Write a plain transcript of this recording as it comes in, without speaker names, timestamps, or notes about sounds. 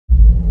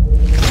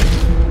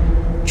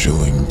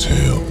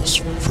Tales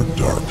for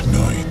Dark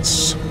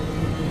Nights.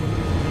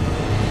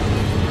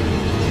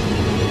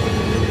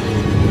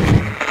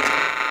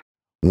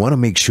 Want to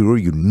make sure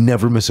you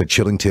never miss a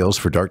Chilling Tales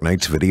for Dark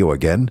Nights video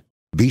again?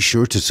 Be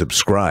sure to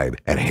subscribe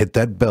and hit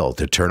that bell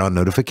to turn on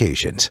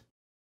notifications.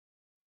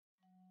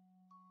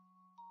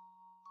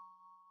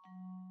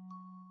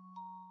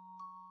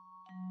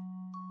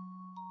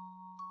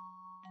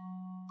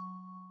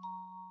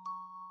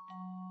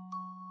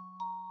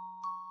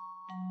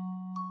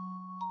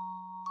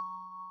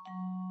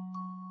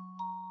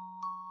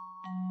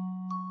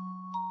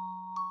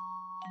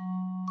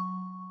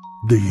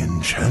 The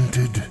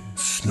Enchanted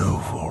Snow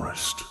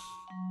Forest.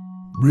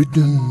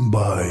 Written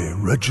by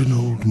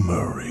Reginald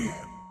Murray.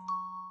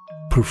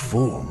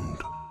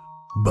 Performed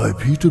by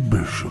Peter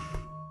Bishop.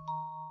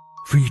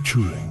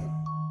 Featuring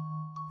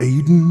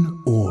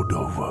Aiden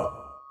Ordover,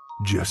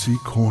 Jesse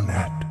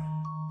Cornett,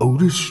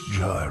 Otis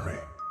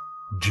Jiry,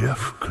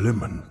 Jeff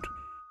Clement,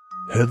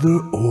 Heather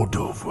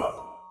Ordover,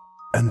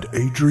 and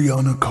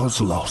Adrianna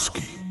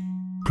Kosloski.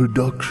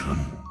 Production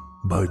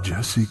by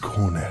Jesse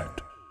Cornett.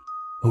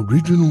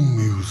 Original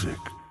music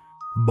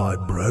by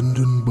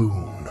Brandon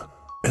Boone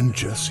and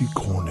Jesse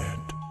Cornett.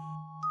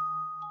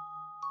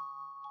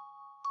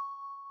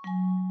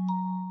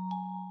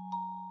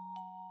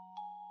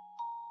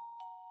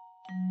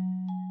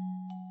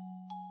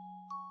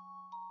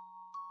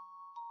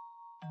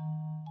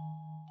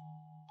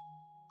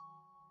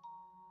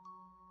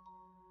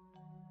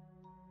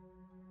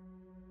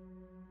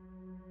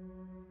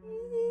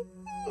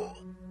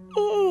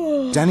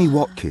 Danny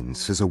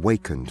Watkins has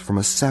awakened from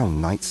a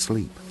sound night's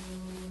sleep.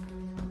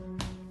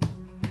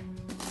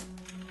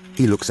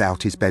 He looks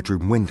out his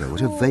bedroom window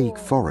at a vague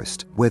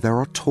forest where there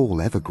are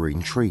tall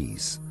evergreen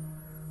trees.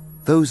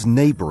 Those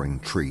neighbouring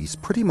trees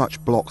pretty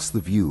much blocks the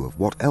view of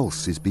what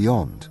else is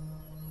beyond.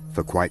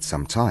 For quite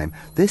some time,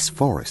 this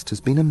forest has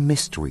been a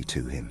mystery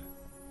to him.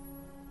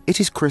 It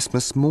is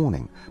Christmas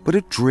morning, but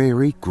a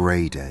dreary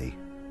grey day.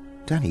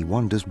 Danny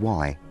wonders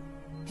why.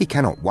 He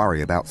cannot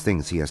worry about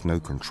things he has no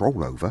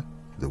control over.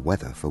 The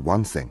weather, for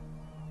one thing.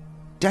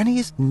 Danny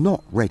is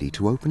not ready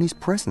to open his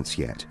presents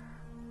yet.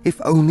 If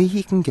only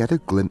he can get a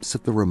glimpse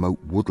of the remote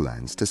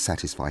woodlands to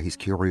satisfy his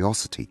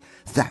curiosity,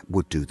 that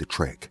would do the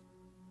trick.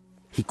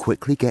 He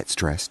quickly gets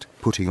dressed,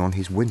 putting on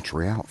his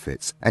wintry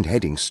outfits and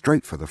heading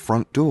straight for the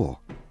front door.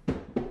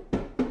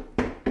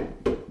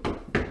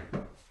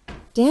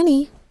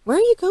 Danny, where are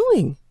you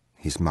going?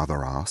 His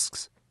mother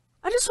asks.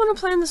 I just want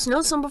to play in the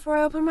snow some before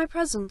I open my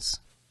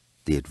presents.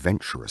 The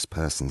adventurous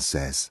person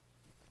says.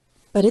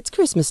 But it's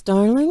Christmas,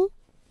 darling.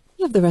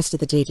 You have the rest of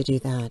the day to do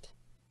that.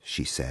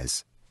 She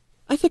says.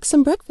 I fixed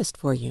some breakfast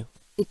for you.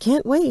 It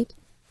can't wait.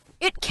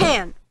 It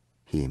can!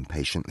 He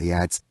impatiently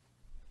adds.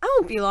 I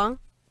won't be long.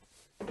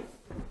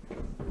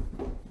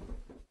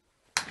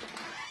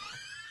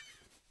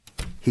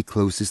 He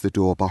closes the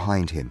door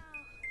behind him.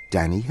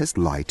 Danny has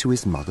lied to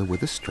his mother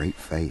with a straight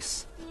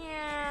face.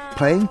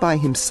 Playing by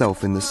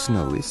himself in the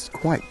snow is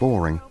quite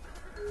boring.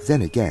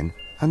 Then again,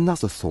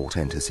 another thought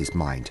enters his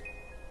mind.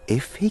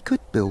 If he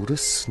could build a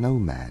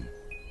snowman.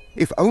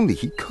 If only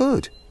he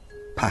could.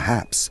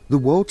 Perhaps the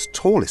world's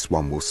tallest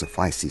one will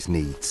suffice his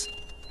needs.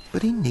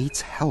 But he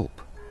needs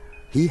help.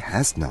 He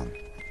has none.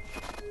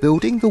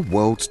 Building the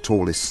world's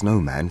tallest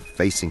snowman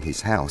facing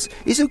his house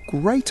is a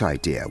great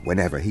idea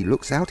whenever he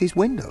looks out his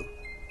window.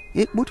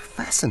 It would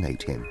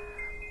fascinate him.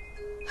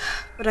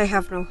 But I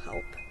have no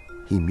help.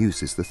 He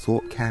muses the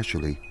thought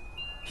casually.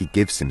 He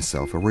gives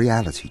himself a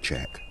reality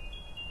check.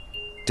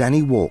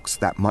 Danny walks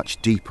that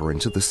much deeper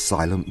into the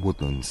silent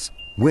woodlands,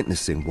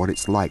 witnessing what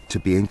it's like to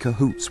be in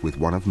cahoots with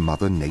one of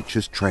Mother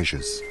Nature's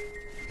treasures.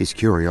 His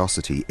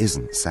curiosity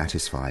isn't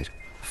satisfied.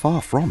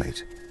 Far from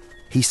it.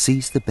 He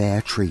sees the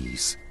bare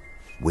trees.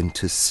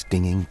 Winter's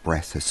stinging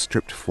breath has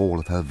stripped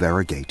fall of her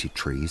variegated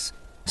trees.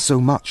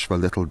 So much for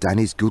little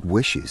Danny's good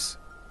wishes.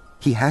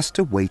 He has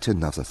to wait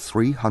another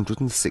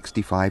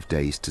 365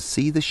 days to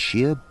see the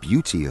sheer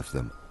beauty of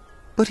them.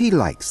 But he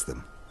likes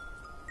them.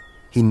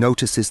 He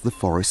notices the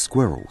forest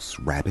squirrels,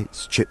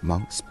 rabbits,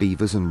 chipmunks,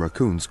 beavers and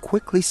raccoons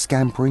quickly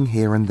scampering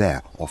here and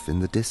there off in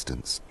the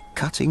distance,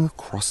 cutting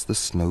across the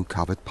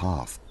snow-covered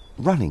path,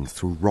 running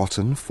through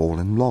rotten,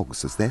 fallen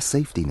logs as their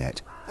safety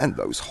net, and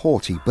those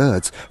haughty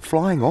birds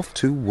flying off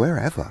to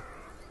wherever.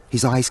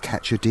 His eyes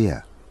catch a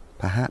deer,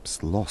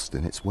 perhaps lost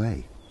in its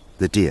way.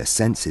 The deer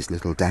senses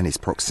little Danny's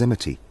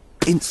proximity.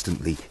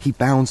 Instantly, he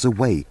bounds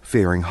away,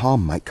 fearing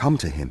harm might come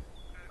to him.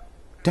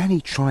 Danny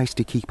tries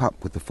to keep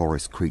up with the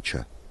forest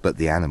creature, but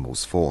the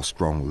animal's 4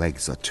 strong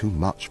legs are too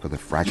much for the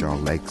fragile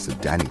legs of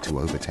Danny to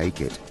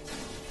overtake it.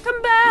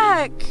 Come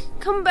back!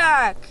 Come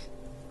back!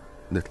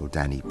 Little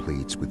Danny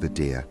pleads with the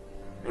deer.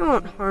 I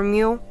won't harm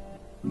you.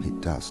 It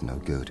does no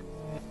good.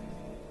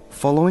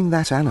 Following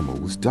that animal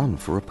was done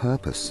for a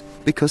purpose,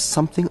 because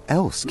something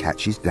else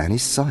catches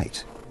Danny's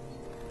sight.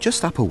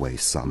 Just up a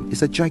ways some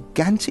is a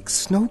gigantic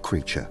snow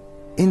creature,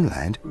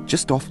 inland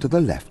just off to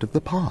the left of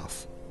the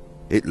path.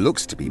 It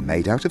looks to be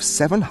made out of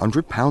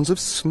 700 pounds of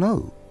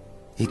snow.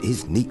 It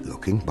is neat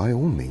looking by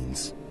all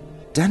means.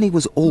 Danny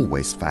was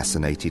always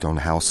fascinated on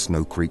how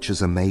snow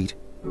creatures are made.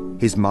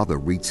 His mother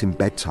reads him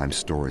bedtime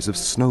stories of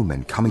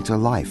snowmen coming to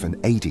life and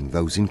aiding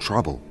those in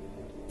trouble.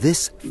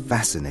 This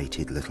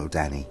fascinated little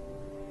Danny.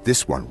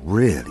 This one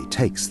really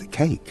takes the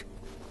cake.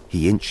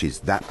 He inches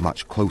that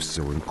much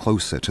closer and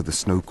closer to the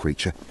snow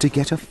creature to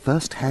get a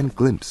first-hand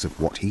glimpse of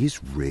what he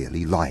is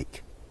really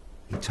like.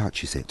 He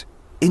touches it.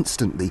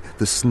 Instantly,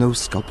 the snow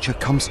sculpture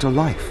comes to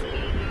life.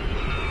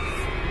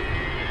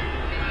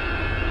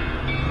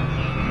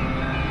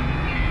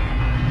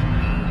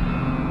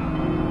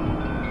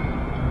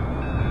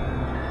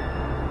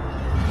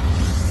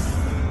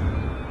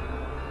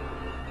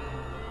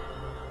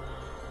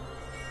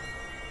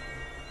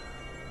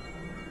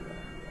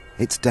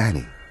 It's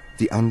Danny,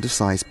 the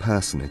undersized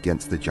person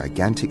against the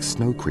gigantic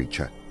snow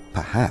creature,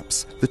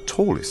 perhaps the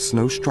tallest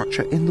snow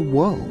structure in the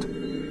world.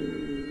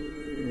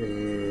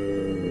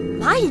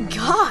 My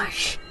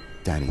gosh!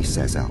 Danny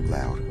says out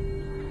loud.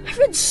 I've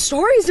read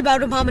stories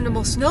about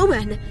abominable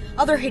snowmen,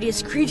 other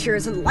hideous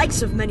creatures, and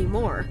likes of many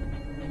more.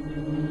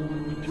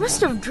 I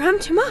must have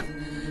dreamt him up.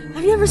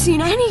 I've never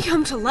seen any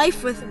come to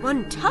life with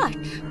one touch.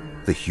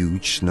 The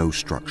huge snow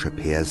structure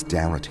peers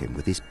down at him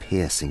with his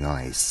piercing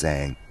eyes,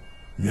 saying,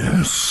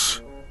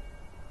 Yes,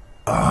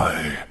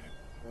 I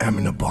am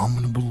an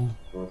abominable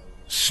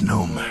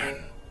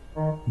snowman,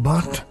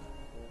 but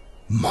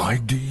my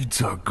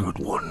deeds are good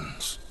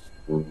ones.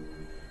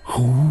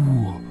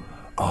 Who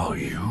are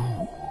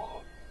you?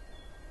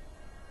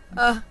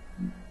 I'm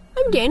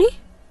Danny.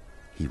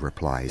 he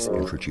replies,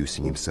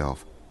 introducing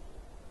himself.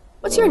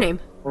 What's your name?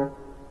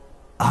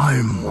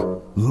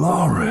 I'm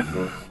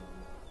Lauren.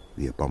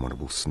 The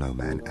abominable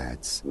snowman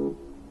adds.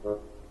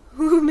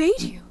 Who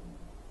made you?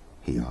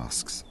 He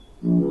asks.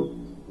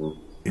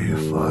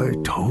 If I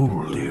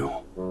told you,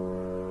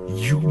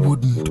 you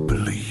wouldn't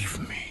believe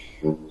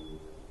me.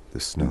 The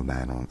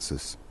snowman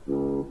answers.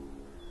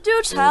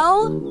 Do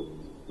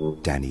tell.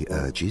 Danny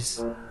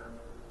urges.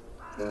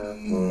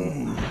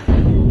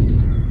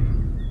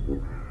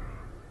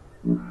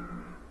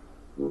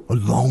 A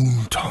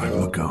long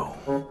time ago,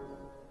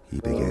 He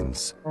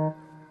begins.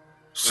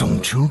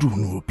 some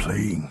children were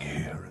playing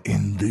here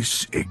in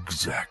this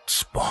exact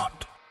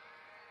spot.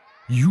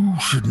 You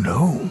should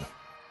know.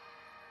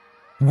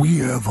 We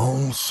have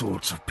all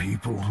sorts of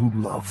people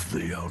who love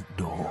the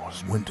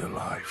outdoors, winter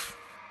life.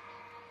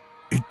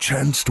 It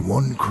chanced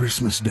one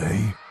Christmas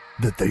day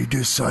that they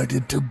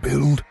decided to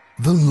build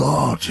the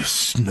largest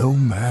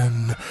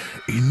snowman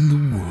in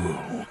the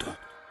world,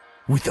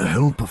 with the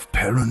help of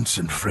parents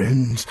and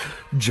friends,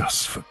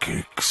 just for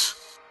kicks.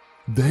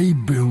 They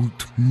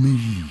built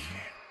me.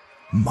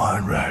 My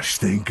rash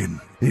thinking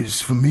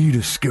is for me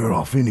to scare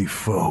off any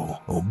foe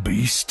or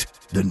beast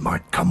that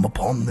might come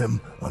upon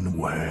them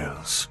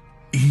unawares.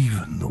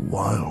 Even the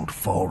wild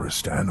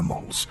forest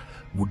animals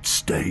would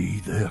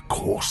stay their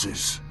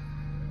courses.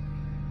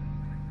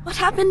 What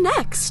happened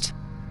next?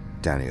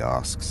 Danny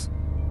asks.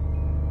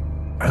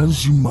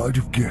 As you might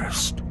have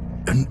guessed,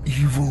 an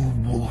evil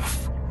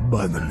wolf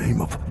by the name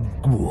of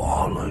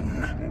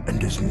Gwalin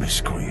and his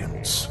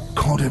miscreants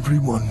caught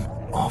everyone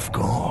off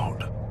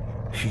guard.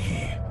 He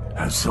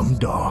has some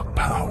dark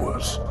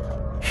powers.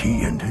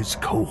 He and his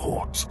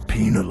cohorts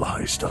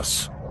penalized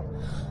us.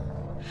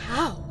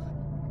 How?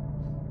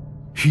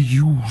 He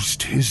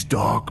used his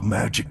dark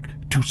magic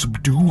to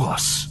subdue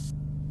us.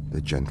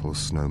 The gentle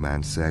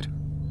snowman said.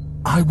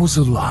 I was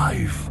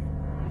alive.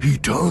 He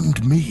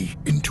turned me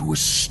into a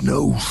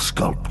snow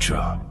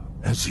sculpture,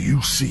 as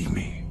you see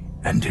me,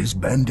 and his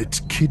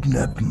bandits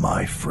kidnapped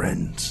my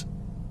friends.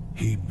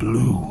 He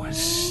blew his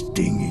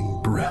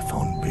stinging breath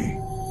on me.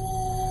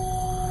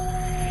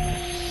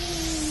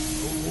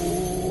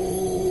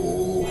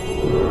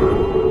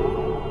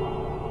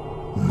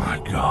 My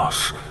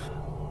gosh,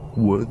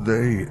 were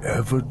they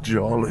ever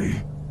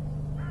jolly?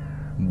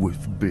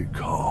 With big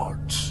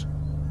hearts.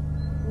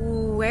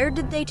 Where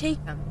did they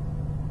take them?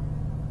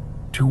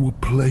 To a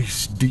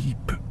place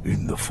deep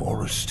in the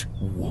forest,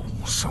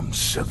 some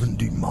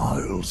 70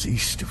 miles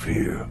east of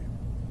here.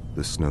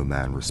 The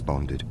snowman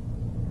responded.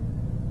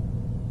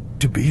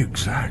 To be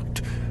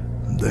exact,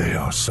 they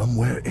are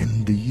somewhere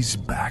in these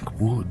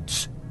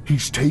backwoods.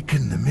 He's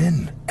taken them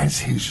in as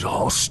his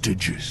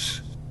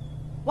hostages.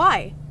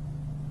 Why?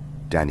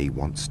 Danny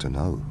wants to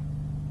know.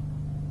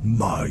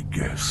 My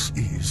guess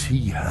is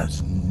he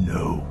has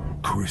no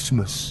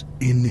Christmas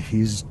in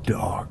his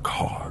dark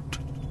heart.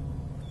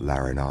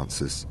 Lauren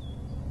answers.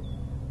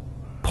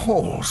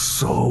 Poor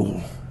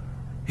soul.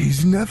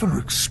 He's never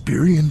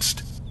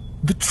experienced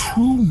the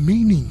true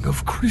meaning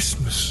of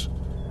Christmas.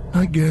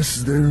 I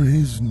guess there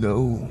is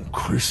no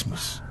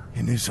Christmas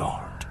in his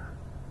heart.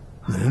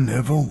 There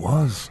never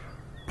was.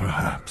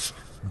 Perhaps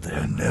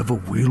there never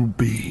will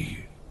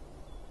be.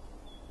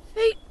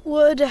 Fate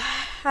would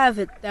have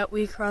it that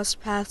we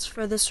crossed paths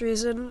for this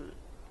reason.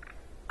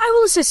 I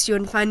will assist you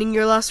in finding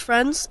your lost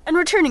friends and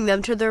returning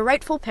them to their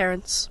rightful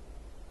parents.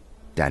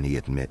 Danny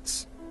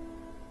admits.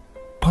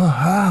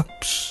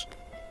 Perhaps.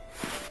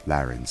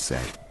 Lauren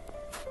said.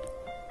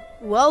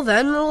 Well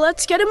then,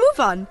 let's get a move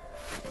on.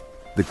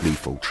 The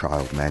gleeful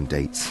child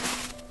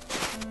mandates.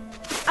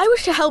 I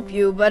wish to help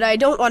you, but I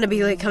don't want to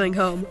be late coming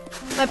home.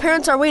 My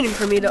parents are waiting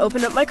for me to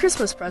open up my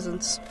Christmas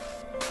presents.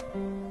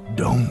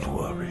 Don't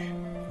worry.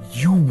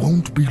 You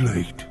won't be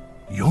late.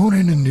 You're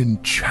in an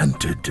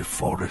enchanted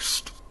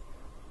forest.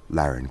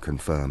 Laren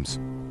confirms.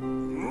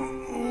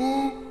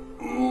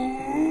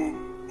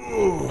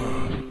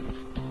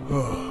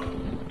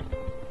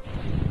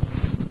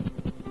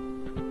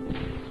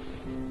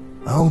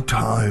 Our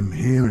time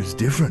here is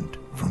different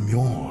from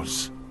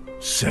yours.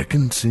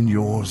 Seconds in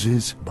yours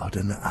is but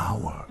an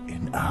hour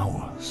in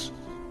ours.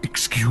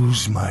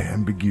 Excuse my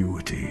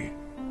ambiguity.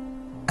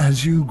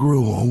 As you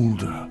grow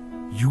older,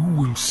 you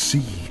will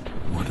see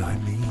what I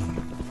mean.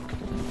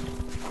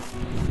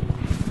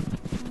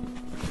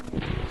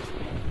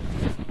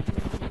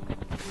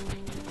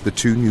 The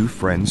two new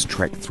friends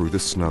trek through the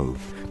snow,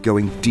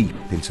 going deep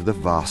into the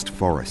vast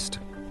forest,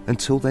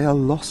 until they are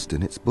lost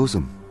in its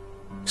bosom.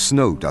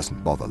 Snow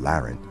doesn't bother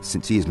Laren,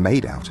 since he is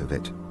made out of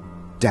it.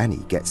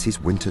 Danny gets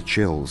his winter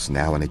chills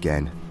now and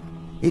again.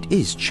 It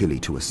is chilly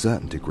to a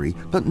certain degree,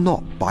 but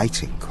not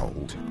biting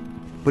cold.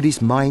 But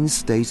his mind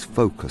stays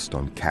focused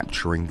on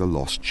capturing the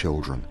lost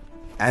children,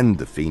 and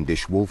the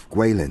fiendish wolf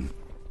Gwalin.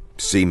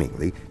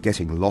 Seemingly,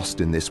 getting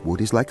lost in this wood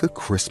is like a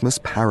Christmas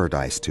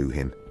paradise to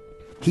him.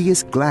 He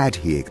is glad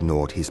he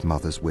ignored his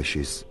mother's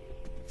wishes.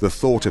 The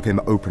thought of him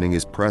opening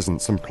his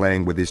presents and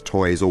playing with his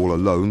toys all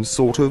alone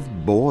sort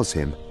of bores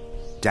him.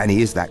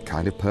 Danny is that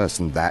kind of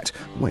person that,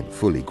 when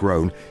fully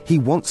grown, he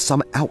wants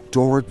some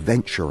outdoor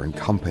adventure and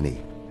company,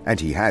 and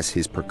he has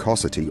his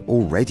precocity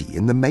already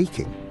in the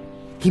making.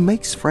 He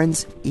makes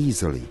friends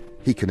easily.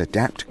 He can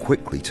adapt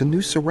quickly to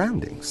new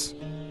surroundings.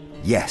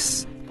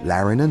 Yes,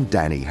 Laren and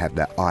Danny have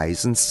their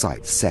eyes and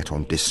sights set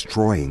on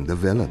destroying the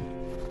villain.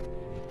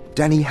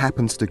 Danny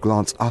happens to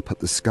glance up at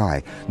the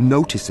sky,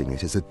 noticing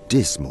it as a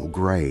dismal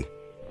grey.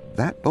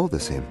 That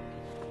bothers him.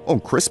 On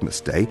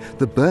Christmas Day,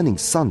 the burning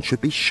sun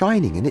should be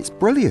shining in its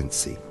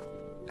brilliancy.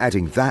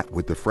 Adding that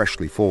with the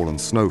freshly fallen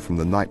snow from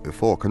the night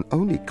before can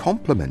only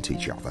complement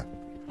each other.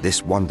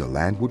 This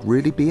wonderland would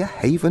really be a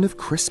haven of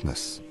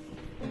Christmas.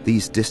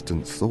 These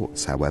distant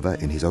thoughts, however,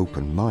 in his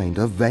open mind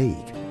are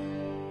vague.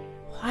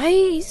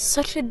 Why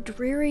such a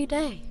dreary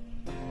day?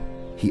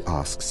 He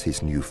asks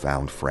his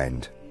newfound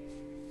friend.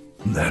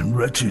 That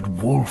wretched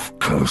wolf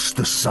cursed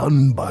the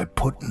sun by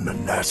putting a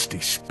nasty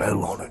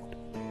spell on it.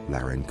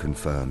 Laren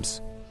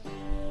confirms.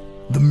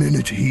 The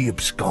minute he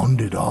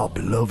absconded our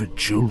beloved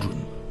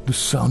children, the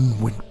sun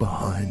went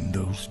behind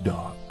those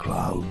dark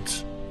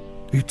clouds.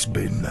 It's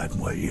been that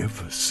way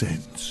ever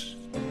since.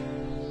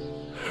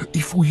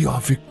 If we are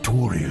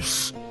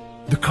victorious,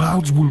 the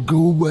clouds will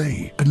go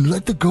away and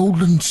let the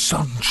golden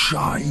sun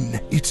shine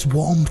its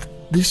warmth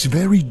this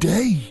very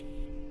day.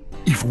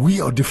 If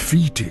we are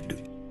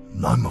defeated,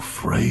 I'm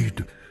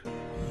afraid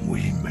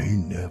we may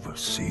never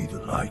see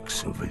the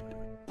likes of it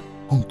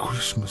on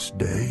Christmas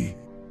Day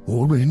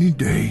or any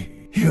day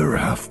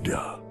hereafter.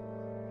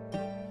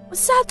 A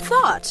sad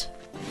thought.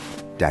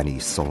 Danny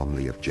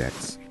solemnly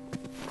objects.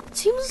 It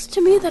seems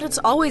to me that it's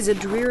always a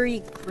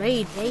dreary,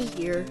 gray day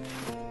here.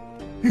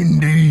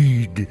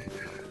 Indeed.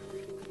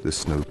 The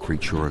snow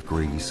creature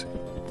agrees.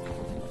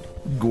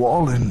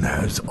 Gwalin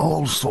has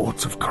all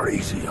sorts of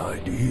crazy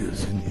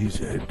ideas in his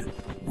head.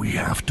 We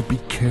have to be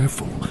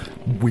careful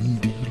when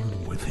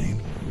dealing with him.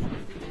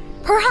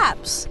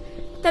 Perhaps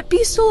that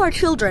beast stole our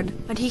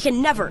children, and he can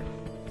never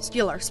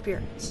steal our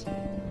spirits.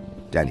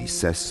 Danny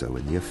says so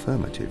in the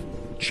affirmative,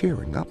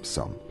 cheering up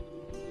some.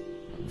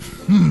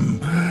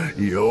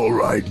 You're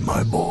right,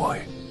 my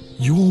boy.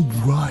 You're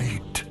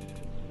right.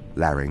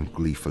 Laren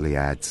gleefully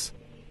adds.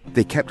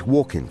 They kept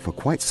walking for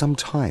quite some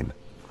time.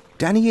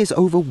 Danny is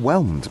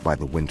overwhelmed by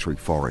the wintry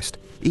forest.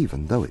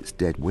 Even though it's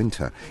dead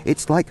winter,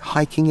 it's like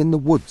hiking in the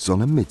woods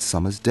on a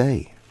midsummer's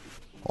day.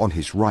 On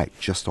his right,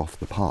 just off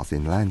the path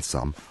inland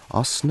some,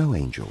 are snow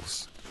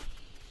angels.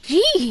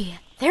 Gee,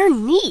 they're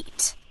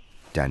neat.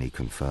 Danny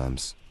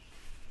confirms.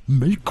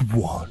 Make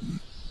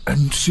one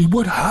and see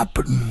what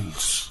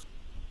happens,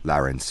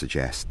 Laren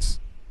suggests.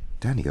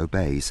 Danny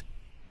obeys.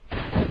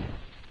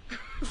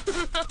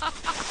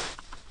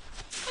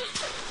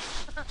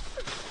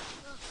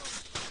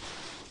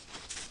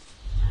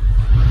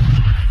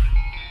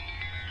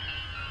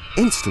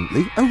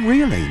 Instantly, a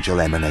real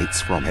angel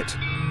emanates from it.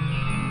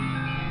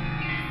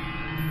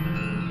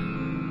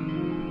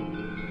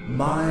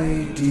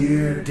 My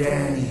dear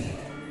Danny,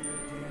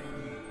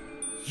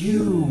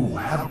 you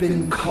have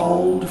been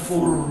called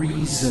for a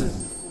reason.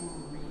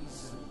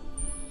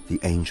 The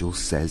angel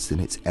says in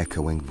its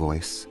echoing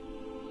voice.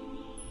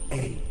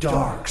 A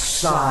dark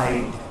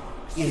side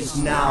is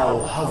now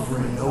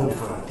hovering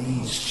over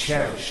these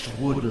cherished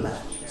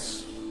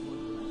woodlands.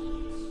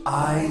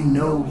 I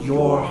know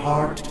your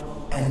heart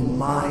and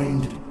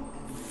mind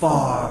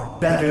far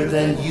better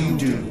than you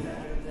do.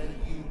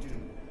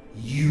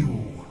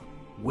 You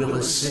will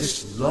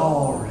assist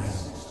Lauren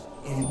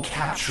in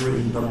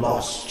capturing the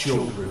lost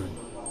children.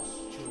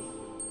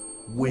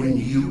 When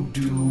you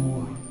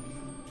do,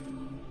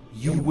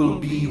 you will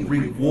be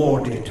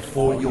rewarded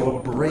for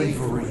your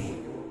bravery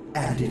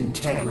and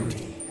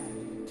integrity.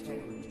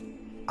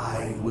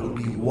 I will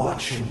be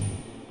watching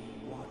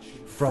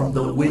from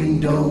the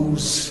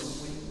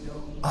windows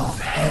of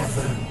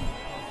heaven.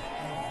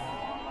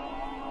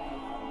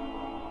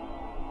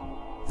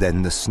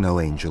 Then the snow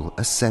angel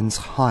ascends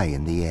high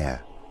in the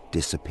air,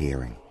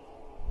 disappearing.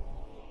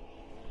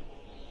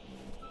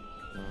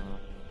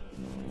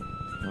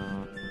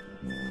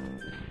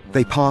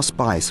 They pass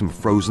by some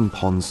frozen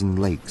ponds and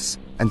lakes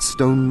and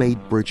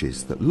stone-made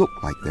bridges that look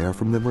like they are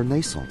from the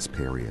Renaissance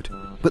period,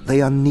 but they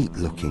are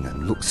neat-looking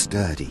and look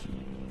sturdy.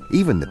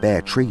 Even the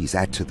bare trees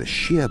add to the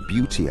sheer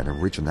beauty and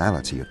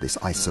originality of this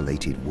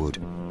isolated wood.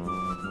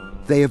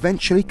 They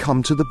eventually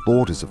come to the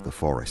borders of the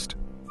forest.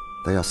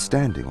 They are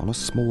standing on a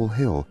small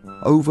hill,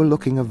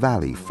 overlooking a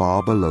valley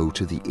far below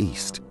to the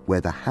east,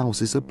 where the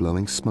houses are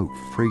blowing smoke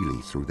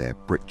freely through their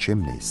brick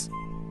chimneys.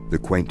 The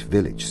quaint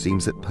village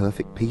seems at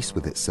perfect peace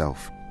with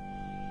itself.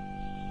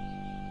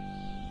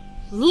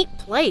 Neat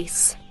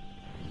place,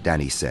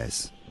 Danny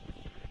says.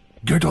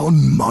 Get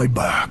on my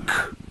back,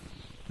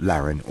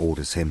 Laren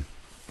orders him.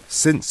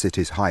 Since it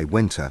is high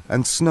winter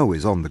and snow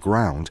is on the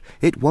ground,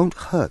 it won't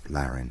hurt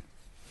Laren.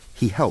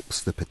 He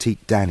helps the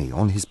petite Danny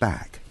on his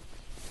back.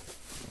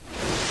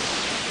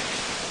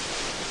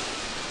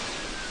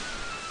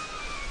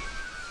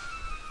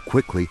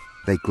 Quickly,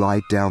 they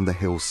glide down the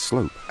hill's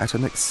slope at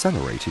an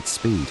accelerated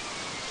speed.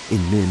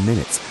 In mere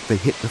minutes, they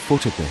hit the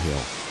foot of the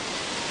hill.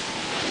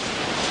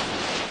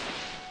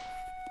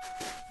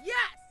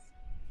 Yes!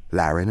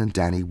 Laren and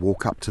Danny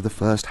walk up to the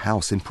first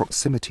house in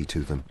proximity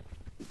to them.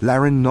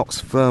 Laren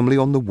knocks firmly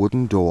on the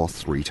wooden door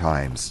 3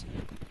 times.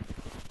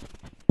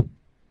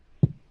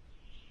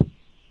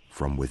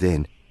 From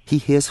within, he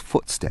hears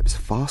footsteps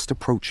fast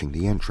approaching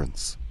the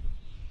entrance.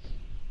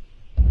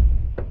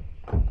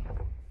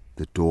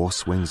 The door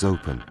swings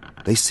open.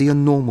 They see a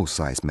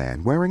normal-sized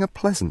man wearing a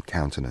pleasant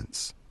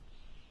countenance.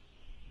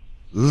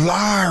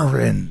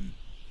 Laren!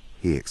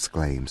 He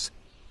exclaims.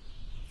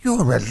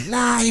 You're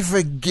alive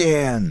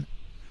again!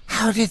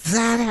 How did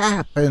that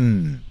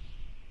happen?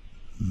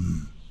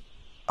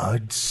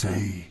 I'd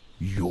say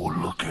you're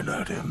looking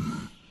at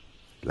him,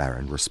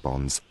 Laren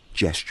responds,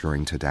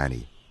 gesturing to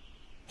Danny.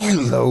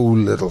 Hello,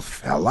 little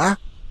fella.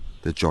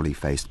 The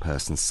jolly-faced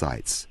person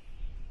cites.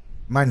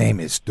 My name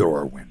is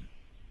Dorwin.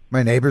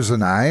 My neighbors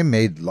and I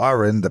made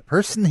Laren the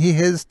person he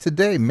is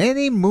today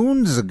many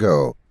moons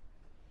ago.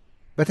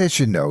 But as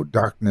you know,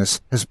 darkness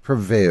has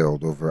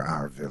prevailed over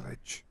our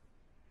village.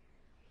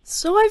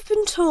 So I've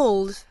been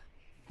told.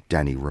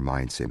 Danny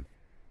reminds him.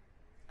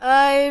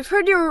 I've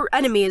heard your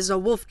enemy is a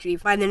wolf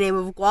chief by the name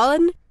of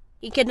Gwalin.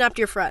 He kidnapped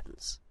your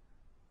friends.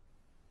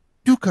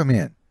 Do come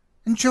in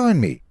and join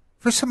me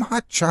for some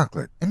hot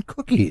chocolate and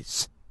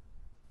cookies.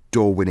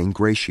 Dorwin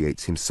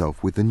ingratiates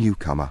himself with the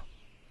newcomer.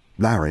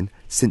 Laren,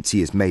 since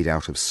he is made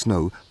out of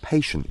snow,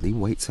 patiently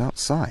waits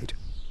outside.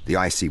 The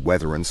icy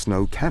weather and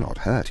snow cannot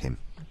hurt him.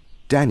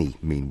 Danny,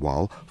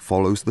 meanwhile,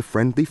 follows the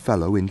friendly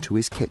fellow into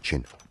his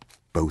kitchen.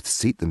 Both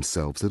seat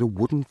themselves at a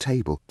wooden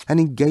table and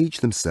engage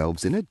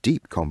themselves in a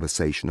deep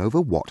conversation over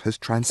what has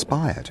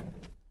transpired.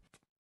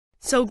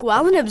 So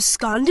Gwalin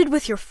absconded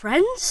with your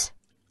friends?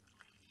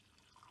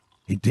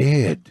 He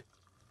did.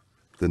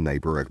 The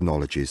neighbor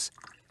acknowledges.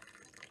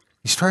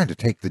 He's trying to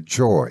take the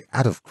joy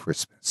out of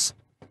Christmas.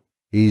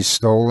 He's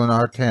stolen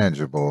our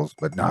tangibles,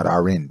 but not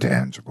our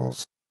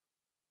intangibles.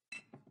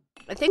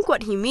 I think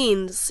what he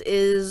means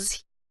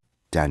is...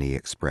 Danny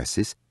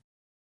expresses.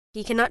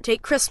 He cannot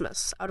take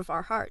Christmas out of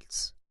our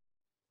hearts.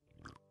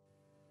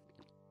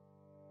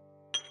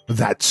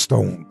 That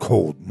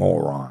stone-cold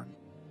moron.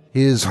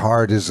 His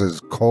heart is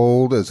as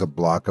cold as a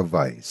block of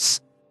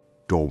ice.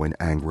 Dorwin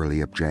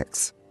angrily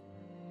objects.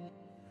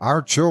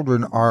 Our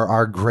children are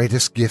our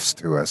greatest gifts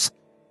to us.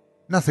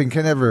 Nothing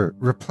can ever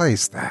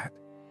replace that.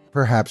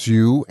 Perhaps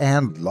you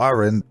and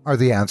Laren are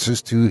the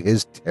answers to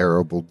his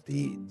terrible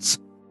deeds.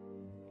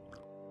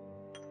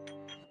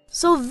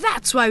 So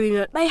that's why we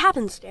met by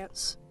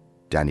happenstance.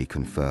 Danny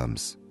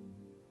confirms.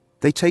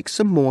 They take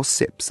some more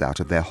sips out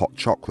of their hot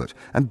chocolate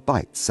and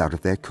bites out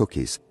of their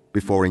cookies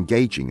before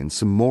engaging in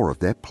some more of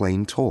their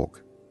plain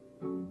talk.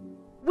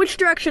 Which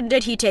direction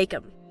did he take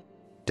him?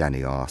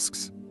 Danny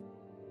asks.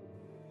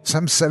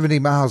 Some 70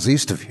 miles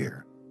east of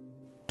here.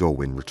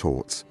 Dorwin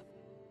retorts.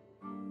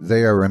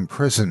 They are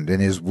imprisoned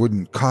in his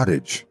wooden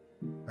cottage.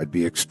 I'd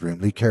be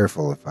extremely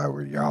careful if I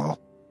were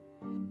y'all.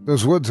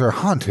 Those woods are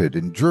haunted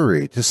and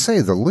dreary, to say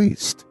the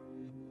least.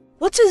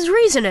 What's his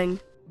reasoning?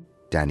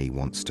 Danny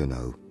wants to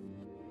know.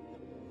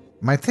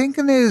 My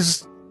thinking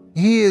is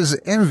he is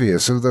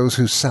envious of those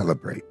who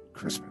celebrate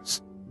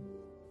Christmas.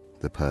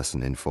 The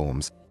person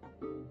informs.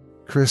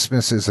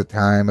 Christmas is a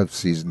time of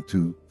season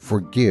to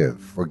forgive,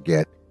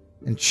 forget,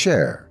 and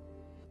share.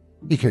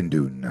 He can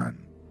do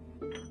none.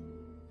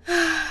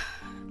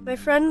 My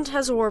friend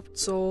has a warped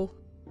soul.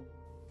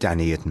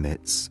 Danny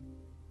admits.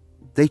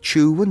 They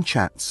chew and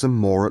chat some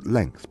more at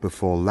length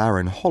before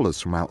Laren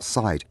hollers from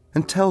outside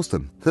and tells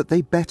them that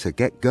they better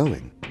get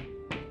going.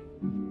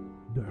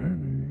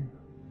 Danny,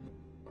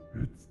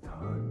 it's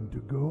time to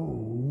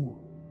go.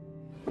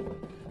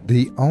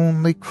 The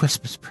only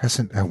Christmas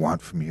present I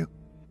want from you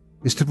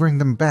is to bring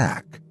them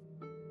back.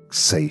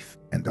 safe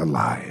and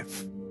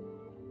alive.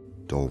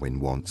 Dorwin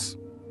wants.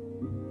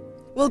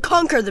 We'll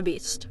conquer the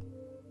beast.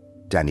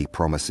 Danny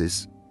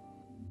promises.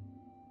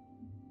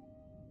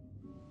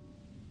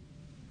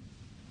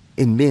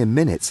 In mere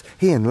minutes,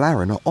 he and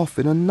Laren are off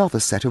in another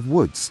set of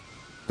woods,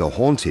 the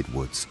Haunted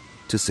Woods,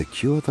 to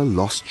secure the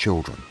lost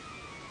children.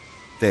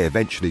 They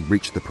eventually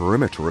reach the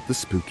perimeter of the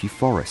spooky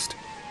forest.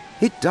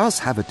 It does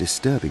have a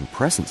disturbing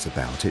presence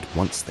about it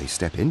once they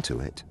step into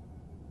it.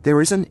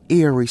 There is an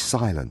eerie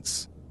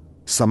silence.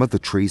 Some of the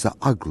trees are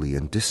ugly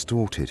and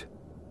distorted.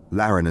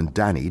 Laren and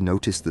Danny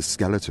notice the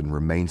skeleton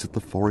remains of the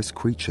forest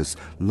creatures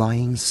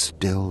lying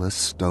still as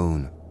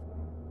stone.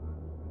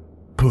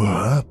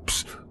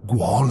 Perhaps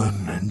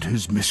Gwalin and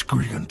his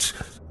miscreants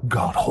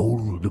got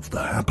hold of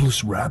the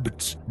hapless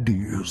rabbits,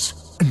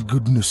 deers, and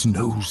goodness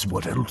knows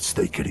what else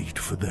they could eat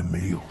for their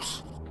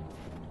meals.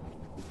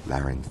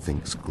 Laren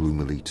thinks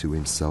gloomily to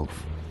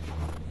himself.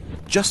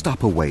 Just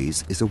up a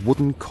ways is a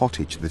wooden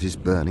cottage that is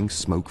burning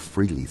smoke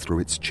freely through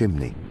its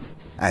chimney.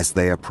 As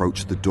they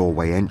approach the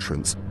doorway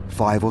entrance,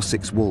 5 or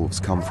 6 wolves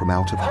come from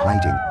out of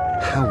hiding,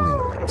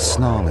 howling,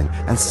 snarling,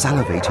 and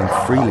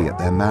salivating freely at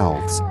their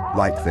mouths,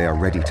 like they are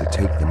ready to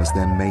take them as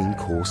their main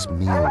course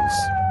meals.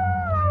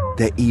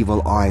 Their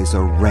evil eyes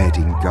are red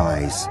in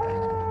guise.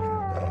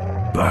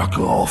 Back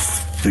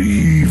off,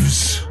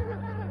 thieves!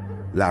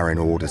 Laren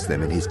orders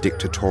them in his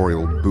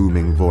dictatorial,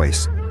 booming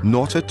voice,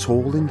 not at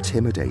all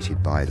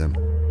intimidated by them.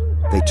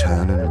 They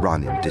turn and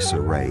run in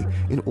disarray,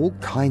 in all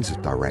kinds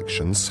of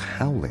directions,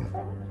 howling.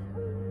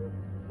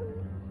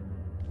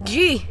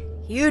 Gee,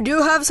 you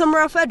do have some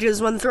rough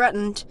edges when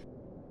threatened.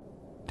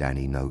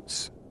 Danny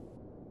notes.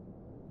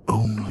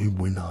 Only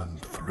when I'm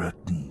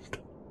threatened.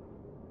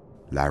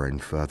 Laren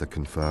further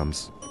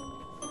confirms.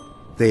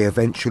 They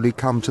eventually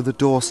come to the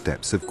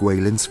doorsteps of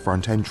Gwaylin's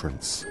front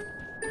entrance.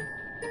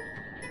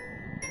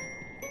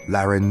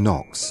 Laren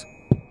knocks.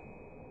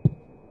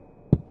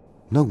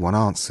 No one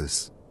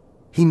answers.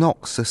 He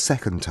knocks a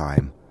second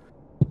time.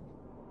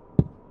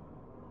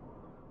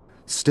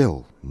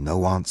 Still,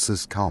 no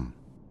answers come.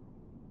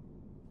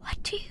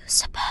 What do you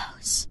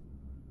suppose?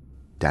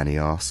 Danny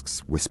asks,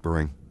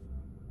 whispering.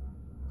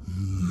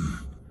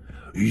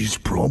 He's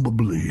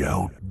probably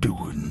out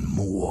doing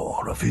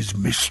more of his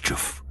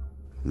mischief.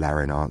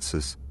 Laren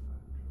answers.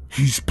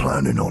 He's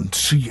planning on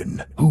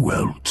seeing who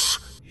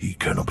else he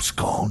can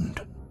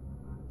abscond.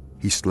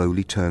 He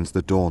slowly turns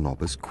the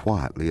doorknob as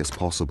quietly as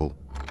possible.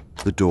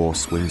 The door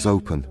swings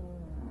open.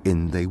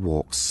 In they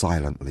walk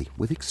silently,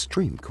 with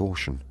extreme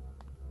caution.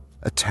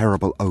 A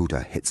terrible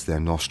odor hits their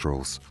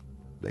nostrils.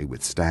 They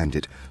withstand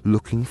it,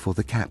 looking for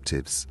the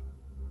captives.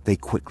 They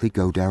quickly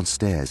go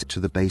downstairs to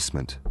the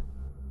basement.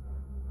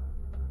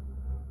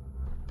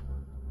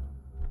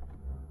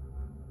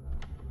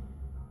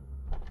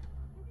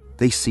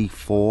 They see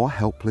 4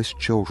 helpless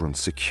children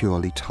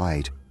securely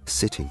tied,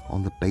 sitting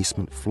on the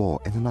basement floor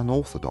in an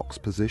unorthodox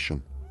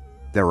position.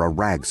 There are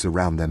rags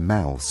around their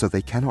mouths so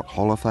they cannot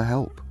holler for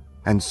help,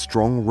 and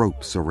strong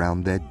ropes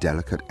around their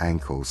delicate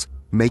ankles,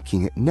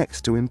 making it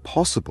next to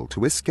impossible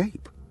to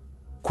escape.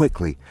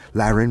 Quickly,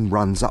 Laren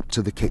runs up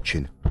to the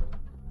kitchen.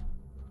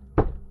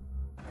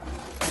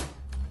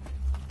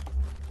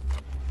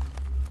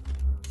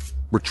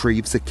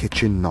 Retrieves a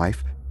kitchen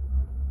knife,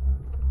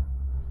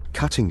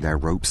 cutting their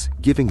ropes,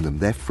 giving them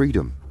their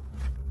freedom.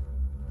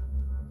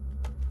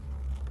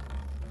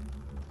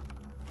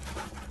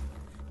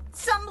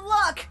 Some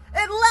luck!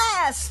 At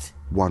last!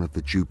 One of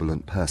the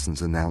jubilant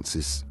persons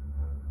announces.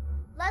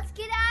 Let's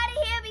get out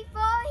of here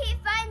before he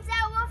finds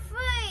out we're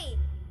free!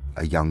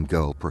 A young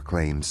girl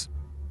proclaims.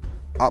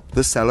 Up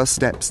the cellar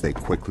steps they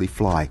quickly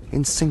fly,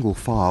 in single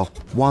file,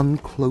 one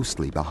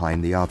closely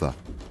behind the other.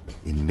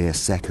 In mere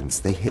seconds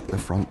they hit the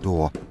front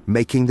door,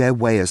 making their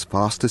way as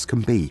fast as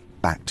can be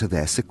back to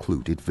their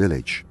secluded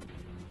village.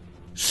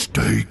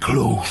 Stay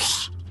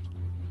close,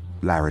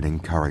 Laren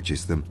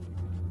encourages them.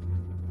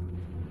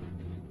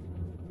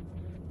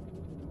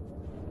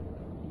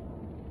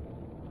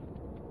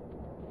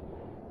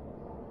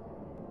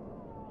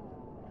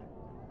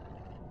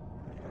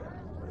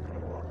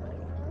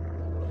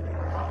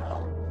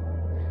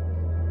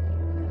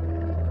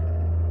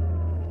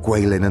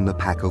 Gwalin and the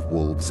pack of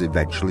wolves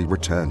eventually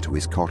return to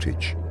his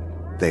cottage.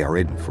 They are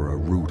in for a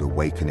rude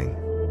awakening.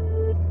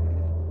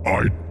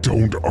 I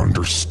don't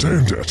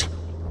understand it.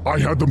 I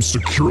had them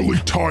securely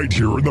tied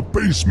here in the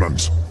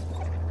basement.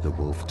 The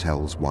wolf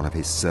tells one of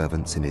his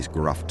servants in his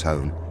gruff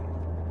tone.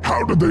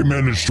 How did they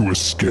manage to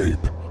escape?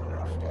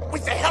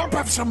 with the help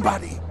of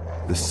somebody.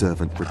 The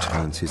servant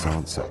returns his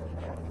answer.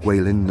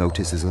 Gwalin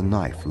notices a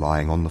knife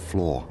lying on the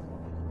floor.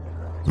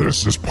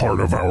 This is part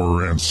of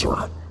our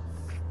answer.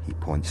 He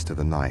points to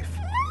the knife.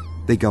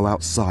 They go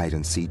outside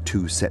and see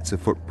two sets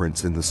of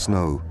footprints in the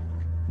snow.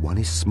 One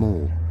is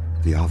small,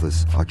 the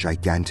others are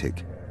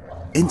gigantic.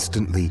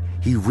 Instantly,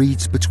 he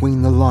reads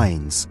between the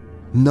lines,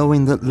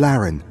 knowing that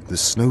Laren, the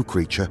snow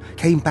creature,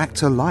 came back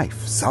to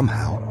life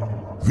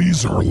somehow.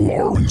 These are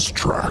Lauren's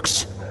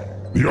tracks.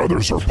 The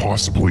others are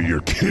possibly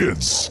your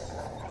kids.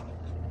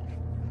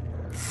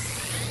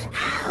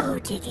 How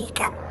did did he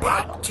get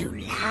back to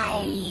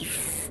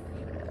life?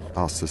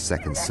 Asks a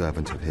second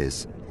servant of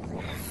his.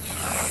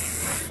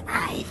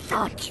 I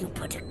thought you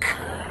put a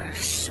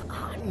curse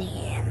on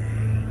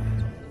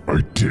him.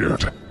 I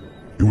did.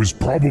 He was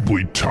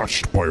probably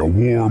touched by a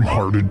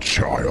warm-hearted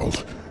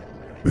child.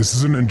 This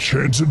is an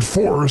enchanted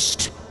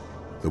forest.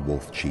 The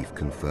wolf chief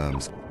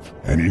confirms.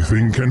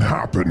 Anything can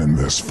happen in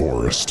this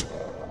forest.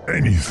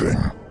 Anything.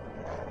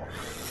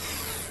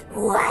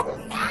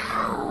 What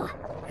now,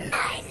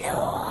 my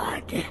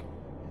lord?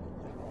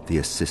 The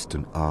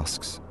assistant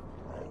asks.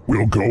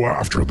 We'll go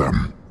after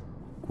them.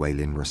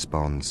 Gwaelin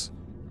responds.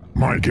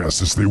 My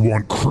guess is they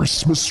want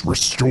Christmas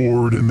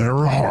restored in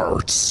their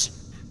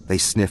hearts. They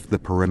sniff the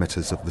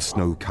perimeters of the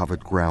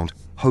snow-covered ground,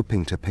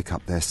 hoping to pick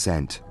up their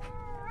scent.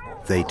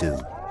 They do.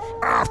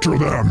 After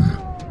them!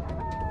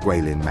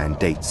 Gwaelin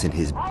mandates in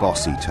his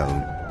bossy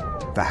tone.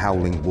 The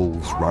howling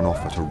wolves run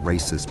off at a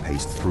racer's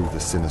pace through the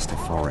sinister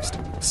forest,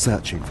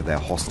 searching for their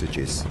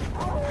hostages.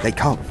 They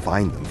can't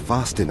find them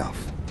fast enough.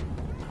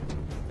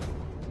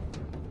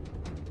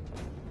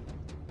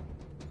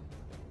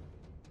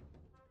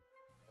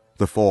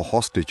 The 4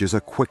 hostages are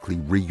quickly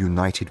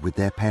reunited with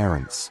their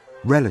parents,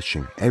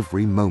 relishing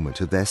every moment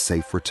of their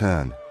safe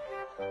return.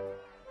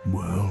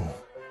 Well,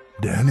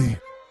 Danny,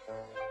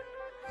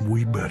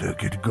 we better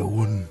get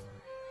going.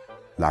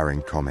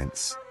 Laren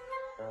comments.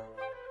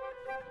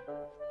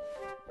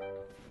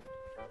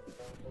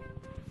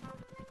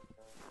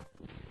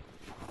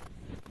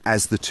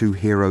 As the 2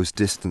 heroes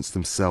distance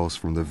themselves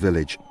from the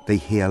village, they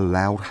hear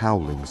loud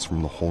howlings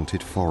from the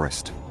haunted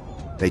forest.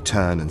 They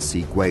turn and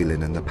see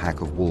Gwaelin and the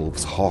pack of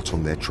wolves hot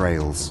on their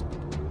trails.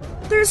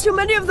 There's too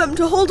many of them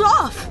to hold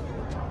off.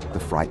 The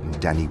frightened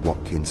Danny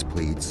Watkins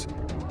pleads.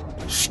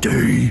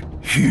 Stay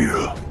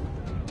here,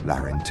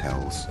 Laren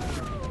tells.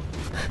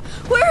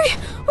 Where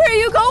are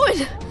you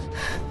going?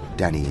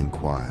 Danny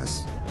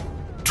inquires.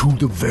 To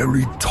the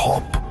very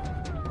top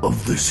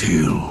of this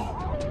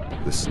hill,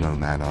 the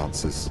snowman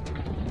answers.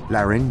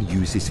 Laren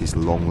uses his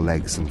long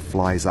legs and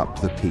flies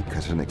up the peak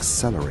at an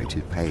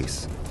accelerated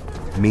pace.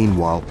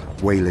 Meanwhile,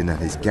 Gwaelin and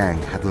his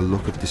gang have the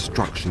look of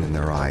destruction in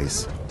their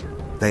eyes.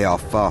 They are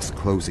fast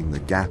closing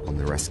the gap on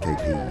their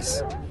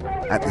escapees.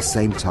 At the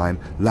same time,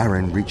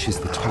 Laren reaches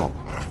the top.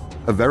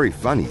 A very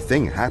funny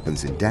thing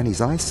happens in Danny's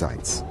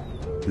eyesights.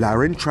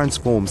 Laren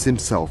transforms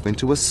himself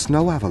into a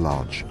snow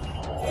avalanche.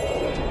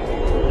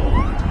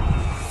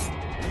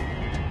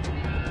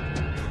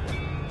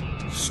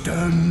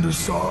 Stand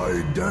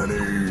aside,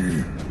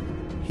 Danny!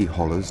 He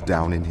hollers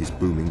down in his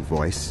booming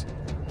voice.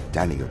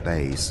 Danny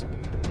obeys.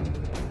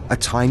 A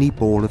tiny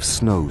ball of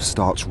snow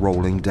starts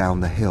rolling down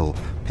the hill,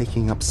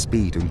 picking up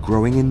speed and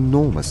growing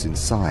enormous in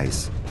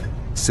size.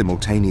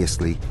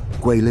 Simultaneously,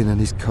 Gwaelin and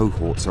his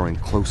cohorts are in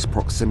close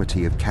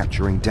proximity of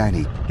capturing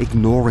Danny,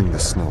 ignoring the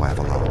snow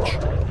avalanche.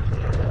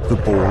 The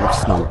ball of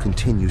snow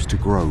continues to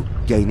grow,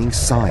 gaining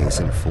size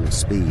and full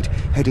speed,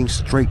 heading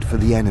straight for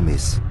the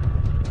enemies.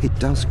 It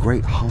does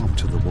great harm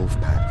to the wolf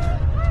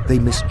pack. They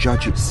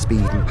misjudge its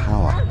speed and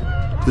power.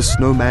 The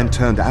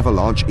snowman-turned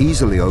avalanche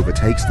easily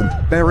overtakes them,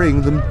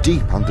 burying them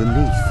deep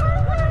underneath.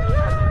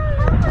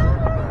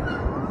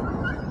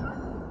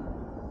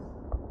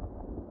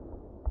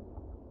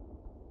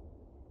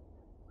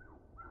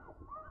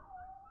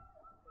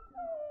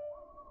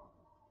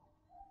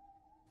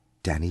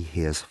 Danny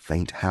hears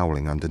faint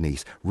howling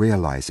underneath,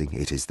 realizing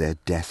it is their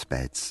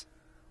deathbeds.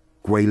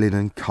 Gwaelin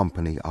and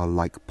company are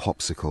like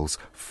popsicles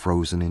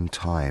frozen in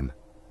time.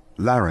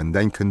 Laren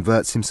then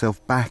converts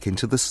himself back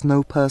into the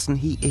snow person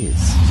he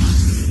is.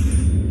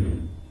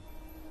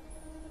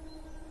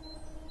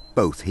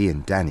 Both he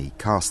and Danny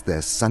cast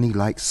their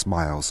sunny-like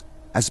smiles,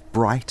 as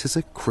bright as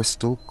a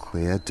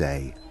crystal-clear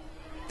day.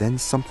 Then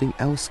something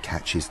else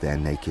catches their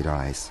naked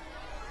eyes.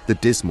 The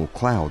dismal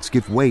clouds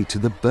give way to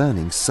the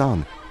burning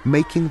sun,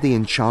 making the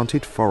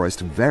enchanted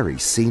forest very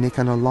scenic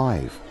and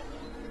alive.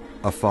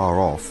 Afar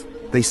off,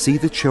 they see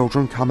the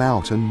children come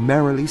out and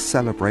merrily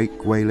celebrate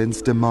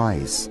Gwaelin's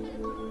demise.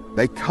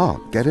 They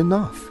can't get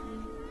enough.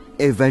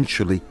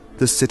 Eventually,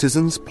 the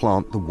citizens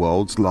plant the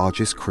world's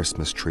largest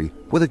Christmas tree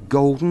with a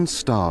golden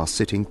star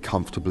sitting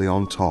comfortably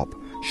on top,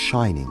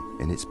 shining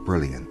in its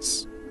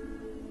brilliance.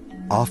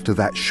 After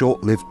that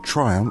short-lived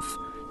triumph,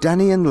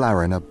 Danny and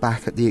Laren are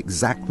back at the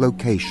exact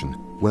location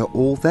where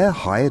all their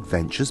high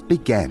adventures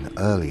began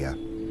earlier.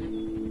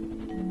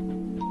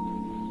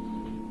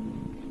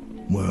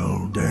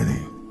 Well,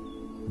 Danny,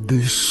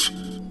 this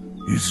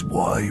is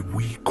why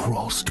we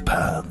crossed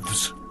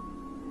paths.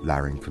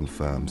 Laren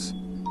confirms.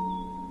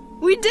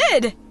 We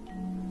did!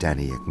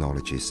 Danny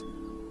acknowledges.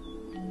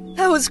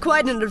 That was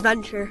quite an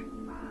adventure.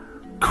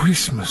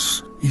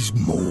 Christmas is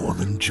more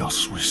than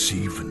just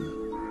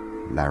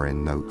receiving.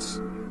 Laren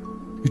notes.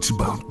 It's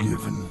about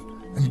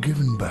giving and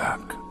giving back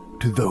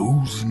to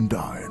those in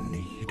dire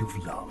need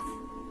of love.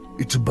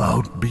 It's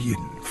about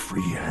being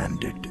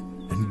free-handed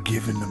and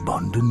giving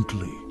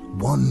abundantly.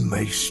 One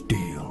may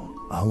steal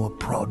our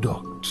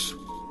products,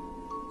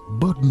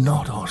 but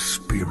not our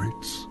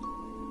spirits.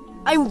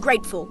 I'm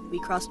grateful we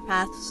crossed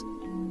paths.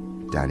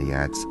 Danny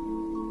adds.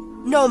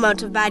 No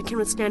amount of bad can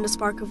withstand a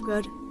spark of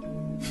good.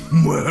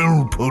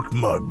 Well put,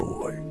 my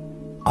boy.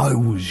 I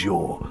was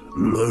your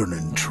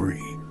learning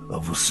tree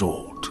of a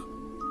sort.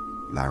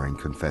 Laren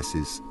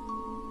confesses.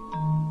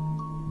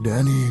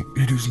 Danny,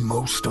 it is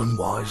most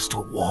unwise to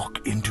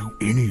walk into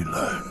any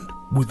land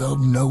without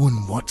knowing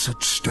what's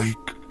at stake.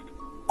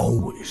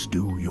 Always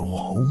do your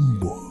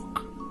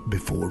homework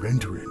before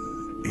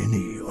entering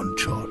any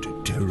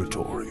uncharted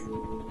territory.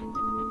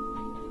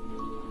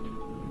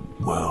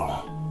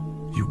 Well,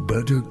 you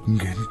better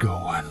get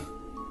going.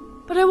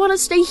 But I want to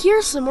stay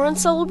here somewhere and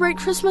celebrate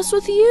Christmas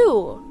with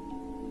you.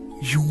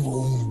 You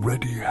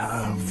already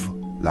have.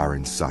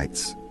 Laren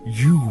cites.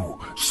 You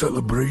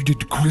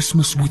celebrated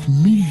Christmas with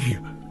me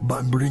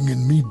by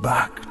bringing me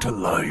back to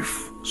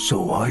life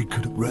so I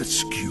could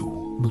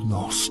rescue the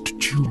lost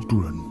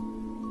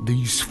children.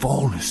 These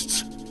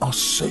forests are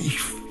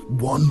safe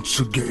once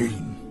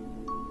again.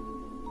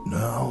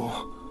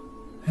 Now,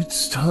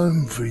 it's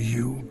time for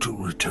you to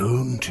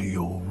return to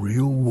your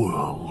real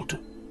world.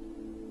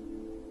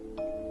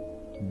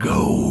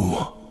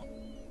 Go.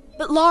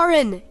 But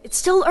Lauren, it's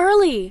still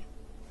early,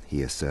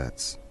 he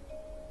asserts.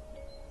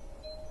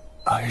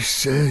 I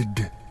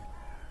said,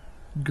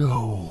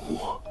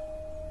 go.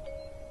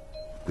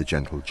 The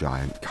gentle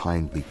giant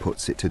kindly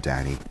puts it to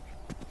Danny.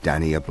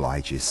 Danny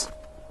obliges.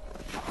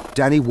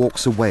 Danny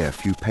walks away a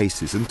few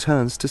paces and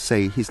turns to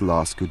say his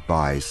last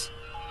goodbyes.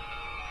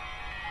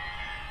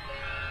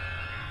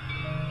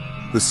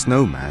 The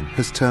snowman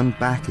has turned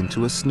back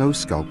into a snow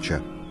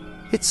sculpture.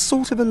 It's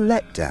sort of a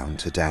letdown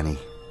to Danny.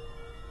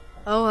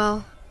 Oh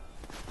well.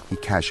 He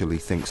casually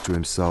thinks to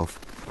himself.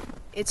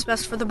 It's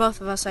best for the both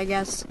of us, I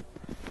guess.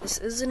 This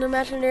is an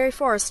imaginary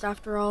forest,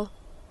 after all.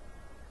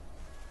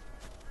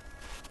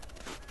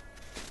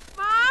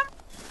 Mom?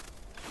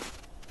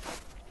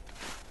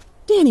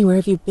 Danny, where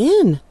have you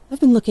been? I've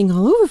been looking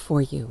all over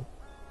for you.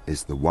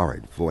 Is the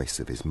worried voice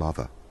of his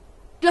mother.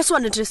 Just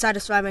wanted to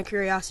satisfy my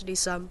curiosity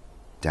some.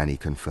 Danny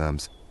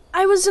confirms.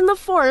 I was in the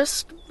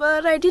forest,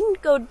 but I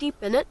didn't go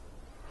deep in it.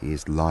 He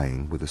is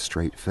lying with a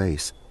straight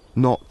face,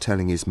 not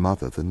telling his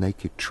mother the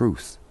naked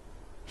truth.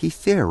 He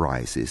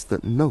theorizes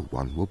that no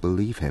one will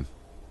believe him.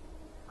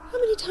 How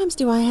many times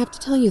do I have to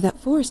tell you that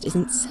forest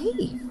isn't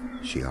safe?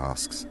 She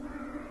asks.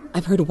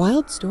 I've heard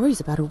wild stories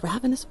about a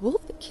ravenous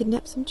wolf that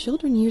kidnapped some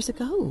children years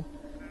ago.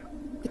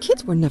 The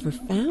kids were never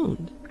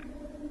found.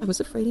 I was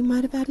afraid he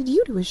might have added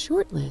you to his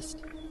short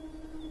list.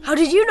 How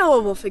did you know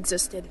a wolf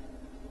existed?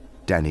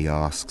 Danny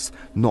asks,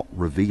 not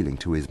revealing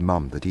to his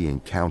mum that he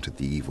encountered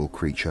the evil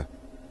creature.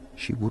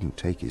 She wouldn't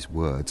take his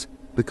words,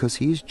 because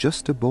he is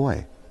just a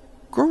boy.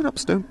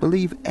 Grown-ups don't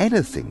believe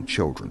anything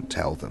children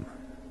tell them.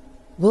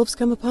 Wolves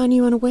come upon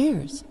you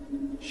unawares,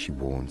 she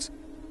warns.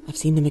 I've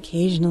seen them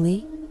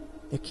occasionally.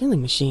 They're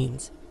killing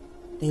machines.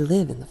 They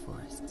live in the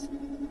forests.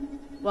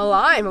 Well,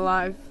 I'm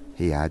alive,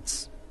 he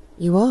adds.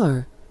 You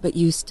are, but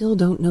you still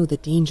don't know the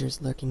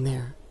dangers lurking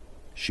there.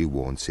 She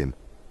warns him.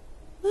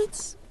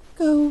 Let's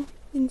go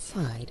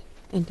inside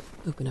and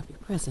open up your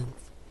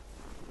presents.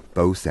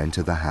 Both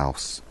enter the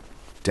house.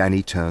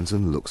 Danny turns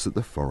and looks at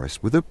the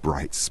forest with a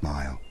bright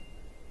smile.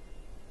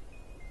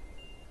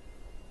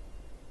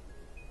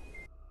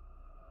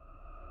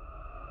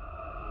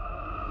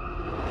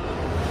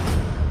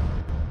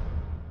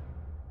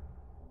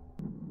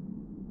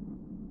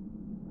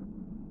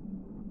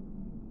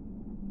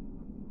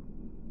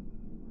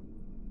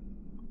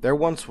 There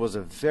once was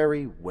a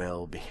very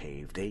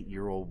well-behaved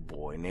 8-year-old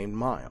boy named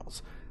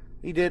Miles.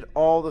 He did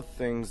all the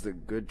things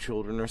that good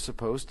children are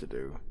supposed to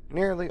do,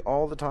 nearly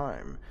all the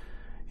time.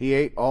 He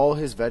ate all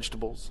his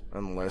vegetables,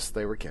 unless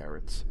they were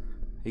carrots.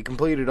 He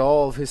completed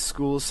all of his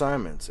school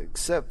assignments,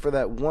 except for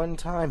that one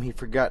time he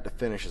forgot to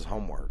finish his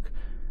homework.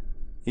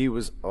 He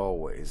was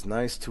always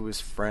nice to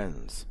his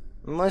friends,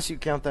 unless you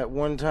count that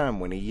one time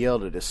when he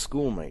yelled at his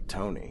schoolmate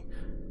Tony.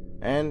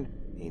 And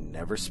he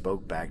never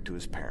spoke back to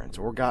his parents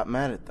or got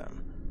mad at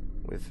them,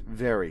 with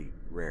very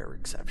rare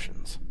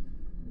exceptions.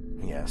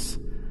 Yes,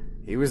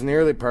 he was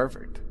nearly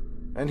perfect,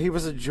 and he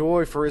was a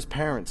joy for his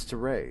parents to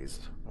raise,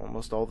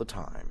 almost all the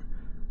time.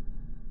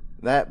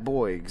 That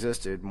boy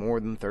existed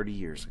more than 30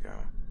 years ago.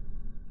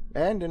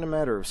 And in a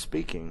matter of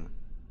speaking,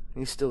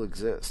 he still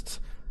exists.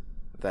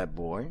 That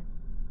boy?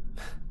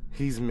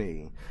 He's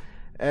me,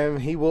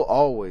 and he will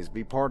always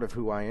be part of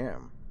who I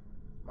am.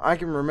 I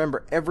can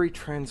remember every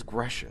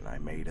transgression I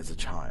made as a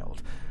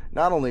child,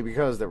 not only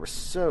because there were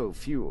so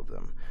few of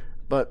them,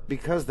 but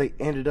because they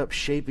ended up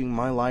shaping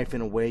my life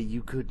in a way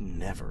you could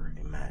never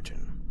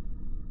imagine.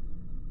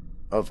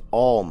 Of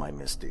all my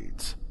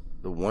misdeeds,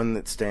 the one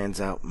that stands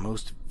out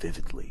most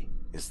vividly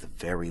is the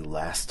very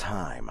last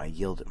time I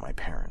yelled at my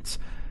parents.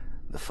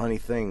 The funny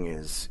thing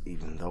is,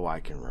 even though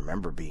I can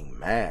remember being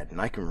mad and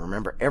I can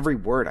remember every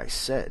word I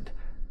said,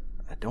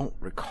 I don't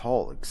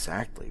recall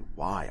exactly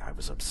why I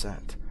was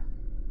upset.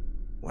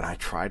 When I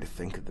try to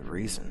think of the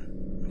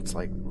reason, it's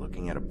like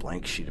looking at a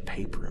blank sheet of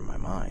paper in my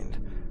mind.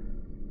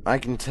 I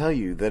can tell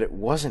you that it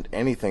wasn't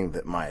anything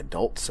that my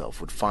adult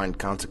self would find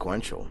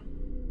consequential,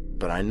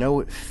 but I know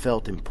it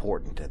felt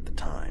important at the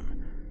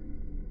time.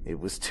 It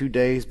was 2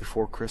 days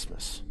before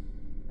Christmas,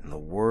 and the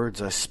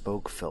words I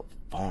spoke felt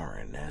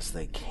foreign as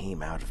they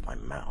came out of my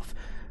mouth,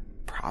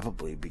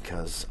 probably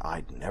because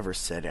I'd never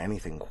said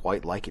anything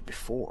quite like it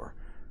before.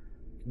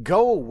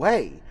 "Go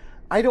away!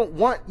 I don't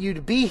want you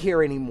to be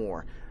here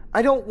anymore!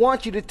 I don't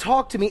want you to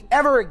talk to me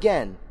ever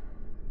again!"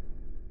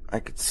 I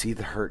could see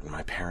the hurt in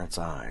my parents'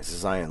 eyes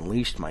as I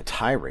unleashed my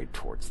tirade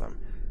towards them.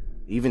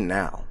 Even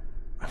now,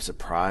 I'm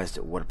surprised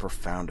at what a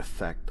profound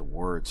effect the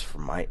words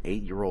from my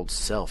 8-year-old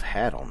self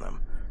had on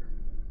them.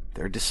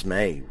 Their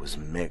dismay was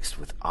mixed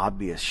with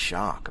obvious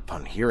shock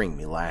upon hearing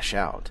me lash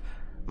out.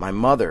 My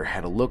mother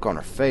had a look on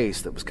her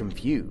face that was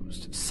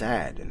confused,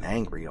 sad, and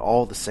angry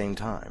all at the same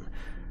time.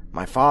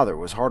 My father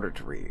was harder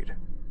to read,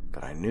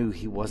 but I knew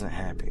he wasn't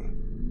happy.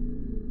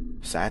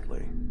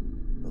 Sadly,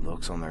 the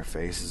looks on their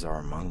faces are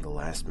among the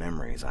last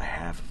memories I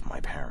have of my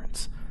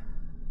parents.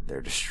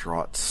 Their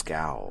distraught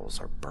scowls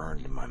are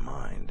burned in my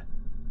mind.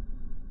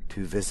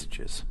 2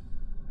 visages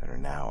that are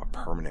now a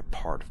permanent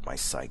part of my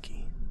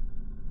psyche.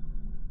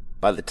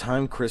 By the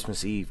time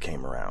Christmas Eve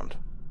came around,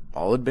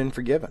 all had been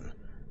forgiven.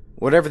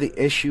 Whatever the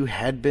issue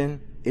had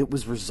been, it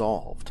was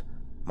resolved.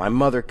 My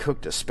mother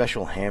cooked a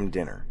special ham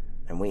dinner,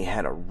 and we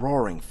had a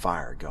roaring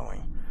fire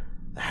going.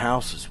 The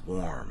house was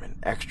warm and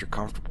extra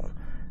comfortable,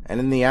 and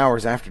in the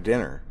hours after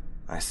dinner,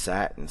 I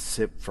sat and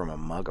sipped from a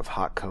mug of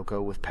hot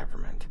cocoa with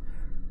peppermint.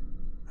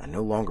 I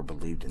no longer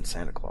believed in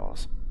Santa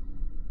Claus,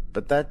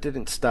 but that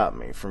didn't stop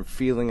me from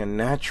feeling a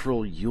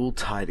natural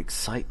Yuletide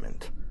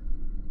excitement.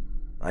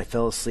 I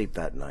fell asleep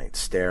that night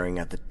staring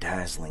at the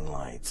dazzling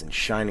lights and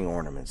shining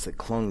ornaments that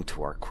clung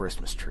to our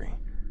Christmas tree.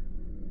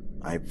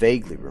 I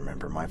vaguely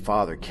remember my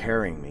father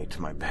carrying me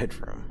to my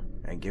bedroom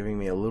and giving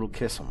me a little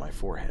kiss on my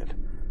forehead.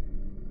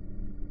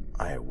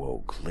 I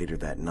awoke later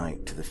that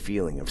night to the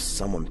feeling of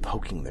someone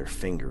poking their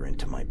finger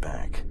into my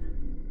back.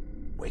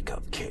 "Wake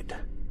up, kid."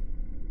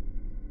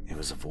 It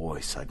was a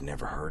voice I'd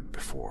never heard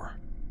before.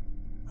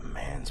 A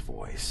man's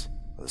voice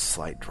with a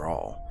slight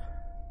drawl.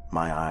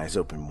 My eyes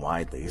opened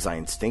widely as I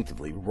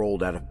instinctively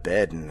rolled out of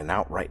bed in an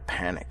outright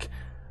panic.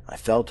 I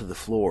fell to the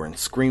floor and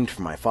screamed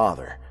for my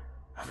father.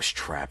 I was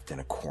trapped in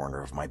a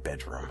corner of my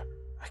bedroom.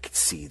 I could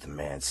see the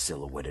man's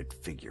silhouetted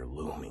figure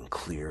looming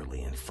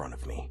clearly in front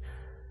of me.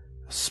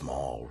 A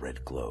small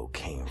red glow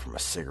came from a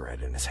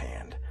cigarette in his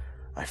hand.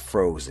 I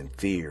froze in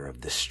fear of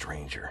this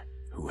stranger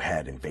who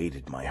had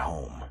invaded my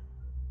home.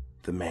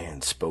 The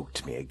man spoke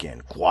to me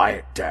again.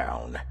 "Quiet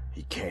down.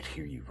 He can't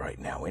hear you right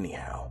now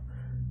anyhow."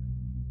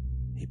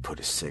 He put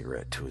his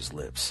cigarette to his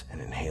lips and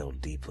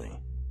inhaled deeply.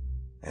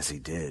 As he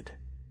did,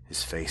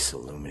 his face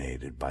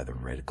illuminated by the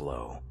red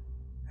glow,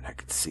 and I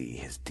could see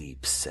his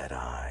deep-set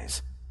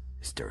eyes,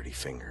 his dirty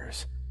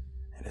fingers,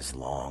 and his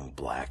long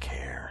black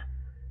hair.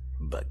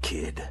 "But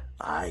kid,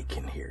 I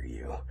can hear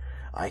you.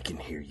 I can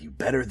hear you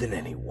better than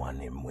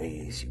anyone in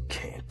ways you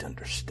can't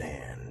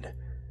understand."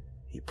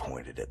 He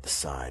pointed at the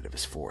side of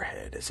his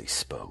forehead as he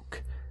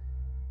spoke.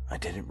 I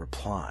didn't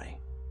reply,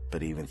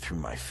 but even through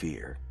my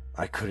fear,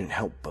 I couldn't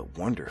help but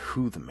wonder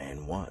who the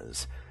man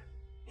was.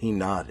 He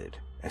nodded,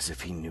 as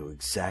if he knew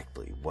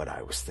exactly what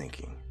I was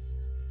thinking.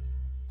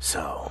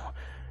 "So,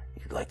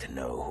 you'd like to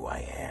know who I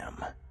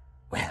am?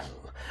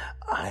 Well,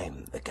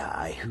 I'm the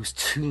guy who's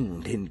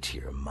tuned into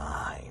your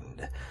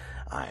mind.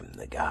 I'm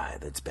the guy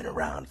that's been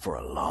around for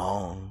a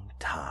long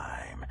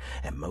time,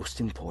 and most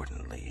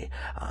importantly,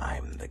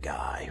 I'm the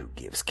guy who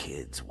gives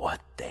kids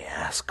what they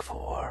ask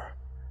for."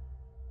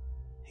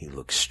 He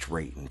looked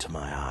straight into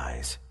my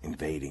eyes,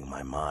 invading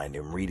my mind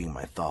and reading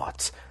my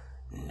thoughts.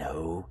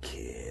 "No,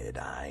 kid,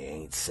 I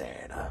ain't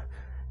Santa."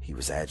 He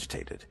was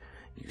agitated.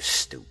 "You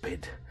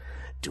stupid.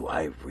 Do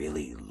I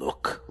really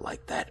look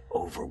like that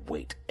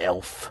overweight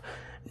elf?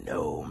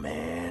 No,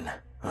 man.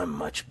 I'm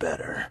much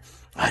better.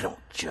 I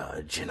don't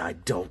judge and I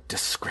don't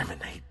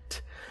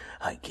discriminate.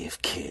 I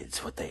give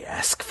kids what they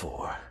ask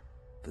for.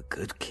 The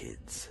good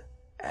kids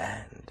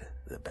and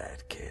the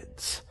bad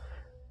kids."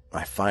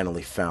 I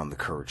finally found the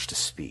courage to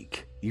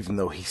speak, even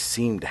though he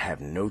seemed to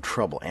have no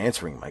trouble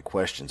answering my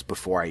questions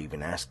before I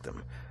even asked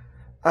them.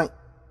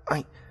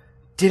 I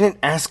didn't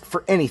ask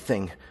for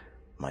anything."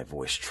 My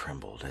voice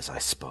trembled as I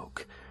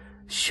spoke.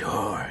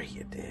 "Sure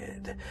you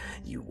did.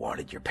 You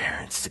wanted your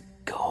parents to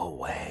go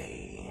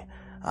away.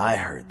 I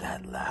heard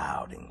that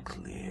loud and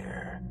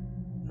clear.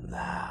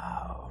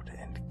 Loud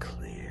and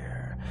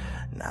clear.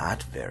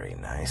 Not very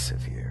nice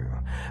of you.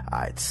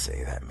 I'd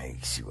say that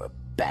makes you a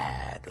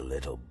bad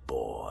little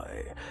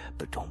boy.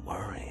 But don't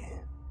worry.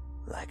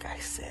 Like I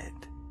said,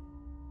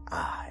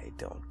 I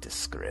don't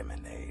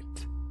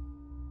discriminate."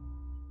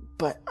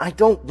 "But I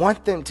don't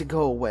want them to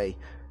go away."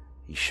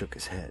 He shook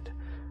his head.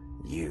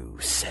 "You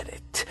said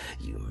it.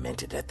 You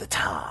meant it at the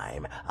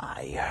time.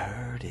 I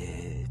heard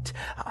it.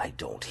 I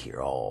don't hear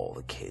all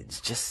the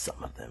kids, just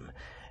some of them.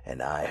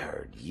 And I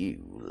heard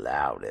you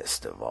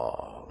loudest of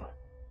all."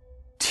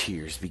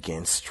 Tears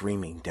began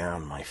streaming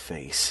down my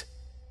face,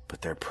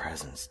 but their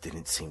presence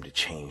didn't seem to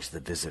change the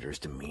visitor's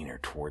demeanor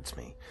towards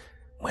me.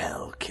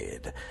 "Well,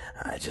 kid,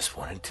 I just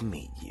wanted to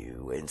meet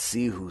you and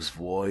see whose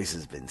voice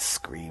has been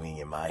screaming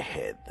in my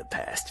head the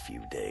past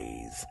few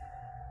days."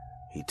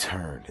 He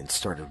turned and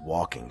started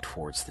walking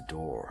towards the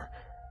door.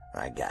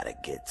 I gotta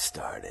get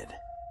started.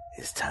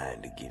 It's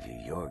time to give you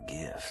your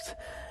gift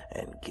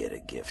and get a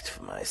gift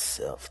for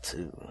myself,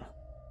 too.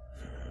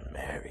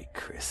 Merry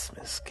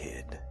Christmas,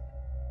 kid.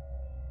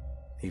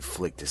 He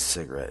flicked his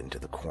cigarette into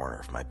the corner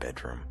of my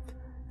bedroom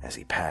as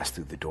he passed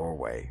through the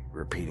doorway,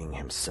 repeating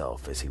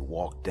himself as he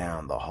walked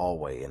down the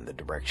hallway in the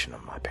direction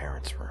of my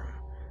parents' room.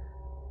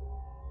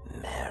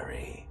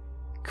 Merry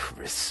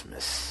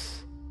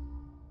Christmas.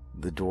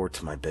 The door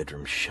to my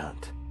bedroom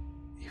shut,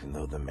 even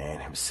though the man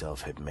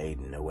himself had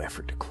made no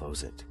effort to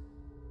close it.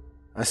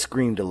 I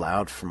screamed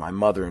aloud for my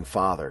mother and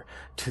father.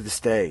 To this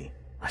day,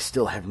 I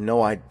still have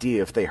no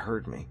idea if they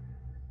heard me.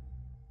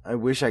 I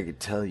wish I could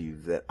tell you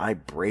that I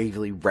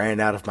bravely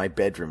ran out of my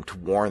bedroom to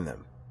warn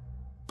them,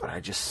 but I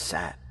just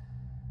sat,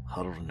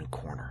 huddled in a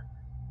corner,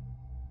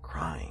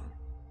 crying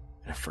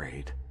and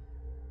afraid.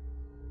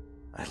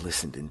 I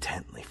listened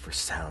intently for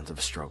sounds of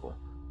a struggle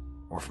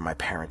or for my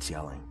parents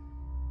yelling,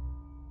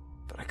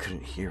 but I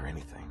couldn't hear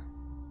anything.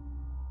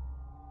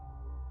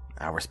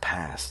 Hours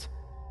passed,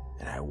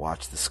 and I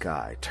watched the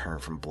sky turn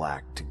from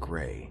black to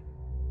gray,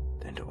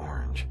 then to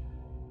orange.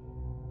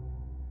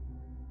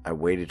 I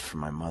waited for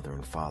my mother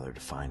and father to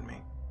find me.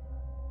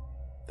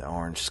 The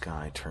orange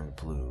sky turned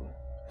blue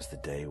as the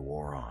day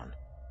wore on,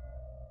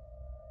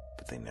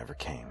 but they never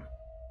came.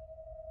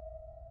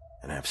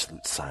 An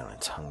absolute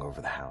silence hung over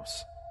the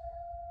house.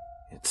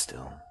 Yet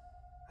still,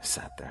 I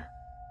sat there.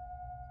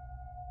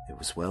 It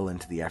was well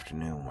into the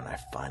afternoon when I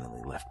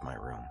finally left my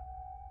room.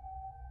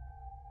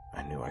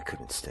 I knew I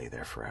couldn't stay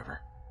there forever.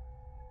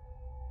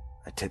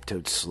 I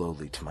tiptoed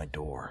slowly to my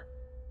door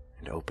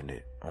and opened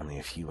it only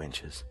a few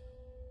inches.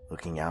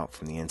 Looking out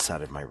from the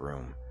inside of my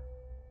room,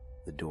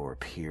 the door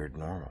appeared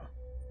normal.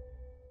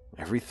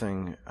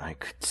 Everything I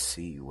could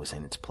see was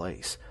in its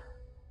place.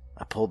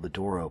 I pulled the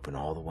door open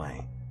all the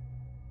way,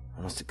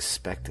 almost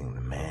expecting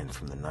the man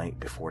from the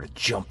night before to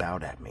jump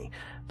out at me,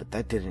 but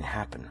that didn't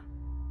happen.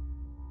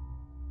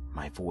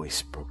 My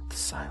voice broke the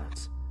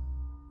silence.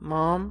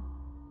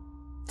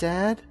 "Mom?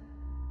 Dad?"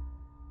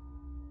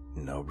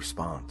 No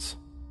response.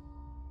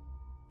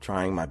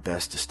 Trying my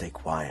best to stay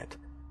quiet,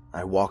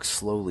 I walked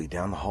slowly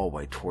down the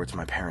hallway towards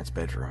my parents'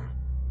 bedroom.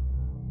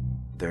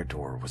 Their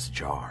door was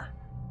ajar.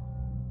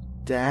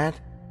 "Dad?"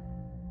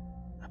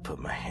 I put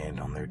my hand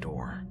on their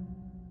door.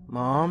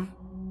 "Mom?"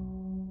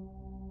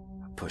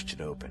 I pushed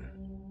it open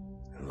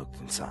and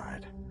looked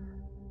inside.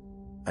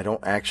 I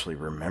don't actually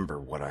remember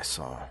what I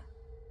saw.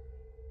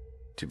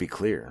 To be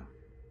clear,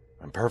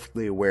 I'm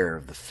perfectly aware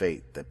of the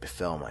fate that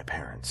befell my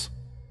parents,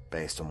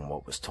 based on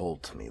what was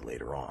told to me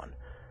later on.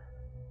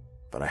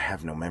 But I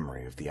have no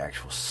memory of the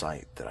actual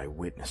sight that I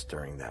witnessed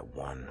during that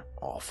one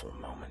awful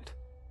moment.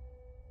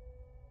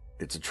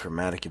 It's a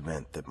traumatic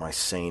event that my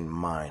sane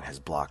mind has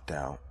blocked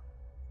out.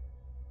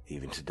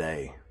 Even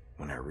today,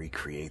 when I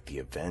recreate the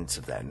events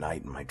of that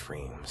night in my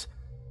dreams,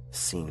 the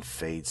scene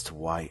fades to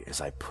white as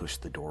I push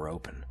the door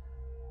open.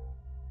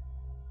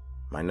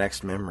 My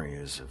next memory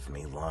is of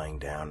me lying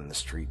down in the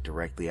street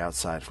directly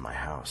outside of my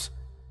house,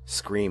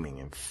 screaming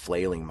and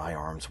flailing my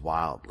arms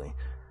wildly.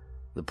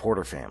 The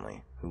Porter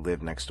family, who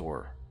lived next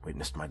door,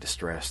 witnessed my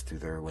distress through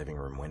their living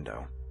room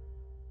window.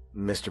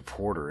 Mr.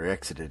 Porter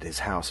exited his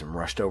house and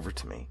rushed over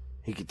to me.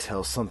 He could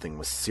tell something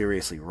was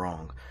seriously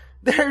wrong.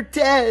 "They're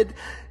dead!"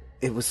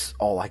 It was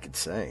all I could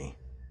say.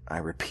 I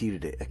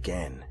repeated it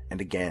again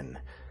and again.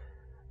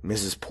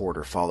 Mrs.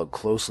 Porter followed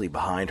closely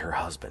behind her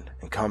husband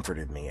and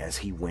comforted me as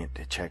he went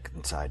to check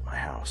inside my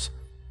house.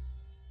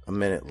 A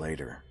minute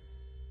later,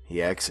 he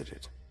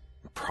exited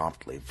and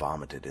promptly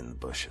vomited in the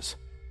bushes.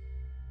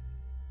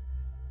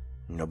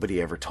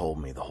 Nobody ever told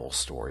me the whole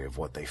story of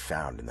what they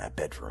found in that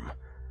bedroom,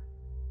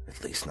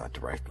 at least not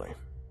directly.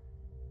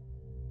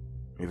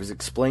 It was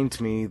explained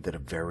to me that a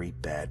very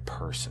bad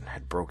person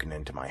had broken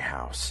into my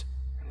house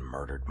and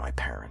murdered my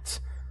parents,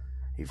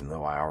 even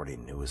though I already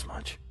knew as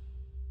much.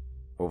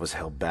 What was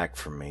held back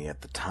from me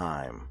at the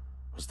time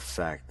was the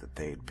fact that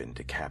they had been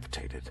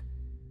decapitated.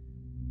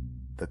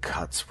 The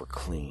cuts were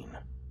clean,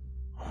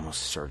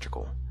 almost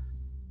surgical.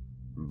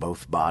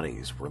 Both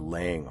bodies were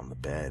laying on the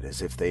bed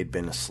as if they'd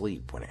been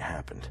asleep when it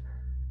happened.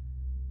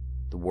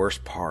 The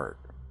worst part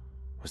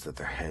was that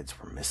their heads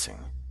were missing,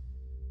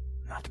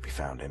 not to be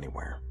found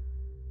anywhere.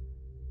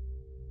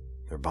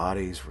 Their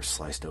bodies were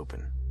sliced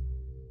open.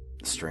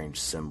 The strange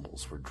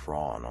symbols were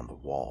drawn on the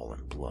wall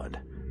in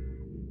blood.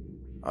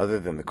 Other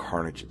than the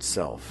carnage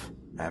itself,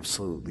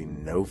 absolutely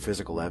no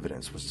physical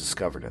evidence was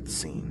discovered at the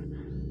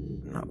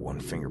scene. Not one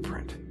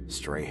fingerprint,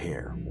 stray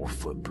hair, or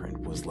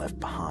footprint was left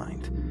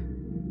behind.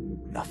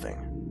 Nothing.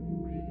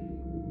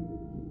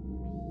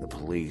 The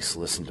police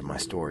listened to my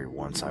story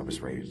once I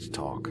was ready to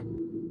talk.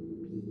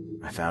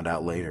 I found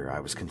out later I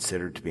was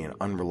considered to be an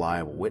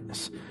unreliable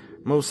witness,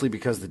 mostly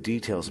because the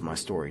details of my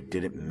story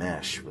didn't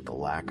mesh with the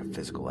lack of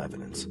physical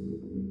evidence.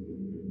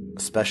 A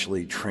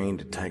specially trained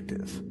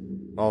detective,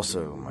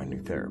 also my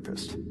new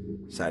therapist,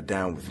 sat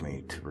down with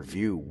me to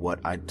review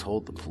what I'd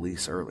told the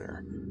police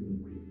earlier.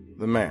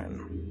 The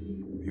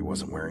man, he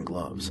wasn't wearing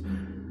gloves,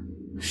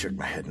 shook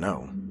my head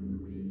no.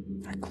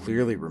 I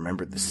clearly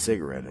remembered the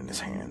cigarette in his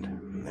hand,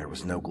 and there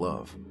was no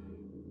glove.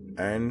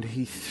 And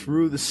he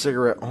threw the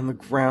cigarette on the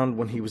ground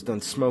when he was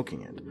done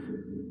smoking it.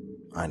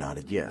 I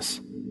nodded yes.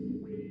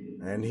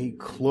 And he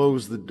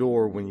closed the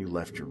door when you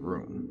left your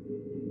room.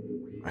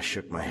 I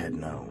shook my head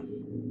no,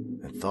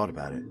 and thought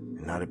about it,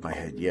 and nodded my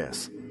head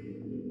yes.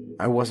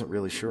 I wasn't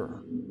really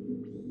sure.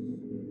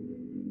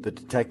 The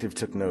detective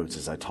took notes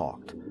as I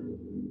talked.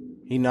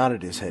 He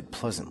nodded his head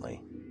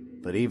pleasantly,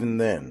 but even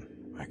then,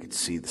 I could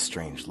see the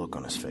strange look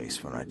on his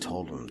face when I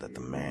told him that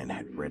the man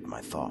had read my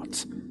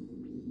thoughts.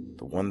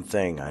 The one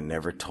thing I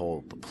never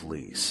told the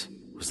police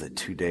was that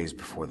 2 days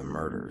before the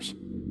murders,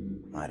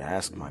 I'd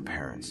asked my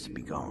parents to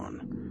be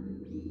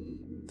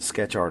gone. The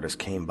sketch artist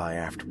came by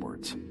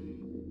afterwards.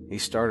 He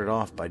started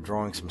off by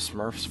drawing some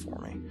Smurfs for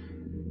me.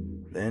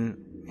 Then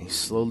he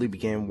slowly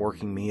began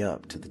working me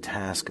up to the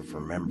task of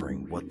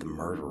remembering what the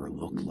murderer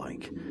looked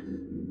like.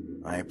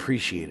 I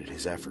appreciated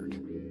his effort.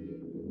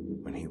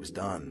 When he was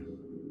done,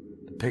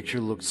 the picture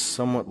looked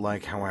somewhat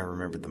like how I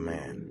remembered the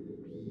man,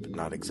 but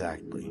not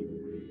exactly.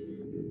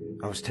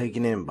 I was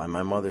taken in by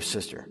my mother's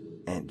sister,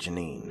 Aunt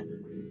Janine,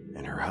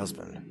 and her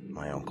husband,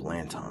 my Uncle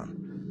Anton.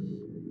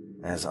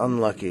 As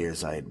unlucky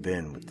as I had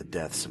been with the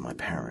deaths of my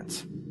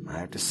parents, I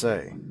have to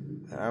say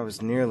that I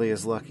was nearly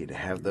as lucky to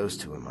have those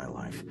two in my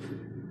life.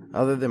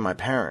 Other than my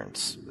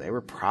parents, they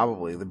were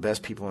probably the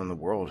best people in the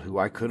world who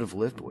I could have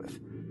lived with.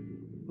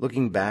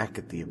 Looking back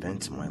at the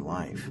events of my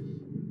life,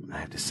 I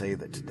have to say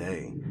that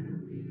today,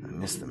 I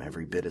miss them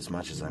every bit as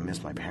much as I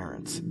miss my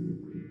parents.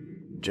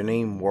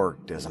 Janine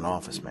worked as an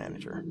office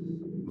manager,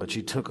 but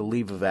she took a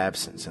leave of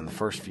absence in the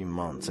first few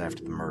months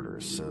after the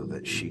murders so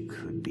that she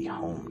could be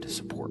home to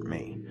support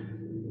me.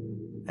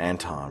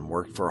 Anton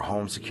worked for a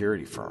home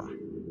security firm.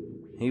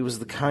 He was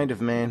the kind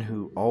of man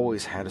who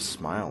always had a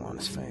smile on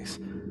his face,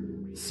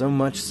 so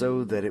much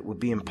so that it would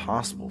be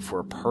impossible for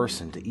a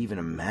person to even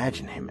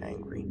imagine him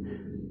angry.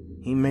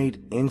 He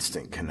made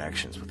instant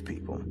connections with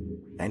people,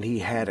 and he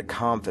had a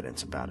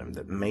confidence about him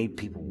that made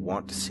people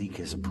want to seek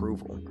his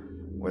approval,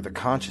 whether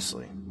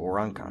consciously or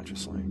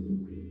unconsciously.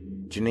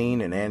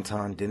 Janine and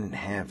Anton didn't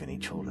have any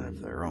children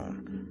of their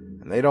own,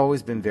 and they'd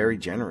always been very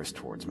generous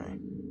towards me.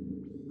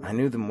 I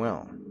knew them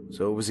well,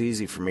 so it was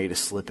easy for me to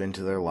slip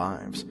into their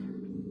lives.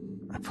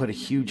 I put a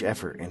huge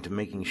effort into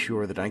making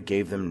sure that I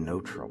gave them no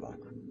trouble,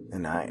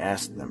 and I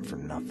asked them for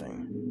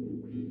nothing.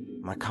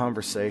 My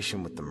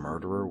conversation with the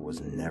murderer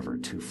was never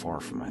too far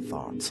from my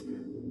thoughts,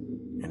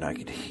 and I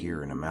could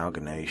hear an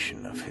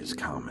amalgamation of his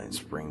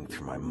comments ring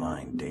through my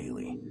mind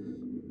daily.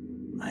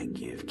 I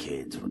give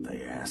kids what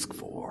they ask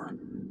for,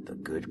 the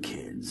good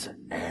kids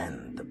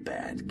and the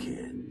bad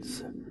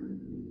kids.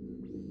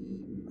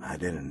 I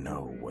didn't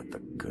know what the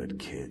good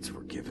kids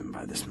were given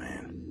by this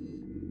man,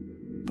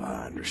 but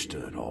I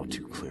understood all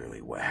too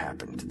clearly what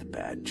happened to the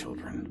bad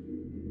children.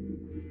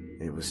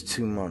 It was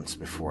 2 months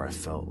before I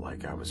felt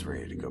like I was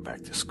ready to go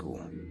back to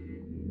school.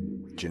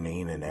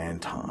 Janine and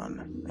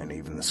Anton, and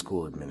even the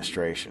school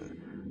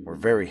administration, were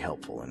very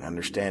helpful and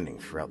understanding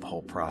throughout the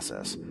whole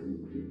process.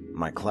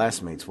 My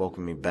classmates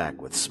welcomed me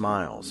back with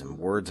smiles and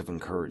words of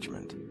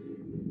encouragement.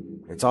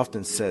 It's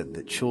often said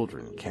that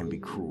children can be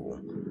cruel,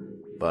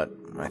 but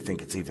I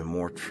think it's even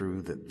more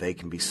true that they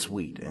can be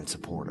sweet and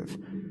supportive.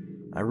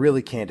 I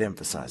really can't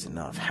emphasize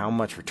enough how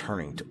much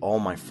returning to all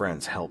my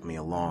friends helped me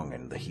along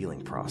in the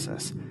healing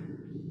process.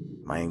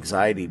 My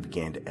anxiety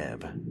began to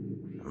ebb,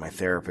 and my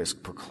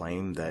therapist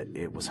proclaimed that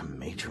it was a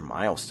major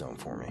milestone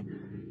for me.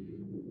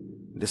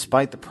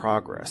 Despite the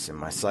progress in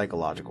my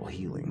psychological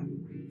healing,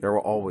 there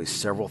were always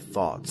several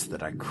thoughts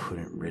that I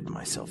couldn't rid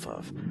myself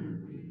of.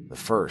 The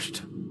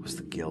first was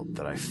the guilt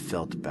that I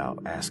felt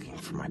about asking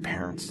for my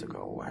parents to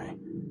go away.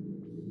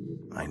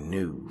 I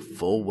knew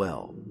full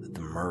well that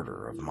the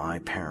murder of my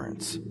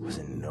parents was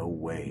in no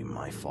way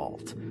my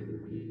fault,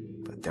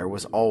 but there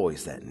was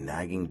always that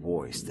nagging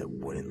voice that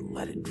wouldn't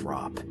let it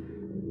drop.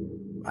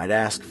 I'd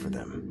asked for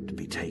them to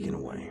be taken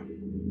away,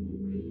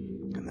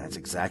 and that's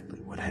exactly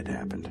what had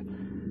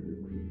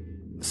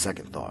happened. The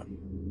second thought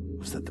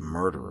was that the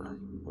murderer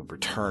would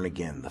return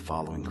again the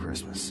following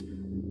Christmas.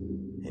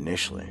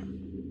 Initially,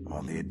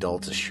 all the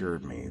adults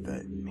assured me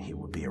that he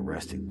would be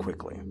arrested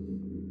quickly.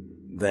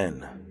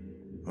 Then,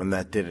 when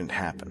that didn't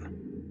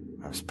happen,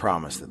 I was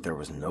promised that there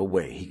was no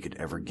way he could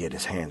ever get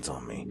his hands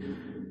on me,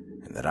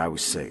 and that I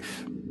was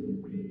safe.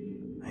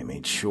 I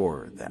made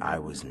sure that I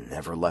was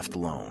never left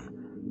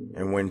alone,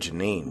 and when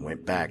Janine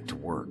went back to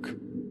work,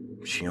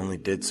 she only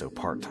did so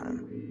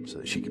part-time, so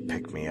that she could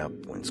pick me up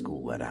when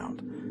school let out.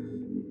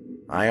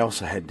 I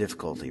also had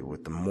difficulty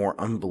with the more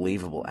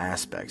unbelievable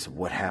aspects of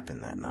what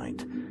happened that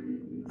night.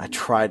 I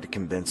tried to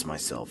convince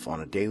myself on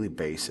a daily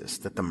basis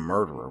that the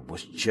murderer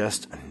was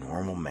just a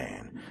normal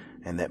man,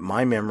 and that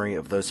my memory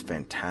of those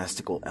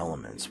fantastical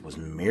elements was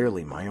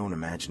merely my own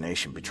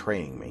imagination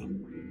betraying me.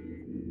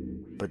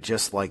 But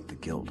just like the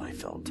guilt I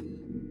felt,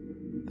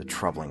 the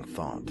troubling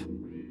thought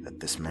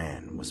that this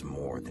man was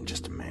more than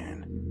just a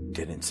man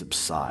didn't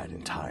subside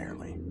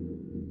entirely.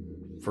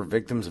 For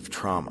victims of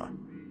trauma,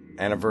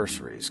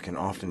 anniversaries can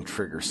often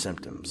trigger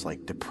symptoms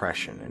like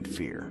depression and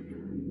fear.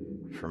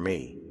 For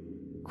me,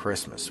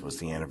 Christmas was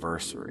the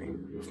anniversary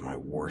of my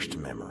worst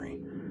memory.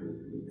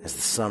 As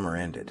the summer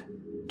ended,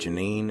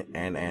 Janine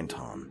and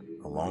Anton,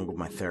 along with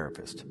my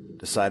therapist,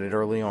 decided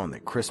early on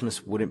that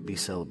Christmas wouldn't be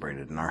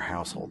celebrated in our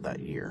household that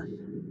year.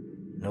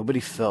 Nobody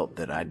felt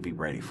that I'd be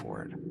ready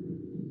for it.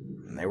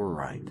 And they were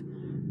right.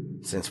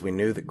 Since we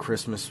knew that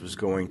Christmas was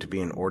going to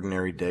be an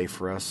ordinary day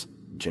for us,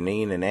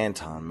 Janine and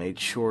Anton made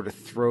sure to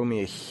throw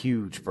me a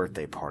huge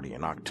birthday party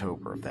in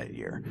October of that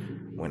year,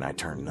 when I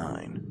turned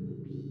 9.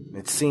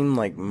 It seemed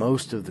like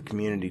most of the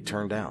community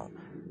turned out.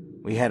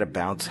 We had a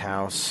bounce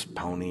house,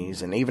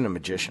 ponies, and even a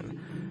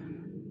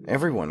magician.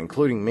 Everyone,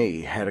 including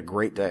me, had a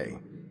great day.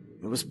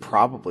 It was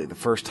probably the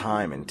first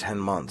time in 10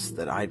 months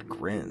that I'd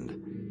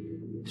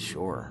grinned.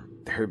 Sure,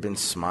 there had been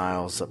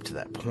smiles up to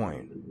that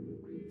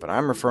point, but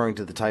I'm referring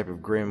to the type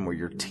of grin where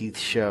your teeth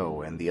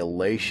show and the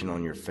elation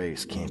on your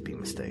face can't be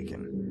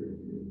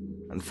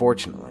mistaken.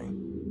 Unfortunately,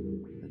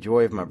 the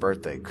joy of my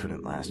birthday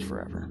couldn't last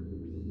forever.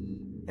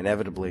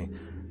 Inevitably,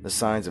 the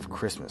signs of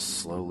Christmas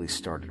slowly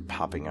started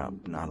popping up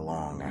not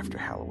long after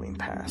Halloween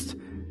passed,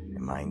 and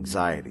my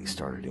anxiety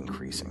started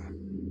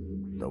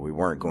increasing. Though we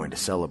weren't going to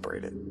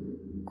celebrate it,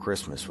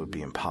 Christmas would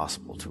be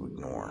impossible to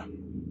ignore.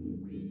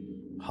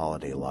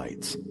 Holiday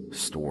lights,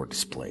 store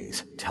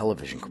displays,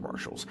 television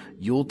commercials,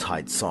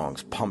 Yuletide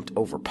songs pumped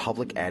over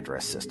public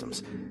address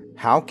systems.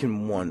 How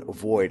can one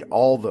avoid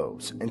all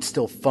those and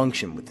still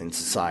function within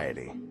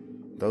society?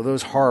 Though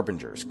those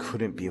harbingers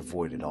couldn't be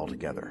avoided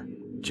altogether,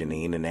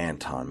 Janine and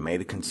Anton made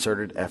a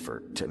concerted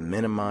effort to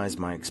minimize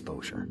my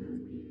exposure.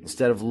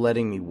 Instead of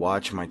letting me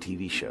watch my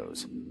TV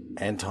shows,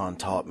 Anton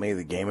taught me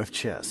the game of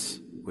chess,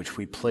 which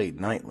we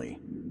played nightly.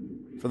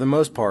 For the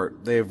most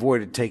part, they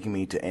avoided taking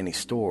me to any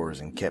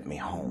stores and kept me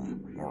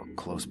home, or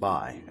close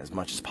by, as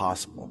much as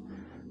possible.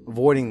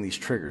 Avoiding these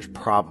triggers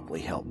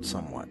probably helped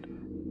somewhat,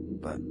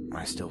 but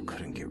I still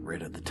couldn't get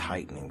rid of the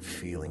tightening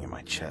feeling in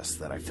my chest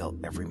that I felt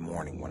every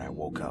morning when I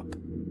woke up.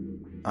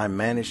 I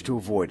managed to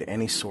avoid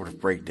any sort of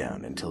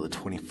breakdown until the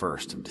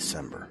 21st of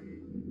December.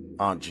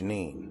 Aunt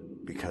Janine,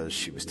 because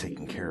she was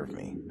taking care of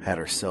me, had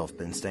herself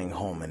been staying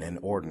home an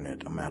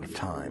inordinate amount of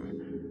time.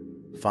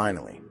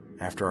 Finally,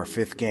 after our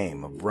 5th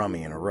game of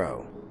rummy in a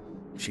row,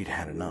 she'd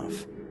had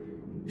enough.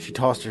 She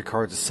tossed her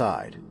cards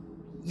aside.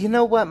 You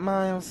know what,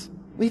 Miles?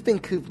 We've been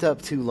cooped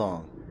up too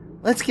long.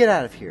 Let's get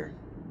out of here.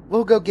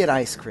 We'll go get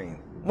ice cream.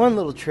 One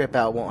little trip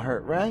out won't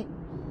hurt, right?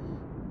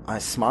 I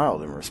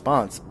smiled in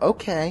response.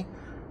 Okay.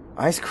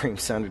 Ice cream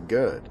sounded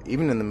good,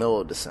 even in the middle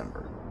of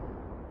December.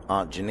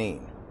 Aunt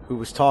Janine, who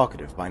was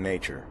talkative by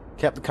nature,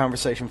 kept the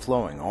conversation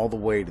flowing all the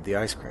way to the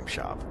ice cream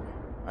shop.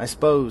 I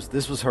suppose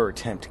this was her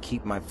attempt to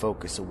keep my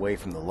focus away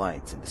from the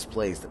lights and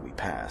displays that we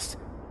passed,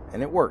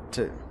 and it worked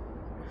too.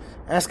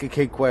 Ask a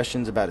kid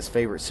questions about his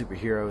favorite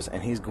superheroes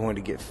and he's going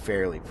to get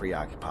fairly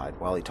preoccupied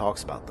while he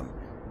talks about them,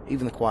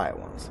 even the quiet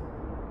ones.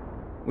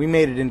 We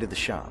made it into the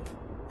shop.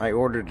 I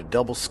ordered a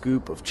double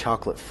scoop of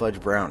chocolate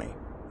fudge brownie.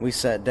 We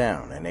sat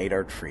down and ate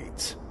our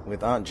treats,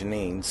 with Aunt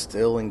Janine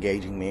still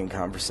engaging me in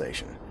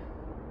conversation.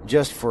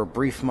 Just for a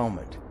brief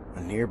moment,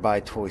 a nearby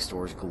toy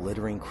store's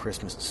glittering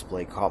Christmas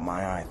display caught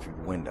my eye through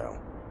the window.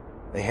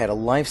 They had a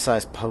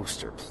life-size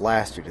poster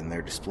plastered in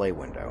their display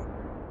window.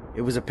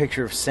 It was a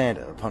picture of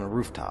Santa upon a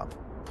rooftop,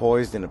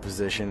 poised in a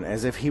position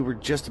as if he were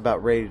just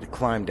about ready to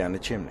climb down the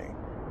chimney.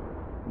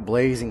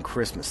 Blazing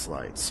Christmas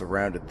lights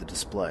surrounded the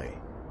display,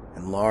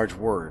 and large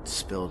words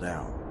spilled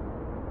out.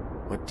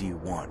 What do you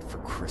want for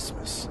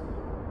Christmas?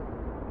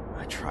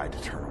 I tried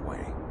to turn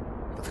away,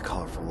 but the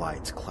colorful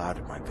lights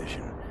clouded my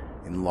vision,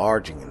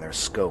 enlarging in their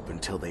scope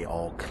until they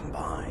all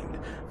combined,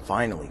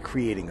 finally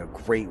creating a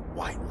great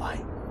white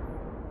light.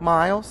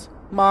 Miles?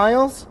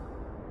 Miles?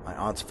 My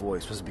aunt's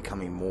voice was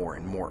becoming more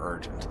and more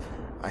urgent.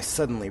 I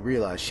suddenly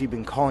realized she'd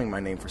been calling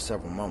my name for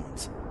several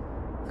moments.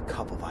 The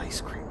cup of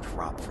ice cream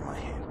dropped from my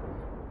hand.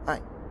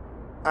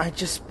 I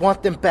just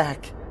want them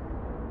back.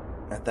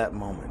 At that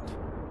moment,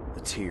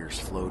 the tears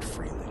flowed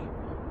freely.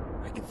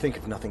 I could think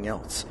of nothing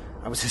else.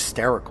 I was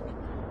hysterical.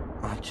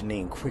 Aunt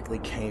Janine quickly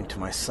came to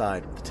my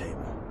side of the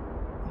table.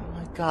 Oh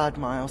my God,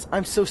 Miles,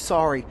 I'm so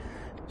sorry.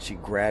 She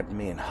grabbed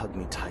me and hugged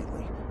me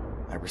tightly.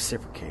 I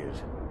reciprocated,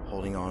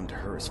 holding on to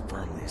her as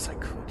firmly as I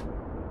could.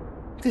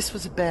 This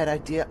was a bad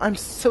idea. I'm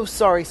so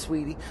sorry,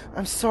 sweetie.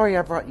 I'm sorry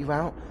I brought you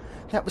out.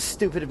 That was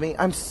stupid of me.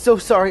 I'm so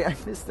sorry I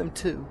missed them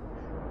too.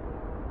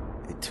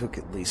 It took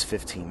at least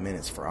 15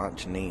 minutes for Aunt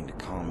Janine to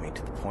calm me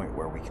to the point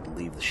where we could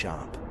leave the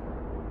shop.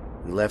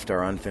 We left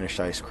our unfinished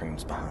ice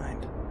creams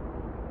behind.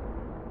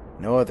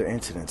 No other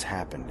incidents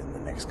happened in the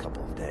next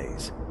couple of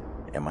days,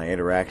 and my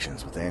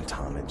interactions with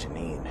Anton and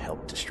Janine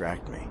helped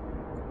distract me.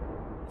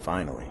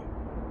 Finally,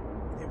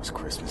 it was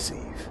Christmas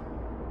Eve.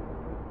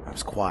 I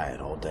was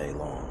quiet all day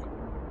long,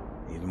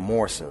 even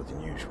more so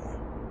than usual.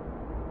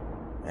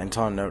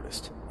 Anton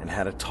noticed and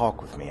had a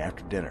talk with me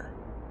after dinner.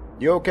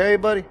 You okay,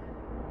 buddy?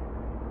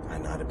 I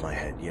nodded my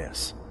head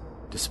yes.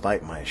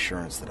 Despite my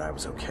assurance that I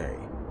was okay,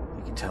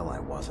 he could tell I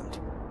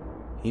wasn't.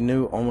 He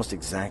knew almost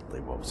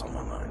exactly what was on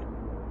my mind.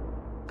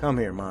 Come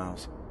here,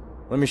 Miles.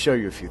 Let me show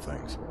you a few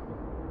things.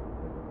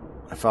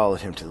 I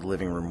followed him to the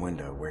living room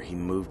window where he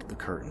moved the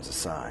curtains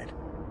aside.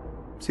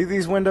 See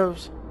these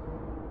windows?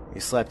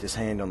 He slapped his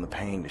hand on the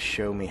pane to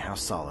show me how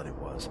solid it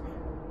was.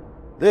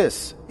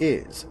 This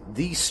is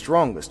the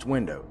strongest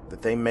window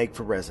that they make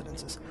for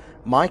residences.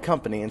 My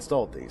company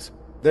installed these.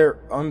 They're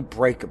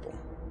unbreakable,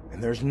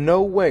 and there's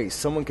no way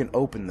someone can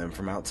open them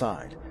from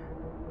outside.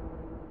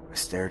 I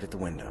stared at the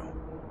window,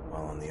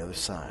 while on the other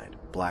side,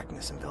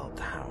 blackness enveloped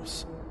the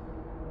house.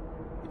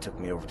 He took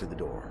me over to the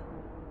door.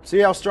 See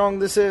how strong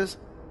this is?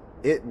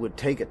 It would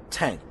take a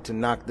tank to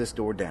knock this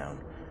door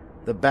down.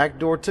 The back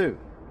door too,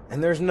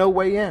 and there's no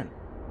way in.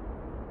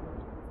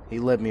 He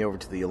led me over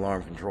to the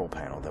alarm control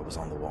panel that was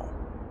on the wall.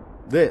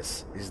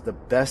 This is the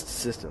best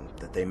system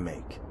that they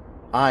make.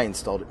 I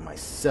installed it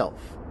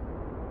myself.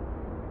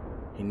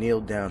 He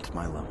kneeled down to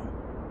my level.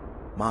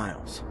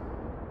 Miles,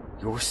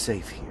 you're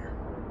safe here.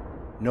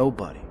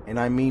 Nobody, and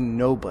I mean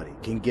nobody,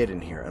 can get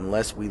in here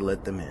unless we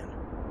let them in.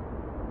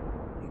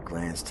 He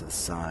glanced to the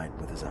side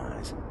with his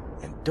eyes.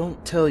 And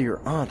don't tell your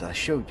aunt I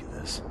showed you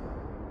this.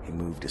 He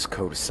moved his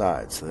coat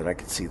aside so that I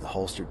could see the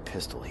holstered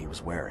pistol he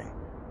was wearing.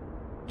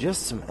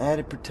 Just some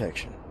added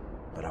protection,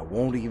 but I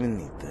won't even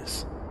need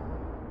this.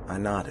 I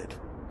nodded,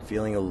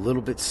 feeling a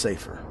little bit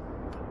safer,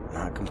 but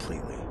not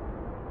completely.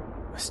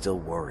 I still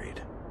worried,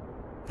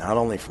 not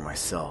only for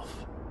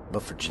myself,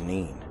 but for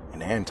Janine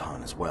and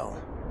Anton as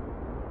well.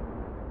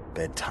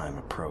 Bedtime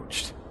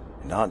approached,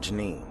 and Aunt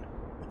Janine,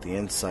 with the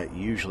insight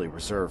usually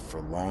reserved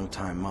for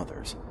long-time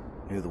mothers,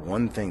 knew the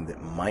one thing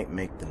that might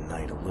make the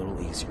night a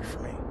little easier for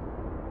me.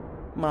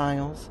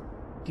 Miles,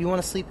 do you want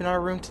to sleep in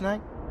our room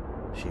tonight?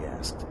 She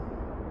asked.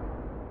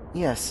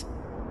 Yes.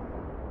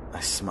 I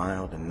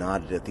smiled and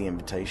nodded at the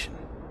invitation.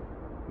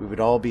 We would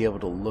all be able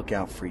to look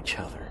out for each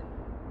other.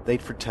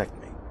 They'd protect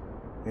me,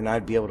 and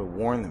I'd be able to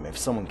warn them if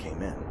someone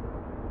came in.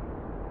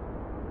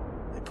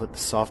 They put the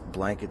soft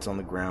blankets on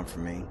the ground for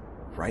me,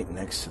 right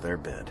next to their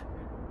bed.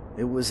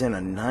 It was in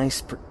a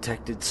nice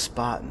protected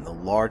spot in the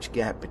large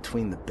gap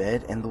between the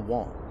bed and the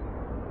wall.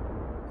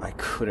 I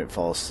couldn't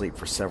fall asleep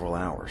for several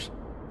hours,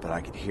 but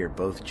I could hear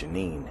both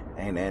Janine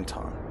and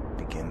Anton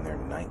begin their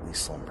nightly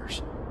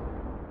slumbers.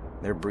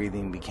 Their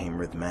breathing became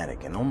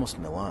rhythmic and almost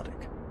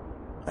melodic.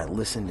 I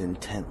listened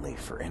intently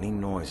for any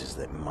noises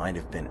that might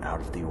have been out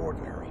of the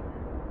ordinary,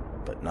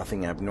 but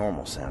nothing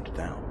abnormal sounded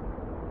out.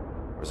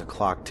 There was a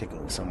clock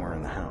ticking somewhere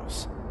in the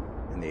house,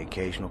 and the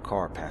occasional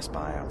car passed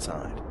by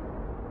outside.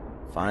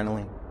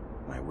 Finally,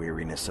 my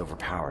weariness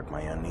overpowered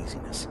my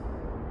uneasiness,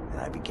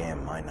 and I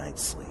began my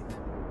night's sleep.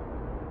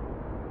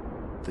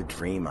 The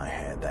dream I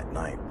had that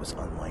night was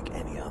unlike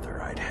any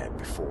other I'd had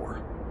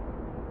before.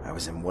 I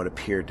was in what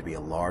appeared to be a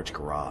large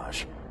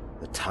garage,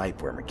 the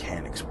type where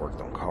mechanics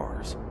worked on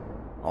cars.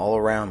 All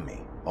around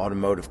me,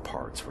 automotive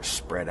parts were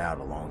spread out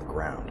along the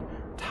ground,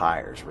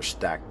 tires were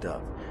stacked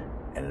up,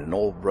 and an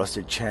old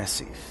rusted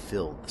chassis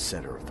filled the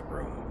center of the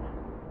room.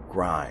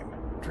 Grime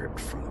dripped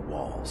from the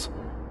walls.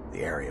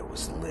 The area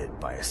was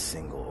lit by a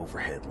single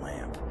overhead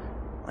lamp.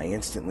 I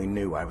instantly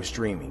knew I was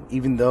dreaming,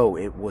 even though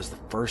it was the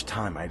first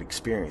time I'd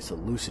experienced a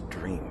lucid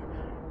dream.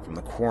 From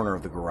the corner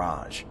of the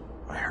garage,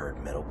 I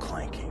heard metal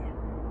clanking.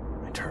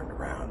 I turned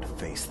around to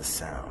face the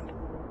sound,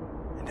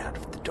 and out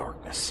of the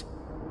darkness,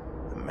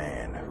 the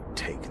man who'd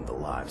taken the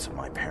lives of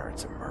my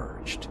parents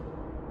emerged.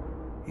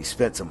 He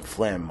spit some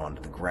phlegm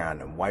onto the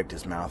ground and wiped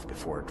his mouth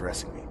before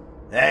addressing me.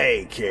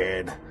 "Hey,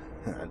 kid.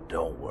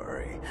 Don't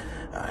worry.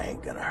 I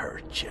ain't gonna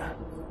hurt you.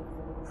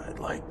 I'd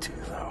like to,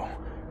 though.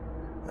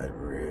 I'd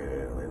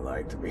really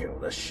like to be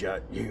able to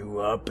shut you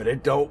up, but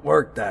it don't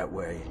work that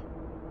way."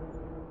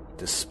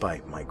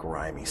 Despite my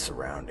grimy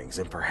surroundings,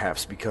 and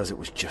perhaps because it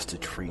was just a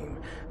dream,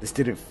 this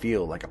didn't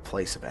feel like a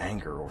place of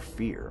anger or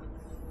fear.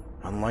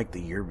 Unlike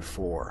the year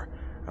before,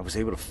 I was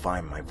able to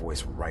find my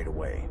voice right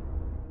away.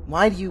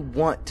 Why do you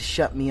want to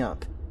shut me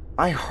up?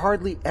 I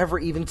hardly ever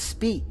even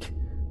speak.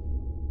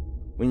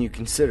 When you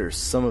consider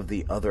some of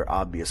the other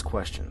obvious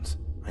questions,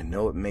 I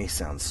know it may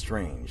sound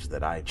strange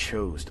that I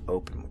chose to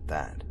open with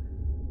that.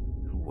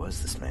 Who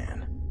was this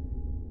man?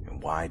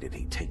 And why did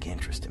he take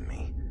interest in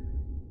me?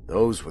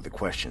 Those were the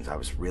questions I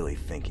was really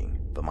thinking,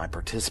 but my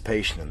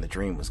participation in the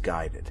dream was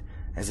guided,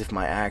 as if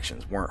my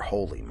actions weren't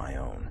wholly my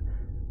own.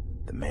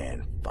 The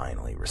man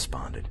finally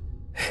responded.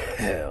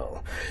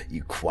 "Hell,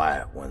 you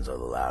quiet ones are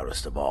the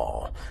loudest of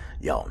all.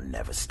 Y'all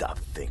never stop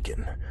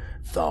thinking.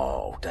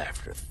 Thought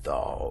after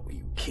thought.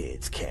 You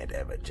kids can't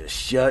ever just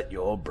shut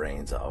your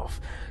brains off.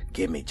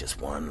 Give me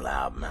just one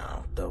loud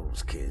mouth.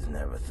 Those kids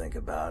never think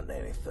about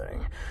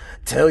anything.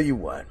 Tell you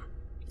what,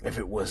 if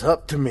it was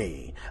up to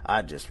me,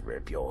 I'd just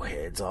rip your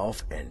heads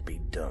off and be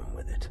done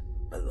with it.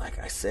 But like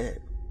I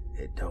said,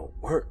 it don't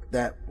work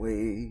that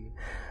way.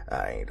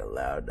 I ain't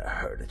allowed to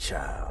hurt a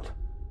child."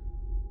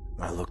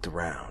 I looked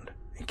around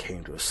and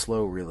came to a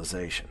slow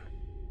realization.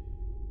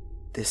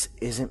 This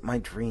isn't my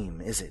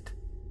dream, is it?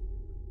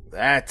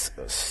 That's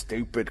a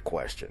stupid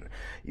question.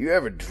 You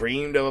ever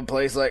dreamed of a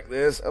place like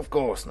this? Of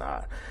course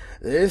not.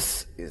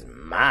 This is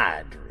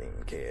my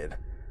dream, kid.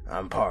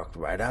 I'm parked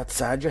right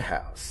outside your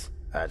house.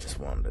 I just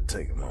wanted to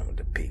take a moment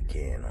to peek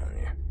in on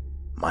you.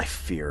 My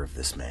fear of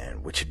this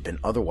man, which had been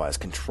otherwise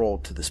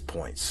controlled to this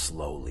point,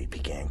 slowly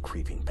began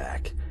creeping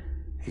back.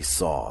 He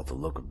saw the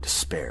look of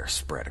despair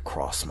spread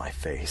across my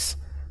face.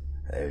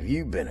 "Have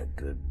you been a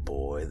good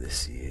boy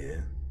this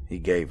year?" He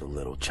gave a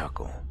little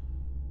chuckle.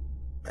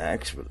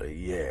 "Actually,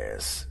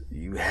 yes,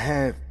 you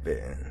have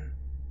been.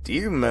 Do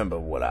you remember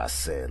what I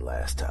said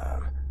last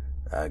time?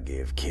 I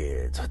give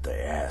kids what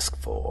they ask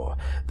for,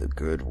 the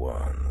good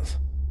ones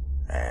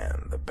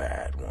and the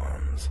bad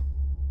ones."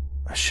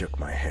 I shook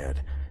my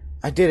head.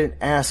 "I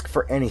didn't ask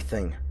for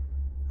anything."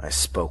 I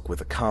spoke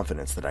with a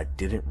confidence that I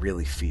didn't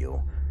really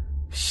feel.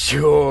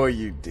 "Sure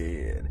you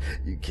did.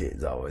 You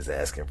kids always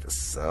asking for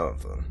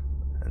something.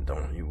 And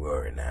don't you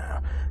worry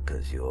now,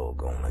 'cause you're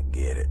gonna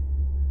get it."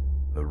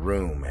 The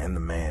room and the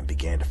man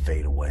began to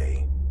fade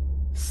away.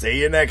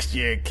 "See you next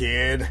year,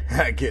 kid.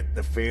 I get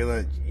the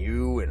feeling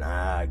you and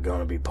I are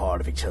gonna be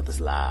part of each other's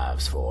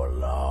lives for a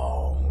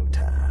long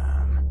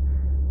time."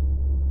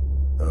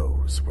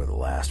 Those were the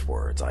last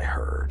words I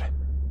heard.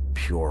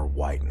 Pure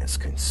whiteness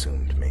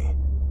consumed me,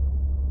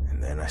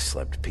 and then I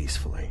slept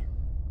peacefully.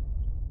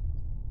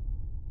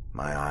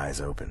 My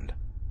eyes opened.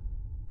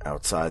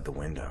 Outside the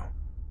window,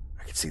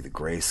 I could see the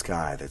gray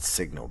sky that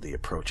signaled the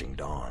approaching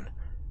dawn.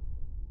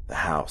 The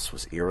house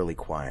was eerily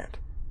quiet.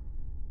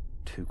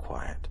 Too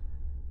quiet.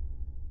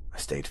 I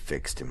stayed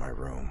fixed in my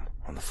room,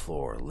 on the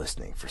floor,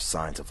 listening for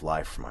signs of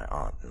life from my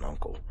aunt and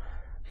uncle,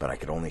 but I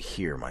could only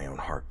hear my own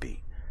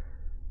heartbeat.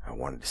 I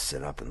wanted to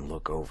sit up and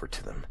look over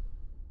to them,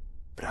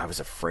 but I was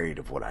afraid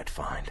of what I'd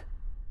find.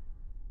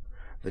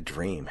 The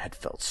dream had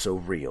felt so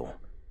real,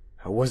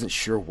 I wasn't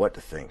sure what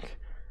to think.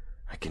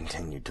 I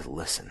continued to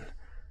listen.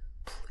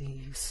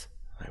 "Please,"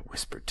 I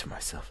whispered to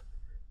myself,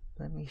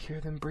 "let me hear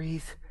them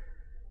breathe."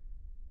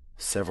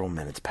 Several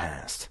minutes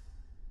passed.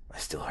 I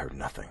still heard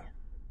nothing.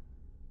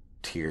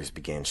 Tears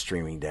began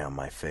streaming down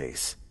my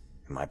face,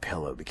 and my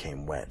pillow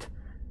became wet.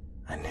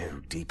 I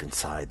knew deep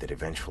inside that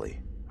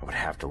eventually I would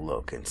have to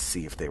look and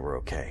see if they were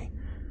okay.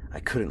 I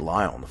couldn't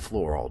lie on the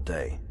floor all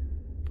day,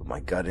 but my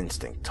gut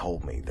instinct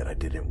told me that I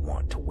didn't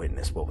want to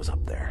witness what was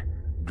up there.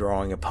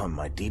 Drawing upon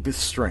my deepest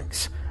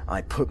strengths,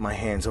 I put my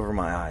hands over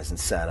my eyes and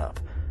sat up.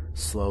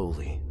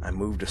 Slowly, I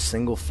moved a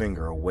single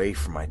finger away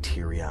from my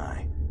teary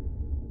eye.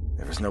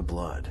 There was no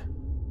blood,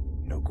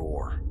 no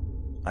gore.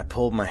 I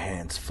pulled my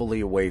hands fully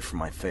away from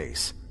my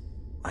face.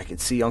 I could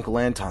see Uncle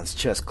Anton's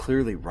chest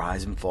clearly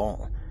rise and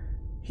fall.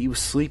 He was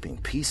sleeping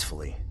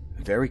peacefully,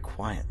 very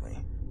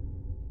quietly.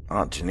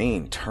 Aunt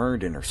Janine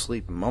turned in her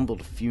sleep and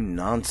mumbled a few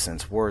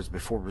nonsense words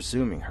before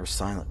resuming her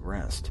silent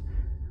rest.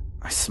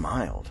 I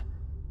smiled,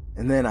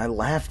 and then I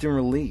laughed in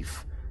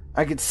relief.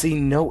 I could see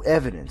no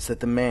evidence that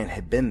the man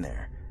had been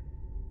there.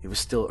 It was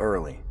still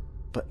early,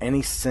 but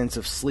any sense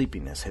of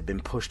sleepiness had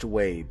been pushed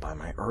away by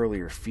my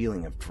earlier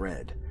feeling of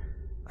dread.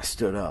 I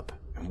stood up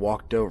and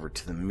walked over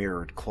to the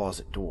mirrored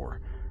closet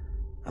door.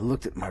 I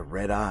looked at my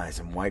red eyes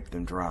and wiped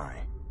them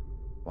dry,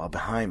 while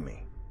behind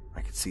me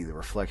I could see the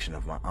reflection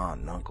of my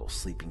aunt and uncle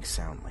sleeping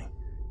soundly.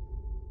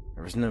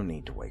 There was no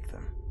need to wake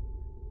them.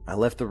 I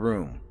left the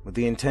room with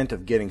the intent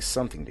of getting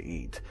something to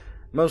eat,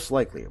 most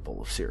likely a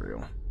bowl of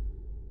cereal.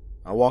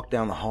 I walked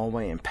down the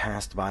hallway and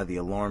passed by the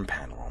alarm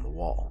panel on the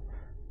wall.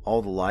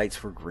 All the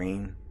lights were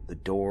green, the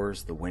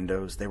doors, the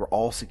windows, they were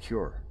all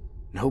secure.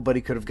 Nobody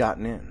could have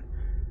gotten in.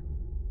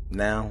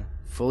 Now,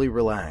 fully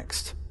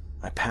relaxed,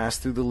 I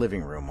passed through the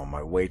living room on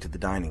my way to the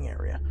dining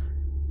area.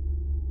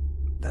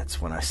 That's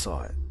when I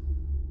saw it,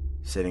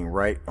 sitting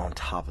right on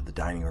top of the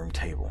dining room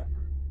table.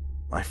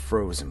 I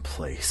froze in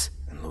place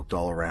and looked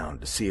all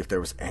around to see if there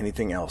was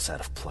anything else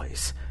out of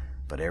place,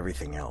 but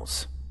everything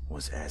else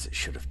was as it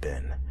should have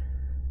been.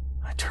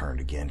 I turned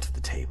again to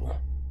the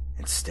table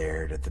and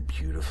stared at the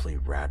beautifully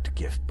wrapped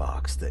gift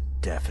box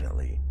that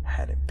definitely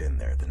hadn't been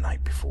there the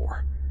night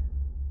before.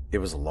 It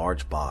was a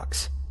large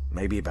box,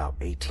 maybe about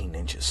 18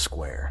 inches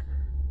square.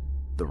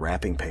 The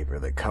wrapping paper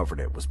that covered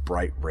it was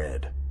bright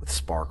red with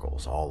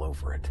sparkles all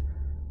over it.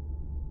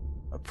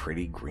 A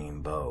pretty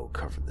green bow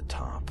covered the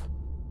top.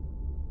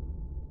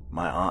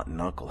 My aunt and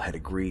uncle had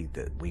agreed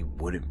that we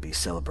wouldn't be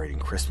celebrating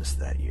Christmas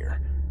that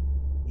year,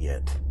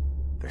 yet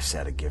there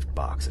sat a gift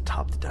box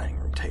atop the dining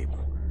room table.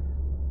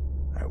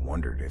 I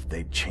wondered if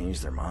they'd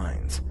changed their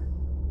minds.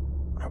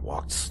 I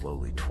walked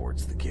slowly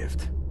towards the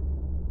gift.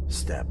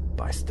 Step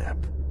by step,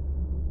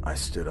 I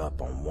stood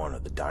up on one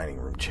of the dining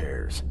room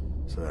chairs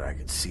so that I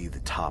could see the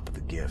top of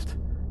the gift.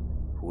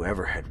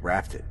 Whoever had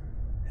wrapped it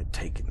had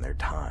taken their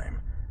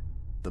time.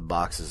 The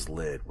box's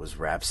lid was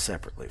wrapped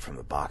separately from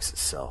the box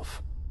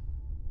itself.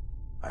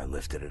 I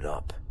lifted it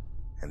up,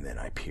 and then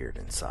I peered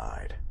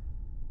inside.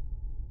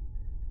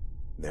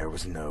 There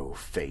was no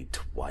fade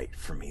to white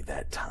for me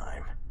that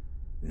time.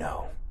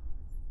 No.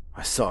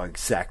 I saw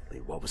exactly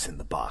what was in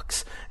the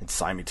box, and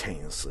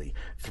simultaneously,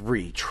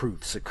 3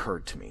 truths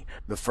occurred to me.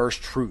 The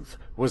first truth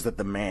was that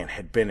the man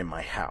had been in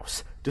my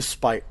house.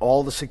 Despite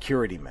all the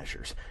security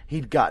measures,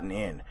 he'd gotten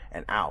in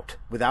and out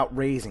without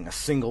raising a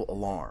single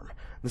alarm.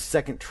 The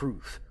second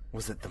truth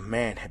was that the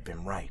man had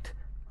been right.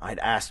 I'd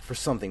asked for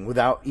something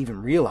without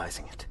even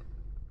realizing it.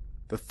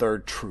 The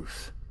third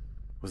truth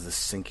was the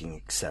sinking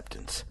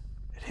acceptance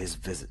that his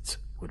visits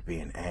would be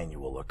an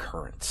annual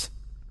occurrence.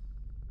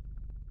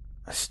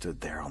 I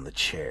stood there on the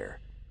chair,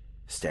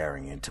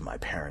 staring into my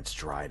parents'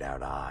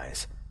 dried-out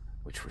eyes,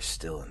 which were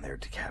still in their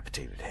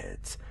decapitated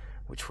heads,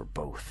 which were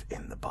both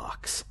in the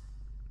box.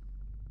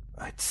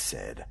 I'd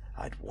said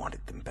I'd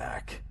wanted them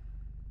back,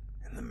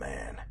 and the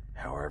man,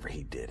 however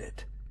he did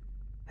it,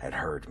 had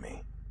heard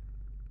me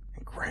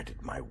and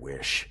granted my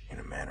wish in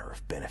a manner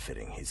of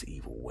benefiting his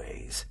evil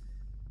ways.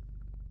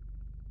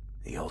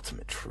 The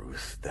ultimate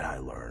truth that I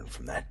learned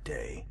from that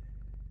day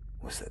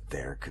was that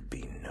there could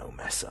be no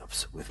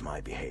mess-ups with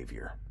my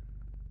behavior,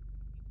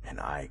 and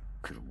I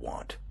could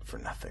want for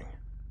nothing.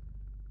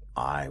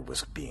 I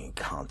was being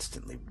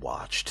constantly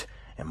watched,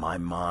 and my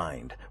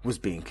mind was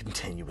being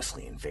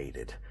continuously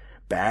invaded.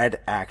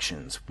 Bad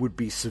actions would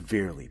be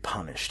severely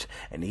punished,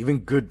 and even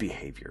good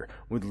behavior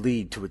would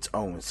lead to its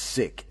own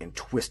sick and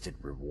twisted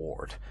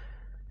reward.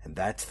 And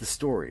that's the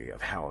story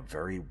of how a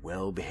very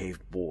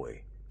well-behaved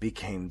boy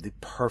became the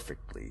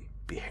perfectly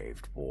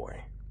behaved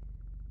boy.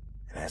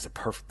 And as a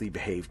perfectly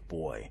behaved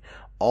boy,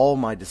 all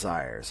my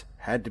desires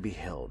had to be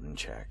held in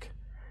check.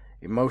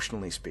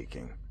 Emotionally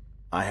speaking,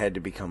 I had to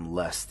become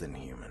less than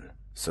human,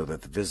 so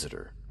that the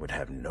visitor would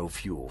have no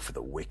fuel for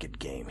the wicked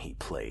game he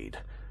played.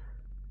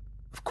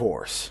 Of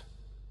course,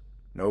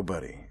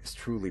 nobody is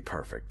truly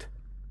perfect.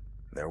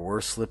 There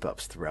were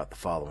slip-ups throughout the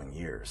following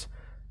years,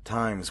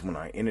 times when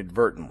I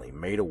inadvertently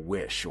made a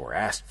wish or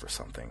asked for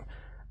something.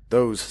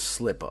 Those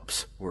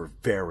slip-ups were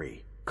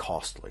very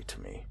costly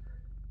to me,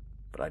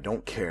 but I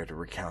don't care to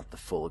recount the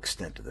full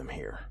extent of them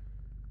here.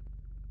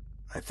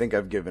 I think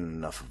I've given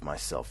enough of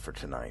myself for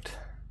tonight.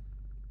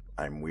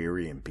 I'm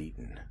weary and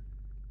beaten,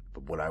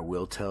 but what I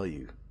will tell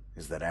you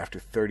is that after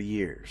 30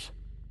 years,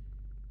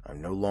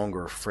 I'm no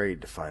longer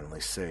afraid to finally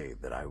say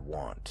that I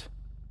want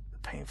the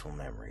painful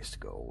memories to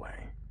go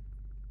away.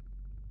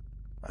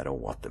 I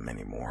don't want them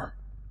anymore.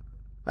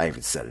 I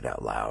even said it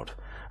out loud.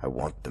 I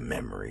want the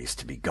memories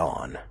to be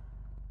gone.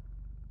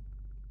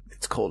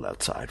 It's cold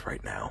outside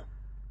right now,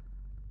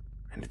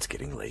 and it's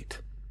getting late.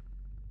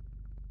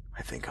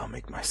 I think I'll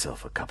make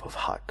myself a cup of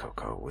hot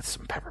cocoa with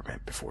some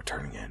peppermint before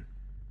turning in.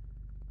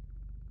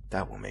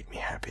 That will make me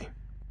happy.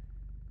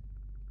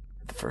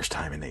 For the first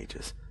time in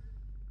ages,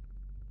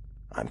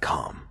 I'm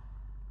calm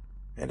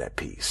and at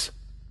peace.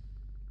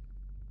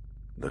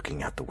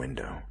 Looking out the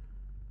window,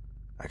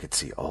 I could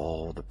see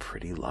all the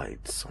pretty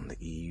lights on the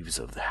eaves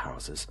of the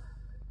houses.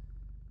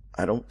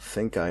 I don't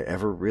think I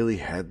ever really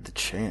had the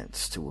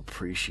chance to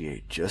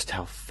appreciate just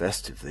how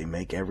festive they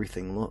make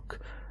everything look.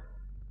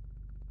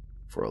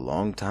 For a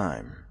long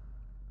time,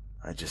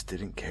 I just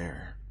didn't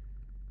care.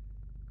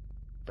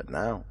 But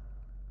now,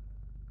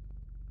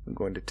 I'm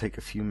going to take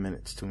a few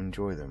minutes to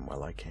enjoy them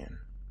while I can.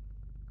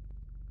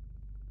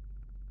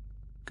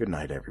 Good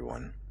night,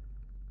 everyone,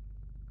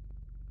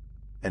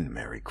 and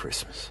Merry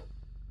Christmas.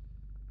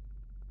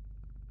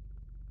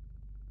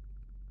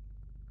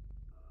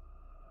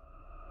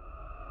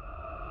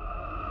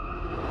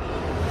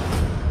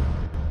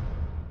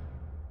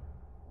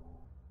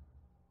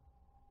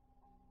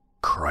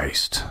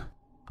 Christ,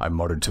 I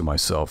muttered to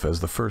myself as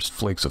the first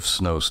flakes of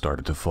snow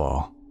started to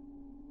fall.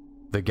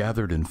 They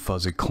gathered in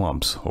fuzzy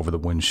clumps over the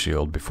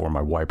windshield before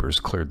my wipers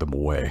cleared them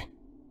away.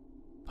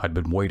 I'd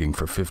been waiting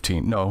for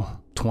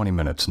 20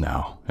 minutes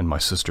now in my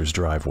sister's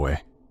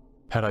driveway.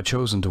 Had I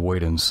chosen to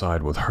wait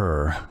inside with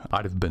her,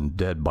 I'd have been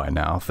dead by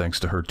now thanks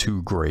to her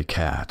 2 gray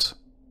cats.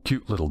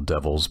 Cute little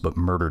devils, but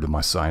murder to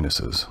my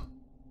sinuses.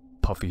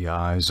 Puffy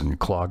eyes and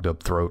clogged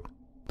up throat,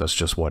 that's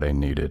just what I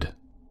needed.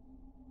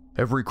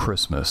 Every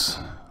Christmas,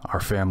 our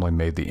family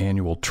made the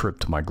annual trip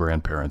to my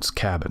grandparents'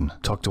 cabin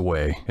tucked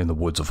away in the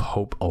woods of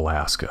Hope,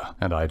 Alaska,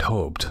 and I'd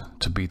hoped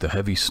to beat the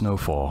heavy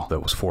snowfall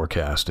that was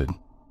forecasted.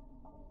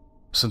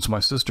 Since my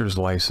sister's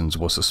license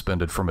was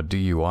suspended from a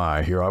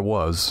DUI, here I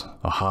was,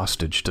 a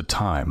hostage to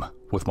time,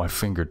 with my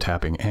finger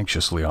tapping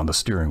anxiously on the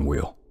steering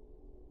wheel.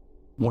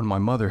 When my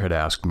mother had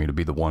asked me to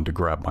be the one to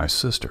grab my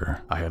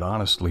sister, I had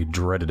honestly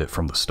dreaded it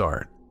from the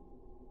start.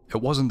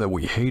 It wasn't that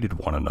we hated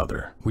one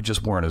another, we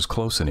just weren't as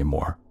close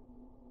anymore.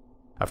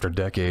 After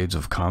decades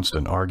of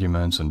constant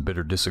arguments and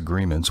bitter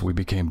disagreements, we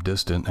became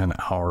distant and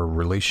our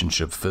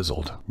relationship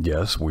fizzled.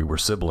 Yes, we were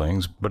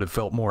siblings, but it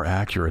felt more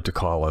accurate to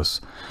call us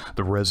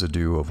the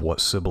residue of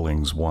what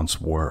siblings once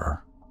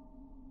were.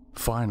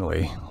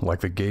 Finally,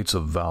 like the gates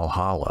of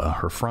Valhalla,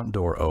 her front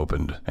door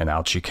opened, and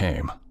out she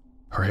came.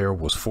 Her hair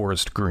was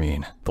forest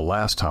green. The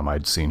last time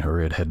I'd seen her,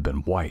 it had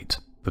been white.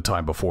 The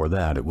time before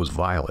that, it was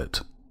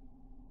violet.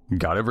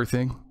 "Got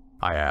everything?"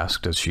 I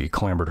asked as she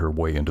clambered her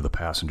way into the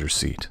passenger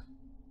seat.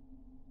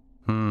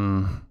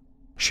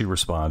 She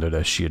responded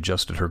as she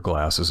adjusted her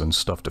glasses and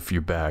stuffed a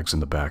few bags in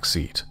the back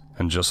seat.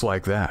 And just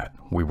like that,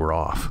 we were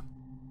off.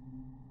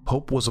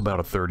 Hope was about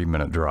a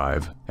 30-minute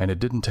drive, and it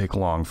didn't take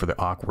long for the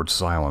awkward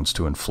silence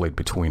to inflate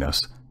between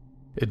us.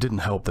 It didn't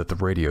help that the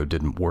radio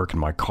didn't work in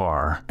my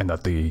car, and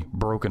that the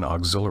broken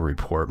auxiliary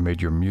port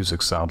made your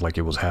music sound like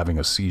it was having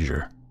a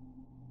seizure.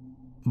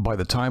 By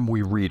the time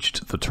we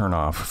reached the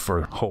turnoff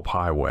for Hope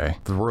Highway,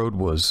 the road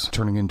was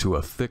turning into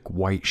a thick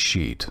white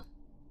sheet.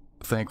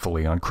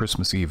 Thankfully, on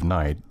Christmas Eve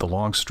night, the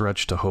long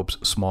stretch to Hope's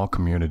small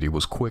community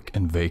was quick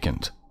and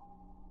vacant.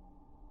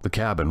 The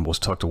cabin was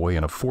tucked away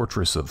in a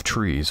fortress of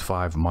trees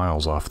 5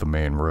 miles off the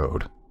main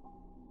road.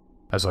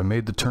 As I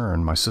made the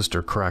turn, my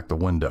sister cracked the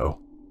window,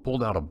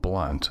 pulled out a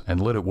blunt,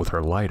 and lit it with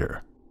her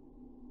lighter.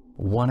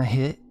 "Want a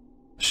hit?"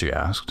 she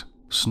asked.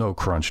 Snow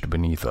crunched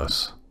beneath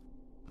us.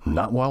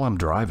 "Not while I'm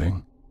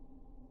driving."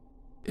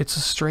 "It's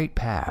a straight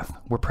path.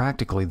 We're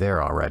practically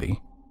there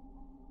already."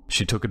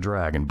 She took a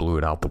drag and blew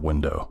it out the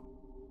window.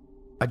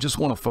 "I just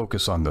want to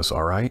focus on this,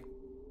 all right?"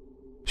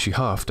 She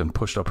huffed and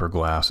pushed up her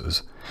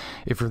glasses.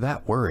 "If you're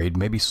that worried,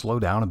 maybe slow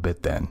down a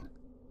bit then."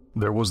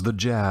 There was the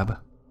jab.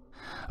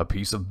 A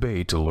piece of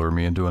bait to lure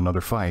me into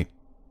another fight.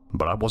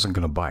 But I wasn't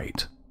going to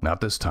bite.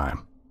 Not this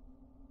time.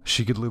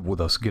 She could live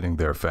with us getting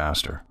there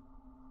faster.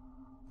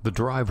 The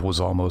drive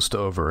was almost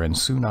over, and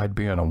soon I'd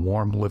be in a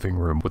warm living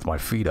room with my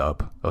feet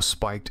up, a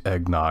spiked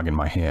eggnog in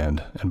my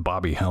hand, and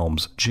Bobby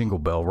Helms' Jingle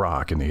Bell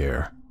Rock in the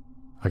air.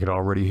 I could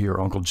already hear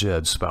Uncle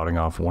Jed spouting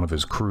off one of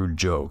his crude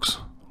jokes.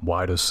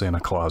 Why does Santa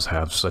Claus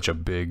have such a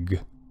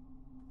big...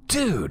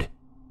 "Dude!"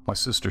 My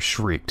sister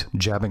shrieked,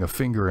 jabbing a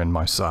finger in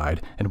my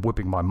side and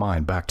whipping my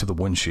mind back to the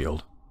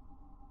windshield.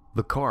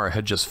 The car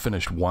had just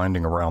finished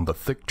winding around the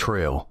thick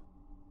trail.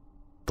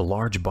 The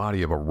large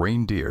body of a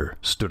reindeer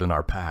stood in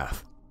our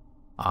path.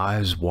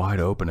 Eyes wide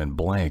open and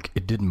blank,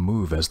 it didn't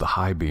move as the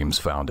high beams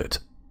found it.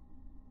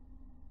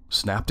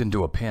 Snapped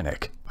into a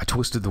panic, I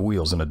twisted the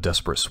wheels in a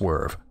desperate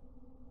swerve.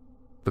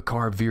 The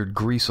car veered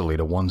greasily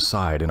to one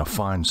side in a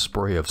fine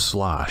spray of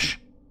slosh.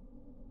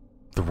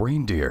 The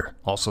reindeer,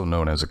 also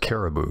known as a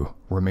caribou,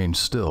 remained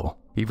still,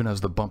 even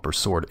as the bumper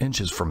soared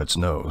inches from its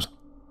nose.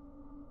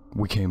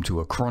 We came to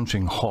a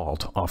crunching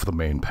halt off the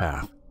main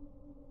path.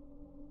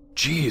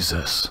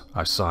 "Jesus,"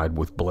 I sighed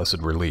with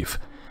blessed relief.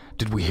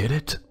 "Did we hit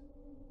it?"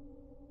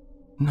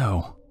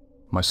 "No,"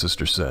 my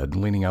sister said,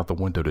 leaning out the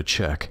window to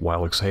check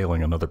while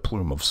exhaling another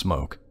plume of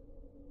smoke.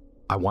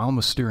 I wound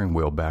the steering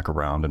wheel back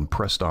around and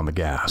pressed on the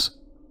gas.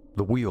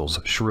 The wheels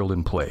shrilled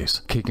in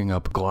place, kicking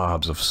up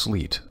globs of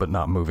sleet, but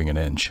not moving an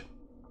inch.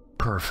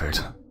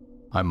 "Perfect,"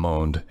 I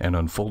moaned and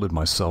unfolded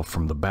myself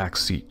from the back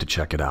seat to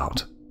check it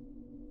out.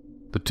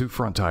 The 2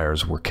 front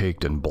tires were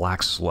caked in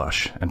black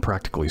slush and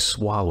practically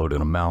swallowed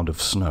in a mound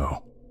of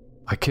snow.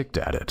 I kicked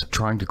at it,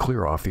 trying to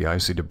clear off the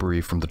icy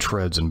debris from the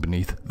treads and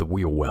beneath the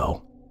wheel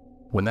well.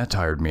 When that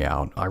tired me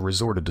out, I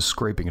resorted to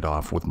scraping it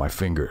off with my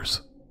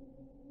fingers.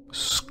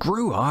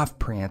 "Screw off,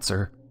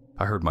 Prancer,"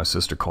 I heard my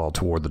sister call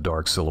toward the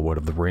dark silhouette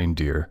of the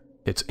reindeer,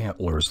 its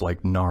antlers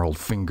like gnarled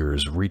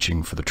fingers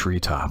reaching for the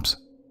treetops.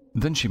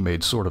 Then she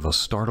made sort of a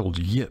startled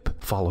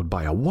yip, followed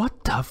by a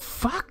 "What the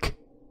fuck?"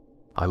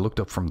 I looked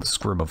up from the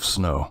scrim of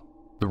snow.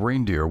 The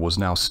reindeer was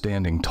now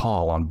standing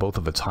tall on both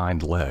of its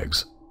hind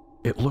legs.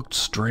 It looked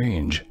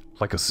strange,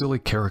 like a silly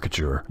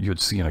caricature you'd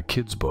see in a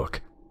kid's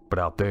book. But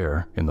out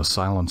there, in the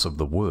silence of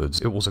the woods,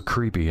 it was a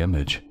creepy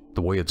image,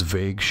 the way its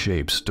vague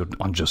shape stood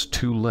on just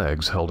 2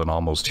 legs held in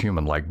almost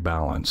human-like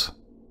balance.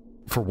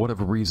 For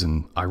whatever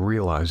reason, I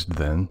realized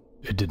then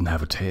it didn't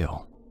have a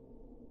tail.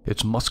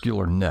 Its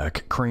muscular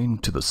neck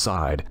craned to the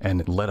side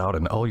and let out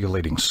an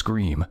ululating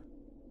scream.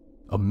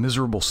 A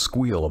miserable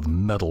squeal of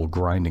metal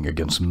grinding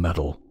against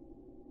metal.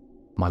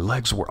 My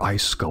legs were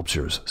ice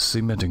sculptures,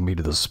 cementing me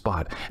to the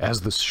spot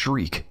as the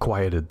shriek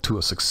quieted to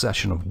a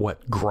succession of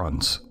wet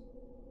grunts.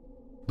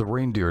 The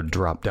reindeer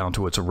dropped down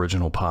to its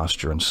original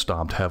posture and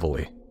stomped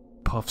heavily.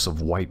 Puffs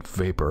of white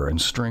vapor and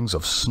strings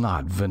of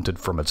snot vented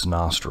from its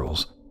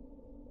nostrils.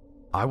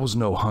 I was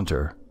no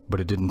hunter,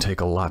 but it didn't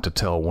take a lot to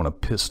tell when a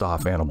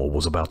pissed-off animal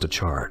was about to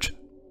charge.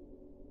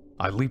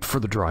 I leaped for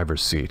the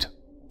driver's seat,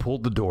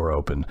 pulled the door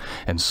open,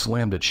 and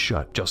slammed it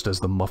shut just as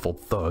the muffled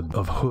thud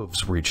of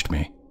hooves reached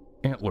me.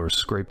 Antlers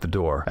scraped the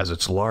door as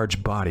its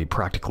large body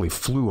practically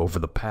flew over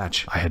the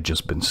patch I had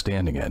just been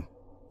standing in.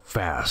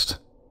 Fast.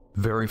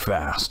 Very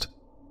fast.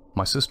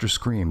 My sister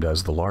screamed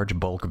as the large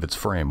bulk of its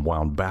frame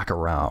wound back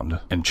around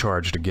and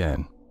charged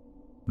again,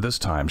 this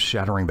time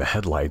shattering the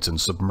headlights and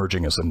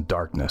submerging us in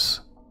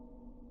darkness.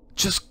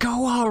 "Just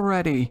go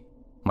already!"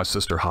 my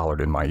sister hollered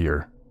in my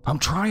ear. "I'm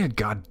trying,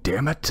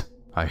 goddammit!"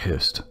 I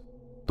hissed.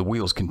 The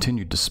wheels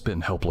continued to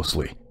spin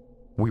helplessly.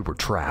 We were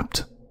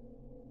trapped.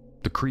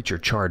 The creature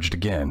charged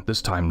again,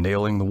 this time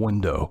nailing the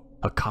window.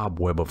 A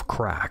cobweb of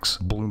cracks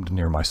bloomed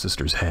near my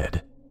sister's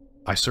head.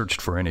 I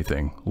searched for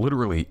anything,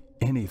 literally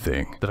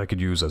anything, that I could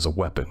use as a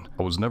weapon.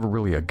 I was never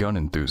really a gun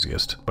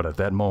enthusiast, but at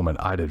that moment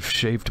I'd have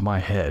shaved my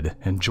head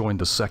and joined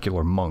the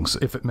secular monks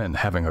if it meant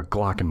having a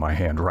Glock in my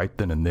hand right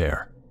then and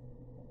there.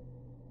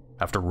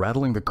 After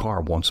rattling the car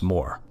once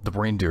more, the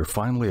reindeer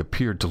finally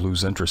appeared to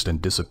lose interest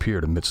and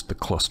disappeared amidst the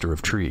cluster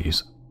of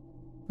trees.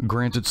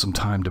 Granted some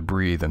time to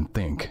breathe and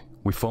think,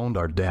 we phoned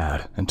our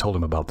dad and told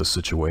him about the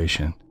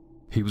situation.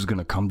 He was going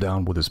to come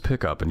down with his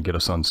pickup and get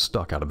us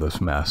unstuck out of this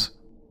mess.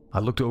 I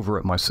looked over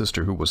at my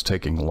sister, who was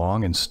taking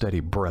long and steady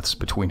breaths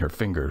between her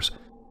fingers.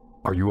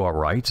 "Are you all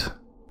right?"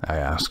 I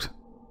asked.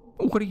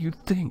 "What do you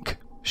think?"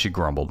 she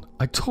grumbled.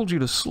 I told you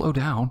to slow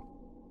down.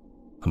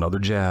 Another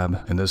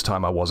jab, and this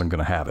time I wasn't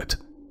going to have it.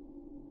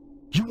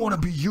 You want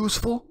to be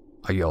useful?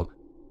 I yelled.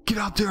 Get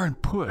out there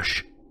and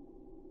push.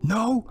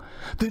 No?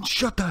 Then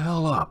shut the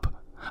hell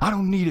up. I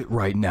don't need it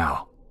right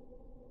now.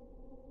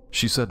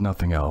 She said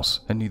nothing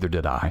else, and neither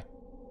did I,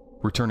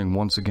 returning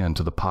once again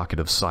to the pocket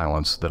of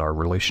silence that our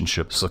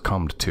relationship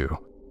succumbed to.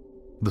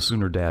 The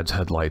sooner Dad's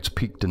headlights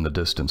peaked in the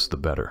distance, the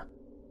better.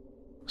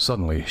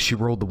 Suddenly, she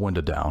rolled the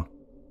window down.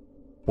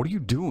 What are you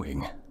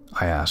doing?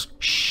 I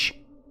asked. Shh.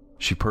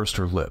 She pursed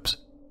her lips.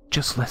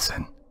 Just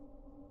listen.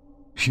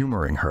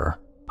 Humoring her,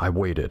 I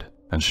waited,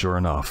 and sure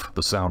enough,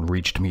 the sound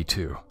reached me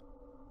too.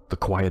 The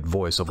quiet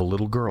voice of a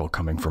little girl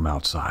coming from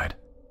outside.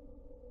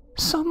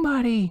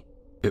 Somebody,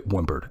 it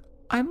whimpered.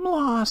 I'm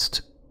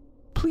lost.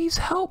 Please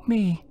help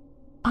me.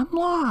 I'm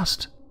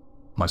lost.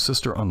 My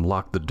sister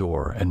unlocked the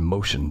door and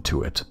motioned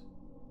to it.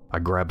 I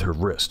grabbed her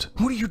wrist.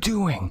 What are you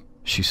doing?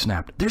 She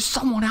snapped. There's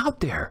someone out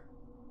there.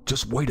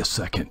 Just wait a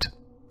second.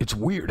 It's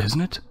weird,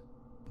 isn't it?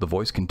 The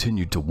voice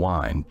continued to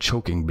whine,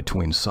 choking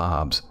between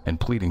sobs and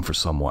pleading for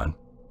someone,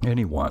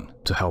 anyone,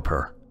 to help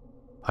her.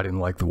 I didn't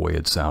like the way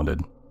it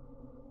sounded.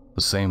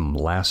 The same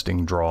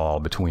lasting drawl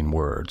between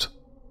words.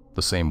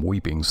 The same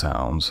weeping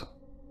sounds.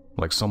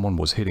 Like someone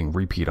was hitting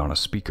repeat on a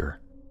speaker.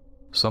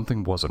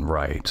 Something wasn't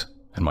right,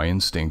 and my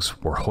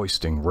instincts were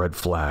hoisting red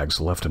flags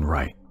left and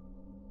right.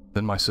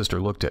 Then my sister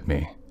looked at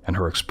me, and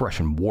her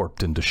expression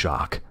warped into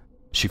shock.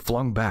 She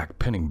flung back,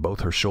 pinning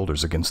both her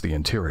shoulders against the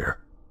interior.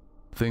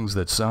 Things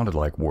that sounded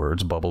like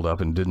words bubbled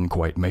up and didn't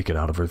quite make it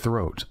out of her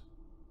throat.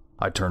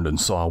 I turned and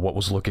saw what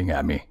was looking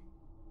at me.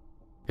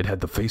 It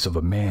had the face of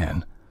a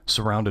man,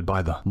 surrounded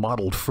by the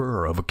mottled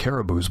fur of a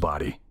caribou's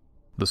body.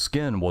 The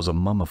skin was a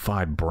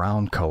mummified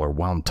brown color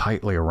wound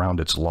tightly around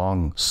its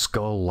long,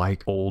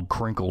 skull-like old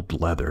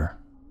crinkled leather.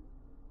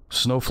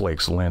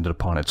 Snowflakes landed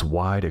upon its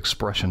wide,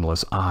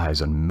 expressionless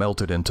eyes and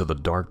melted into the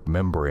dark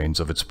membranes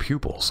of its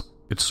pupils.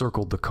 It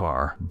circled the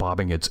car,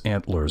 bobbing its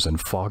antlers and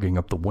fogging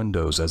up the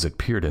windows as it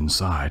peered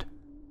inside.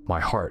 My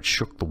heart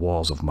shook the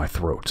walls of my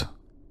throat.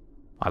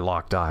 I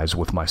locked eyes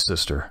with my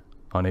sister,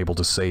 unable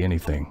to say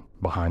anything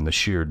behind the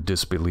sheer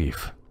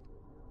disbelief.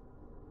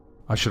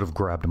 I should have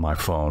grabbed my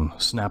phone,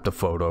 snapped a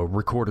photo,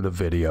 recorded a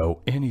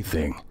video,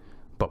 anything,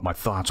 but my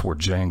thoughts were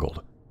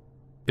jangled.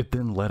 It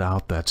then let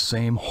out that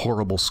same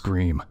horrible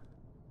scream,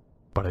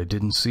 but I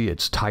didn't see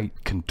its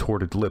tight,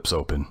 contorted lips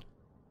open.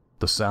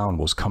 The sound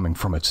was coming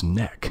from its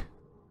neck.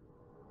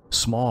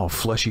 Small,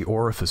 fleshy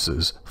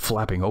orifices,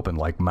 flapping open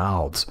like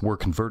mouths, were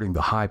converting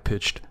the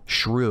high-pitched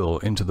shrill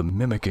into the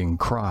mimicking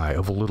cry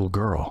of a little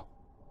girl.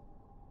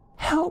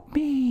 Help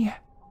me!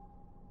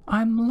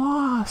 I'm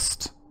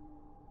lost!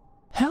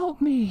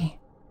 Help me!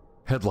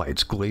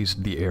 Headlights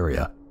glazed the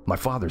area. My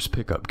father's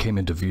pickup came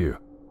into view,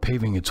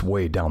 paving its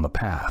way down the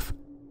path.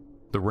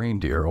 The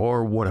reindeer,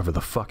 or whatever the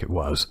fuck it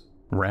was,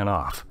 ran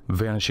off,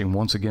 vanishing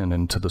once again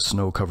into the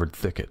snow-covered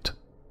thicket.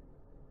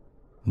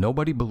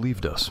 Nobody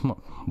believed us.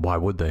 Why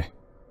would they?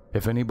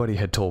 If anybody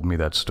had told me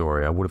that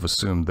story, I would have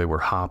assumed they were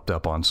hopped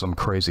up on some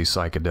crazy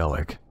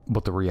psychedelic.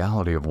 But the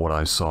reality of what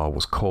I saw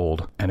was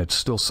cold, and it's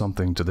still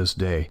something to this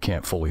day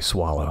can't fully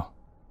swallow.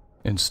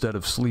 Instead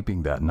of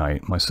sleeping that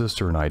night, my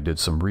sister and I did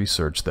some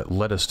research that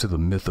led us to the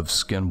myth of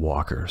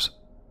skinwalkers.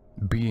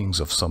 Beings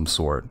of some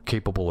sort,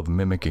 capable of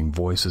mimicking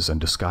voices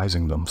and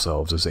disguising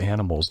themselves as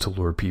animals to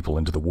lure people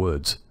into the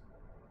woods.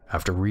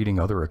 After reading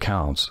other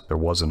accounts, there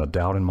wasn't a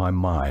doubt in my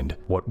mind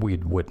what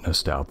we'd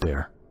witnessed out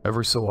there.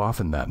 Every so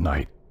often that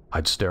night,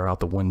 I'd stare out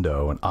the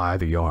window and eye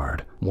the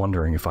yard,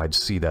 wondering if I'd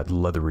see that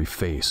leathery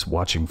face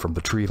watching from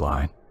the tree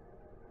line.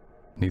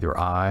 Neither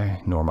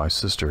I nor my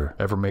sister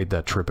ever made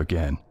that trip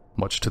again,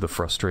 much to the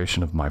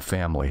frustration of my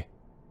family.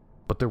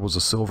 But there was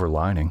a silver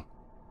lining.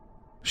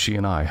 She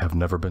and I have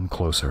never been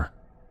closer.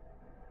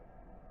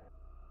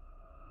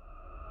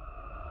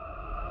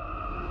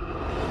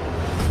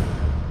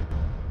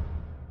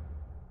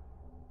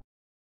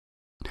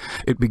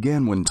 It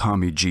began when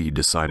Tommy G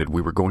decided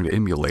we were going to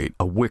emulate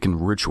a Wiccan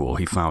ritual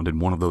he found in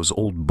one of those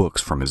old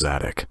books from his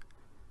attic.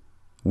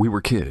 We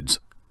were kids.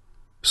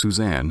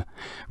 Suzanne,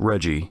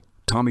 Reggie,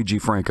 Tommy G.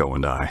 Franco,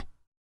 and I.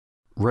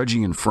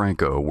 Reggie and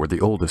Franco were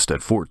the oldest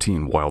at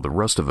 14, while the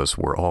rest of us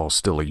were all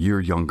still a year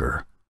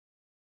younger.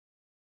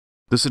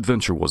 This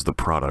adventure was the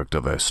product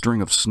of a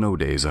string of snow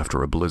days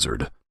after a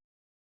blizzard.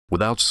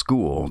 Without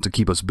school to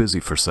keep us busy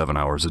for 7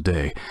 hours a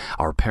day,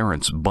 our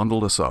parents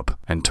bundled us up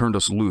and turned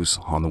us loose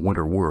on the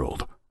winter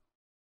world.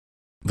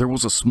 There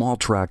was a small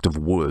tract of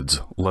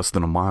woods less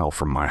than a mile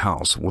from my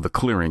house, with a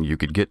clearing you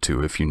could get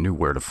to if you knew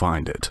where to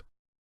find it.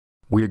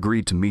 We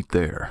agreed to meet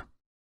there,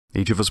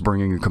 each of us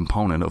bringing a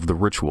component of the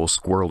ritual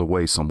squirreled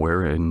away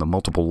somewhere in the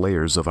multiple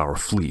layers of our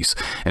fleece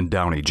and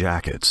downy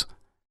jackets.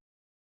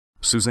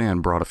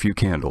 Suzanne brought a few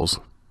candles,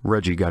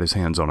 Reggie got his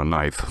hands on a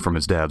knife from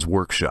his dad's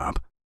workshop.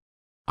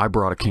 I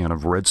brought a can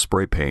of red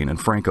spray paint and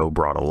Franco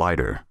brought a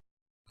lighter.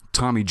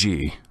 Tommy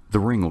G, the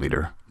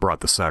ringleader,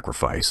 brought the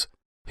sacrifice,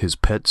 his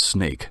pet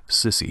snake,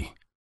 Sissy.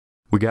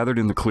 We gathered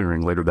in the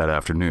clearing later that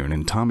afternoon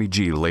and Tommy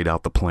G laid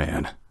out the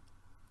plan.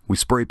 We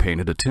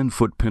spray-painted a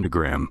 10-foot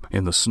pentagram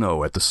in the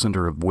snow at the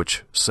center of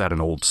which sat an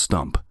old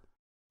stump.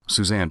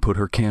 Suzanne put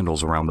her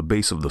candles around the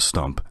base of the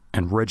stump,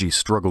 and Reggie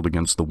struggled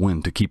against the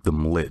wind to keep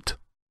them lit.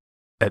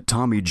 At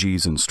Tommy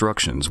G's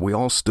instructions, we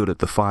all stood at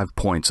the 5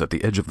 points at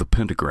the edge of the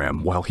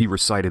pentagram while he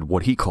recited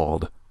what he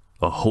called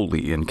a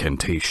holy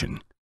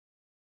incantation.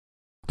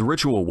 The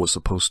ritual was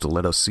supposed to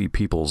let us see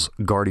people's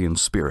guardian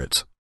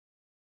spirits.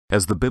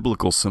 As the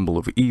biblical symbol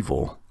of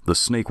evil, the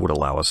snake would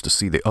allow us to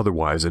see the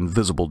otherwise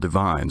invisible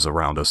divines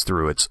around us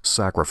through its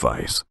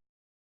sacrifice.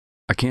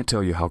 I can't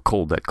tell you how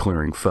cold that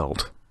clearing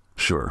felt.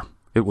 Sure,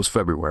 it was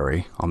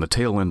February, on the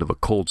tail end of a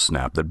cold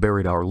snap that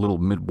buried our little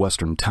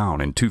Midwestern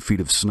town in 2 feet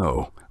of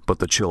snow, but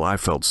the chill I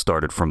felt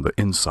started from the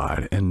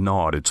inside and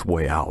gnawed its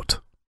way out.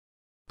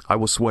 I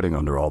was sweating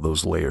under all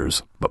those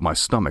layers, but my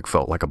stomach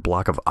felt like a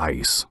block of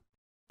ice.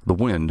 The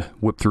wind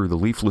whipped through the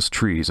leafless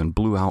trees and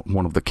blew out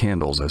one of the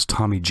candles as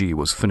Tommy G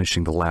was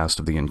finishing the last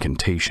of the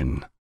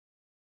incantation.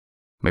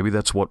 Maybe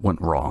that's what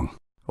went wrong,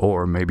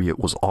 or maybe it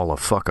was all a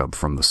fuck-up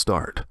from the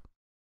start.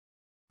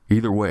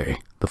 Either way,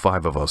 the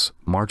 5 of us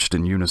marched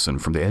in unison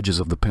from the edges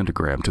of the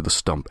pentagram to the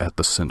stump at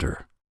the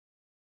center.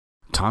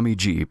 Tommy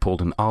G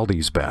pulled an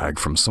Aldi's bag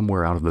from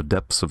somewhere out of the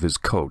depths of his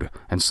coat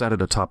and sat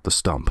it atop the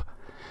stump.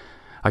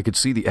 I could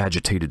see the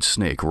agitated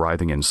snake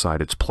writhing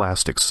inside its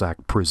plastic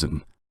sack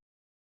prison.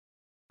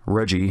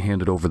 Reggie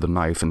handed over the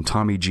knife and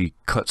Tommy G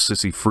cut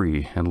Sissy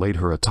free and laid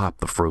her atop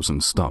the frozen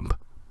stump.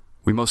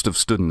 We must have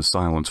stood in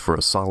silence for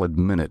a solid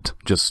minute,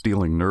 just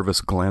stealing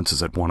nervous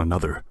glances at one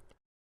another.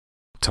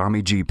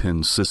 Tommy G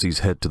pinned Sissy's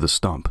head to the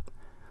stump.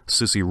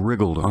 Sissy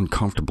wriggled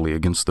uncomfortably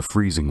against the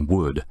freezing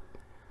wood.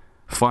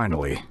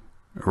 Finally,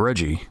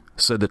 Reggie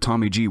said that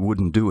Tommy G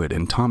wouldn't do it,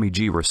 and Tommy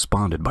G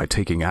responded by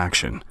taking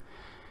action.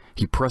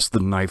 He pressed the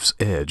knife's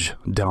edge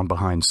down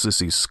behind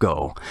Sissy's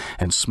skull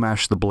and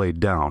smashed the blade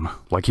down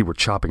like he were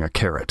chopping a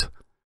carrot.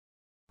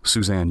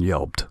 Suzanne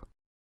yelped.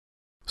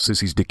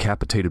 Sissy's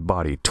decapitated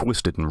body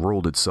twisted and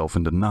rolled itself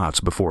into knots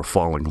before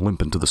falling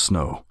limp into the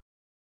snow.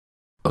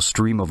 A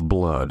stream of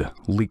blood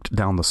leaked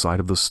down the side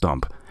of the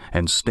stump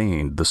and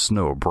stained the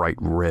snow bright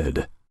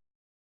red.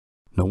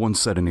 No one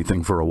said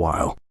anything for a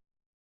while.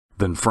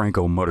 Then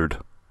Franco muttered,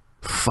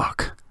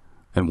 "Fuck,"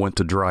 and went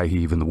to dry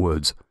heave in the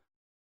woods.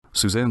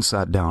 Suzanne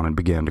sat down and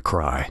began to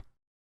cry.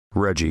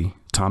 Reggie,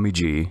 Tommy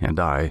G, and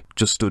I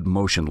just stood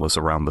motionless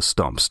around the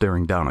stump,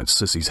 staring down at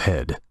Sissy's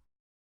head.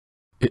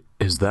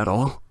 "Is that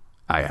all?"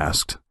 I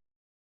asked.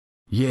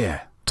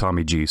 "Yeah,"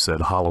 Tommy G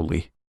said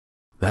hollowly.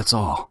 "That's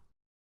all."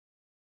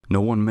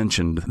 No one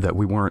mentioned that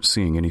we weren't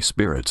seeing any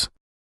spirits.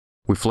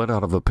 We fled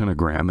out of the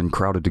pentagram and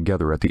crowded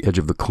together at the edge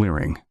of the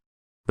clearing.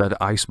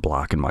 That ice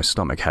block in my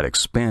stomach had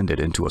expanded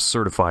into a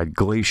certified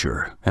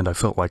glacier, and I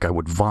felt like I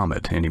would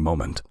vomit any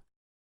moment.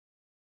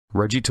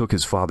 Reggie took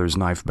his father's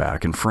knife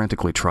back and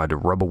frantically tried to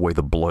rub away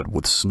the blood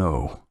with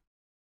snow.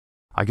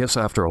 I guess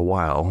after a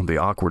while, the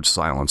awkward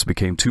silence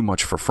became too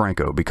much for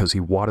Franco because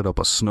he wadded up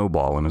a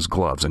snowball in his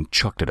gloves and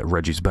chucked it at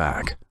Reggie's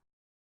back.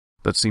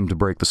 That seemed to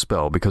break the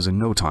spell because in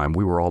no time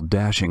we were all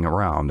dashing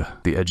around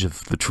the edge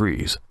of the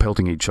trees,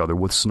 pelting each other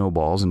with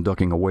snowballs and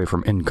ducking away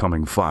from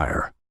incoming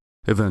fire.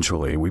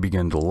 Eventually, we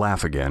began to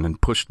laugh again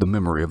and pushed the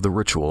memory of the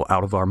ritual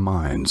out of our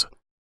minds.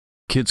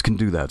 Kids can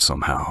do that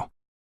somehow.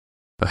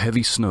 A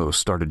heavy snow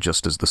started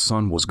just as the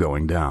sun was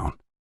going down.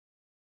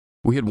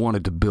 We had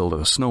wanted to build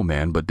a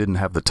snowman but didn't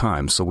have the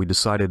time, so we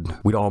decided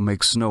we'd all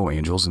make snow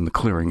angels in the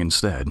clearing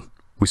instead.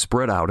 We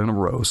spread out in a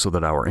row so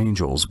that our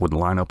angels would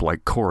line up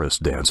like chorus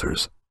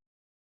dancers.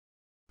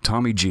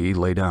 Tommy G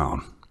lay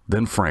down,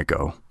 then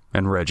Franco,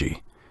 and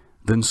Reggie,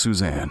 then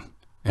Suzanne,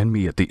 and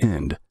me at the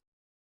end.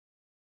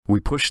 We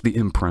pushed the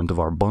imprint of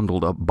our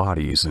bundled-up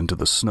bodies into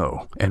the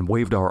snow and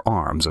waved our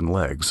arms and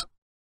legs.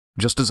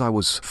 Just as I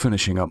was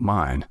finishing up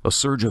mine, a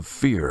surge of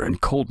fear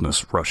and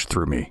coldness rushed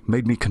through me,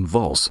 made me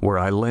convulse where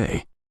I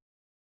lay.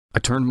 I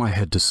turned my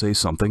head to say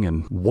something,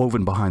 and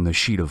woven behind the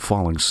sheet of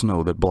falling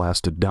snow that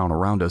blasted down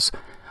around us,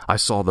 I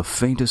saw the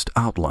faintest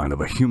outline of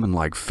a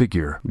human-like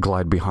figure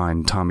glide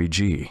behind Tommy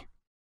G.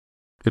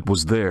 It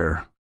was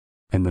there,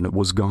 and then it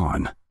was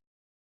gone.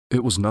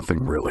 It was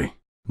nothing, really,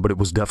 but it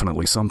was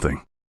definitely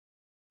something.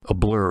 A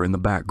blur in the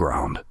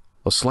background,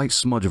 a slight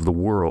smudge of the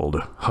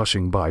world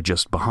hushing by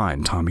just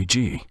behind Tommy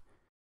G.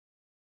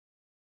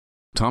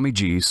 Tommy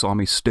G saw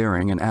me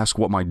staring and asked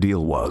what my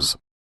deal was.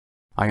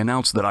 I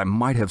announced that I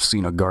might have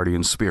seen a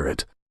guardian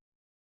spirit.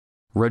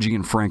 Reggie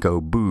and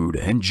Franco booed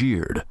and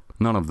jeered.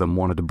 None of them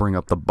wanted to bring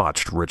up the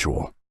botched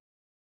ritual.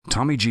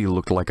 Tommy G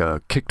looked like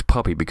a kicked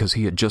puppy because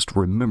he had just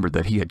remembered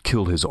that he had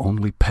killed his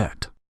only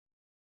pet.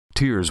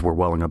 Tears were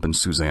welling up in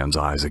Suzanne's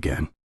eyes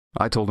again.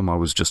 I told him I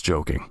was just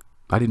joking.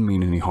 I didn't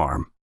mean any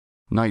harm.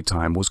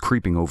 Nighttime was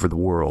creeping over the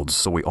world,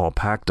 so we all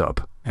packed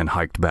up and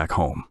hiked back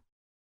home.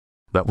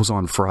 That was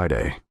on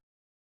Friday.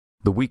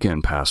 The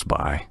weekend passed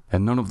by,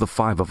 and none of the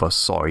 5 of us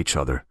saw each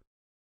other.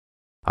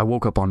 I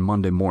woke up on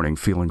Monday morning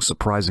feeling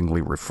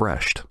surprisingly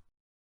refreshed.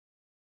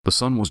 The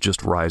sun was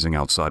just rising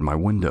outside my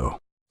window.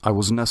 I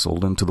was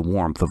nestled into the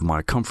warmth of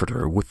my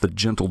comforter with the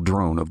gentle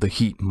drone of the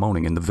heat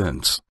moaning in the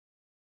vents.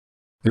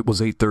 It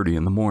was 8:30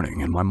 in the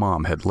morning, and my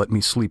mom had let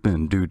me sleep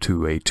in due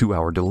to a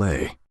 2-hour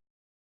delay.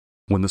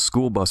 When the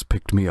school bus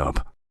picked me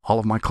up, all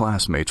of my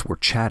classmates were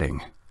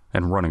chatting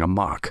and running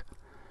amok.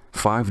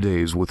 5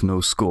 days with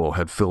no school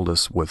had filled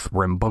us with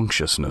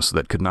rambunctiousness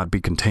that could not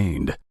be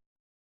contained.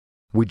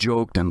 We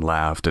joked and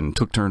laughed and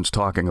took turns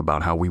talking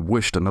about how we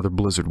wished another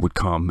blizzard would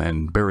come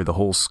and bury the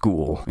whole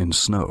school in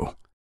snow.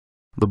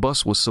 The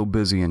bus was so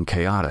busy and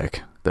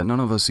chaotic that none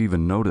of us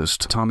even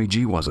noticed Tommy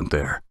G wasn't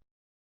there.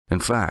 In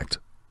fact,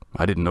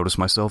 I didn't notice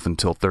myself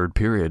until third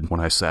period when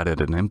I sat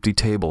at an empty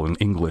table in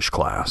English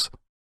class.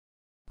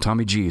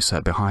 Tommy G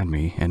sat behind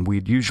me, and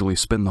we'd usually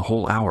spend the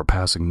whole hour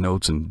passing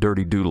notes and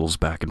dirty doodles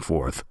back and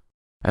forth.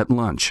 At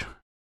lunch,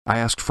 I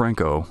asked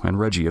Franco and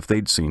Reggie if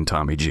they'd seen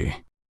Tommy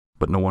G,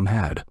 but no one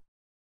had.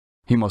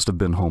 He must have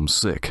been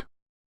homesick,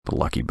 the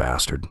lucky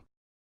bastard.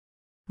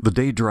 The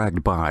day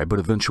dragged by, but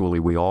eventually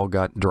we all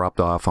got dropped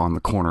off on the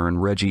corner,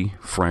 and Reggie,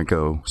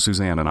 Franco,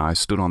 Suzanne, and I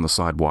stood on the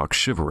sidewalk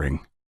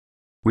shivering.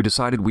 We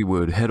decided we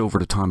would head over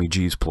to Tommy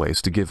G's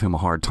place to give him a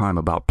hard time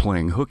about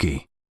playing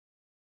hooky.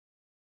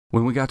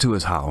 When we got to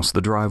his house,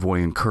 the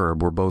driveway and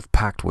curb were both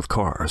packed with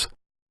cars.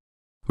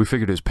 We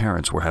figured his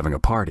parents were having a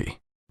party,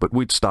 but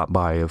we'd stop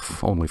by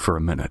if only for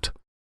a minute.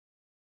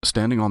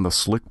 Standing on the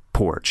slick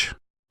porch,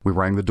 we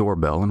rang the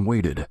doorbell and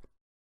waited.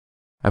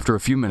 After a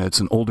few minutes,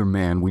 an older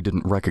man we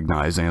didn't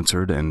recognize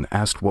answered and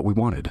asked what we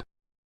wanted.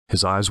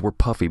 His eyes were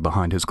puffy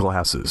behind his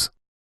glasses.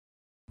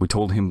 We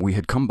told him we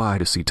had come by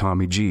to see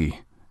Tommy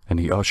G, and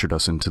he ushered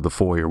us into the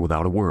foyer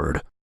without a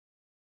word.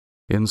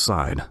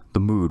 Inside, the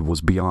mood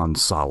was beyond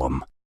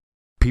solemn.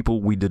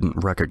 People we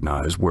didn't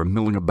recognize were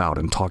milling about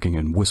and talking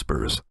in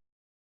whispers.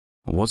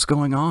 "What's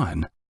going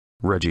on?"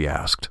 Reggie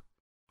asked.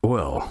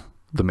 "Well,"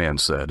 the man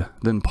said,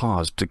 then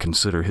paused to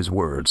consider his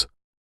words.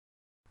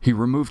 He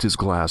removed his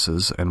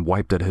glasses and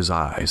wiped at his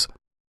eyes.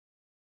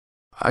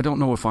 "I don't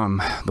know if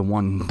I'm the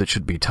one that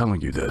should be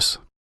telling you this."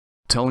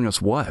 "Telling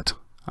us what?"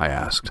 I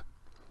asked.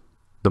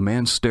 The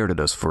man stared at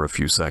us for a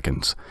few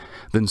seconds,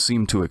 then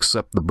seemed to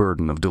accept the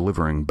burden of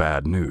delivering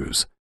bad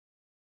news.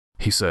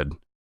 He said,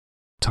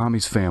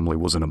 "Tommy's family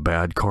was in a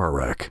bad car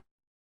wreck."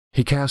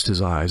 He cast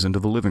his eyes into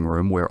the living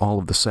room where all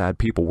of the sad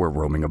people were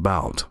roaming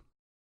about.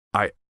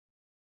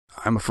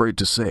 I'm afraid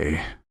to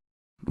say,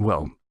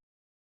 well,"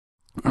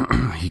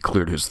 he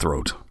cleared his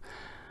throat.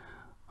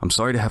 "I'm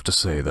sorry to have to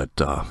say that,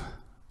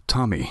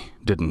 Tommy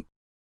didn't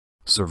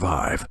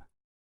survive."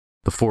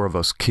 The four of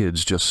us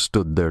kids just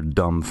stood there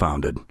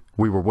dumbfounded.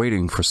 We were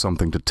waiting for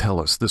something to tell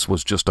us this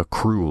was just a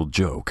cruel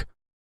joke.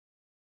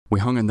 We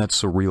hung in that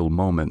surreal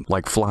moment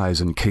like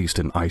flies encased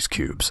in ice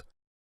cubes.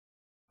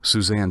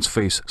 Suzanne's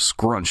face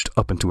scrunched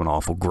up into an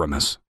awful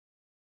grimace.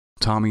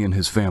 "Tommy and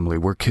his family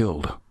were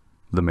killed,"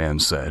 the man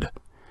said.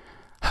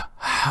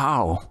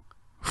 "How?"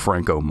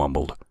 Franco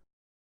mumbled.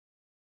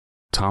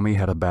 "Tommy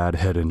had a bad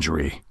head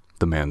injury,"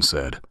 the man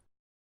said.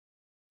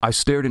 I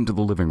stared into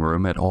the living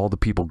room at all the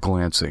people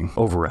glancing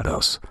over at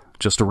us.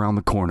 Just around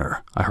the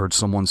corner, I heard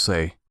someone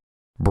say,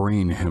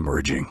 "brain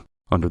hemorrhaging,"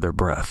 under their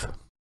breath.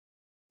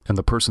 And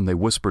the person they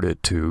whispered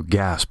it to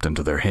gasped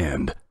into their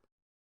hand.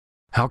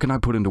 How can I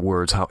put into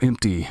words how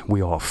empty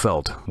we all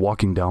felt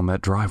walking down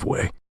that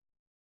driveway?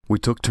 We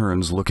took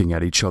turns looking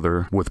at each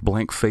other with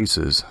blank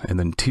faces, and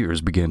then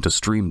tears began to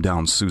stream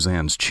down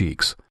Suzanne's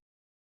cheeks.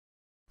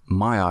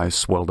 My eyes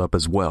swelled up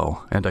as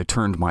well, and I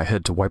turned my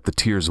head to wipe the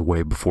tears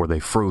away before they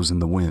froze in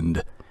the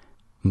wind.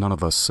 None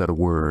of us said a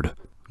word.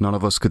 None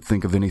of us could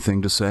think of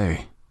anything to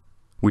say.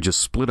 We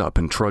just split up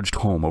and trudged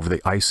home over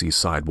the icy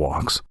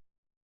sidewalks.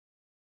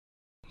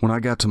 When I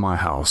got to my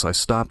house, I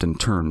stopped and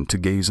turned to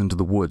gaze into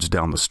the woods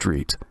down the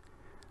street.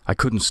 I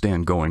couldn't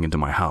stand going into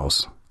my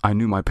house. I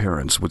knew my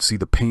parents would see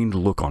the pained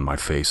look on my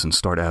face and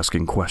start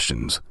asking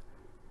questions.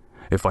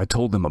 If I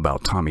told them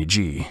about Tommy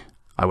G,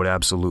 I would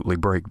absolutely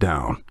break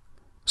down.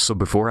 So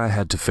before I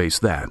had to face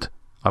that,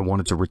 I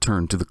wanted to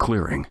return to the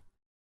clearing.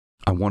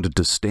 I wanted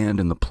to stand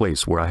in the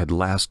place where I had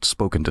last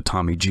spoken to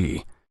Tommy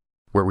G,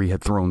 where we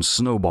had thrown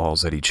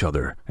snowballs at each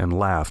other and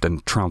laughed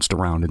and trounced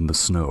around in the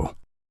snow.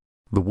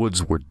 The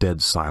woods were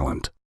dead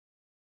silent.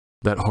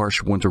 That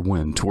harsh winter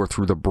wind tore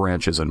through the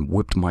branches and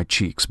whipped my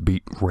cheeks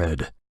beet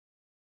red.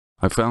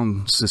 I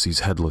found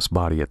Sissy's headless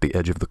body at the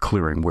edge of the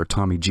clearing where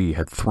Tommy G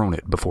had thrown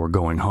it before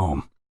going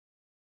home.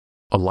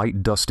 A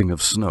light dusting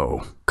of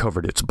snow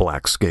covered its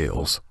black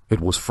scales. It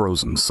was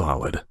frozen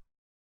solid.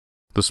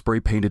 The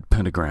spray-painted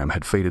pentagram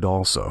had faded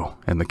also,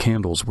 and the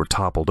candles were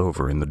toppled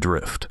over in the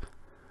drift.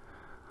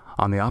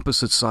 On the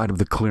opposite side of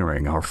the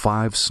clearing, our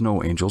 5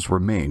 snow angels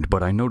remained,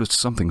 but I noticed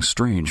something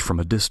strange from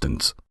a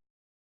distance.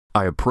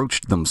 I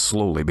approached them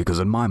slowly because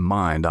in my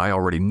mind I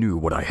already knew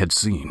what I had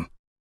seen.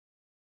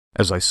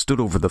 As I stood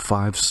over the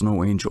 5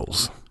 snow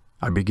angels,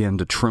 I began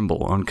to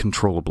tremble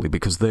uncontrollably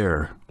because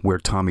there, where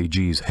Tommy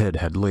G's head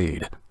had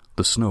laid,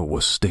 the snow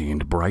was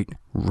stained bright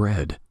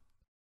red.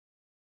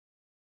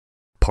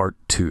 Part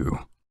 2.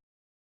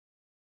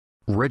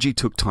 Reggie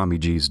took Tommy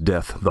G's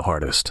death the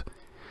hardest.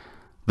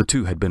 The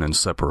two had been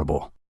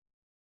inseparable.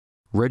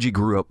 Reggie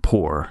grew up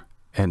poor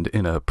and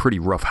in a pretty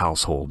rough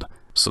household,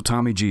 So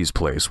Tommy G's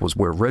place was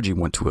where Reggie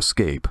went to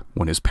escape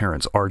when his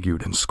parents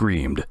argued and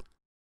screamed.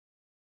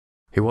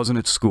 He wasn't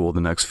at school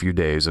the next few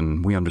days,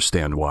 and we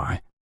understand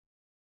why.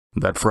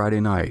 That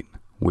Friday night,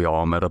 we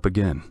all met up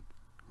again.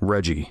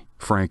 Reggie,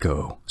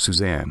 Franco,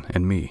 Suzanne,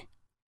 and me.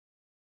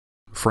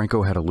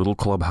 Franco had a little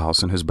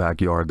clubhouse in his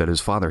backyard that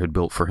his father had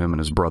built for him and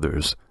his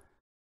brothers.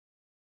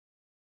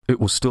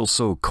 It was still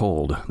so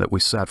cold that we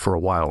sat for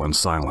a while in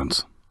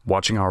silence,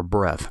 watching our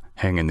breath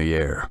hang in the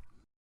air.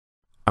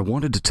 I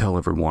wanted to tell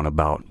everyone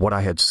about what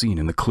I had seen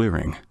in the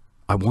clearing.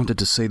 I wanted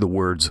to say the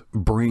words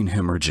brain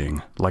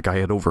hemorrhaging like I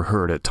had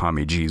overheard at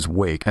Tommy G's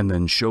wake, and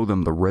then show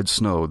them the red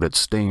snow that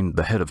stained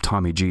the head of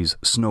Tommy G's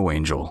snow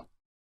angel.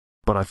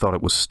 But I thought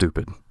it was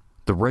stupid.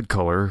 The red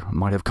color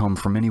might have come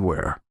from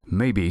anywhere.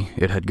 Maybe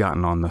it had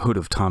gotten on the hood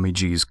of Tommy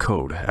G's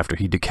coat after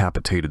he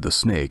decapitated the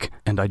snake,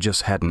 and I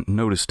just hadn't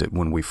noticed it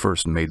when we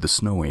first made the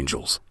snow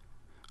angels.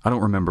 I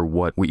don't remember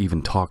what we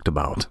even talked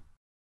about.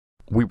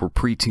 We were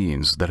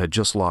preteens that had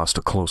just lost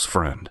a close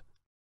friend.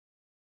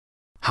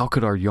 How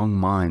could our young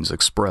minds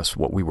express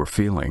what we were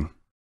feeling?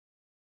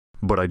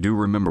 But I do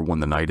remember when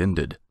the night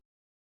ended.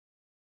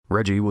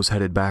 Reggie was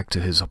headed back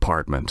to his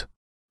apartment,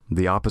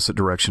 the opposite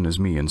direction as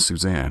me and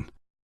Suzanne.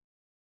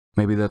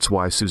 Maybe that's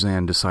why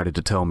Suzanne decided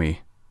to tell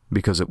me,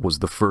 because it was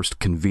the first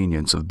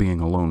convenience of being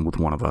alone with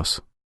one of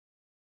us.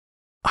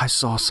 "I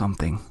saw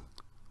something,"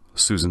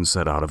 Susan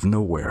said out of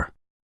nowhere.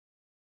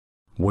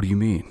 "What do you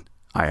mean?"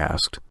 I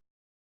asked.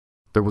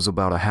 There was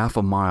about a half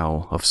a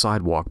mile of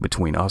sidewalk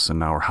between us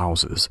and our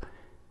houses.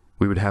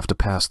 We would have to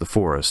pass the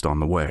forest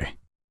on the way.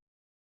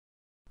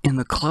 "In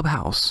the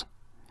clubhouse.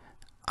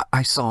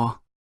 I saw..."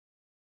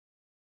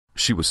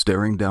 She was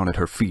staring down at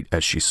her feet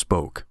as she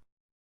spoke.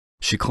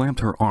 She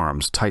clamped her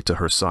arms tight to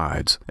her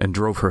sides and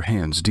drove her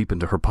hands deep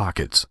into her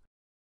pockets.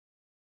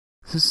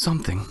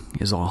 "Something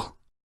is all."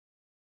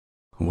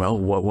 "Well,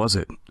 what was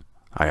it?"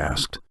 I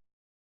asked.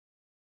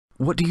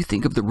 "What do you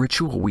think of the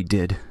ritual we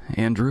did,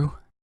 Andrew?"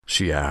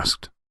 she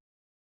asked.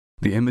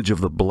 The image of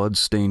the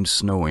blood-stained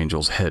snow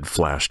angel's head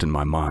flashed in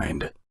my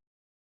mind.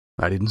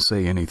 I didn't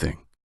say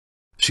anything.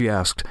 She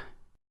asked,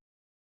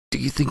 "Do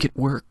you think it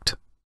worked?"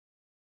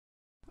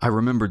 I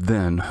remembered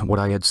then what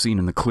I had seen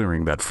in the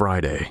clearing that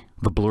Friday,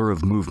 the blur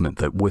of movement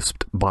that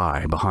wisped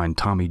by behind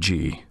Tommy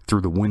G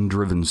through the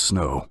wind-driven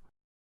snow.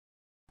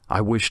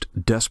 I wished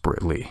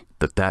desperately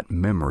that that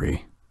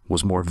memory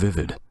was more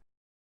vivid.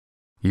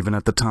 Even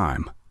at the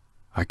time,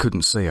 I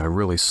couldn't say I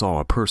really saw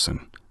a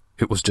person.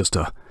 It was just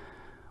a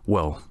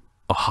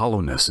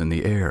hollowness in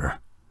the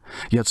air.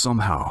 Yet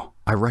somehow,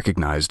 I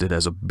recognized it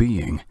as a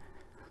being,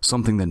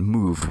 something that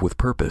moved with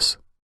purpose.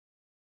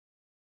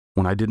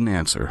 When I didn't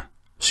answer,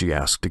 she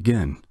asked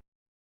again,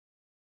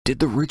 "Did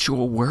the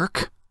ritual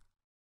work?"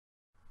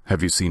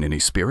 "Have you seen any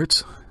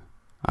spirits?"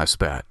 I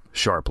spat,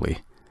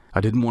 sharply.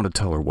 I didn't want to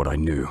tell her what I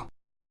knew.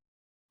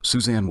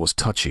 Suzanne was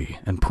touchy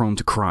and prone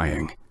to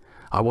crying.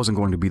 I wasn't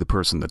going to be the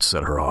person that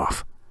set her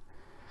off.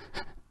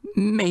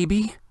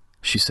 "Maybe,"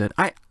 she said.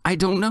 I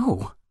don't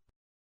know."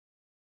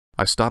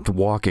 I stopped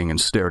walking and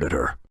stared at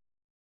her.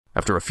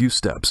 After a few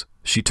steps,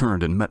 she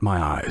turned and met my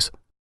eyes.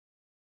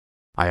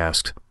 I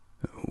asked,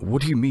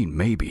 "What do you mean,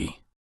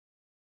 maybe?"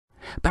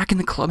 "Back in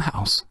the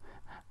clubhouse.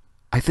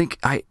 I think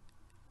I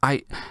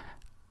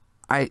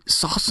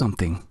saw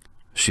something,"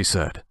 she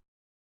said.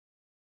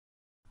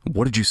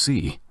 "What did you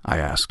see?" I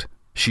asked.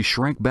 She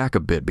shrank back a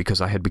bit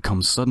because I had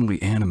become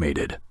suddenly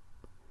animated.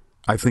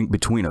 I think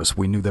between us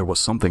we knew there was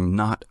something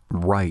not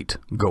right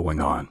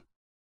going on.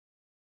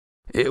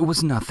 "It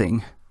was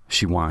nothing,"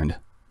 she whined,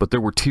 but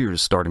there were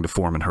tears starting to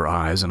form in her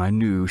eyes, and I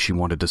knew she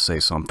wanted to say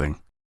something.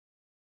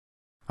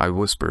 I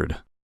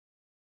whispered,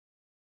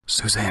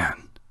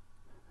 "Suzanne."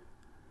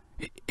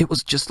 It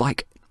was just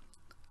like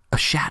a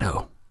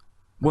shadow.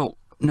 Well,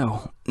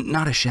 no,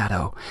 not a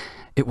shadow.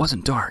 It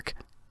wasn't dark.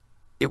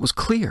 It was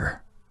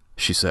clear,"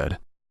 she said.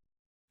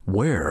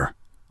 "Where?"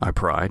 I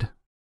pried.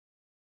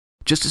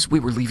 "Just as we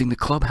were leaving the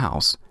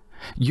clubhouse.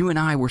 You and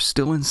I were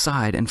still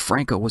inside, and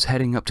Franco was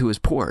heading up to his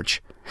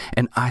porch,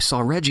 and I saw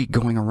Reggie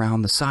going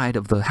around the side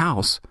of the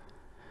house.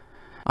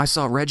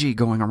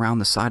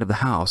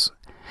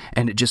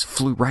 And it just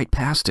flew right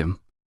past him."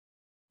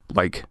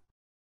 Like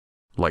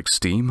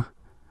steam?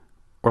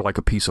 Or like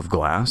a piece of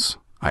glass?"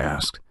 I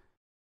asked.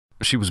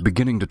 She was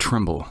beginning to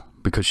tremble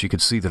because she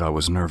could see that I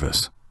was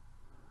nervous.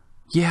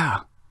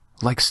 "Yeah,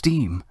 like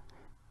steam.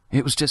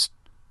 It was just..."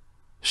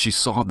 She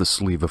sawed the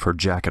sleeve of her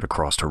jacket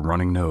across her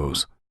running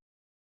nose.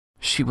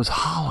 "She was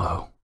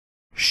hollow."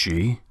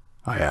 "She?"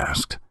 I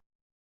asked.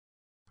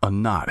 A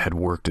knot had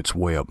worked its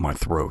way up my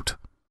throat.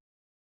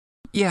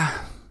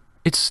 "Yeah,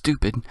 it's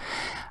stupid.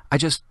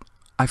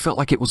 I felt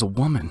like it was a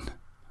woman,"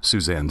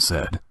 Suzanne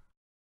said.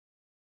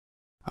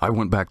 "I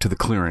went back to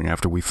the clearing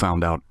after we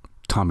found out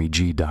Tommy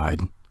G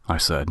died," I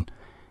said.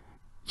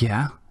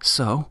 "Yeah,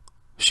 so?"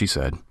 she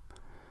said.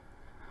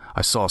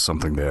 "I saw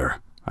something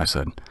there," I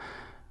said.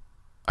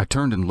 I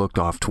turned and looked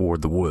off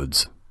toward the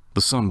woods.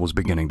 The sun was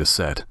beginning to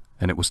set,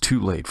 and it was too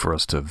late for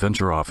us to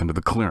venture off into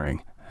the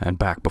clearing and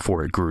back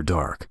before it grew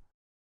dark.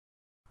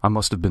 I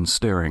must have been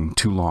staring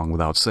too long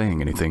without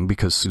saying anything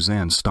because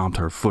Suzanne stomped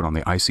her foot on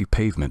the icy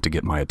pavement to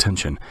get my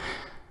attention.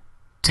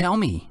 "Tell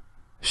me,"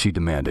 she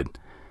demanded.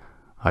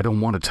 "I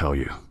don't want to tell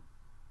you.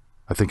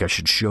 I think I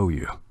should show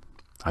you,"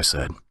 I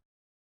said.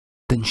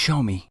 "Then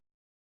show me."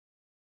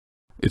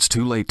 "It's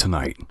too late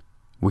tonight.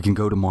 We can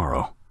go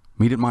tomorrow.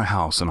 Meet at my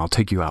house and I'll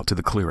take you out to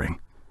the clearing."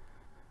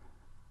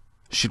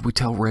 "Should we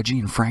tell Reggie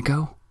and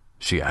Franco?"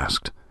 she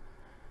asked.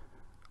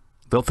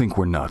 "They'll think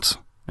we're nuts,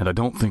 and I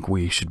don't think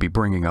we should be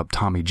bringing up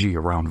Tommy G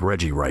around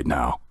Reggie right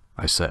now,"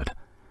 I said.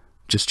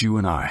 "Just you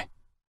and I."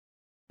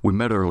 We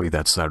met early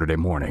that Saturday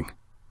morning,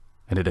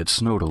 and it had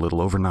snowed a little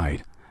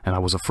overnight, and I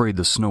was afraid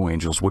the snow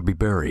angels would be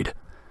buried.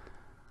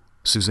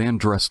 Suzanne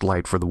dressed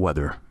light for the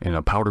weather in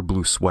a powder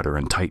blue sweater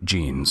and tight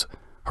jeans.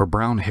 Her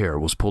brown hair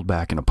was pulled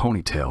back in a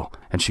ponytail,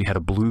 and she had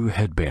a blue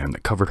headband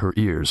that covered her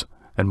ears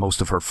and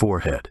most of her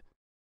forehead.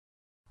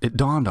 It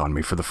dawned on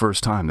me for the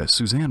first time that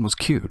Suzanne was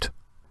cute.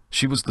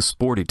 She was the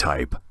sporty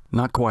type,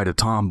 not quite a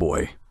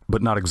tomboy,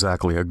 but not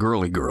exactly a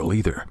girly girl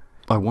either.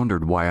 I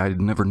wondered why I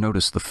had never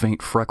noticed the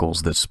faint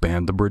freckles that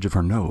spanned the bridge of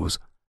her nose.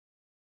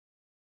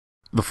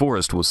 The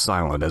forest was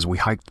silent as we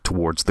hiked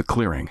towards the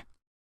clearing.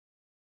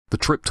 The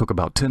trip took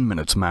about 10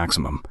 minutes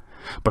maximum,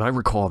 but I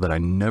recall that I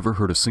never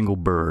heard a single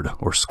bird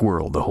or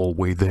squirrel the whole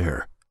way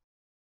there.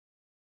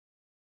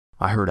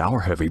 I heard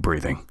our heavy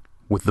breathing,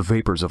 with the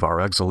vapors of our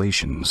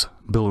exhalations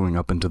billowing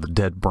up into the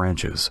dead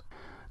branches.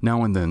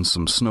 Now and then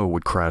some snow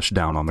would crash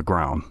down on the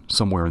ground,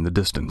 somewhere in the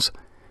distance.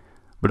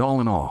 But all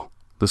in all,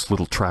 this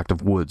little tract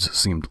of woods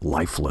seemed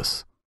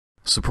lifeless.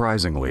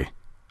 Surprisingly,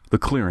 the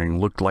clearing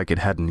looked like it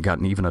hadn't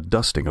gotten even a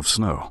dusting of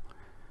snow.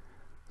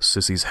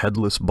 Sissy's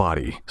headless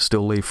body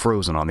still lay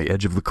frozen on the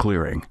edge of the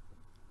clearing.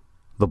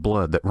 The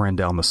blood that ran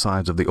down the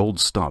sides of the old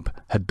stump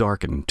had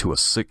darkened to a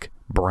sick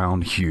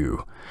brown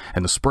hue,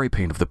 and the spray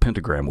paint of the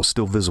pentagram was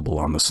still visible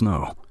on the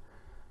snow.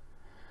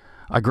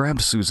 I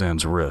grabbed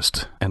Suzanne's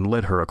wrist and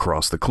led her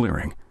across the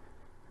clearing.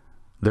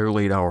 There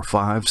laid our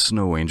 5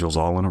 snow angels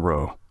all in a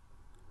row.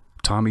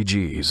 Tommy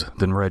G's,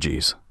 then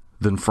Reggie's,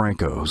 then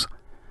Franco's,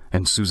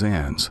 and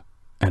Suzanne's,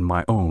 and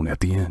my own at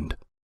the end.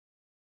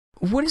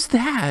 "What is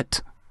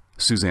that?"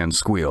 Suzanne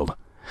squealed.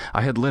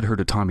 I had led her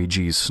to Tommy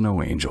G's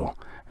snow angel,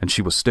 and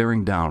she was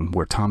staring down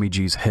where Tommy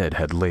G's head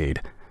had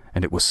laid,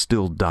 and it was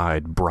still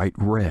dyed bright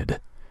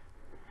red.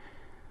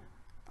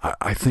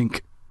 I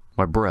think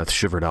my breath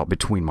shivered out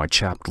between my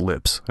chapped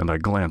lips, and I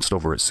glanced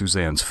over at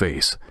Suzanne's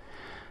face.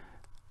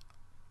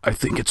 "I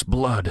think it's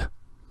blood."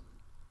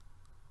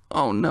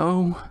 "Oh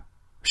no,"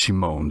 she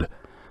moaned.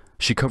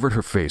 She covered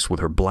her face with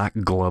her black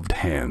gloved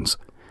hands.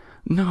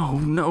 "No,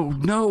 no,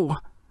 no."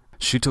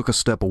 She took a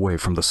step away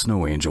from the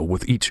snow angel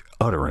with each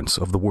utterance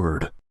of the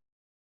word.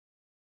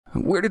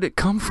 "Where did it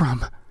come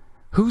from?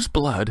 Whose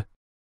blood?"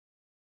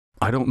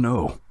 "I don't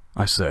know,"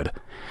 I said.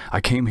 "I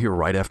came here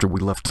right after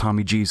we left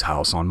Tommy G's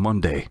house on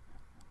Monday,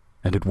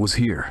 and it was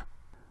here.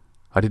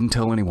 I didn't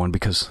tell anyone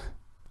because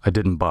I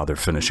didn't bother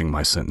finishing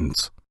my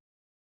sentence."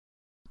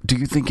 "Do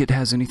you think it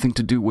has anything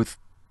to do with—"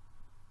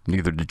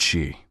 Neither did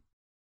she.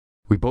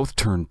 We both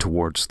turned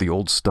towards the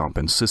old stump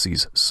and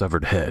Sissy's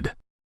severed head.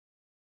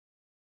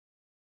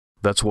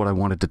 "That's what I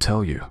wanted to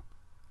tell you,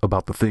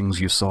 about the things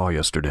you saw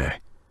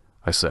yesterday,"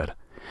 I said.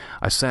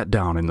 I sat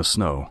down in the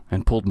snow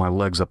and pulled my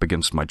legs up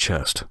against my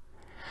chest.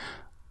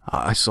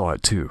 "I saw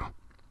it too."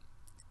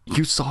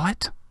 "You saw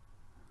it?"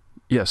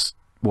 "Yes,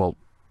 well,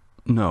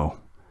 no,"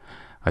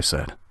 I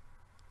said.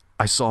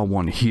 "I saw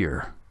one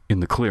here, in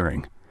the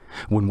clearing.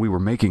 When we were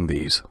making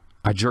these,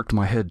 I jerked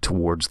my head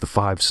towards the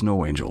 5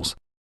 snow angels.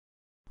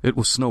 It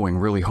was snowing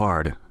really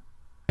hard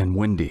and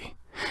windy,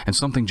 and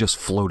something just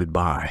floated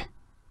by.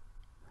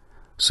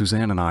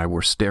 Suzanne and I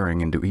were staring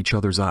into each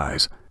other's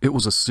eyes. It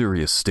was a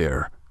serious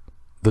stare,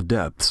 the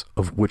depths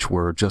of which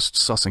were just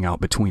sussing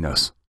out between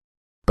us.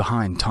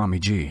 Behind Tommy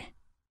G.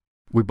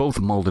 We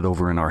both mulled it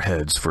over in our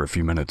heads for a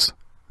few minutes.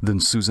 Then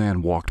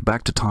Suzanne walked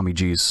back to Tommy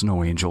G's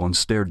snow angel and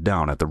stared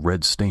down at the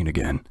red stain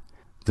again.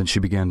 Then she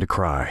began to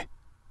cry,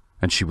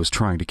 and she was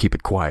trying to keep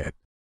it quiet.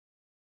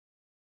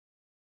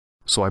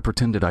 So I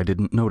pretended I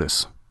didn't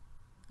notice.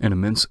 An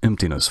immense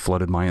emptiness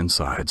flooded my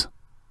insides.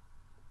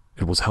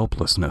 It was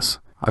helplessness.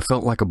 I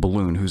felt like a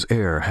balloon whose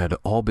air had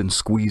all been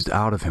squeezed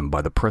out of him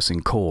by the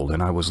pressing cold,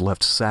 and I was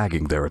left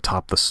sagging there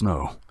atop the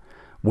snow,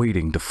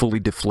 waiting to fully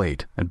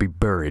deflate and be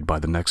buried by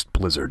the next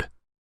blizzard.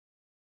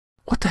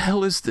 "What the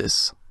hell is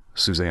this?"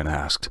 Suzanne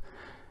asked.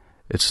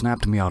 It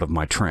snapped me out of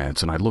my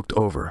trance, and I looked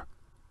over.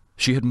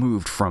 She had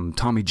moved from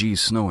Tommy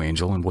G's snow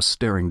angel and was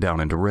staring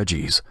down into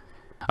Reggie's.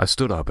 I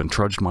stood up and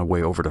trudged my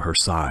way over to her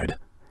side.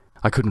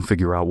 I couldn't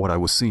figure out what I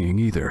was seeing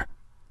either.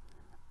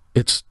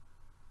 "It's—"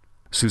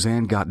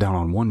 Suzanne got down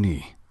on one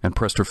knee and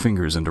pressed her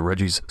fingers into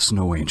Reggie's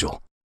snow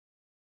angel.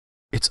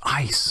 "It's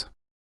ice."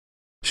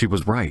 She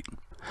was right.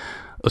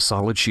 A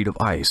solid sheet of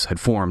ice had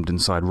formed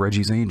inside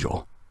Reggie's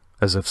angel,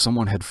 as if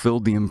someone had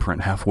filled the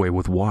imprint halfway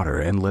with water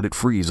and let it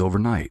freeze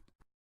overnight.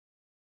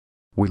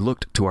 We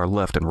looked to our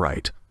left and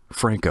right.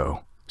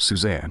 Franco,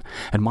 Suzanne,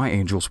 and my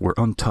angels were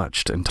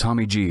untouched, and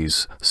Tommy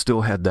G's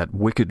still had that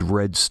wicked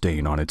red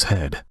stain on its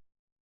head.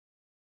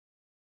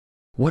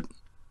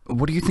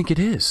 What do you think it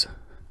is?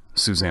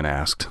 Suzanne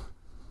asked.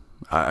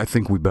 I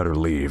think we better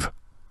leave,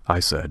 I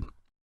said.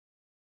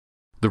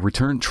 The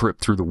return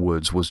trip through the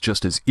woods was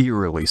just as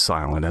eerily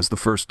silent as the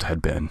first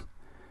had been.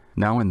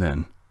 Now and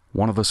then,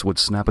 one of us would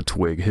snap a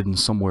twig hidden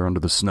somewhere under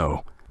the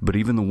snow, but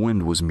even the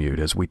wind was mute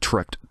as we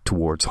trekked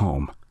towards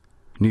home.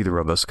 Neither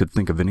of us could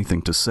think of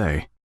anything to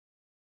say.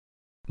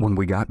 When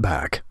we got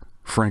back,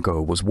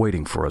 Franco was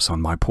waiting for us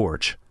on my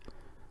porch.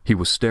 He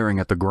was staring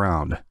at the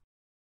ground.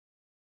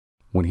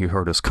 When he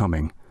heard us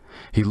coming,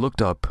 he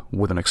looked up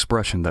with an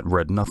expression that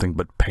read nothing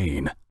but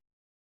pain.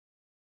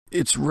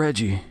 "It's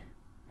Reggie,"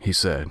 he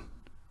said.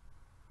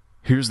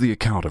 Here's the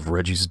account of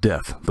Reggie's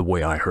death the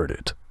way I heard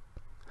it.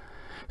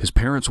 His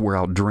parents were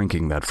out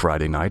drinking that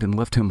Friday night and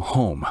left him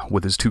home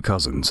with his two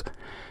cousins.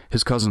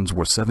 His cousins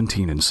were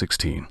 17 and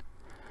 16.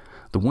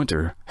 The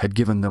winter had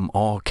given them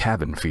all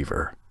cabin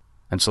fever,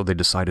 and so they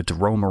decided to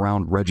roam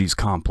around Reggie's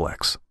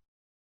complex.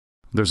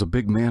 There's a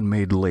big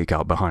man-made lake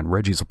out behind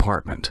Reggie's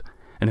apartment,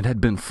 and it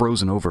had been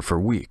frozen over for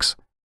weeks.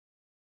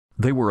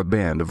 They were a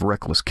band of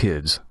reckless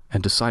kids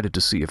and decided to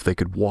see if they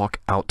could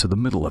walk out to the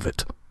middle of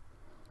it.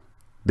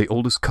 The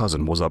oldest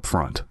cousin was up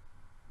front,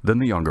 then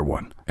the younger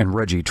one, and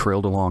Reggie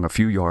trailed along a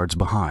few yards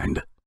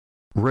behind.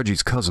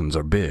 Reggie's cousins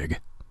are big,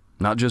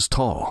 not just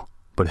tall,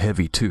 but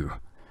heavy too.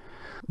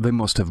 They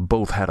must have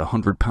both had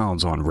 100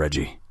 pounds on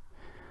Reggie.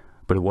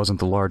 But it wasn't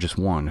the largest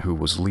one who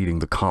was leading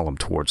the column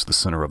towards the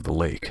center of the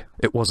lake.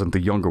 It wasn't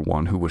the younger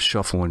one who was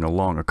shuffling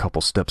along a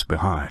couple steps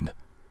behind.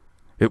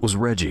 It was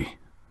Reggie,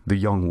 the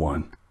young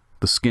one,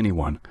 the skinny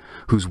one,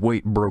 whose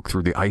weight broke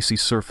through the icy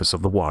surface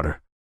of the water.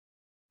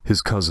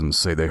 His cousins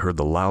say they heard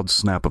the loud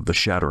snap of the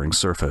shattering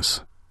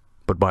surface,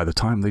 but by the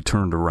time they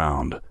turned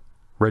around,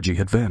 Reggie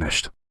had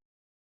vanished.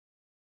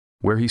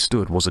 Where he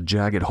stood was a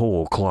jagged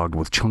hole clogged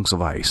with chunks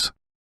of ice.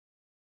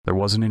 There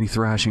wasn't any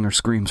thrashing or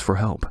screams for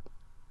help.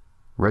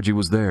 Reggie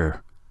was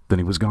there, then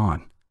he was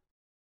gone.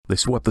 They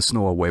swept the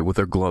snow away with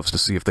their gloves to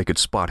see if they could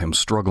spot him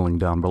struggling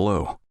down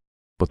below,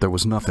 but there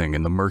was nothing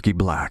in the murky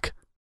black.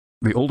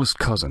 The oldest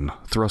cousin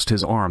thrust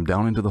his arm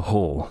down into the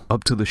hole,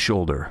 up to the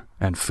shoulder,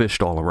 and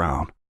fished all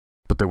around,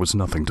 but there was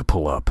nothing to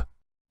pull up.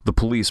 The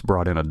police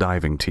brought in a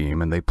diving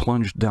team, and they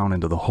plunged down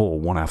into the hole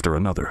one after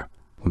another.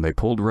 When they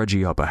pulled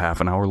Reggie up a half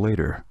an hour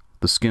later,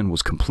 the skin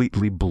was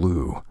completely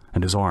blue,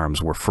 and his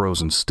arms were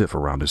frozen stiff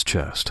around his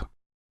chest.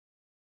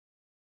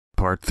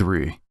 Part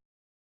 3.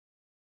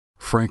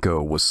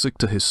 Franco was sick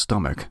to his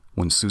stomach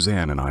when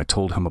Suzanne and I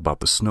told him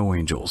about the snow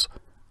angels,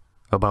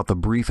 about the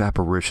brief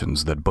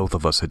apparitions that both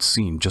of us had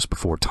seen just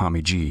before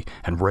Tommy G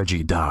and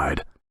Reggie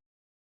died.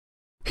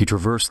 He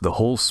traversed the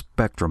whole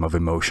spectrum of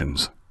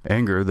emotions,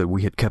 anger that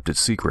we had kept it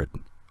secret,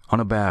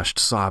 unabashed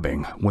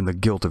sobbing when the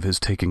guilt of his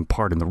taking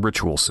part in the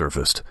ritual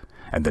surfaced,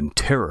 and then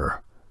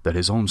terror that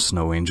his own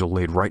snow angel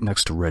laid right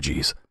next to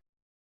Reggie's.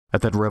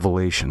 At that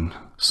revelation,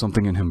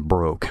 something in him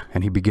broke,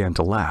 and he began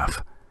to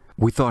laugh.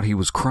 We thought he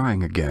was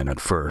crying again at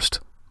first,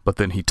 but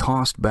then he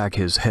tossed back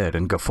his head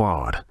and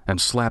guffawed,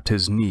 and slapped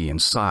his knee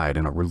and sighed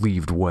in a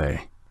relieved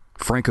way.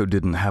 Franco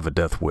didn't have a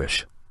death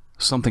wish.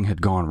 Something had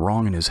gone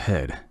wrong in his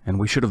head, and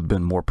we should have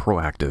been more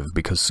proactive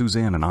because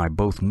Suzanne and I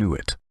both knew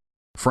it.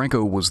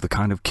 Franco was the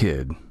kind of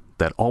kid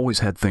that always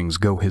had things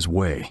go his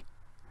way.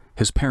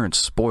 His parents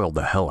spoiled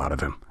the hell out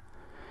of him.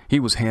 He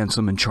was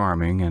handsome and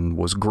charming and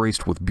was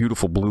graced with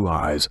beautiful blue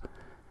eyes.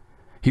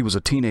 He was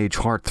a teenage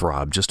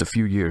heartthrob just a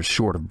few years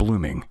short of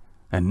blooming,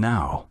 and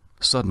now,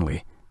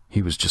 suddenly,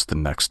 he was just the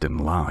next in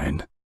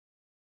line.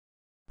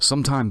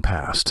 Some time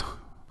passed,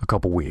 a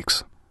couple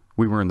weeks.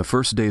 We were in the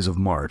first days of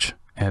March,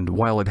 and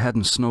while it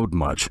hadn't snowed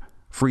much,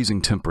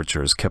 freezing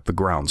temperatures kept the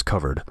grounds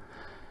covered.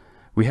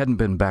 We hadn't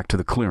been back to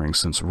the clearing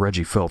since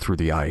Reggie fell through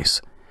the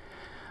ice.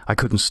 I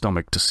couldn't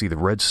stomach to see the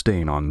red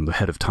stain on the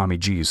head of Tommy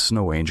G's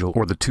snow angel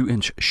or the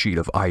 2-inch sheet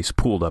of ice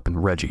pooled up in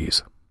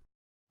Reggie's.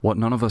 What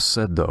none of us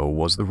said, though,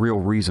 was the real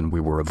reason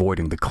we were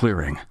avoiding the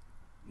clearing.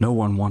 No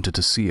one wanted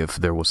to see if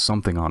there was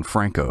something on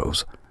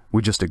Franco's.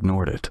 We just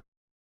ignored it.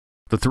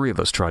 The three of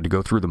us tried to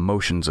go through the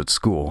motions at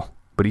school,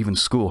 but even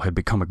school had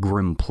become a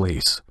grim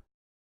place.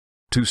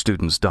 2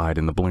 students died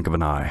in the blink of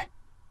an eye.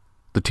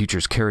 The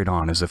teachers carried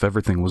on as if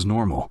everything was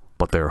normal,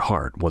 but their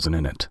heart wasn't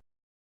in it.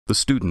 The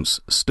students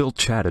still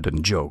chatted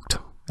and joked,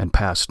 and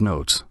passed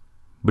notes,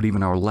 but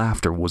even our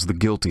laughter was the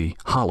guilty,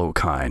 hollow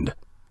kind.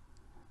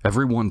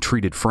 Everyone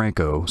treated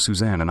Franco,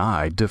 Suzanne, and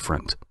I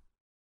different.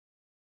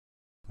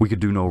 We could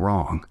do no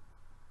wrong.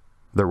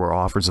 There were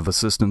offers of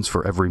assistance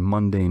for every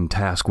mundane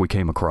task we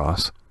came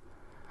across.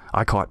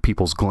 I caught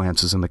people's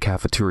glances in the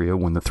cafeteria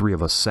when the 3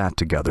 of us sat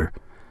together,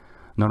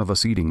 none of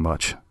us eating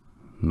much,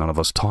 none of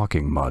us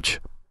talking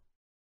much.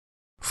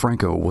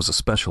 Franco was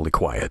especially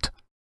quiet.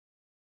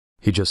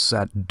 He just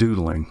sat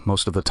doodling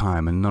most of the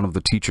time, and none of the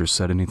teachers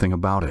said anything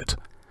about it.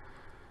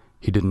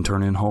 He didn't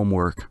turn in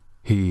homework.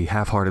 He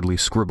half-heartedly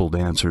scribbled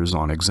answers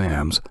on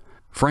exams.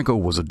 Franco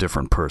was a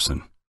different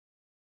person.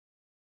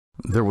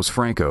 There was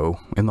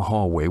Franco in the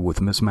hallway with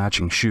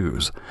mismatching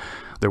shoes.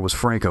 There was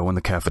Franco in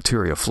the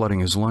cafeteria flooding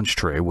his lunch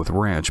tray with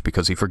ranch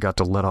because he forgot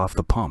to let off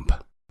the pump.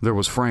 There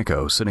was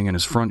Franco sitting in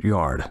his front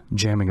yard,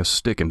 jamming a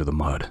stick into the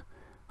mud.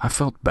 I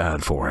felt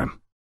bad for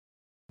him.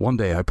 One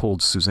day I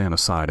pulled Suzanne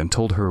aside and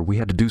told her we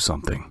had to do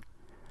something.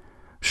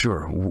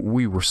 Sure,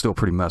 we were still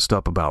pretty messed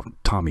up about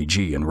Tommy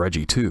G and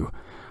Reggie too,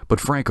 but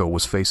Franco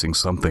was facing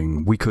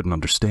something we couldn't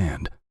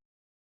understand.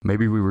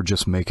 Maybe we were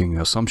just making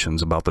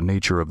assumptions about the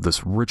nature of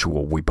this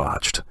ritual we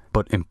botched,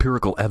 but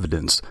empirical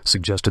evidence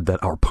suggested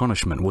that our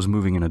punishment was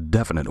moving in a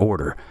definite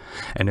order,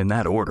 and in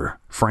that order,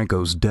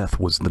 Franco's death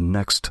was the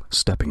next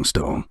stepping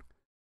stone.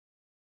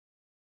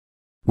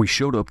 We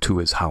showed up to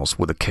his house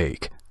with a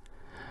cake.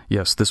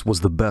 Yes, this was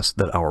the best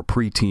that our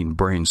preteen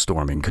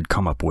brainstorming could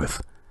come up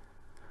with.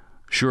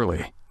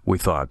 Surely, we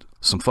thought,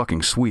 some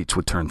fucking sweets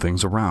would turn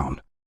things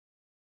around.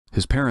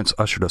 His parents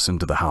ushered us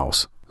into the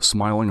house,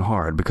 smiling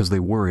hard because they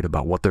worried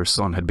about what their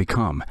son had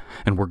become,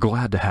 and were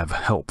glad to have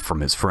help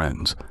from his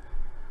friends.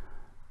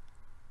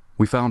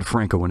 We found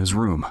Franco in his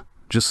room,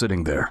 just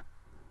sitting there.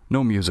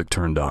 No music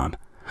turned on,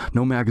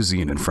 no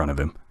magazine in front of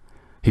him.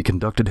 He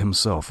conducted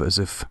himself as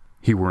if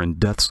he were in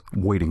death's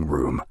waiting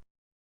room.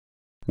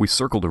 We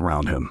circled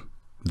around him,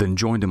 then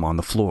joined him on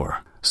the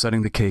floor,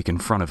 setting the cake in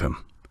front of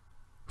him.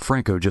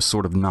 Franco just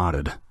sort of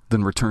nodded,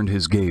 then returned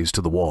his gaze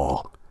to the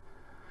wall.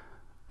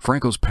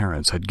 Franco's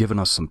parents had given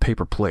us some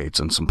paper plates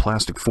and some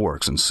plastic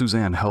forks, and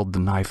Suzanne held the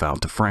knife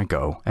out to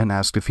Franco and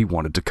asked if he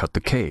wanted to cut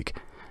the cake,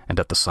 and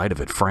at the sight of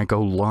it,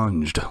 Franco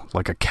lunged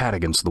like a cat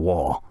against the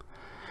wall.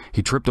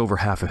 He tripped over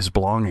half of his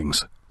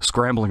belongings,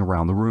 scrambling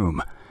around the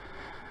room.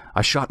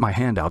 I shot my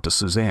hand out to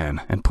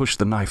Suzanne and pushed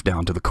the knife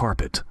down to the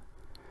carpet.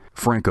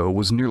 Franco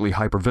was nearly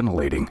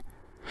hyperventilating.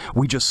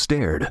 We just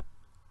stared.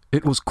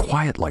 It was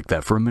quiet like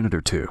that for a minute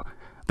or two.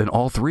 Then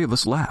all three of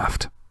us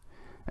laughed.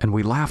 And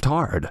we laughed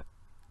hard.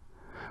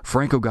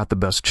 Franco got the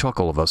best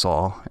chuckle of us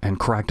all and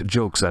cracked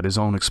jokes at his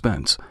own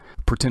expense,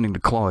 pretending to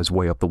claw his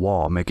way up the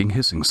wall, making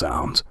hissing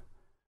sounds.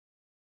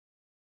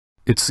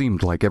 It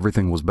seemed like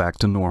everything was back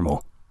to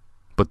normal.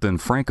 But then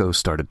Franco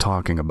started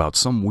talking about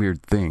some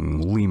weird thing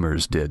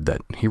lemurs did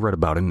that he read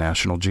about in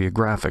National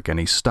Geographic, and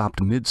he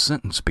stopped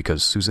mid-sentence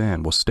because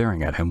Suzanne was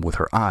staring at him with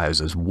her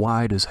eyes as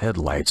wide as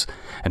headlights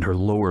and her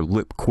lower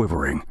lip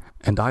quivering,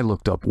 and I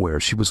looked up where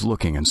she was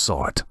looking and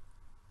saw it.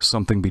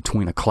 Something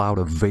between a cloud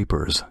of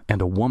vapors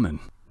and a woman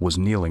was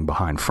kneeling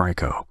behind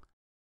Franco.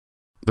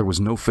 There was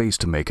no face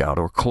to make out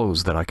or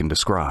clothes that I can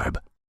describe.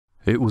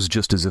 It was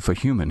just as if a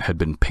human had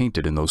been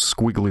painted in those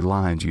squiggly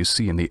lines you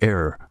see in the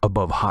air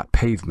above hot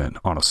pavement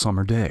on a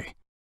summer day.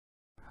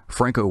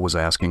 Franco was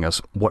asking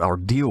us what our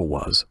deal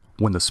was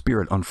when the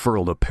spirit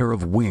unfurled a pair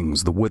of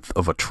wings the width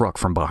of a truck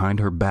from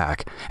behind her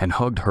back and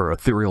hugged her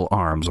ethereal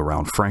arms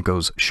around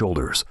Franco's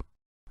shoulders.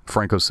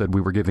 Franco said we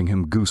were giving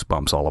him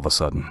goosebumps all of a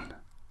sudden.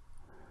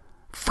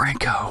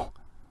 "Franco,"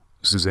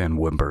 Suzanne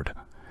whimpered,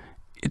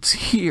 "it's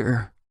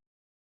here."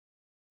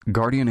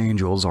 Guardian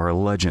angels are a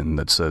legend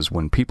that says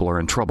when people are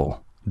in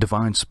trouble,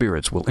 divine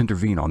spirits will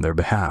intervene on their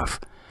behalf.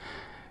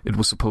 It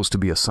was supposed to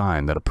be a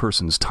sign that a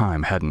person's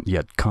time hadn't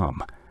yet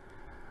come.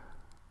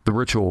 The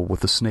ritual with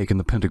the snake and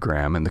the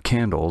pentagram and the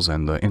candles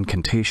and the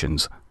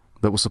incantations,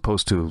 that was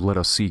supposed to let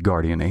us see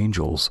guardian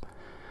angels.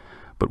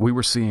 But we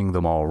were seeing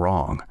them all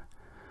wrong.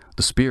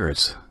 The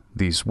spirits,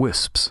 these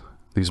wisps,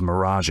 these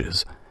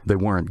mirages, they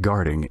weren't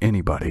guarding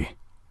anybody.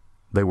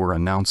 They were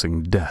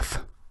announcing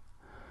death.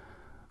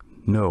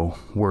 No,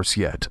 worse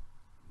yet,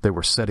 they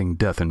were setting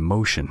death in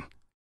motion.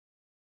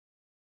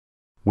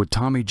 Would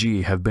Tommy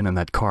G have been in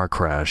that car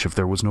crash if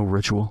there was no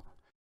ritual?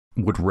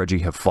 Would Reggie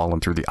have fallen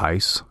through the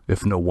ice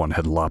if no one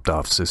had lopped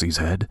off Sissy's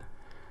head?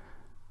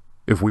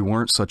 If we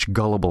weren't such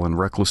gullible and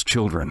reckless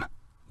children,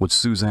 would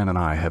Suzanne and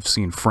I have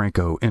seen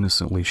Franco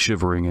innocently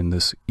shivering in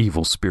this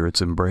evil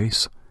spirit's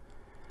embrace?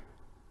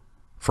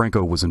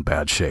 Franco was in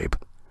bad shape.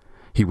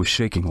 He was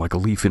shaking like a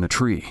leaf in a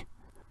tree.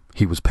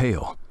 He was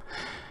pale.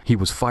 He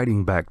was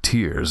fighting back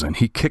tears, and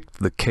he kicked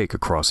the cake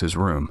across his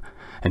room,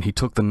 and he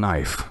took the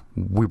knife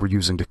we were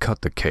using to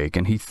cut the cake,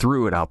 and he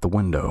threw it out the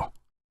window.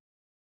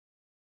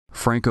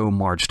 Franco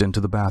marched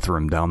into the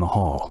bathroom down the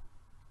hall.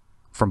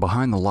 From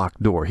behind the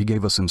locked door, he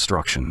gave us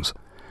instructions.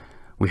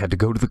 We had to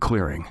go to the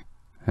clearing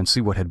and see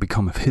what had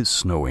become of his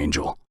snow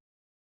angel.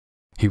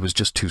 He was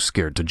just too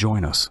scared to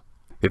join us.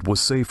 It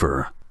was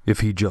safer if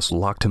he just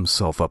locked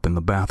himself up in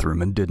the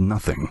bathroom and did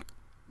nothing,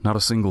 not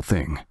a single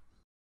thing.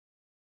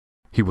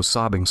 He was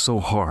sobbing so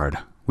hard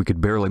we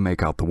could barely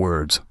make out the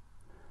words.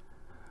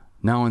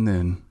 Now and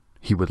then,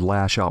 he would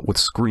lash out with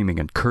screaming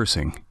and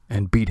cursing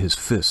and beat his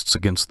fists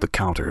against the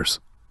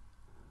counters.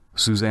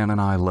 Suzanne and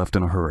I left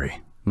in a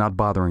hurry, not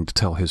bothering to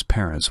tell his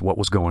parents what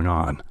was going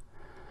on.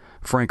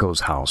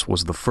 Franco's house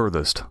was the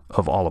furthest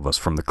of all of us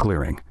from the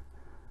clearing.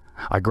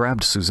 I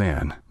grabbed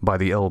Suzanne by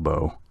the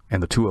elbow,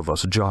 and the two of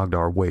us jogged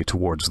our way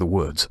towards the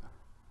woods.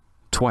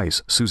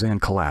 Twice, Suzanne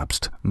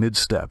collapsed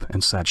mid-step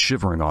and sat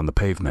shivering on the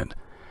pavement.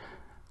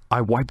 I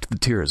wiped the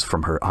tears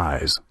from her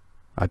eyes.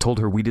 I told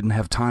her we didn't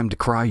have time to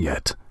cry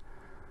yet.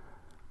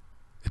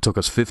 It took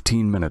us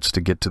 15 minutes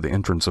to get to the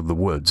entrance of the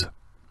woods.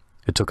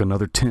 It took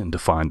another 10 to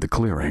find the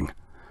clearing.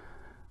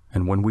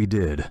 And when we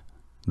did,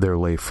 there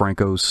lay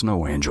Franco's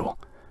snow angel,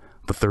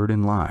 the third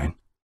in line,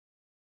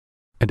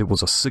 and it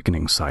was a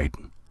sickening sight.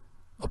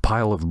 A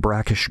pile of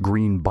brackish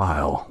green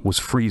bile was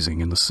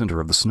freezing in the center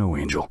of the snow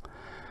angel.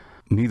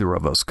 Neither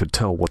of us could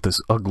tell what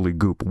this ugly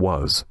goop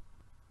was,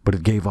 but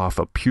it gave off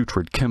a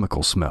putrid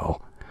chemical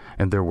smell,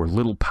 and there were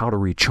little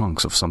powdery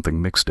chunks of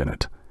something mixed in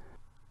it.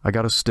 I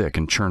got a stick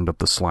and churned up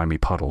the slimy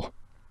puddle.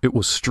 It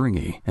was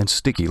stringy and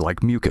sticky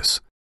like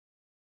mucus.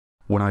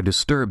 When I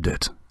disturbed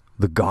it,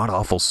 the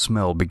god-awful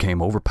smell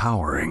became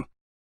overpowering.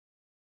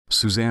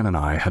 Suzanne and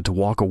I had to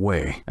walk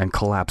away and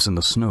collapse in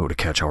the snow to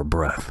catch our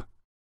breath.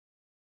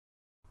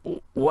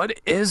 "What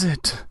is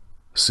it?"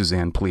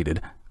 Suzanne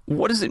pleaded.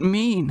 "What does it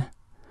mean?"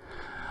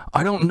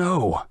 "I don't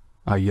know,"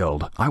 I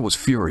yelled. I was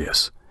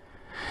furious.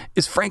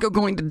 "Is Franco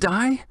going to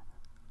die?"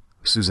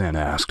 Suzanne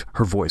asked,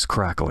 her voice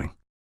crackling.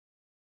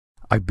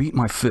 I beat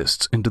my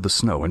fists into the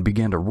snow and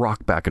began to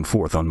rock back and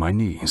forth on my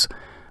knees.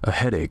 A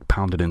headache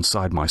pounded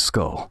inside my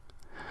skull.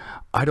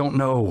 "I don't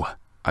know,"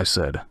 I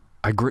said.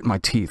 I grit my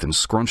teeth and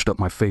scrunched up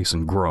my face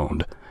and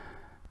groaned,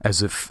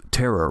 as if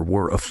terror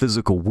were a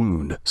physical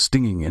wound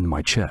stinging in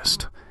my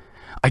chest.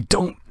 "I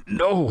don't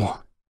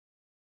know."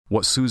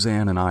 What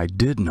Suzanne and I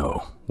did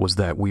know was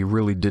that we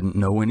really didn't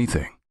know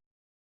anything.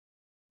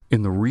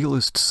 In the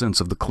realest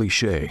sense of the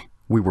cliché,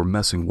 we were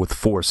messing with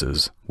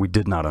forces we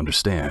did not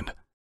understand.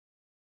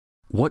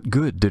 What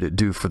good did it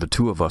do for the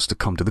two of us to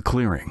come to the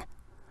clearing?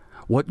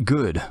 What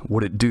good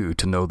would it do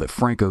to know that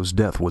Franco's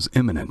death was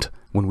imminent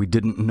when we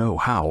didn't know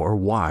how or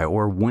why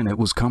or when it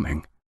was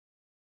coming?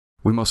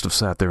 We must have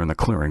sat there in the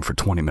clearing for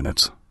 20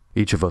 minutes,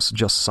 each of us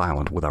just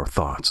silent with our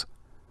thoughts.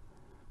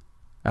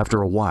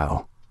 After a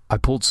while, I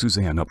pulled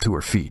Suzanne up to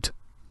her feet.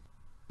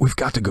 "We've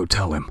got to go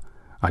tell him,"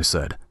 I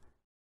said.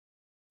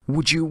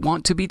 "Would you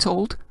want to be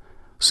told?"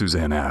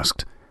 Suzanne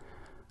asked.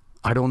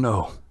 "I don't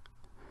know."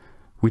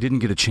 We didn't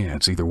get a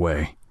chance either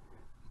way.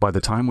 By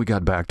the time we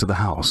got back to the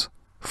house,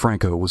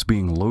 Franco was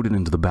being loaded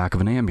into the back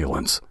of an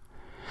ambulance.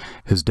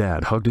 His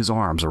dad hugged his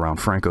arms around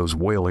Franco's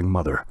wailing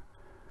mother.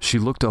 She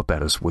looked up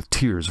at us with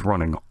tears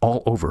running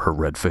all over her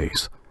red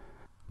face,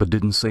 but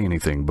didn't say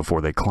anything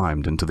before they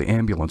climbed into the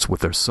ambulance with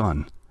their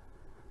son.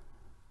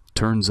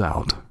 Turns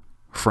out,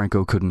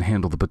 Franco couldn't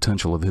handle the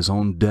potential of his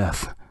own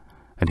death,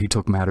 and he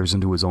took matters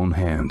into his own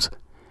hands.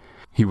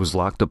 He was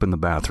locked up in the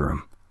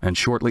bathroom, and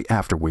shortly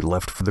after we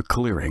left for the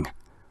clearing,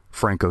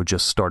 Franco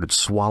just started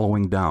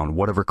swallowing down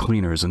whatever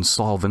cleaners and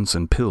solvents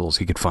and pills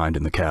he could find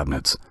in the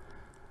cabinets.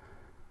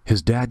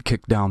 His dad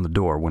kicked down the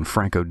door when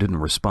Franco didn't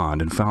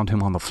respond and found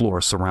him on the floor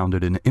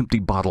surrounded in empty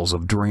bottles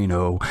of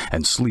Drano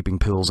and sleeping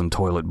pills and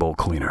toilet bowl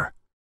cleaner.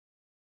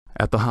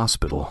 At the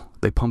hospital,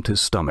 they pumped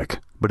his stomach,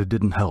 but it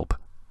didn't help.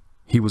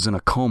 He was in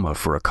a coma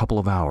for a couple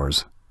of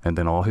hours, and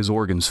then all his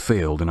organs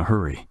failed in a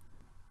hurry.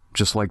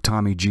 Just like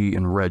Tommy G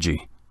and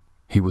Reggie,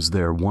 he was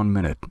there 1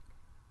 minute,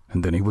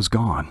 and then he was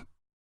gone.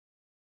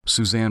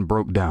 Suzanne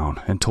broke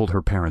down and told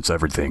her parents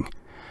everything.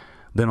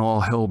 Then all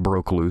hell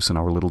broke loose in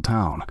our little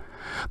town.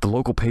 The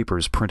local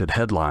papers printed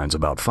headlines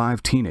about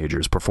 5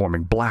 teenagers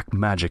performing black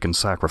magic and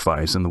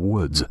sacrifice in the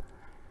woods.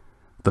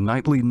 The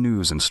nightly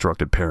news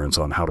instructed parents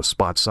on how to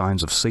spot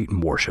signs of Satan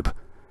worship.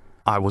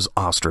 I was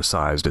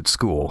ostracized at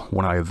school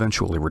when I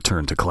eventually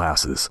returned to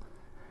classes.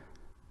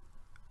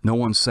 No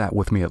one sat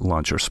with me at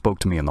lunch or spoke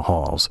to me in the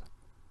halls.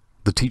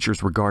 The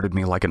teachers regarded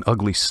me like an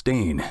ugly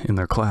stain in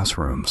their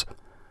classrooms.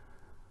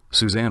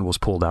 Suzanne was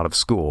pulled out of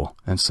school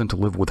and sent to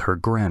live with her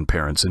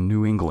grandparents in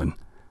New England.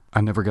 I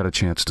never got a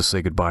chance to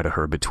say goodbye to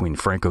her between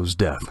Franco's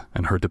death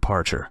and her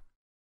departure.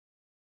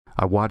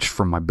 I watched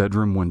from my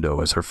bedroom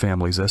window as her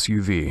family's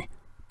SUV,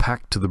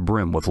 packed to the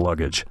brim with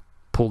luggage,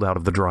 pulled out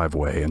of the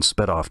driveway and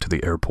sped off to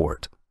the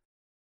airport.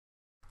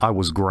 I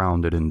was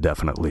grounded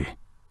indefinitely,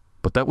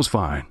 but that was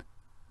fine,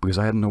 because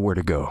I had nowhere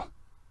to go.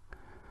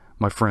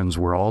 My friends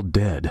were all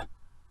dead.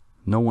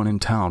 No one in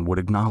town would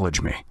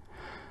acknowledge me.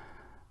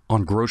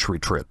 On grocery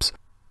trips,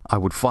 I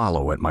would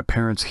follow at my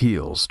parents'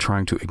 heels,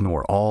 trying to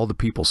ignore all the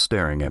people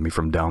staring at me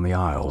from down the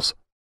aisles.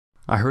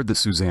 I heard that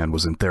Suzanne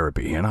was in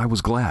therapy, and I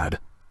was glad,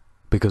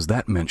 because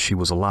that meant she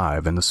was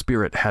alive and the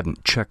spirit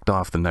hadn't checked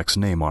off the next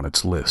name on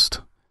its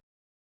list.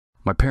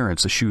 My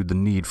parents eschewed the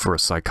need for a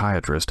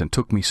psychiatrist and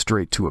took me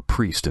straight to a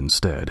priest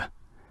instead.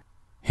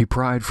 He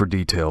pried for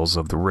details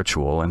of the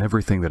ritual and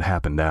everything that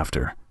happened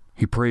after.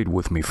 He prayed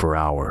with me for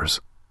hours.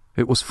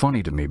 It was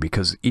funny to me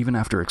because even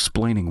after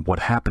explaining what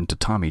happened to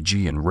Tommy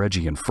G and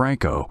Reggie and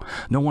Franco,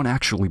 no one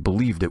actually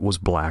believed it was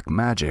black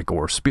magic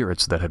or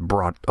spirits that had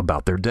brought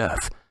about their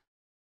death.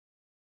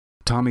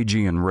 Tommy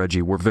G and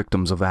Reggie were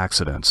victims of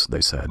accidents,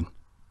 they said,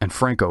 and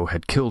Franco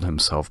had killed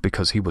himself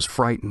because he was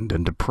frightened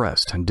and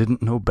depressed and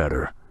didn't know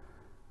better.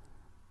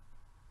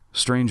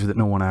 Strange that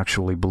no one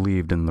actually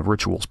believed in the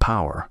ritual's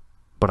power,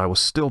 but I was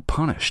still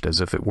punished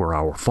as if it were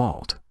our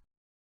fault.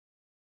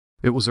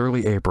 It was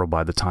early April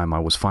by the time I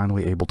was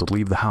finally able to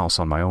leave the house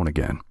on my own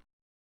again.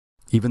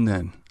 Even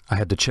then, I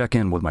had to check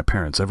in with my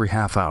parents every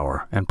half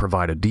hour and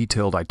provide a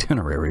detailed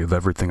itinerary of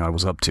everything I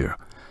was up to.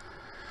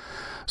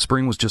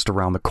 Spring was just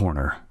around the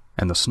corner,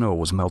 and the snow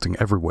was melting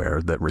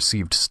everywhere that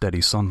received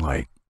steady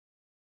sunlight.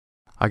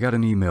 I got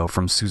an email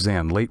from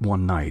Suzanne late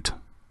one night.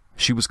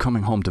 She was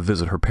coming home to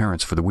visit her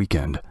parents for the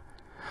weekend.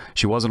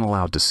 She wasn't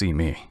allowed to see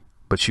me,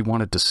 but she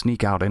wanted to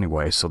sneak out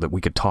anyway so that we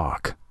could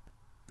talk.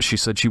 She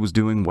said she was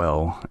doing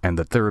well and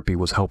that therapy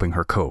was helping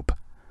her cope.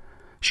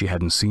 She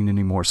hadn't seen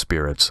any more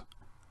spirits.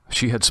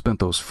 She had spent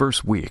those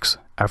first weeks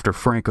after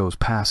Franco's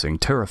passing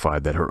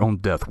terrified that her own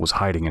death was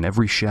hiding in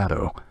every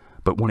shadow,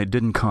 but when it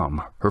didn't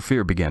come, her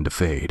fear began to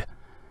fade.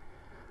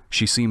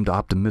 She seemed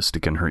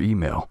optimistic in her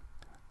email.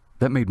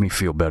 That made me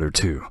feel better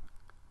too.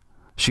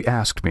 She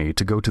asked me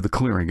to go to the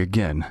clearing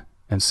again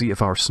and see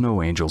if our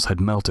snow angels had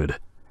melted.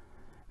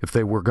 If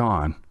they were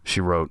gone,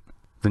 she wrote,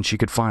 then she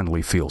could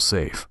finally feel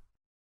safe.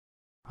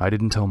 I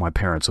didn't tell my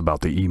parents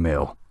about the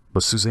email,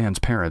 but Suzanne's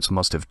parents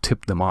must have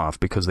tipped them off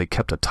because they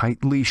kept a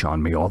tight leash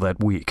on me all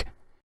that week.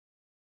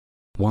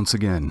 Once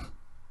again,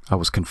 I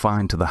was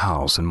confined to the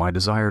house, and my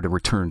desire to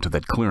return to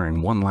that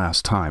clearing one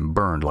last time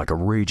burned like a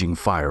raging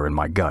fire in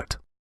my gut.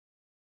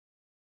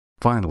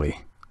 Finally,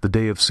 the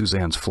day of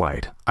Suzanne's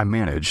flight, I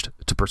managed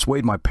to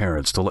persuade my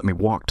parents to let me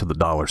walk to the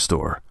dollar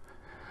store.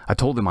 I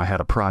told them I had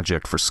a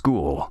project for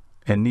school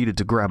and needed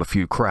to grab a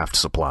few craft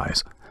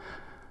supplies.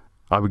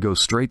 I would go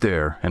straight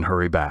there and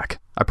hurry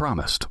back. I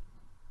promised,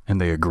 and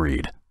they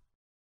agreed.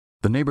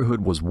 The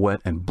neighborhood was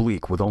wet and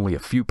bleak with only a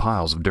few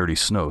piles of dirty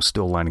snow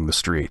still lining the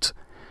streets.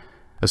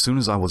 As soon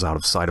as I was out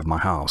of sight of my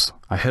house,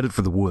 I headed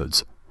for the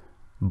woods.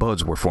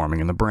 Buds were forming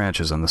in the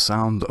branches and the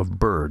sound of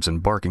birds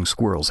and barking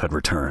squirrels had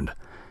returned.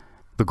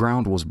 The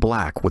ground was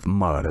black with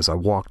mud as I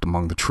walked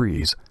among the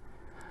trees.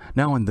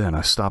 Now and then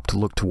I stopped to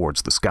look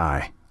towards the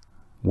sky,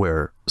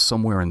 where,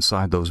 somewhere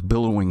inside those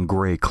billowing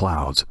gray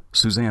clouds,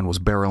 Suzanne was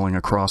barreling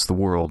across the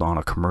world on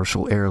a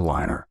commercial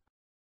airliner.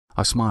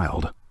 I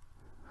smiled.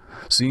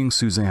 Seeing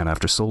Suzanne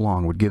after so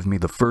long would give me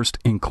the first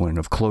inkling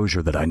of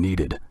closure that I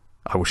needed.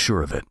 I was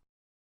sure of it.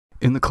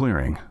 In the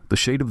clearing, the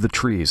shade of the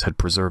trees had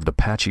preserved a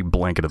patchy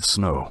blanket of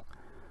snow.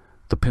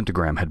 The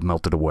pentagram had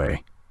melted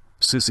away.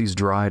 Sissy's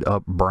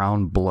dried-up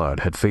brown blood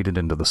had faded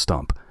into the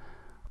stump.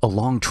 A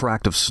long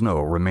tract of snow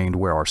remained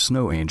where our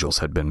snow angels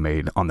had been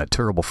made on that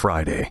terrible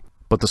Friday,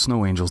 but the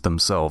snow angels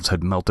themselves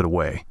had melted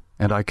away,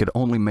 and I could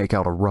only make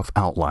out a rough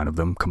outline of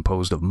them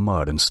composed of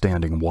mud and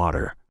standing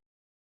water.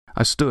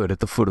 I stood at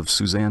the foot of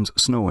Suzanne's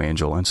snow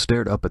angel and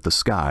stared up at the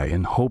sky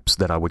in hopes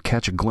that I would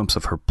catch a glimpse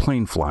of her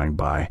plane flying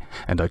by,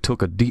 and I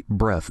took a deep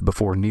breath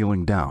before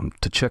kneeling down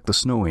to check the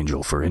snow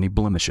angel for any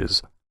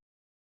blemishes.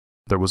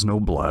 There was no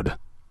blood,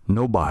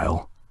 no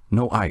bile,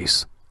 no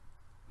ice,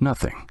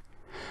 nothing.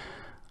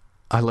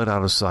 I let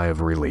out a sigh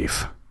of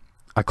relief.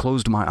 I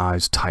closed my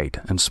eyes tight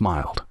and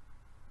smiled.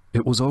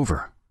 It was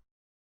over.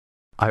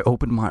 I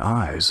opened my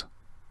eyes.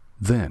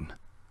 Then,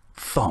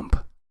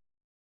 thump.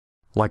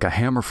 Like a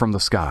hammer from the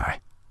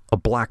sky, a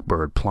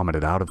blackbird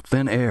plummeted out of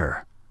thin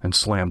air and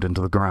slammed into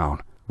the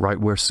ground, right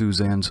where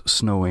Suzanne's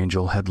snow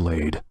angel had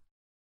laid.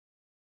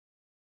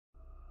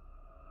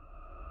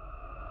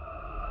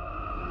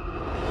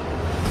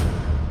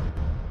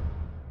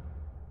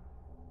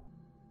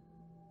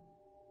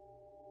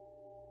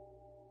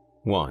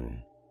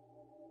 One.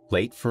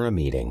 Late for a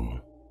meeting.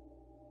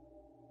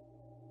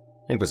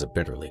 It was a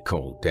bitterly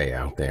cold day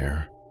out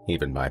there,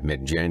 even by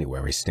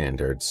mid-January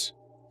standards.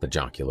 The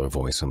jocular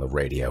voice on the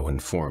radio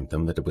informed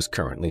them that it was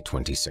currently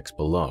 26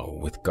 below,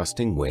 with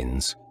gusting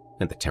winds,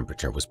 and the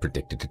temperature was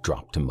predicted to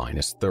drop to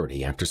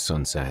 -30 after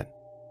sunset.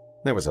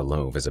 There was a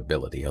low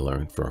visibility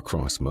alert for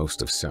across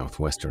most of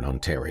southwestern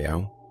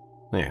Ontario,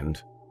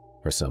 and,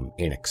 for some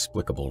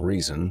inexplicable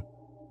reason,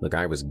 the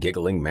guy was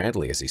giggling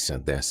madly as he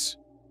said this.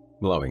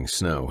 Blowing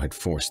snow had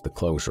forced the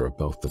closure of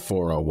both the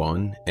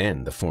 401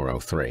 and the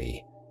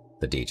 403.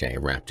 The DJ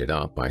wrapped it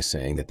up by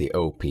saying that the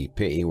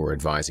OPP were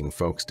advising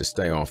folks to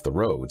stay off the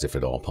roads if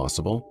at all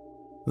possible,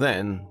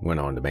 then went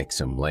on to make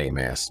some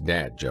lame-ass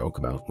dad joke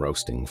about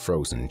roasting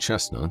frozen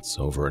chestnuts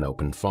over an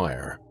open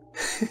fire.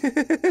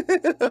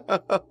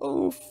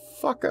 Oh,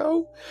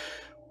 fucko.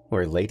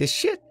 We're late as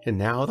shit, and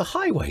now the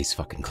highway's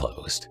fucking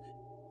closed.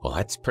 Well,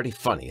 that's pretty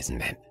funny,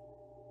 isn't it?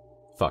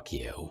 Fuck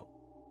you.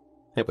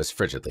 It was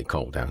frigidly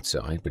cold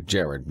outside, but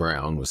Jared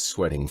Brown was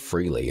sweating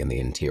freely in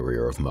the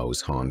interior of Moe's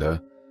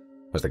Honda.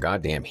 Was the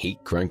goddamn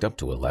heat cranked up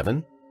to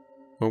 11?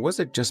 Or was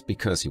it just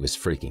because he was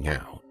freaking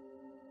out?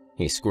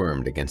 He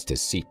squirmed against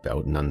his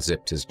seatbelt and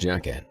unzipped his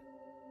jacket.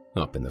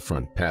 Up in the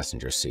front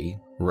passenger seat,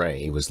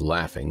 Ray was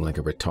laughing like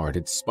a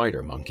retarded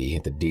spider monkey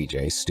at the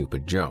DJ's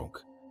stupid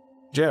joke.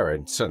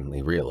 Jared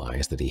suddenly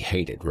realized that he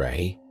hated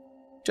Ray.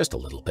 Just a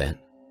little bit.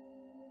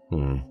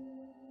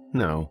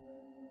 No,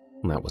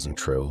 that wasn't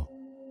true.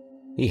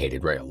 He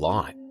hated Ray a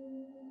lot.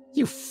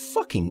 You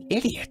fucking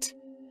idiot!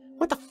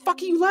 What the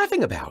fuck are you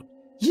laughing about?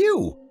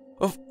 You!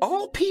 Of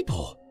all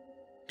people!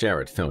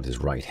 Jared felt his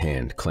right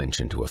hand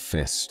clench into a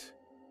fist.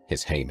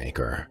 His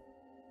haymaker.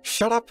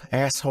 Shut up,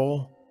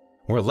 asshole.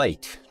 We're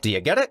late. Do you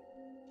get it?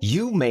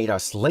 You made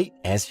us late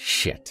as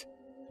shit.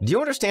 Do you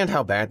understand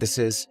how bad this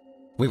is?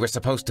 We were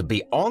supposed to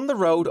be on the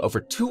road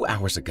over 2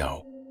 hours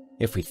ago.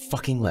 If we'd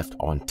fucking left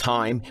on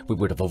time, we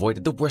would have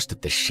avoided the worst of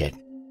this shit.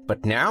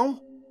 But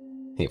now?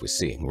 He was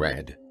seeing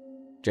red.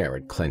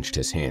 Jared clenched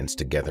his hands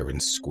together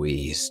and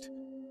squeezed.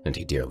 and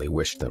he dearly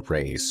wished that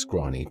Ray's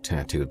scrawny,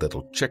 tattooed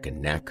little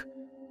chicken neck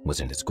was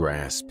in his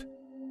grasp.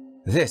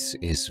 This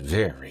is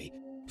very,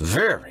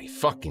 very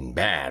fucking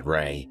bad,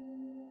 Ray.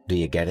 Do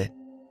you get it?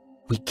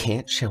 We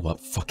can't show up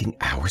fucking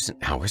hours and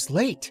hours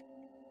late.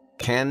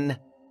 Can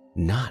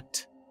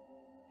not.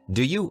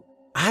 Do you?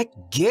 I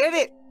get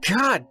it.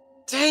 God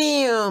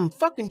damn.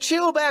 Fucking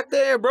chill back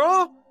there,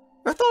 bro.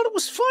 I thought it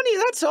was funny,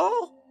 that's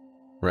all.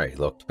 Ray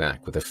looked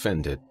back with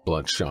offended,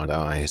 bloodshot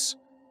eyes.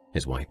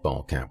 His white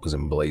ball cap was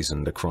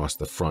emblazoned across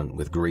the front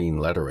with green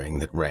lettering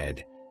that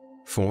read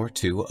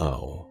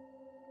 420.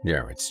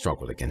 Jared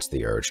struggled against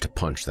the urge to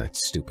punch that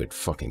stupid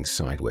fucking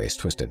sideways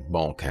twisted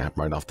ball cap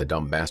right off the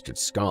dumb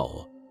bastard's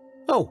skull.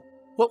 Oh,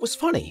 what was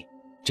funny?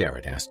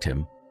 Jared asked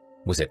him.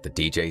 Was it the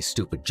DJ's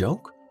stupid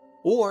joke?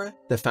 Or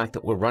the fact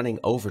that we're running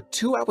over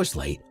 2 hours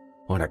late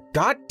on a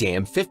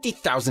goddamn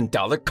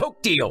 $50,000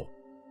 coke deal?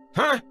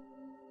 Huh?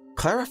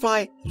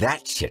 Clarify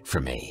that shit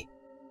for me.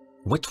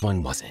 Which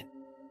one was it?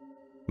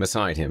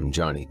 Beside him,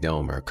 Johnny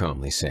Delmer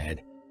calmly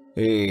said,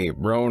 Hey,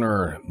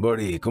 Broner,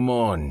 buddy, come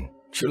on,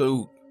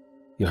 chill out.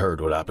 You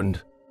heard what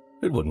happened.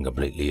 It wasn't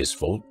completely his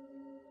fault.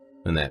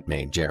 And that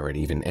made Jared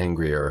even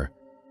angrier.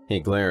 He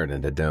glared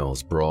at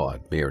Adele's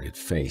broad, bearded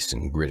face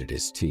and gritted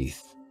his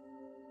teeth.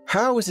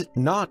 How is it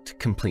not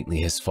completely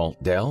his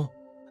fault, Del?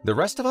 The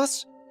rest of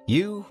us,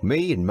 you,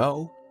 me, and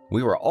Mo,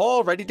 we were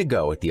all ready to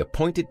go at the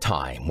appointed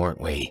time,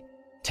 weren't we?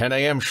 10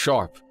 a.m.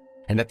 sharp,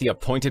 and at the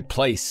appointed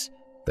place,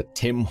 the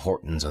Tim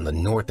Hortons on the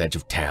north edge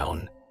of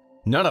town.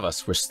 None of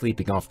us were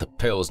sleeping off the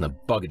pills in a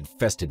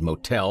bug-infested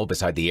motel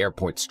beside the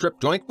airport strip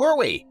joint, were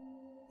we?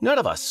 None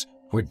of us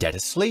were dead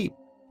asleep,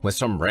 with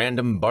some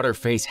random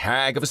butterface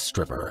hag of a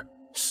stripper,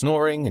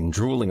 snoring and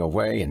drooling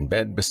away in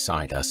bed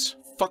beside us.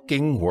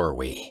 Fucking were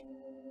we?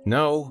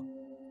 No,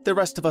 the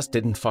rest of us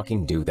didn't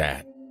fucking do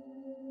that.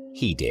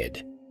 He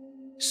did.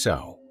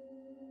 So,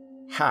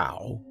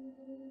 how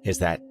is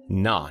that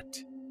not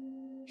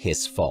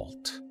his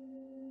fault?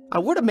 I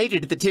would have made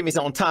it to the Timmy's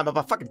on time if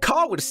my fucking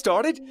car would have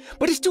started,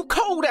 but it's too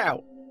cold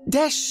out.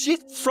 That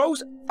shit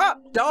froze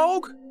up,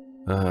 dog.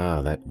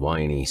 Ah, that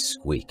whiny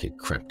squeak had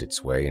crept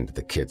its way into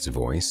the kid's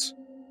voice,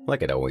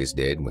 like it always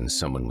did when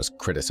someone was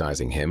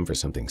criticizing him for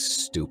something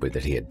stupid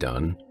that he had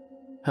done.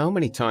 How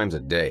many times a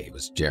day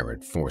was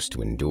Jared forced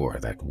to endure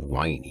that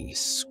whiny,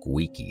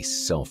 squeaky,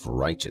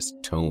 self-righteous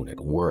tone at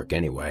work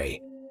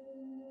anyway?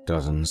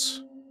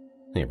 Dozens.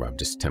 He rubbed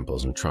his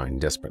temples and tried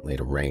desperately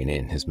to rein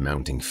in his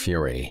mounting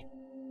fury.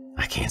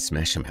 I can't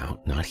smash him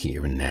out, not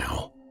here and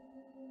now.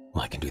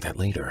 Well, I can do that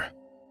later.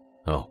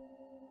 Oh,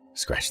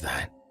 scratch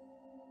that.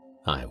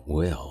 I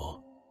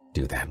will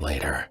do that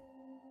later.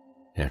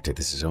 After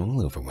this is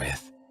all over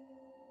with.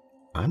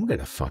 I'm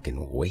gonna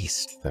fucking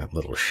waste that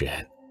little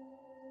shit.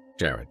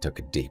 Jared took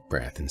a deep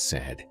breath and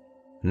said,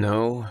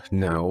 No,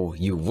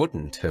 you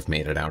wouldn't have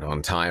made it out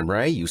on time,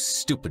 Ray, you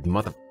stupid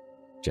mother...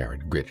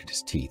 Jared gritted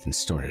his teeth and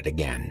snorted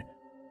again.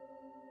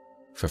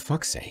 For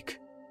fuck's sake.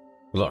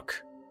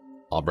 Look,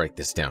 I'll break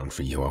this down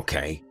for you,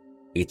 okay?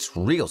 It's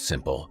real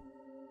simple.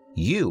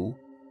 You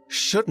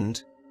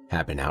shouldn't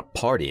have been out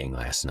partying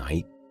last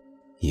night.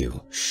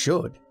 You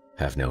should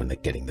have known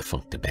that getting the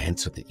fuck to bed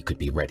so that you could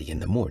be ready in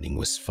the morning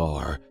was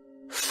far,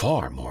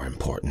 far more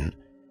important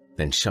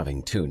than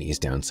shoving toonies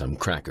down some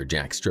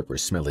crackerjack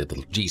stripper's smelly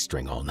little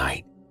G-string all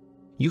night.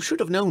 You should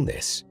have known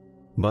this,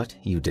 but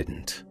you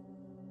didn't.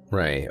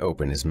 Ray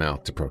opened his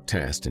mouth to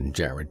protest and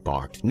Jared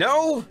barked,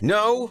 No,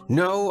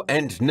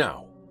 and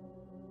no.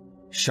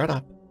 Shut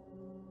up.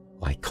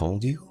 I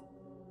called you,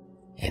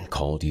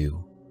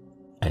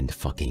 and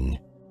fucking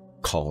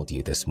called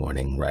you this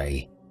morning,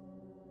 Ray.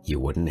 You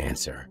wouldn't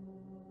answer.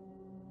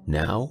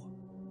 Now,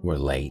 we're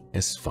late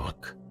as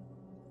fuck.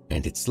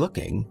 And it's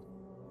looking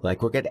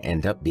like we're gonna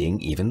end up being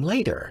even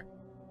later.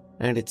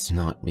 And it's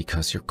not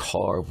because your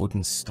car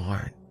wouldn't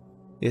start,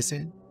 is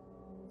it?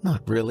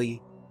 Not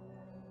really.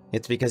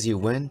 It's because you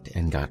went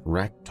and got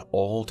wrecked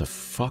all to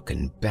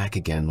fucking back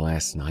again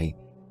last night,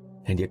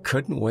 and you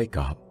couldn't wake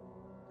up.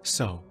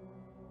 So,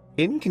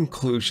 in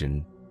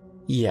conclusion,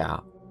 yeah,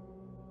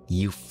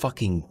 you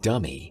fucking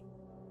dummy.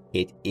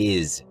 It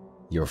is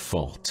your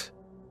fault.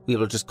 We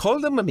will just call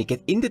them when we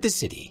get into the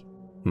city,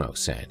 Mo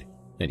said,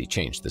 and he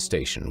changed the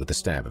station with a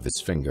stab of his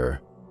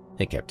finger.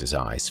 He kept his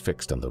eyes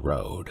fixed on the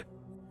road.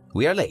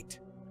 We are late,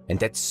 and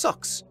that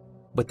sucks,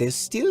 but they'll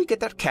still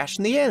get their cash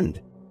in the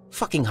end.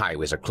 Fucking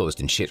highways are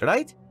closed and shit,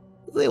 right?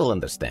 They will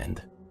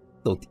understand.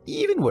 Don't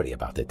even worry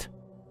about it.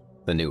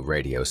 The new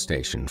radio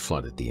station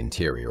flooded the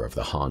interior of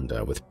the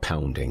Honda with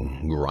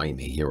pounding,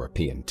 grimy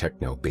European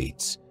techno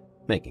beats,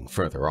 making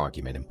further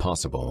argument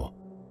impossible.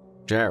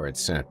 Jared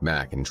sat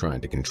back and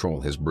tried to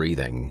control his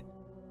breathing.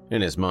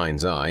 In his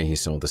mind's eye, he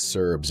saw the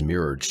Serb's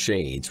mirrored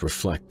shades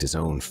reflect his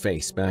own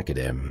face back at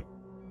him.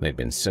 They'd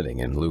been sitting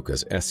in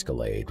Luca's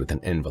Escalade with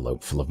an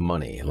envelope full of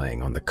money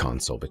laying on the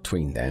console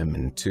between them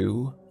and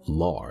two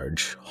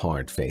large,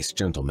 hard-faced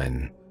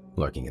gentlemen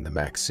lurking in the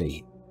back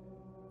seat.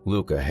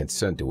 Luca had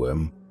said to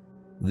him,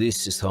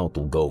 This is how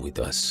to go with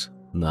us,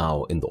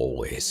 now and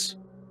always,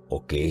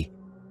 okay?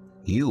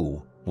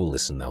 You will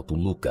listen now to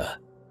Luca,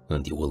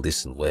 and you will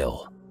listen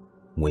well.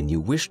 When you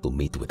wish to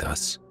meet with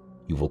us,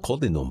 you will call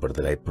the number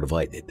that I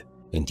provided,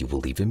 and you will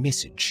leave a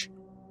message.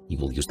 You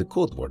will use the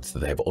code words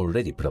that I have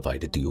already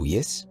provided to you,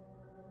 yes?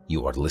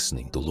 You are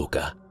listening to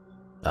Luca.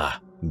 Ah,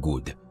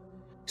 good.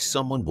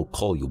 Someone will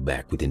call you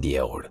back within the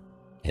hour,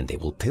 and they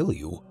will tell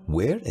you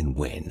where and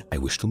when I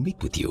wish to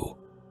meet with you.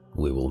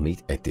 We will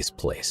meet at this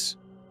place.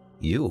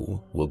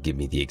 You will give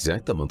me the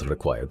exact amount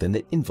required in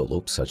an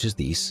envelope such as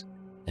this,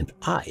 and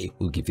I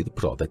will give you the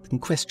product in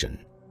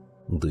question.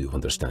 Do you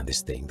understand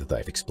this thing that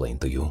I've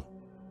explained to you?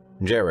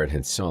 Jared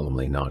had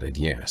solemnly nodded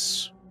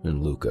yes,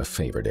 and Luca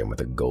favored him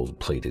with a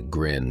gold-plated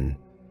grin.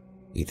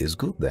 It is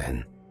good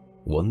then.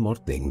 One more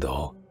thing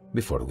though,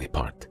 before we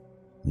part.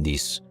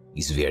 This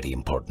is very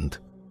important,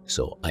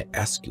 so I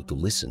ask you to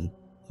listen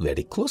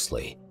very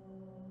closely.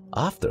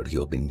 After you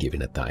have been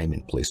given a time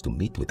and place to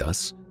meet with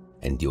us,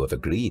 and you have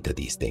agreed to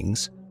these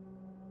things,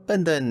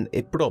 and then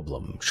a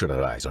problem should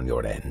arise on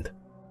your end.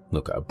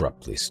 Luca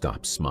abruptly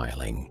stopped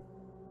smiling.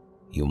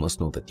 You must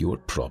know that your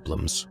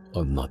problems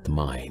are not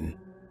mine.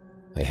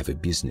 I have a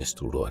business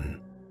to run,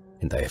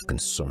 and I have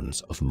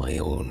concerns of my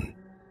own.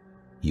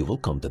 You will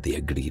come to the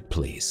agreed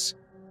place,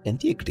 and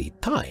the agreed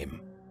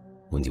time,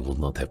 when you will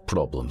not have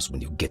problems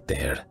when you get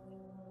there.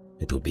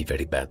 It will be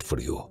very bad for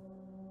you.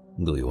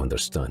 Do you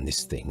understand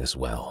this thing as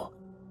well?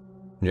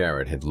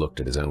 Jared had looked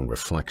at his own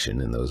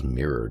reflection in those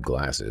mirrored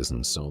glasses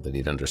and saw that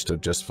he'd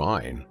understood just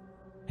fine.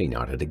 He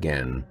nodded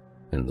again,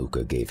 and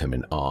Luca gave him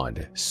an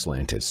odd,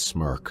 slanted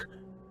smirk,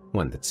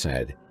 one that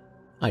said,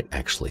 I'd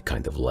actually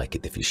kind of like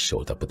it if you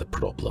showed up with a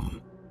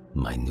problem,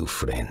 my new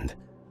friend,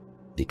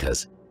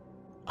 because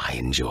I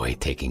enjoy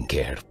taking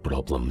care of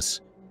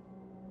problems.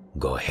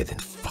 Go ahead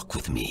and fuck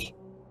with me.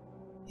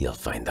 You'll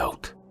find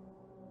out.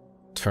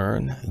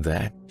 Turn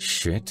that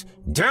shit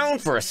down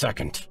for a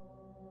second,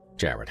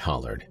 Jared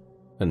hollered,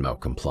 and Mo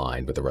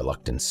complied with a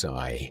reluctant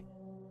sigh.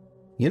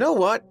 You know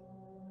what?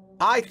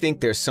 I think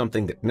there's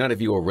something that none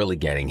of you are really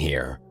getting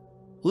here.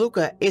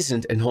 Luca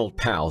isn't an old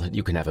pal that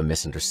you can have a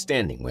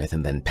misunderstanding with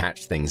and then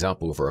patch things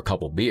up over a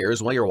couple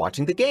beers while you're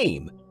watching the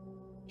game.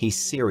 He's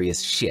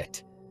serious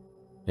shit,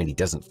 and he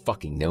doesn't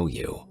fucking know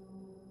you.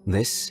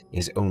 This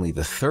is only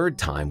the third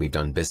time we've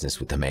done business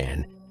with the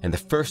man, and the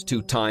first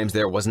 2 times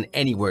there wasn't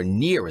anywhere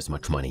near as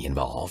much money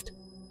involved.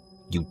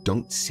 You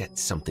don't set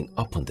something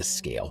up on the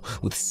scale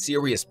with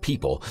serious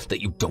people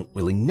that you don't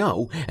really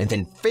know and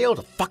then fail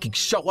to fucking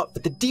show up for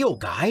the deal,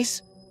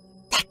 guys.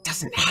 That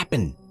doesn't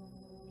happen.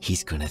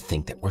 He's gonna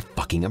think that we're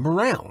fucking him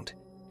around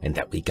and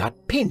that we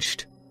got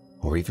pinched,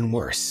 or even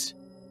worse.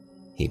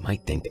 He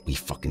might think that we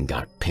fucking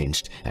got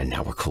pinched and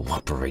now we're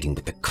cooperating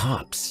with the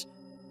cops.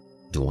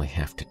 Do I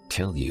have to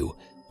tell you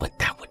what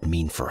that would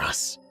mean for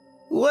us?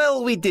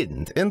 Well, we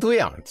didn't, and we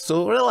aren't,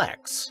 so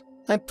relax.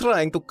 I'm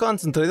trying to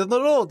concentrate on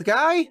the road,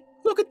 guy.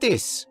 Look at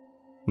this.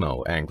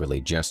 Mo angrily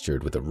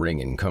gestured with a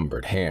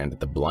ring-encumbered hand at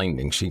the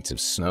blinding sheets of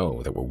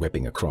snow that were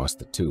whipping across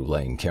the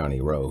 2-lane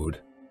county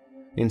road.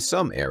 In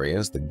some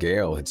areas, the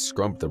gale had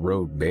scrubbed the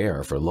road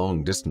bare for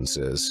long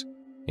distances.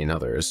 In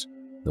others,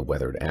 the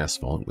weathered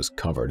asphalt was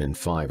covered in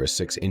 5 or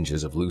 6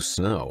 inches of loose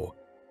snow.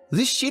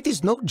 This shit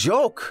is no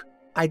joke.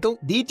 I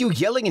don't need you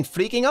yelling and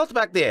freaking out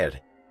back there.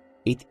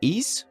 It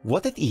is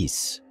what it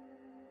is.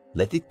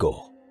 Let it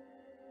go.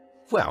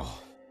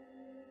 Well,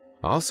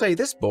 I'll say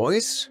this,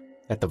 boys.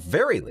 At the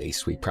very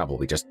least, we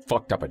probably just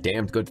fucked up a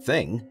damned good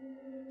thing.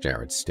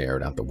 Jared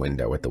stared out the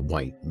window at the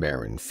white,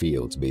 barren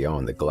fields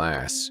beyond the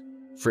glass,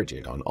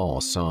 frigid on all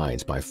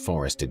sides by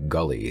forested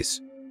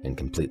gullies and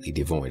completely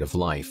devoid of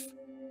life.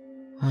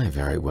 I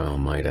very well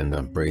might end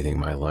up breathing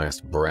my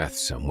last breath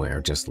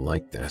somewhere just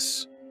like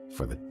this,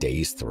 for the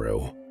days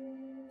through.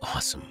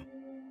 Awesome.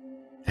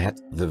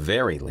 At the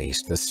very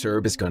least, the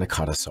Serb is gonna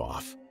cut us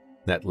off.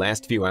 That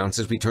last few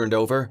ounces we turned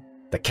over,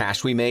 the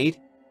cash we made,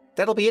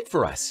 that'll be it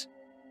for us.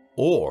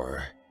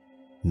 Or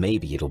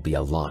maybe it'll be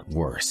a lot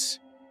worse.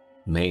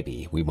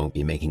 Maybe we won't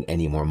be making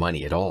any more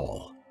money at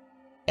all.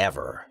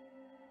 Ever.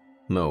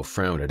 Mo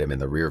frowned at him in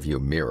the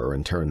rearview mirror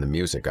and turned the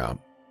music up.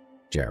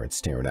 Jared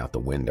stared out the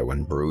window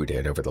and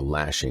brooded over the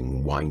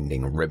lashing,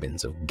 winding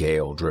ribbons of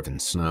gale-driven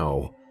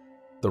snow.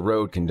 The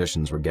road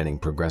conditions were getting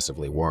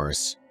progressively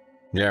worse.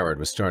 Jared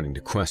was starting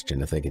to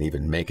question if they could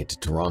even make it to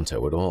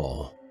Toronto at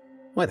all.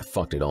 Why the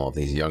fuck did all of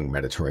these young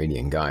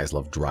Mediterranean guys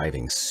love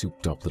driving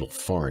souped-up little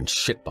foreign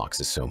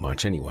shitboxes so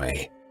much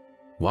anyway?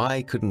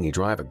 Why couldn't he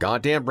drive a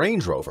goddamn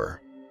Range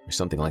Rover? Or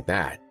something like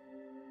that?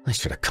 I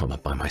should have come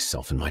up by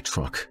myself in my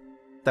truck.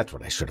 That's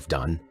what I should have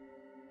done.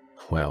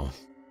 Well,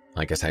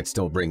 I guess I'd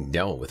still bring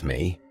Dell with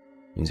me.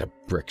 He's a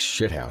brick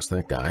shithouse,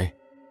 that guy.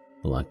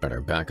 A lot better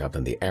backup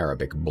than the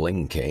Arabic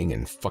Bling King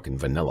and fucking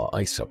Vanilla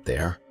Ice up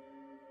there.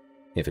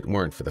 If it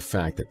weren't for the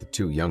fact that the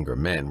 2 younger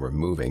men were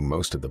moving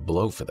most of the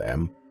blow for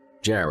them,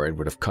 Jared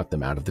would have cut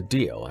them out of the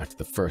deal after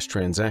the first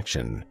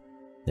transaction.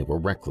 They were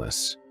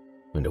reckless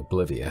and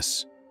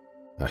oblivious.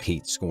 A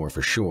heat score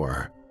for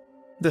sure.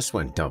 This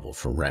went double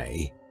for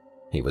Ray.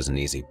 He was an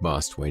easy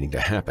bust waiting to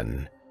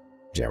happen.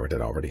 Jared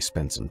had already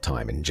spent some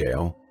time in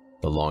jail.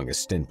 The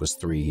longest stint was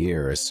 3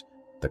 years,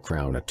 the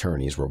Crown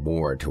Attorney's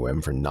reward to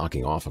him for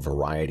knocking off a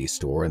variety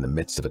store in the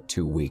midst of a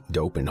 2-week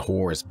dope and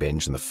whores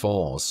binge in the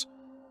Falls.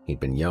 He'd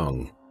been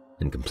young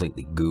and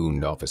completely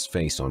gooned off his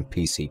face on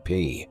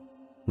PCP.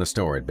 The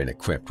store had been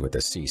equipped with a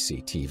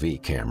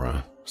CCTV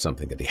camera,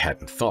 something that he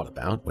hadn't thought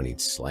about when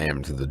he'd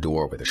slammed through the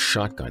door with a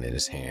shotgun in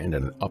his hand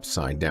and an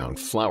upside-down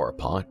flower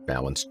pot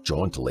balanced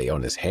jauntily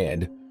on his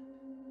head.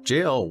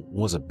 Jail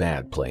was a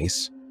bad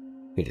place.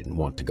 He didn't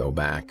want to go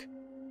back.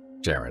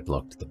 Jared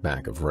looked at the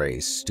back of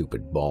Ray's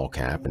stupid ball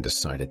cap and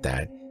decided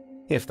that,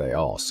 if they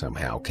all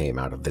somehow came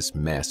out of this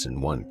mess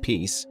in one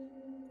piece,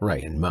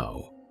 Ray and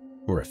Mo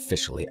were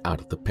officially out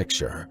of the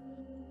picture.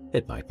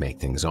 It might make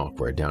things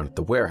awkward down at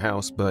the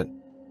warehouse, but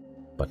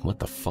what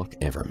the fuck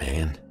ever,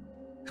 man.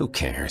 Who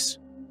cares?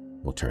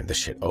 We'll turn the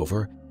shit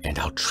over, and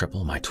I'll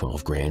triple my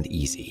 12 grand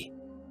easy.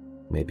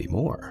 Maybe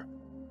more.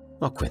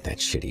 I'll quit that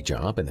shitty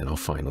job, and then I'll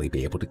finally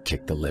be able to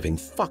kick the living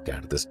fuck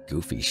out of this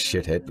goofy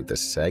shithead with the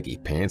saggy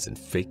pants and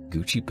fake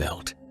Gucci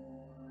belt.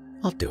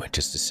 I'll do it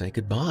just to say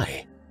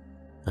goodbye.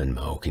 And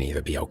Mo can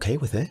either be okay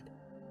with it,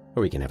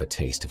 or he can have a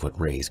taste of what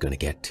Ray's gonna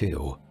get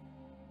too.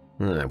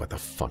 What the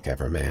fuck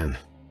ever, man.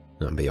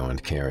 I'm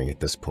beyond caring at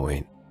this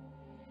point.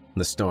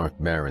 The stark,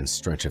 barren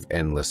stretch of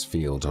endless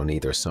fields on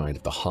either side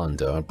of the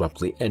Honda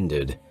abruptly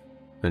ended,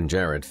 and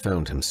Jared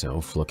found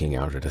himself looking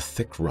out at a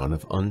thick run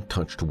of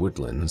untouched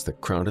woodlands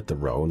that crowded the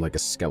road like a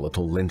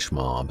skeletal lynch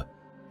mob.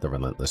 The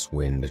relentless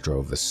wind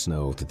drove the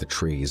snow through the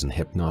trees in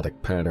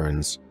hypnotic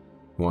patterns.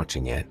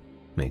 Watching it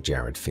made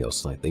Jared feel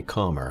slightly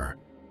calmer.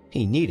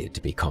 He needed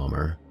to be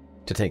calmer,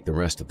 to take the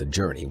rest of the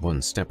journey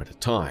one step at a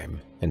time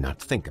and not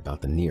think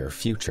about the near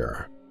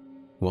future.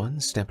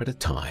 One step at a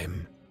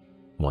time.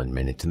 1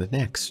 minute to the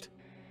next.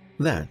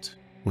 That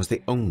was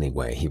the only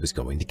way he was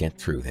going to get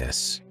through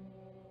this.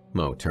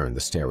 Mo turned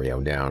the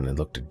stereo down and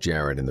looked at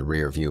Jared in the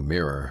rearview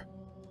mirror.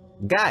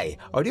 Guy,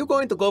 are you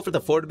going to go for the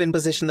foreman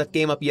position that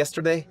came up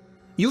yesterday?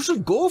 You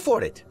should go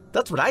for it.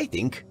 That's what I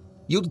think.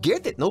 You'd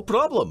get it, no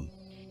problem.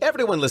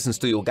 Everyone listens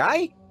to you,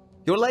 Guy.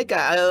 You're like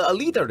a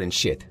leader and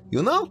shit,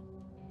 you know?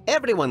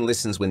 Everyone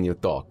listens when you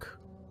talk.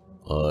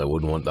 I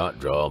wouldn't want that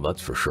job,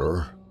 that's for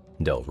sure,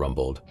 Del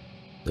rumbled.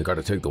 They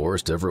gotta take the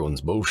worst of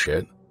everyone's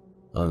bullshit.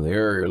 And the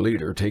area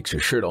leader takes a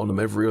shit on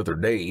them every other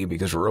day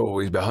because we're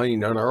always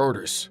behind on our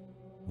orders.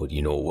 But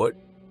you know what?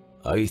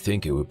 I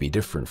think it would be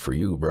different for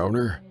you,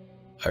 Browner.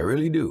 I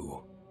really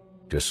do.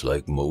 Just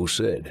like Mo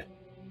said,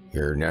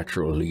 you're a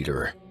natural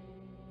leader.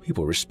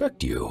 People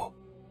respect you.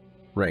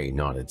 Ray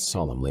nodded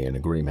solemnly in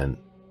agreement.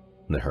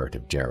 The hurt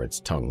of Jared's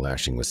tongue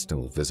lashing was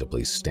still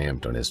visibly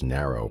stamped on his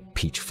narrow,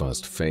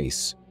 peach-fuzzed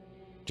face.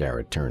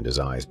 Jared turned his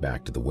eyes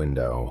back to the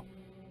window.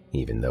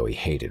 Even though he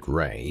hated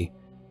Ray,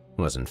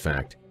 was in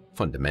fact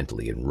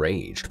fundamentally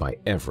enraged by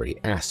every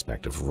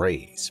aspect of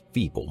Ray's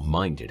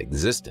feeble-minded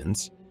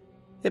existence.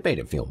 It made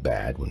him feel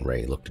bad when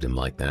Ray looked at him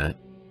like that.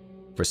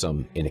 For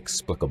some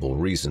inexplicable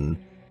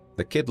reason,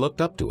 the kid looked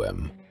up to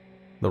him.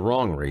 The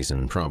wrong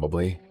reason,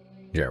 probably.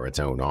 Jared's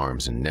own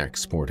arms and neck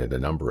sported a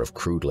number of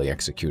crudely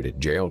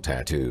executed jail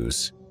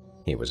tattoos.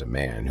 He was a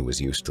man who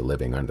was used to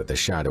living under the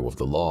shadow of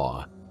the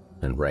law,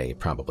 and Ray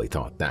probably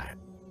thought that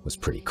was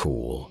pretty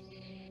cool.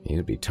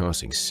 You'd be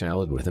tossing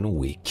salad within a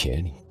week,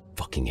 kid, you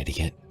fucking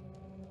idiot.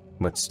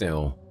 But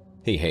still,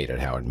 he hated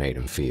how it made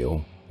him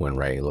feel when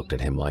Ray looked at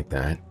him like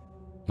that,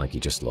 like he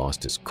just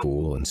lost his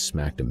cool and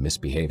smacked a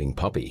misbehaving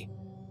puppy,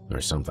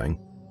 or something.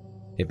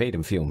 It made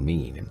him feel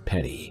mean and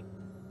petty.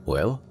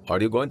 Well,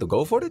 are you going to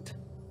go for it?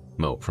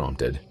 Mo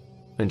prompted,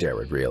 and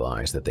Jared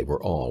realized that they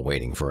were all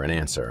waiting for an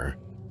answer.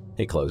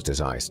 He closed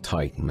his eyes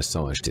tight and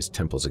massaged his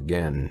temples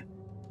again.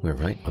 We're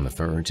right on the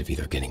verge of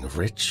either getting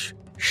rich,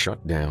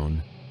 shut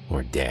down,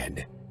 or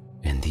dead.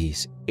 And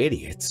these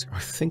idiots are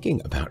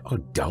thinking about a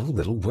dull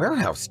little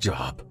warehouse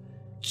job.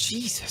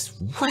 Jesus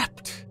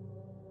wept.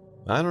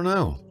 I don't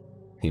know,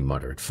 he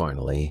muttered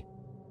finally.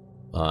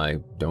 I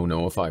don't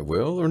know if I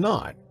will or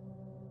not.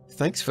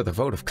 Thanks for the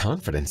vote of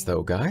confidence,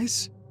 though,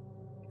 guys.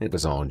 It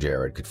was all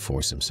Jared could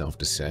force himself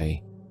to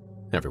say.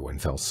 Everyone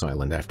fell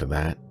silent after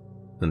that,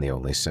 and the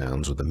only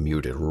sounds were the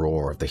muted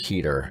roar of the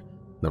heater,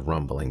 the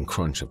rumbling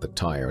crunch of the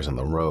tires on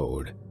the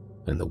road,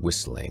 and the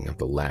whistling of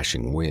the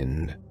lashing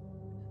wind.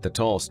 The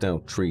tall,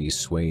 stout trees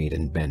swayed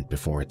and bent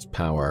before its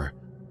power.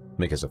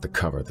 Because of the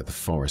cover that the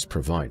forest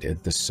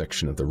provided, this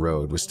section of the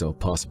road was still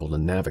possible to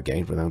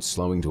navigate without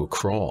slowing to a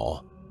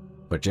crawl.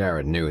 But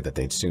Jared knew that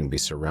they'd soon be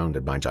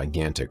surrounded by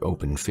gigantic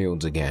open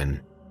fields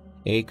again.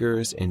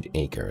 Acres and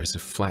acres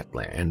of flat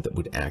land that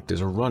would act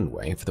as a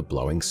runway for the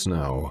blowing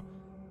snow.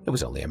 It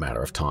was only a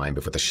matter of time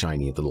before the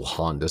shiny little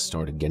Honda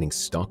started getting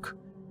stuck.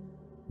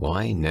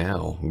 Why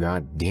now?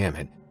 God damn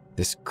it.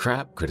 This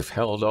crap could have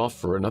held off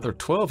for another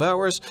 12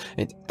 hours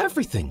and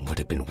everything would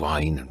have been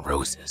wine and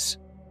roses.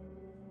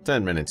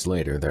 10 minutes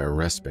later, their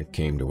respite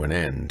came to an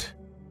end.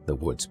 The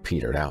woods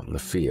petered out and the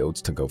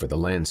fields took over the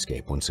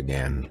landscape once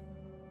again.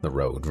 The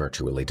road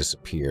virtually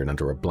disappeared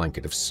under a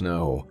blanket of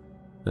snow,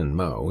 and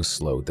Mo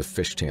slowed the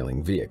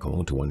fishtailing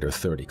vehicle to under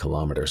 30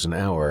 kilometers an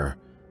hour.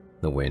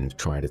 The wind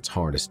tried its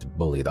hardest to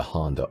bully the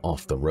Honda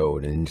off the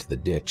road and into the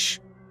ditch.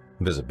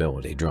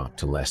 Visibility dropped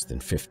to less than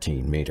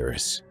 15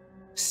 meters.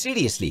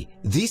 Seriously,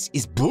 this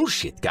is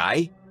bullshit,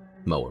 guy,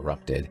 Mo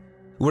erupted.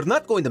 We're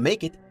not going to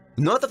make it.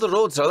 None of the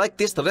roads are like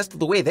this the rest of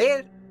the way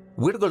there.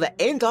 We're going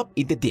to end up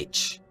in the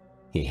ditch.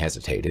 He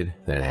hesitated,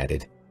 then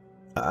added,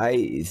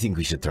 I think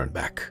we should turn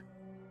back.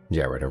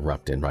 Jared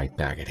erupted right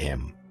back at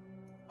him.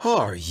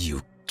 Are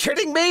you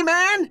kidding me,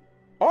 man?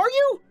 Are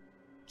you?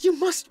 You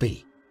must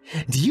be.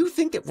 Do you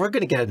think that we're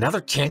going to get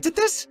another chance at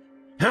this?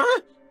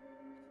 Huh?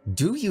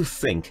 Do you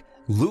think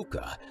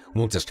Luca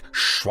will just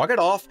shrug it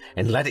off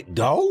and let it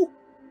go?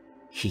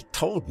 He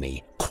told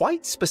me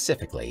quite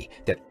specifically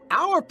that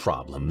our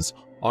problems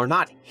are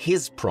not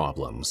his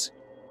problems.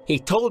 He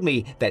told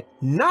me that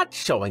not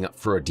showing up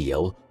for a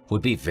deal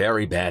would be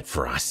very bad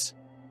for us.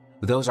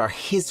 Those are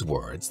his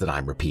words that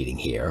I'm repeating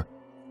here,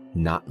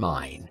 not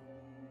mine.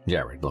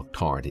 Jared looked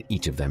hard at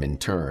each of them in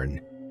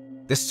turn.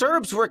 The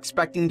Serbs were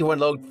expecting to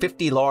unload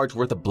 50 large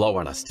worth of blow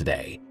on us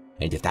today,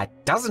 and if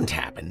that doesn't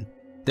happen,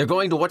 they're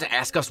going to want to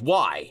ask us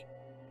why.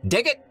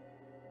 Dig it?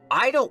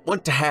 I don't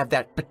want to have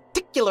that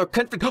particular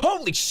country—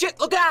 Holy shit,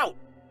 look out!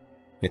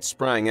 It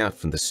sprang out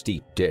from the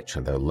steep ditch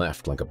on their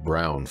left like a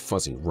brown,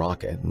 fuzzy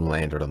rocket and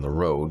landed on the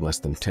road less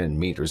than 10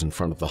 meters in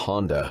front of the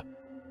Honda.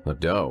 A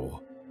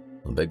doe.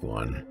 A big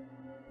one.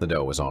 The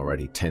doe was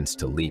already tense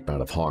to leap out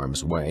of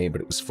harm's way,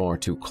 but it was far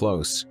too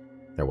close.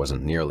 There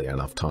wasn't nearly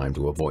enough time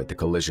to avoid the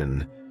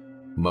collision.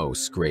 Mo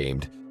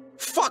screamed,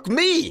 "Fuck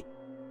me!"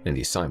 and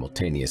he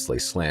simultaneously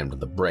slammed on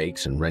the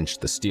brakes and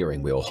wrenched the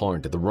steering wheel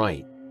hard to the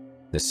right.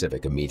 The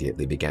Civic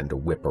immediately began to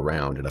whip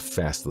around in a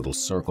fast little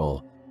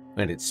circle,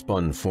 and it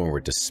spun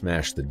forward to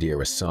smash the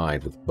deer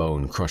aside with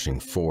bone-crushing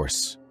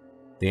force.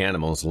 The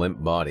animal's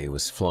limp body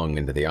was flung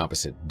into the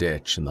opposite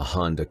ditch, and the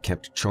Honda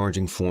kept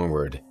charging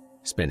forward,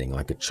 spinning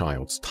like a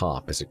child's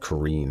top as it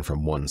careened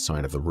from one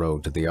side of the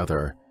road to the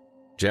other.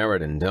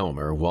 Jared and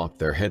Delmer walked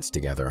their heads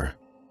together.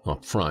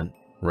 Up front,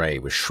 Ray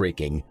was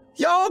shrieking,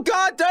 "Yo,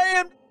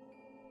 goddamn!"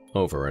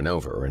 over and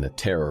over in a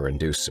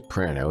terror-induced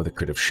soprano that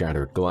could have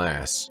shattered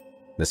glass.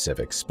 The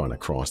Civic spun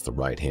across the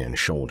right-hand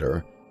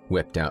shoulder,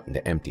 whipped out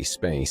into empty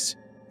space,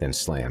 then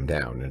slammed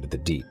down into the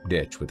deep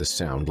ditch with a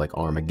sound like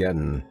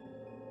Armageddon.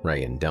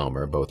 Ray and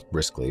Delmer both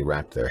briskly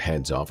wrapped their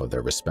heads off of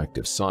their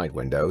respective side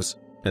windows,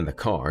 and the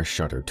car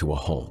shuddered to a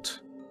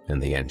halt,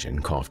 and the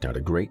engine coughed out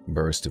a great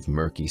burst of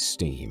murky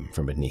steam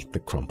from beneath the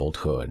crumpled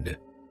hood.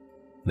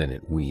 Then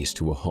it wheezed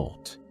to a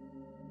halt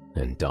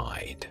and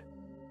died.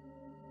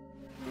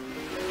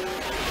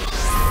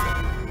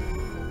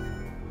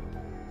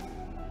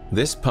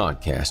 This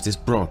podcast is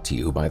brought to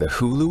you by the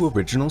Hulu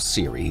original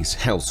series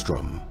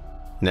Hellstrom,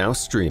 now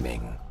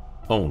streaming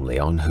only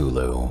on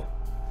Hulu.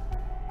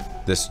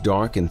 This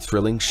dark and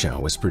thrilling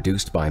show is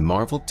produced by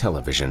Marvel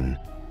Television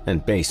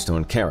and based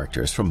on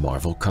characters from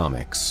Marvel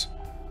Comics.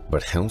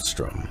 But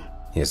Hellstrom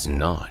is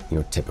not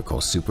your typical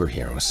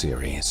superhero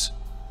series.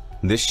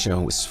 This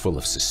show is full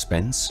of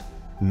suspense,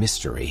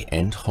 mystery,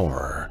 and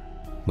horror,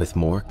 with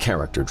more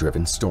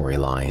character-driven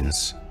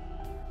storylines.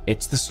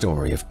 It's the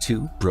story of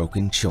two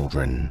broken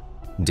children,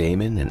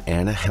 Damon and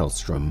Anna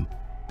Hellstrom,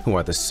 who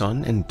are the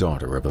son and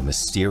daughter of a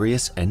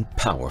mysterious and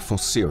powerful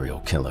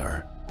serial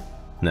killer.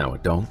 Now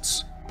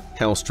adults,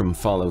 Hellstrom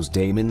follows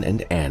Damon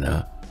and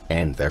Anna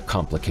and their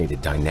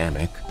complicated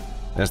dynamic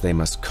as they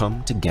must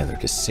come together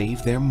to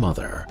save their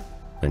mother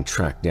and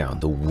track down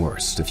the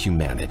worst of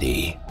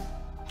humanity.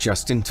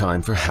 Just in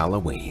time for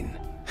Halloween,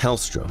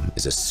 Hellstrom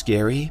is a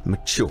scary,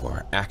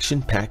 mature,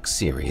 action-packed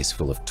series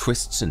full of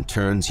twists and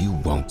turns you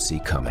won't see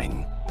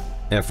coming.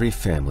 Every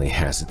family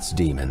has its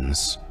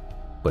demons,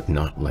 but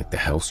not like the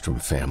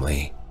Hellstrom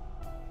family.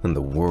 And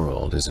the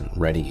world isn't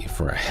ready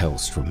for a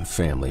Hellstrom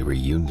family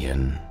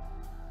reunion.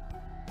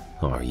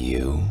 Are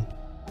you?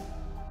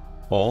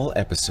 All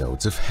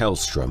episodes of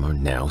Hellstrom are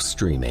now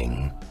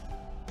streaming,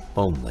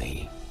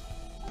 only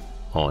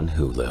on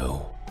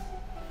Hulu.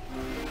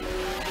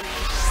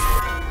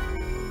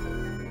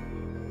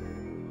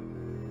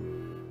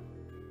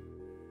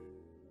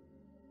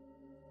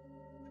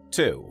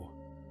 Two.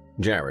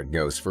 Jared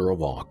goes for a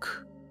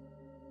walk.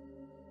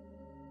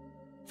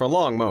 For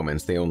long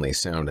moments, the only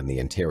sound in the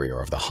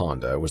interior of the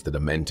Honda was the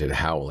demented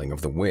howling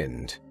of the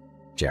wind.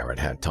 Jared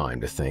had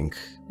time to think,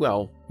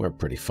 well, we're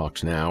pretty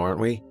fucked now, aren't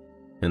we?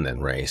 And then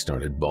Ray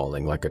started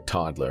bawling like a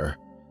toddler.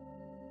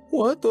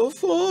 What the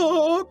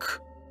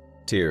fuck?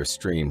 Tears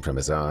streamed from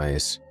his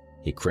eyes.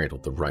 He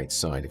cradled the right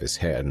side of his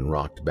head and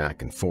rocked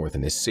back and forth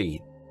in his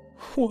seat.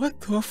 What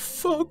the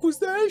fuck was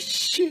that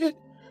shit?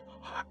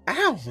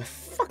 Ow, my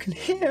fucking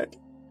head.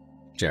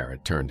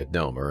 Jared turned to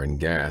Delmer and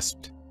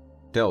gasped.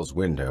 Del's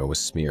window was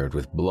smeared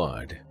with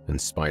blood and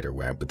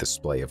spiderweb with a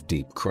display of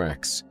deep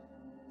cracks.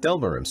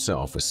 Delmer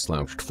himself was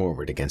slouched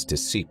forward against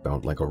his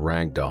seatbelt like a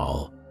rag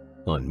doll,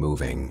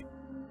 unmoving.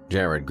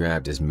 Jared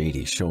grabbed his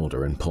meaty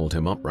shoulder and pulled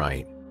him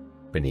upright.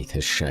 Beneath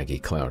his shaggy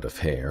cloud of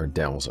hair,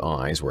 Del's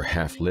eyes were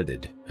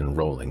half-lidded and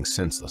rolling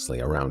senselessly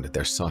around at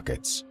their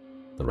sockets.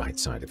 The right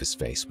side of his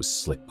face was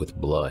slick with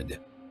blood.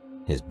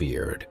 His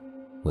beard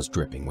was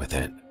dripping with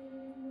it.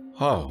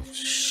 Oh,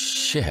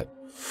 shit.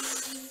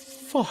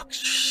 Fuck,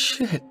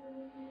 shit.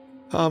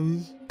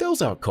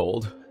 Dell's out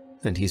cold,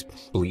 and he's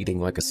bleeding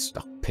like a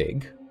stuck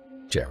pig,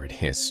 Jared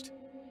hissed.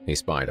 He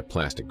spied a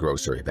plastic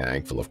grocery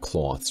bag full of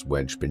cloths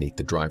wedged beneath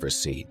the driver's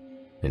seat,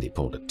 and he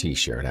pulled a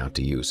t-shirt out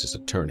to use as a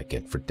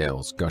tourniquet for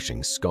Dell's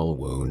gushing skull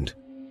wound.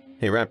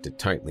 He wrapped it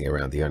tightly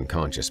around the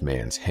unconscious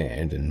man's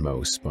head, and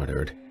Mo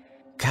sputtered,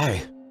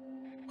 "Guy,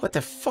 what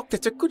the fuck?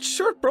 That's a good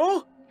shirt,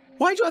 bro!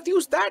 Why'd you have to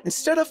use that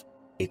instead of—"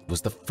 "It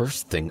was the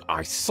first thing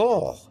I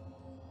saw."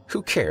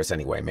 "Who cares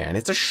anyway, man?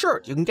 It's a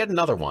shirt. You can get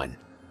another one."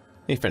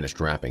 He finished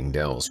wrapping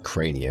Dell's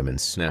cranium and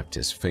snapped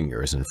his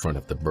fingers in front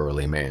of the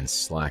burly man's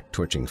slack,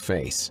 twitching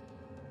face.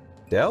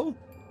 "Dell?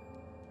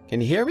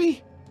 Can you hear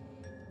me?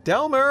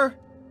 Delmer?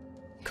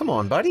 Come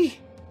on, buddy.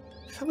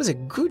 That was a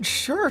good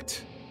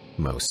shirt,"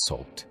 Mo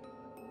sulked.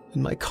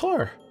 "And my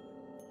car.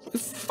 My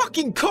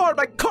fucking car!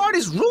 My car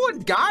is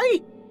ruined,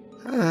 guy!"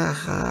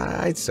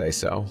 I'd say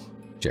so,"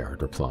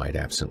 Jared replied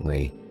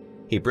absently.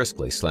 He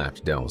briskly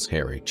slapped Dell's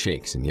hairy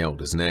cheeks and yelled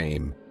his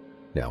name.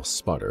 Dell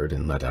sputtered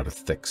and let out a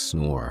thick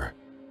snore.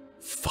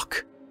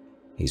 "Fuck.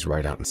 He's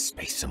right out in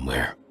space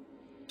somewhere.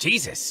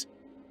 Jesus!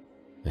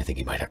 I think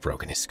he might have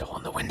broken his skull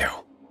on the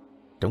window.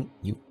 Don't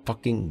you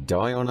fucking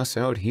die on us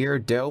out here,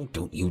 Dell.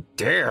 Don't you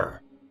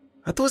dare!"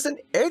 "That was an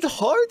Ed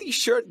Hardy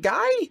shirt,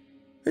 guy.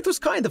 It was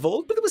kind of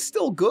old, but it was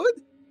still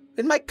good.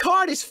 And my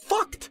car is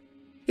fucked.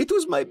 It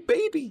was my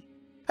baby.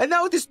 And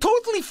now it is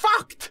totally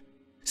fucked.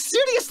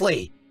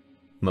 Seriously!"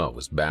 Mo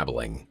was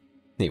babbling.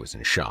 He was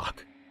in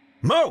shock.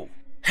 "Mo!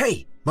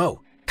 Hey,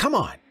 Mo, come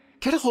on.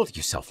 Get a hold of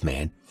yourself,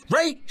 man.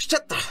 Ray,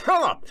 shut the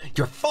hell up.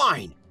 You're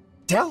fine.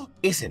 Dell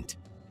isn't.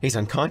 He's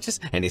unconscious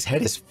and his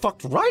head is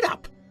fucked right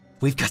up.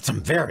 We've got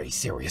some very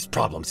serious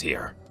problems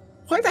here."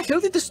 "Why the hell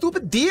did the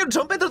stupid deer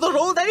jump into the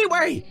road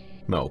anyway?"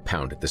 Mo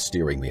pounded the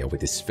steering wheel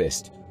with his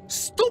fist.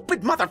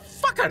 "Stupid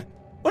motherfucker!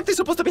 Aren't they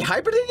supposed to be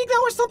hibernating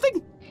now or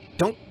something?"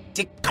 "Don't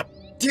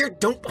deer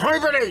don't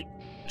hibernate!"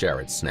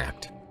 Jared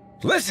snapped.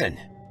 "Listen!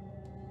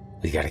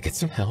 We gotta get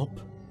some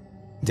help.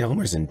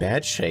 Delmer's in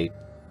bad shape,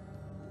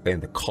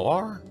 and the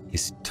car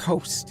is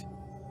toast.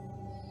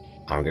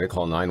 I'm gonna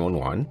call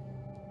 911,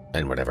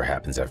 and whatever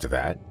happens after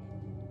that,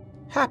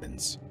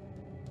 happens.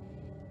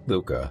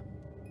 Luca,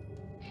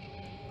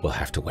 we'll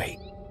have to wait."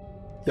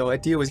 "Yo,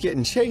 that deer was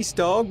getting chased,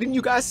 dog. Didn't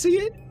you guys see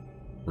it?"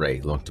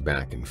 Ray looked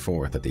back and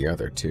forth at the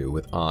other two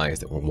with eyes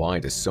that were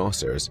wide as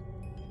saucers.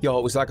 "Yo,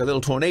 it was like a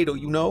little tornado,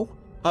 you know?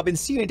 I've been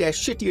seeing that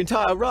shit the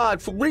entire ride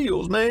for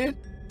reals, man.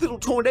 Little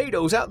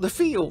tornadoes out in the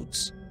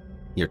fields."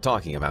 "You're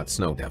talking about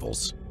snow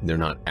devils. They're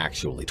not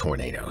actually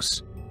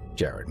tornadoes,"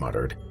 Jared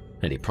muttered,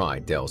 and he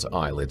pried Dell's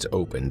eyelids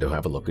open to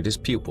have a look at his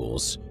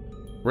pupils.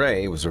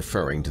 Ray was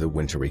referring to the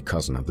wintry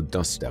cousin of the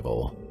dust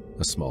devil,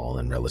 a small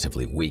and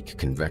relatively weak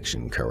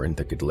convection current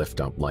that could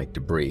lift up light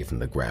debris from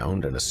the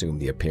ground and assume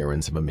the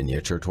appearance of a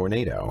miniature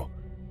tornado.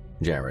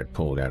 Jared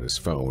pulled out his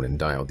phone and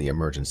dialed the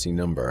emergency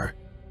number.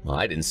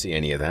 "I didn't see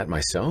any of that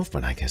myself,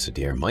 but I guess a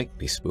deer might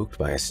be spooked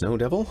by a snow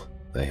devil.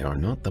 They are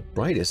not the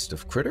brightest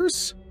of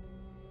critters."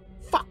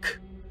 "Fuck!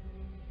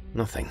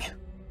 Nothing.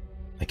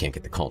 I can't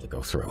get the call to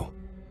go through.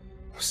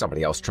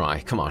 Somebody else try.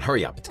 Come on,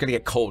 hurry up. It's gonna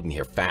get cold in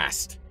here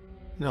fast."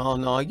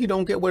 No, you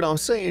don't get what I'm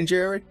saying,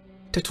 Jared.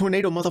 The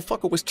tornado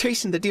motherfucker was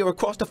chasing the deer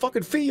across the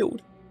fucking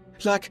field.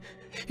 Like,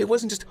 it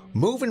wasn't just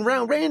moving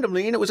around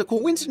randomly and it was a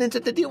coincidence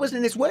that the deer was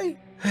in his way.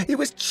 It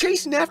was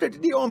chasing after the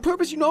deer on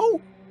purpose, you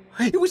know?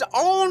 It was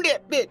on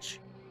that bitch.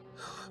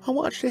 I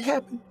watched it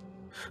happen.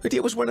 The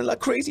deer was running like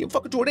crazy and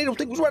fucking tornado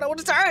thing was right on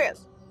its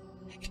ass.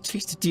 It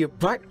chased the deer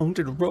right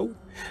onto the road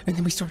and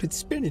then we started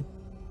spinning.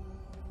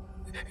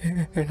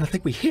 And I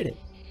think we hit it.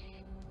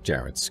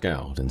 Jared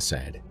scowled and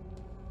said,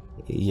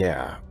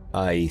 "Yeah,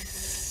 I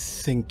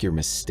think you're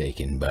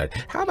mistaken, but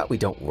how about we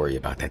don't worry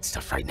about that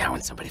stuff right now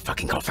and somebody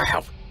fucking call for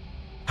help?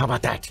 How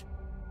about that?"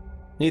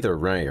 Neither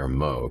Ray or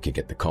Mo could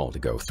get the call to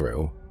go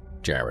through.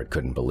 Jared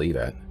couldn't believe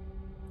it.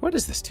 What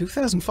is this,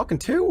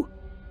 2002?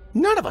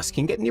 None of us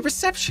can get any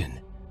reception.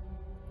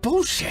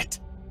 Bullshit.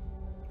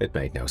 It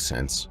made no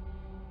sense.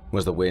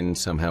 Was the wind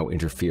somehow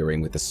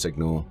interfering with the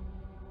signal?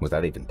 Was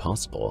that even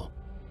possible?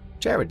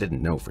 Jared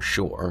didn't know for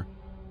sure,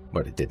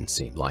 but it didn't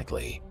seem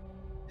likely.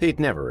 He'd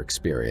never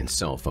experienced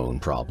cell phone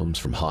problems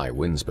from high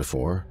winds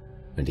before,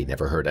 and he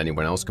never heard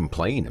anyone else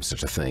complain of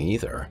such a thing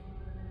either.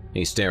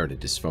 He stared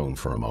at his phone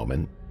for a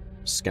moment,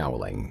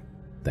 scowling,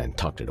 then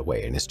tucked it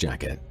away in his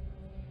jacket.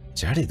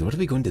 "Jared, what are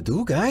we going to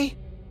do, guy?"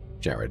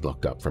 Jared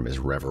looked up from his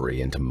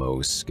reverie into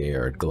Mo's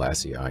scared,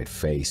 glassy-eyed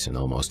face and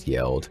almost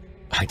yelled,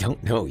 "I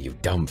don't know, you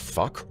dumb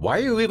fuck. Why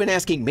are you even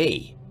asking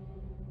me?"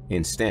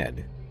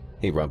 Instead,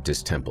 he rubbed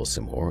his temple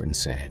some more and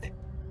said,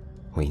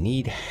 "We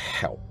need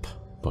help,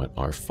 but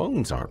our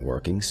phones aren't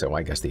working, so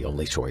I guess the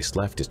only choice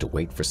left is to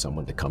wait for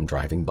someone to come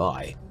driving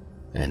by,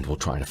 and we'll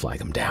try to flag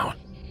them down.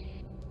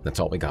 That's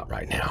all we got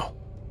right now.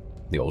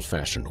 The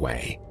old-fashioned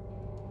way."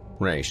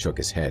 Ray shook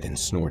his head and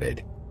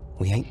snorted.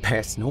 "We ain't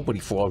passed nobody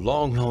for a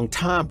long, long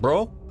time,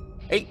 bro.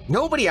 Ain't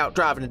nobody out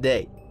driving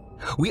today.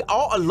 We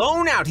all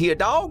alone out here,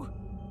 dog."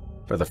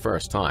 For the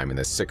first time in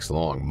the 6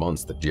 long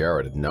months that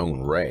Jared had known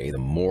Ray, the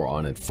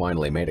moron had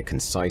finally made a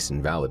concise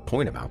and valid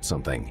point about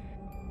something.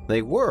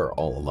 They were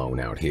all alone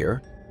out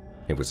here.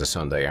 It was a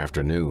Sunday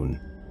afternoon,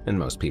 and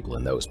most people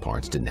in those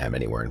parts didn't have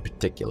anywhere in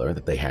particular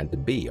that they had to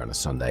be on a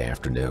Sunday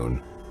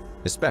afternoon,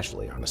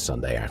 especially on a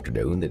Sunday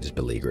afternoon that is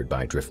beleaguered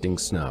by drifting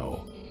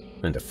snow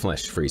and a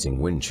flesh-freezing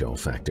wind chill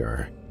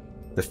factor.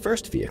 The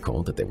first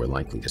vehicle that they were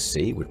likely to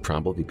see would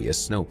probably be a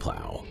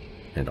snowplow,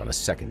 and on a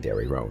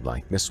secondary road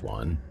like this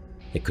one,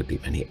 it could be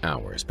many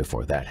hours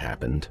before that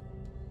happened.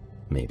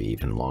 Maybe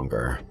even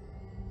longer.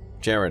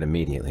 Jared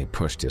immediately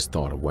pushed his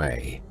thought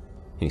away.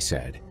 He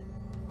said,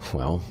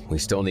 "Well, we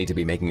still need to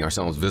be making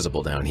ourselves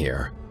visible down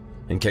here,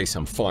 in case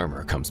some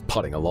farmer comes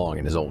putting along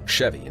in his old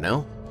Chevy, you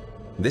know?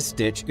 This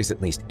ditch is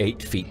at least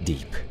 8 feet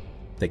deep.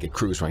 They could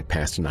cruise right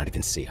past and not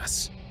even see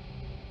us."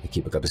 "I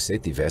keep a couple of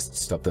safety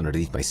vests stuffed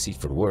underneath my seat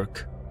for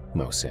work,"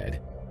 Mo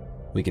said.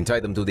 "We can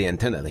tie them to the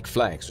antenna like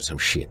flags or some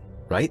shit,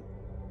 right?"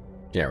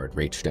 Jared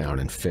reached down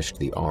and fished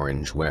the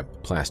orange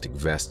webbed plastic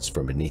vests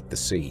from beneath the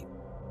seat.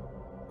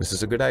 "This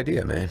is a good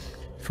idea, man.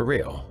 For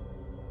real.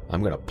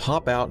 I'm gonna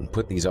pop out and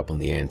put these up on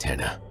the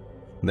antenna.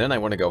 Then I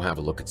want to go have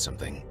a look at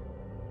something.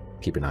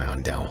 Keep an eye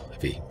on Del.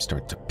 If he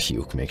starts to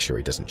puke, make sure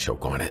he doesn't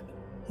choke on it."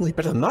 "We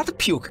better not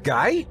puke,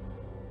 guy,"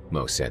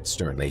 Mo said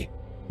sternly.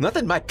 "Not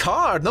in my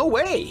car, no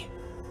way!"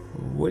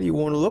 "What do you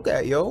want to look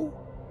at, yo?"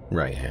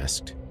 Ray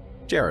asked.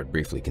 Jared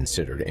briefly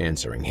considered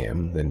answering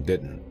him, then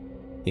didn't.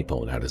 He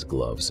pulled out his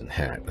gloves and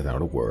hat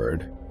without a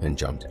word and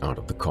jumped out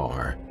of the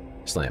car,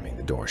 slamming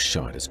the door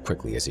shut as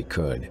quickly as he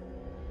could.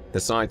 The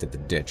sides of the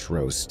ditch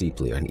rose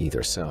steeply on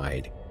either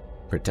side,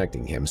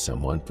 protecting him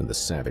somewhat from the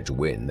savage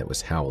wind that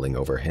was howling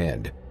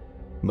overhead.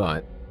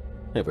 But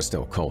it was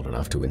still cold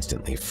enough to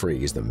instantly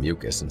freeze the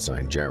mucus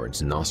inside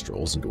Jared's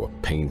nostrils into a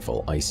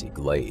painful icy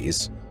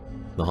glaze.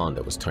 The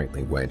Honda was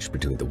tightly wedged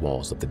between the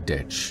walls of the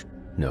ditch,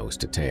 nose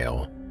to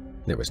tail.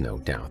 There was no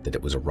doubt that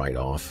it was a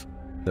write-off.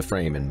 The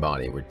frame and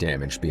body were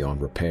damaged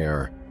beyond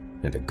repair,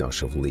 and a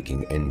gush of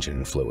leaking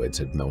engine fluids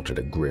had melted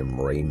a grim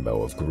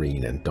rainbow of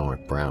green and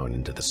dark brown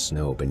into the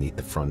snow beneath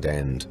the front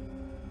end.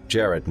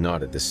 Jared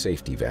knotted the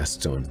safety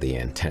vests onto the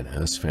antenna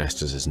as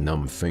fast as his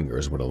numb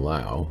fingers would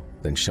allow,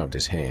 then shoved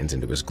his hands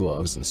into his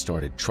gloves and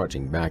started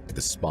trudging back to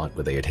the spot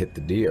where they had hit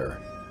the deer.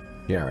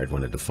 Jared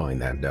wanted to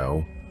find that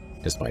doe.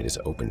 Despite his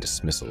open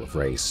dismissal of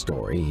Ray's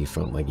story, he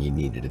felt like he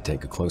needed to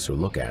take a closer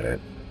look at it.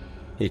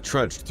 He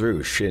trudged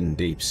through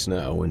shin-deep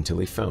snow until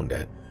he found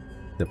it.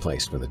 The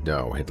place where the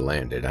doe had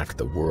landed after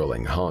the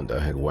whirling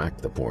Honda had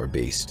whacked the poor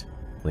beast,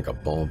 like a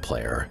ball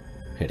player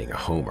hitting a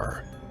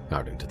homer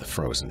out into the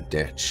frozen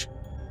ditch.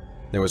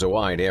 There was a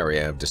wide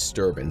area of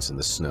disturbance in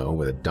the snow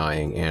where the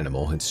dying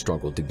animal had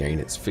struggled to gain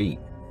its feet.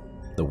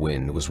 The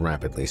wind was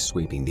rapidly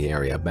sweeping the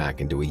area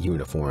back into a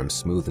uniform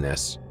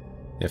smoothness.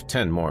 If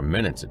 10 more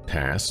minutes had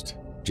passed,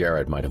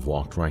 Jared might have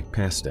walked right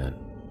past it.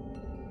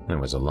 There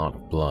was a lot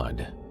of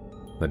blood.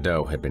 The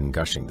doe had been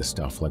gushing the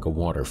stuff like a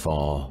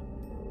waterfall.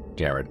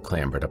 Jared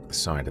clambered up the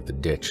side of the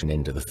ditch and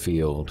into the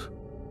field.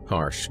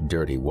 Harsh,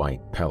 dirty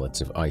white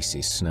pellets of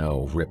icy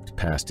snow ripped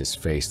past his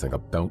face like a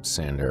belt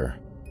sander,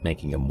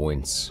 making him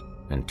wince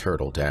and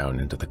turtle down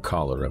into the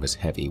collar of his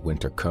heavy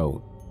winter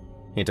coat.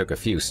 He took a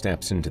few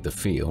steps into the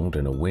field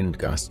and a wind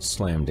gust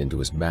slammed into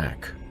his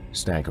back,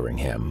 staggering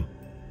him.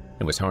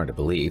 It was hard to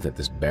believe that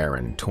this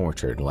barren,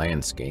 tortured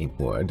landscape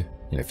would,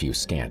 in a few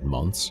scant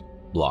months,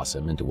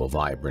 blossom into a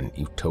vibrant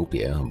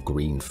utopia of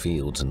green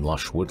fields and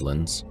lush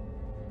woodlands.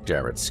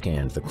 Jared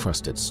scanned the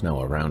crusted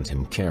snow around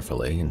him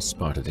carefully and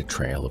spotted a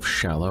trail of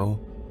shallow,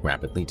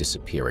 rapidly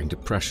disappearing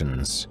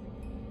depressions.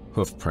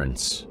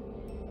 Hoofprints.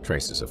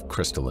 Traces of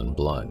crystalline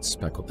blood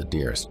speckled the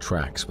deer's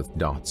tracks with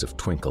dots of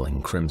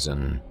twinkling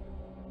crimson.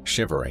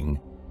 Shivering,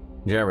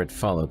 Jared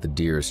followed the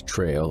deer's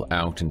trail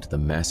out into the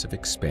massive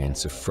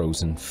expanse of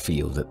frozen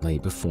field that lay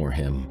before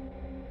him,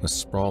 a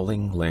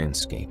sprawling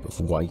landscape of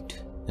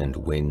white and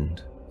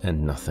wind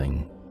and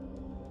nothing.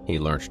 He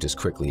lurched as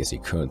quickly as he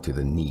could through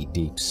the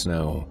knee-deep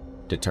snow,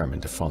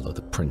 determined to follow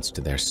the prints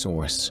to their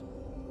source.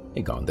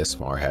 He'd gone this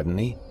far, hadn't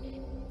he?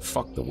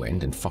 Fuck the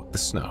wind and fuck the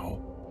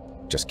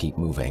snow. Just keep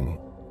moving.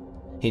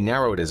 He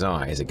narrowed his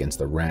eyes against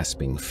the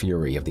rasping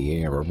fury of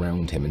the air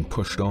around him and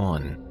pushed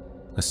on,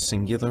 a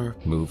singular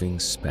moving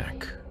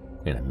speck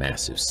in a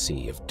massive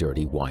sea of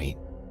dirty white.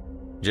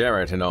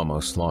 Jared had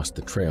almost lost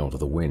the trail to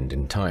the wind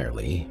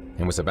entirely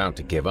and was about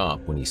to give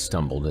up when he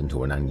stumbled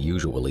into an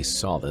unusually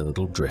solid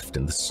little drift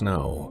in the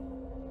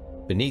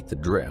snow. Beneath the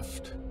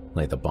drift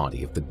lay the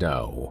body of the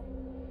doe,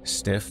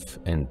 stiff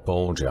and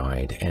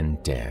bulge-eyed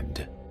and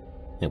dead.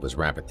 It was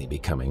rapidly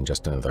becoming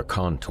just another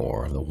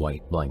contour of the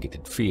white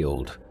blanketed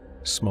field,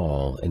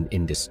 small and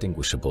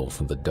indistinguishable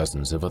from the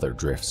dozens of other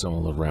drifts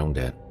all around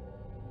it.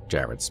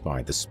 Jared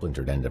spied the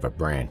splintered end of a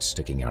branch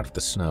sticking out of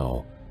the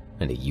snow,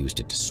 and he used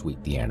it to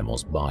sweep the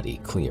animal's body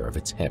clear of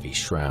its heavy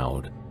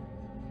shroud.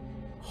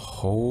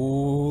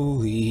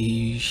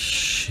 Holy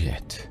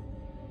shit.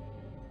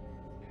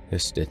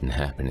 This didn't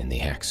happen in the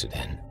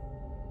accident.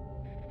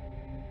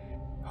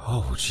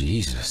 Oh,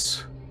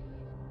 Jesus.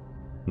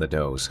 The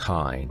doe's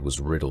hide was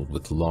riddled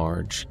with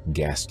large,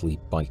 ghastly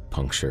bite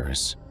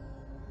punctures,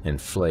 and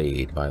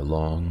flayed by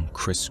long,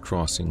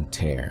 crisscrossing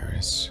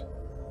tears.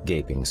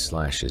 gaping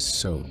slashes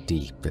so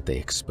deep that they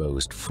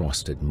exposed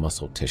frosted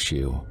muscle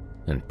tissue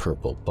and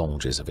purple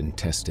bulges of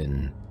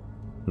intestine.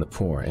 The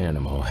poor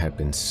animal had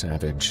been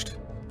savaged.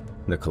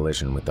 The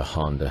collision with the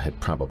Honda had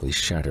probably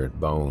shattered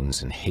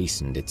bones and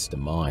hastened its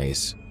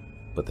demise,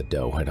 but the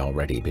doe had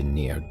already been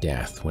near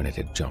death when it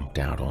had jumped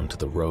out onto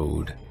the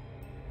road.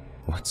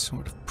 What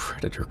sort of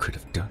predator could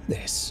have done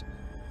this?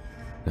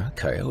 Not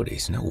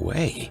coyotes, no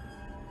way.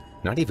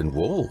 Not even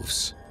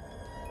wolves.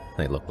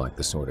 They looked like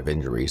the sort of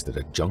injuries that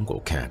a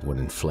jungle cat would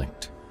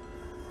inflict.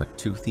 A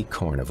toothy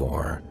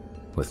carnivore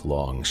with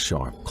long,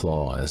 sharp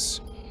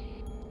claws.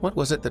 What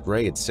was it that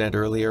Ray had said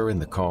earlier in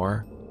the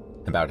car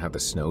about how the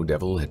snow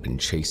devil had been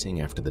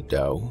chasing after the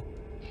doe?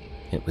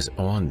 It was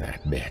on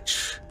that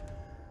bitch.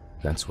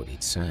 That's what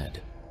he'd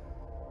said.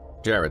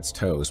 Jared's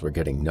toes were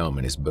getting numb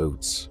in his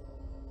boots.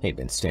 He'd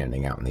been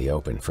standing out in the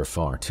open for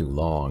far too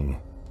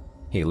long.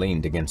 He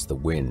leaned against the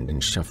wind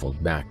and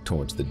shuffled back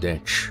towards the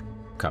ditch,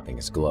 cupping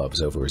his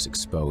gloves over his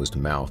exposed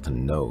mouth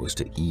and nose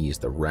to ease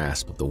the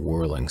rasp of the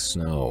whirling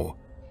snow.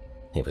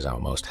 He was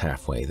almost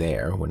halfway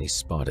there when he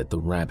spotted the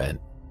rabbit.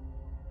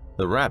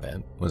 The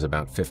rabbit was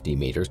about 50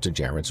 meters to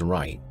Jared's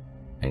right,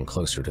 and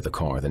closer to the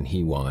car than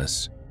he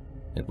was.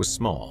 It was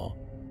small,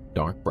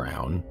 dark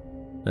brown,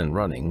 and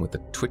running with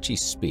the twitchy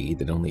speed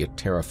that only a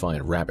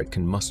terrified rabbit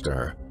can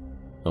muster.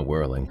 A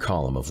whirling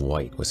column of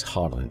white was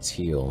hot on its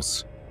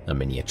heels, a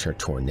miniature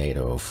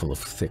tornado full of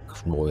thick,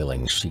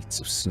 roiling sheets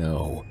of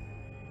snow.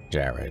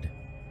 Jared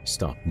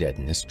stopped dead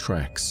in his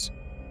tracks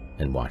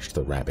and watched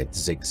the rabbit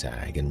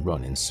zigzag and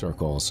run in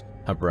circles,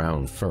 a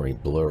brown, furry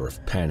blur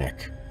of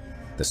panic.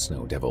 The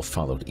snow devil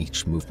followed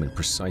each movement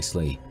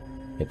precisely.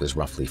 It was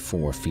roughly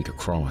 4 feet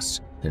across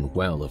and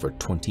well over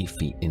 20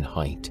 feet in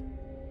height.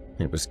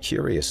 It was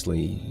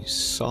curiously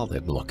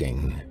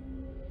solid-looking.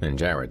 In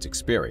Jared's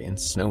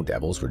experience, snow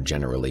devils were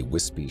generally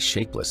wispy,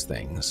 shapeless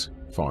things,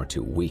 far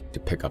too weak to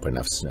pick up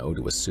enough snow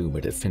to assume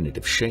a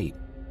definitive shape.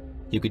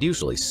 You could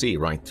usually see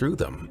right through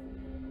them.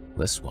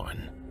 This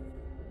one,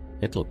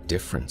 it looked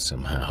different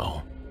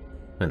somehow,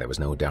 and there was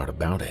no doubt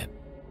about it.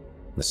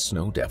 The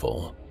snow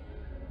devil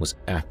was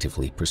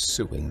actively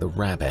pursuing the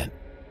rabbit.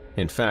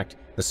 In fact,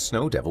 the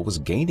snow devil was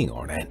gaining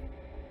on it.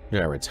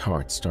 Jared's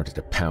heart started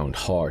to pound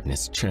hard in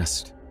his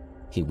chest.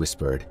 He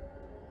whispered,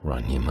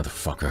 "Run, you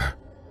motherfucker.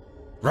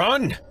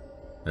 Run!"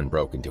 and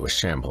broke into a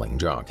shambling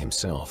jog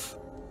himself.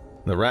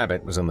 The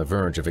rabbit was on the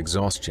verge of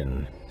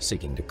exhaustion,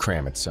 seeking to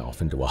cram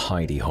itself into a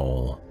hidey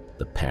hole.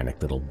 The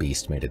panicked little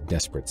beast made a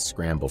desperate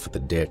scramble for the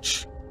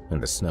ditch,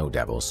 and the snow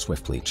devil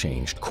swiftly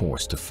changed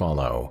course to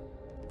follow.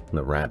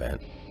 The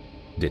rabbit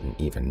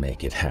didn't even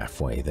make it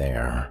halfway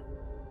there.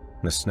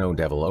 The snow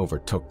devil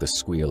overtook the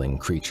squealing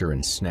creature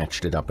and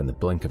snatched it up in the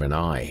blink of an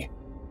eye.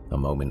 A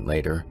moment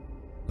later,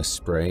 a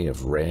spray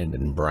of red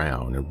and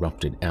brown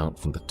erupted out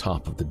from the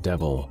top of the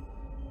devil,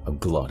 a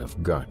glut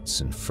of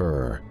guts and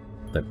fur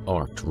that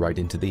arced right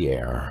into the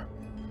air.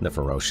 The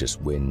ferocious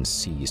wind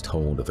seized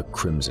hold of the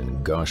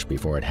crimson gush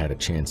before it had a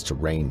chance to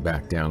rain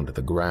back down to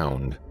the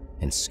ground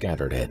and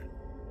scattered it.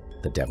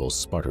 The devil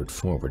sputtered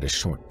forward a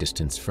short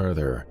distance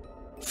further,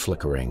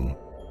 flickering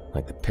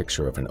like the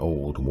picture of an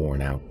old,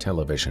 worn-out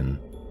television,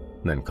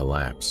 then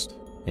collapsed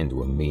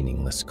into a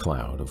meaningless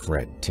cloud of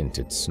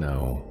red-tinted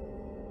snow.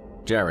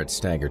 Jared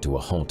staggered to a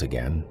halt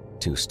again,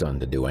 too stunned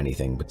to do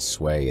anything but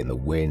sway in the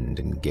wind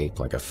and gape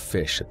like a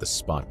fish at the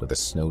spot where the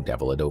snow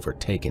devil had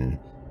overtaken,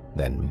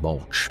 then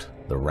mulched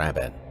the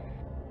rabbit.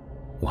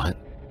 What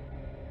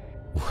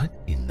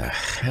in the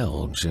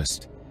hell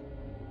just...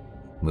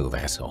 Move,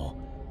 asshole.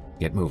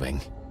 Get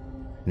moving.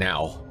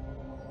 Now.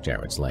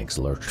 Jared's legs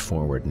lurched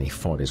forward and he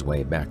fought his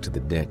way back to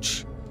the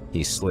ditch.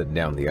 He slid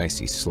down the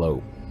icy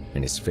slope,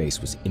 and his face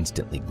was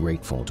instantly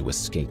grateful to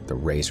escape the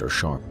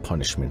razor-sharp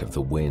punishment of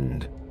the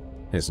wind.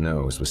 His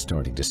nose was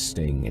starting to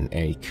sting and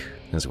ache,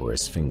 as were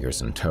his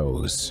fingers and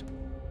toes.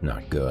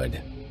 Not good.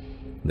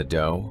 The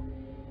doe?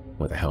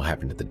 What the hell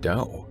happened to the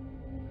doe?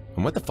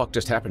 And what the fuck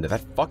just happened to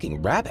that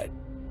fucking rabbit?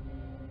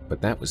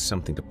 But that was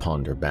something to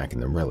ponder back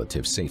in the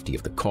relative safety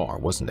of the car,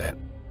 wasn't it?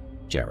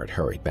 Jared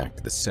hurried back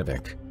to the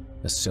Civic,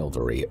 a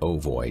silvery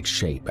ovoid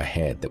shape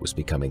ahead that was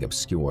becoming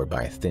obscured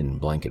by a thin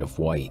blanket of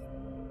white.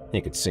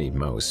 He could see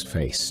Mo's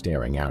face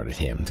staring out at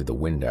him through the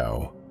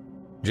window.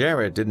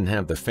 Jared didn't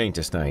have the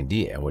faintest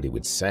idea what he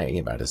would say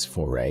about his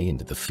foray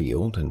into the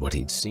field and what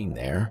he'd seen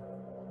there.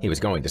 He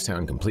was going to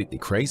sound completely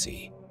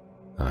crazy.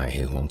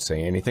 I won't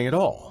say anything at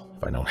all,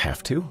 if I don't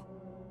have to.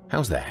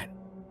 How's that?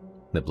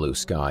 The blue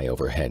sky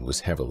overhead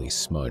was heavily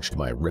smudged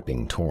by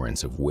ripping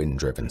torrents of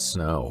wind-driven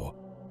snow.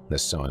 The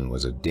sun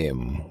was a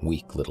dim,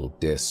 weak little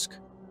disk,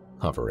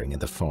 hovering at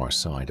the far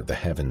side of the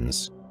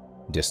heavens,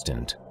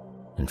 distant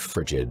and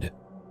frigid.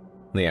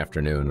 The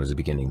afternoon was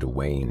beginning to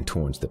wane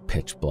towards the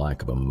pitch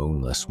black of a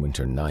moonless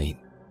winter night,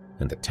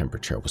 and the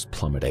temperature was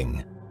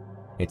plummeting.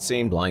 It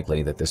seemed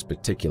likely that this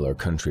particular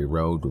country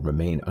road would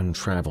remain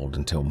untraveled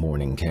until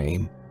morning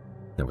came.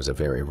 There was a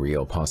very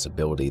real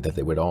possibility that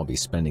they would all be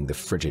spending the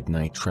frigid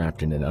night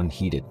trapped in an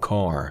unheated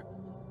car,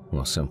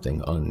 while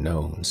something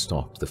unknown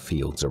stalked the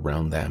fields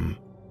around them,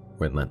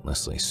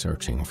 relentlessly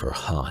searching for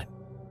hot,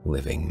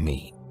 living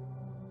meat.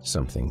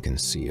 Something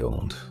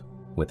concealed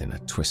within a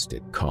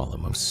twisted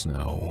column of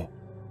snow.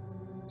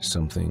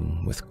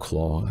 Something with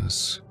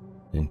claws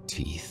and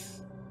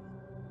teeth.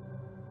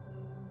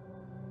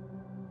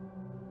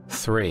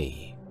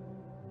 3.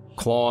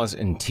 Claws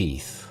and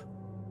teeth.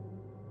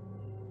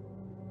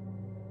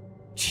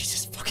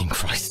 Jesus fucking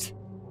Christ.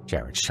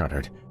 Jared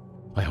shuddered.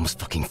 I almost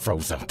fucking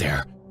froze out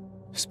there.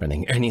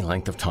 Spending any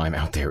length of time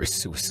out there is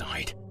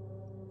suicide.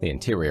 The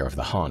interior of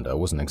the Honda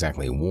wasn't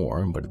exactly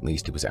warm, but at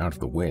least it was out of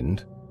the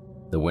wind.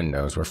 The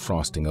windows were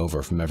frosting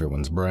over from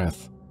everyone's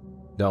breath.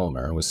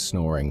 Delmer was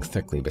snoring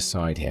thickly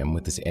beside him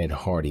with his Ed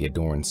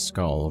Hardy-adorned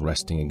skull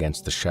resting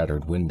against the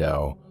shattered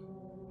window.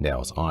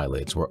 Dell's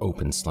eyelids were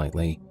open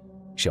slightly,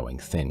 showing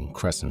thin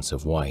crescents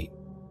of white.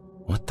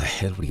 What the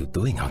hell were you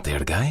doing out there,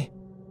 guy?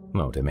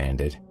 Mo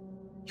demanded.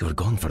 You were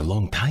gone for a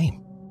long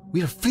time.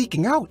 We are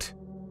freaking out.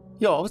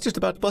 Yo, I was just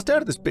about to bust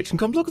out of this bitch and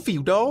come looking for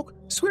you, dog.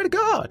 Swear to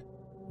God,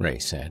 Ray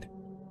said.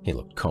 He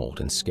looked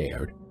cold and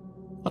scared.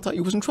 I thought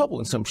you was in trouble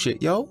in some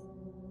shit, yo.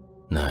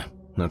 Nah,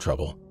 no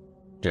trouble.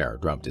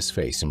 Jared rubbed his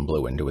face and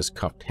blew into his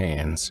cupped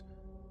hands.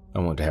 I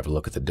wanted to have a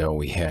look at the doe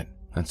we hit,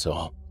 that's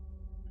all.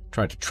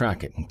 Tried to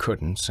track it and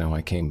couldn't, so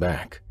I came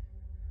back.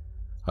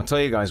 I'll tell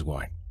you guys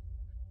what.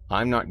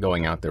 I'm not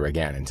going out there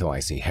again until I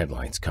see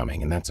headlights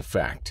coming, and that's a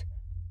fact.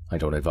 I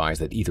don't advise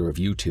that either of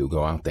you two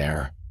go out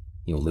there.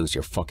 You'll lose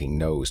your fucking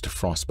nose to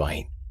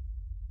frostbite.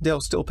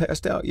 Dell's still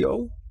passed out,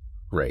 yo.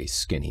 Ray's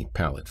skinny,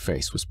 pallid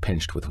face was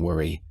pinched with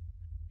worry.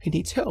 He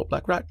needs help,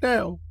 like right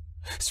now.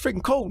 It's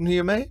freaking cold in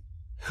here, man.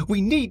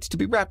 We needs to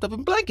be wrapped up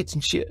in blankets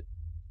and shit.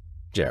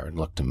 Jared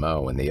looked to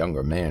Mo, and the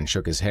younger man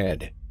shook his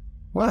head.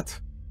 What?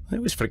 I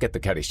always forget to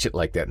carry shit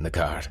like that in the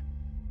car.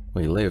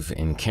 We live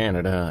in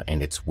Canada,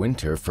 and it's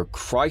winter. For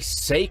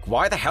Christ's sake,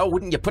 why the hell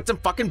wouldn't you put some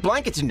fucking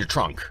blankets in your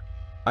trunk?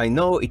 I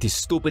know it is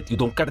stupid, you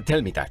don't gotta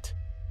tell me that.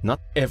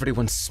 Not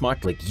everyone's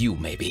smart like you,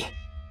 maybe.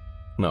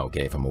 Mo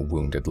gave him a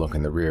wounded look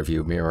in the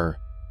rearview mirror.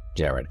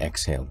 Jared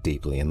exhaled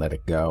deeply and let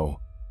it go.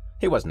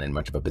 He wasn't in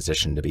much of a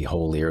position to be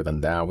holier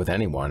than thou with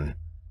anyone.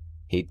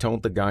 He'd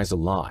told the guys a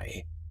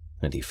lie,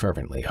 and he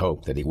fervently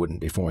hoped that he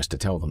wouldn't be forced to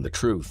tell them the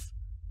truth.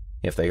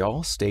 If they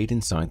all stayed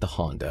inside the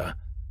Honda,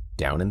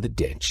 down in the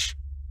ditch,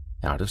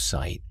 out of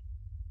sight,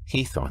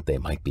 he thought they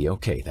might be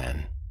okay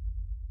then.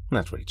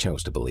 That's what he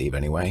chose to believe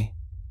anyway.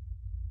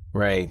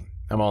 Ray,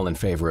 I'm all in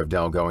favor of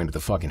Dell going to the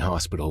fucking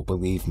hospital,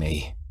 believe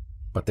me.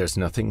 But there's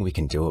nothing we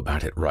can do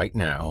about it right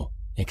now,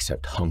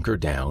 except hunker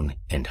down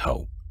and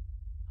hope.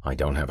 I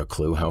don't have a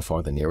clue how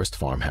far the nearest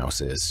farmhouse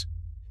is.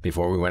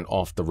 Before we went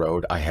off the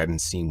road, I hadn't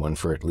seen one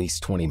for at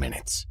least 20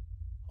 minutes.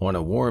 On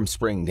a warm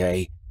spring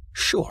day,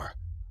 sure,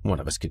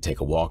 one of us could take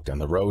a walk down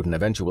the road and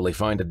eventually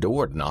find a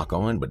door to knock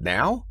on, but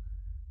now?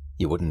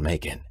 You wouldn't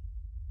make it.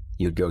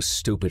 You'd go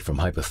stupid from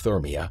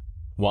hypothermia,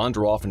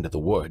 wander off into the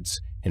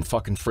woods, and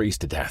fucking freeze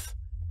to death.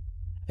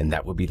 And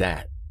that would be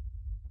that.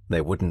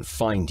 They wouldn't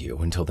find you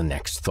until the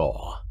next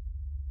thaw.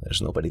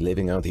 There's nobody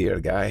living out here,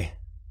 guy.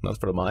 Not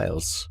for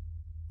miles.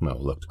 Mo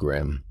looked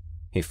grim.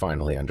 He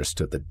finally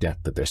understood the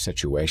depth of their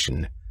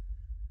situation.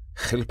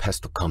 Help has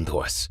to come to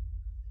us.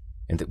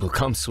 And it will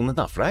come soon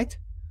enough, right?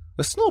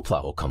 The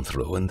snowplow will come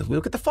through and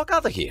we'll get the fuck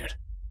out of here.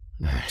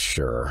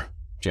 Sure,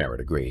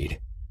 Jared agreed.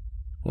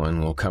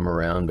 One will come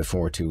around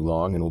before too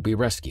long and we'll be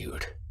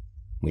rescued.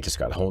 We just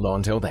gotta hold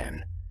on till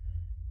then.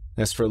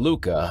 As for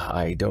Luca,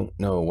 I don't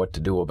know what to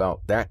do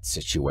about that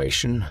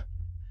situation,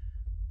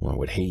 or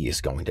what he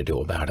is going to do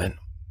about it.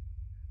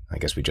 I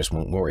guess we just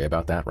won't worry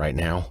about that right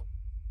now.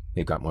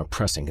 We've got more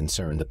pressing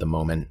concerns at the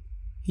moment.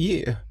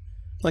 Yeah,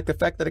 like the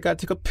fact that I gotta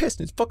take a piss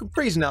and it's fucking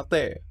freezing out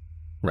there,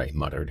 Ray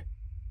muttered.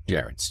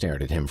 Jared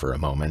stared at him for a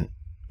moment,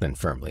 then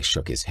firmly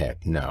shook his head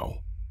no.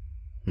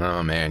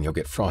 Oh man, you'll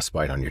get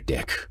frostbite on your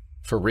dick.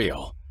 For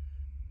real.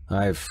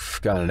 I've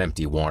got an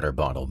empty water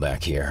bottle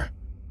back here.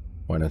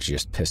 Why don't you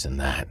just piss in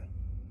that?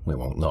 We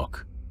won't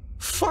look.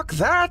 Fuck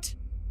that!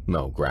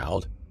 Mo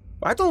growled.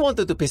 I don't want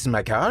you to piss in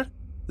my car.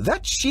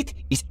 That shit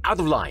is out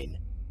of line.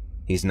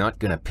 He's not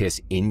gonna piss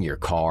in your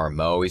car,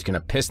 Mo. He's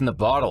gonna piss in the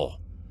bottle.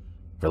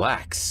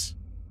 Relax.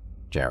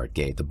 Jared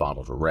gave the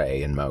bottle to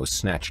Ray, and Mo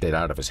snatched it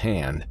out of his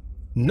hand.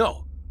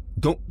 No!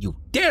 Don't you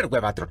dare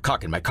whip out your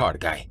cock in my car,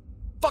 guy.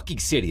 Fucking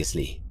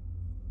seriously.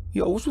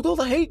 Yo, what's with all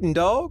the hating,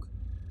 dog?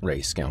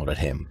 Ray scowled at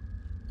him.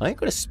 I ain't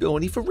gonna spill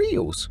any for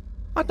reals.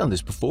 I've done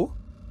this before.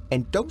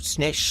 And don't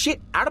snatch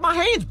shit out of my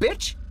hands,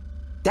 bitch!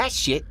 That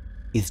shit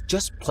is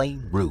just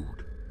plain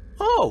rude.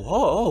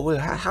 Oh,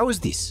 how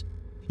is this?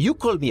 You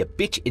called me a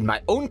bitch in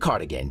my own car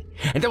again,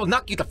 and I will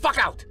knock you the fuck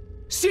out!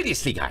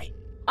 Seriously, guy,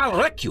 I'll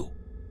wreck you!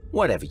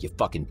 Whatever, you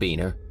fucking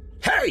beaner.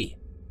 Hey!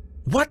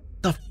 What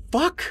the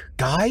fuck,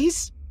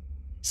 guys?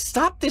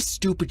 Stop this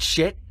stupid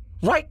shit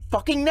right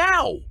fucking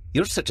now!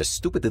 You're such a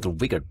stupid little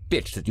wigger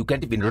bitch that you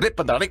can't even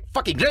rip on the right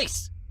fucking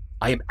race!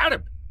 I am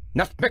Arab,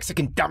 not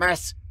Mexican,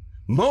 dumbass!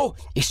 Mo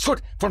is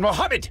short for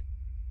Mohammed!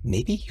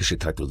 Maybe you should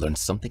try to learn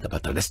something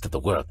about the rest of the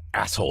world,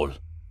 asshole.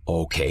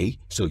 Okay,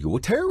 so you're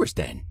a terrorist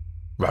then.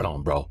 Right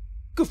on, bro.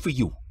 Good for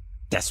you.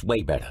 That's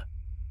way better.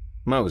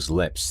 Mo's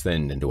lips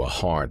thinned into a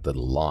hard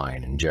little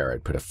line, and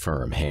Jared put a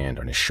firm hand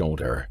on his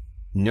shoulder.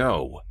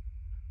 No!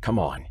 Come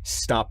on,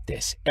 stop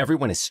this.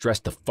 Everyone is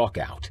stressed the fuck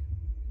out.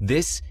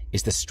 This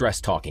is the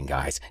stress talking,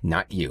 guys,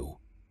 not you.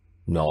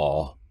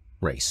 No,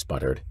 Ray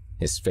sputtered,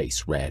 his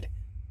face red.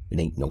 It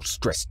ain't no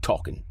stress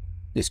talking.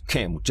 This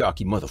camel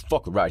jockey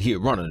motherfucker right here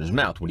running his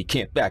mouth when he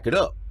can't back it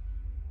up.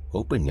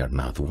 Open your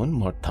mouth one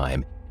more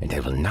time, and I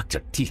will knock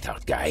your teeth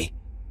out, guy.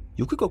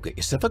 You could go get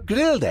yourself a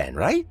grill then,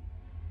 right?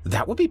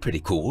 That would be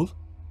pretty cool.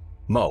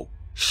 Mo,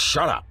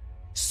 shut up.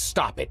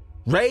 Stop it.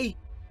 Ray,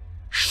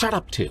 shut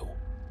up too.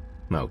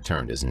 Mo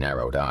turned his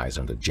narrowed eyes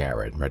onto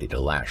Jared, ready to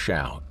lash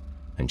out,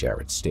 and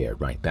Jared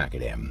stared right back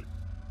at him.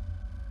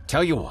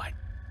 Tell you what,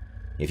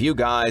 if you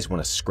guys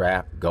want to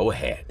scrap, go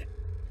ahead.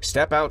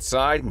 Step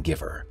outside and give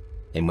her.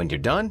 And when you're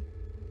done,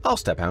 I'll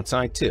step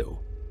outside too,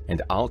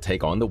 and I'll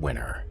take on the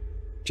winner.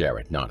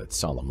 Jared nodded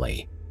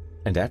solemnly.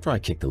 And after I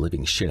kick the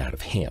living shit out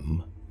of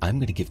him, I'm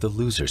going to give the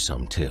loser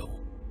some too,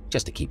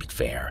 just to keep it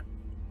fair.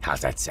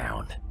 How's that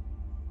sound?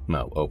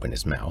 Mo opened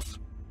his mouth,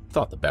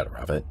 thought the better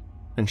of it,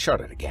 and shut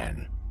it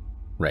again.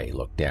 Ray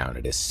looked down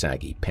at his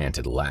saggy,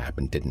 panted lap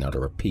and didn't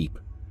utter a peep.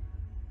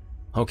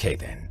 Okay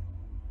then.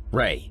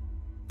 Ray,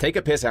 take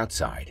a piss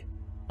outside,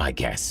 I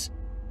guess,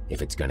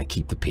 if it's gonna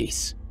keep the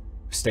peace.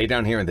 Stay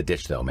down here in the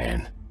ditch though,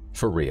 man.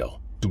 For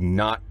real. Do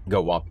not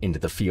go up into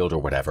the field or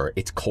whatever.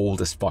 It's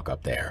cold as fuck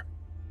up there.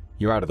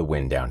 You're out of the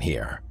wind down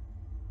here.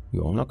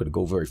 Yo, I'm not gonna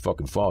go very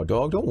fucking far,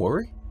 dog. Don't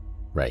worry.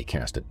 Ray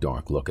cast a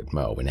dark look at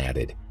Mo and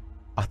added,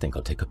 I think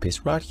I'll take a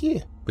piss right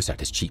here, beside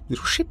this cheap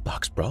little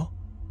shitbox, bro.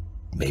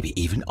 Maybe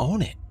even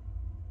own it.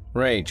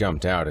 Ray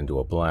jumped out into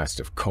a blast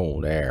of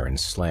cold air and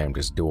slammed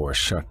his door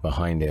shut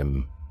behind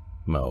him.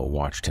 Mo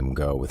watched him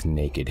go with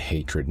naked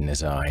hatred in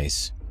his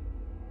eyes.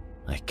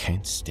 I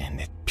can't stand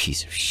that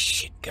piece of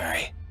shit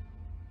guy.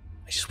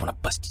 I just want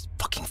to bust his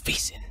fucking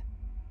face in.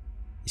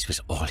 This was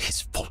all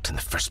his fault in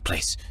the first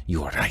place.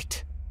 You were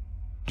right.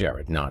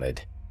 Jared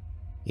nodded.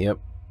 Yep,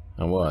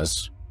 I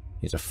was.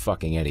 He's a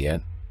fucking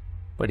idiot.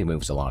 But he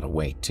moves a lot of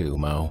weight too,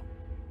 Mo.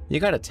 You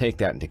gotta take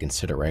that into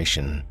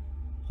consideration.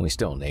 We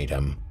still need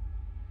him.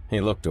 He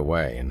looked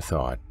away and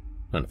thought,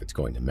 none of it's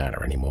going to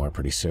matter anymore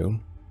pretty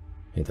soon.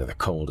 Either the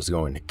cold is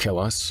going to kill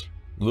us,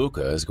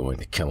 Luca is going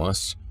to kill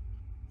us,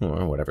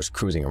 or whatever's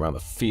cruising around the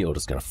field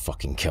is gonna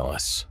fucking kill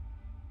us.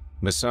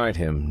 Beside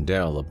him,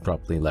 Dell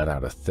abruptly let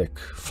out a thick,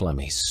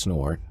 phlegmy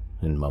snort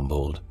and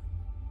mumbled,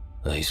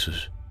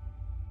 Aces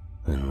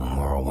in the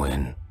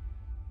whirlwind.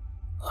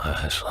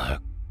 Eyes like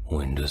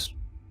windows,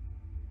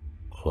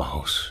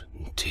 claws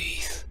and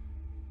teeth.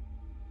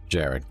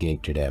 Jared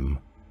gaped at him,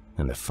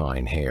 and the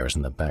fine hairs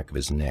on the back of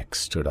his neck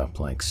stood up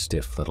like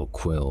stiff little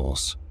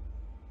quills.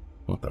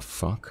 What the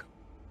fuck?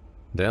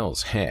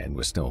 Dell's head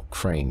was still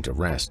craned to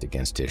rest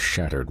against his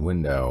shattered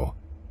window.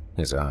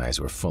 His eyes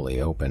were fully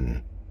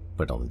open,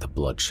 but only the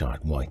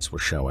bloodshot whites were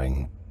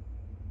showing.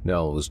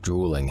 Dell was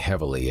drooling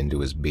heavily into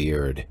his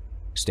beard,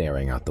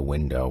 staring out the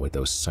window with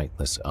those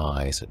sightless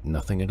eyes at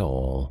nothing at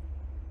all.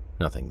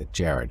 Nothing that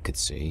Jared could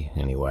see,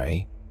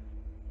 anyway.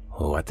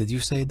 What did you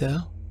say,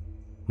 Dell?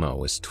 Mo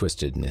was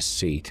twisted in his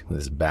seat, with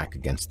his back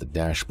against the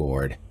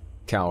dashboard,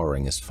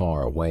 cowering as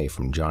far away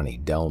from Johnny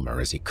Delmer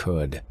as he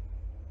could.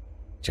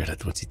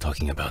 Jared, what's he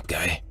talking about,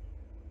 guy?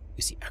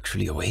 Is he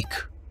actually awake?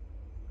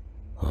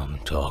 I'm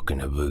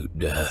talking about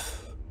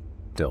death,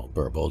 Dell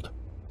burbled.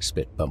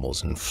 Spit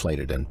bubbles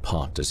inflated and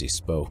popped as he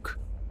spoke.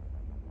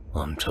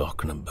 I'm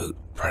talking about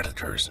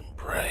predators and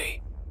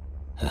prey.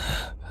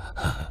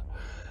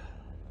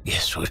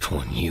 Guess which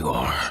one you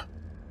are?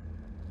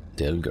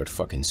 Dell got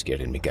fucking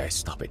scared of me, guys.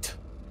 Stop it.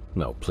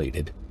 Mo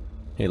pleaded.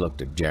 He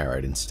looked at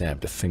Jared and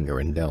stabbed a finger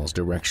in Dell's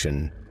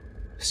direction.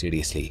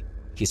 Seriously,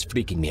 he's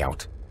freaking me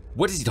out.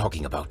 What is he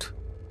talking about?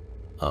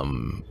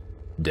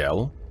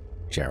 Dell?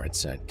 Jared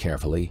said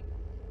carefully.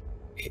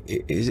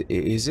 Is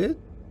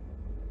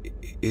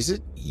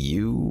it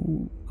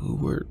you who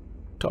we're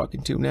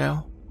talking to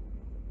now?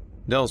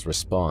 Dell's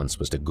response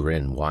was to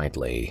grin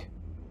widely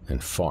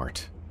and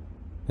fart.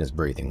 His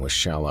breathing was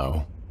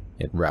shallow.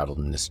 It rattled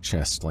in his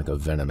chest like a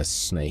venomous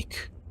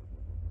snake.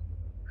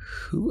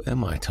 Who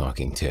am I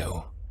talking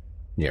to?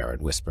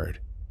 Jared whispered.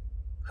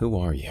 Who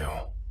are you?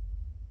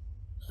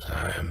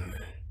 I'm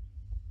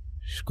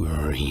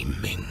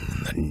screaming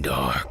in the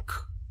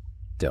dark,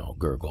 Dell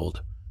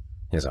gurgled.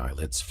 His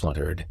eyelids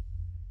fluttered.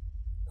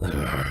 There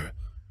are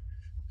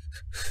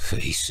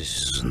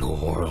faces in the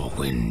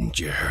whirlwind,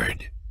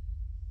 Jared.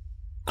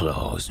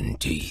 Claws and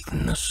teeth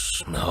in the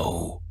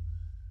snow.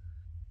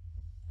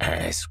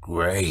 Ask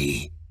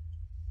Ray.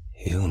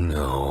 He'll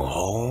know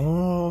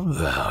all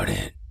about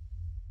it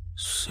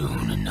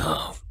soon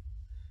enough.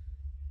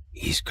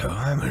 He's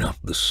climbing up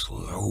the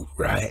slope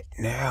right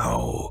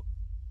now.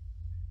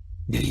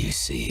 Do you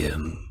see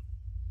him?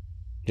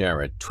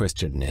 Jared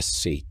twisted in his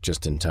seat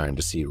just in time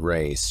to see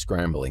Ray's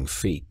scrambling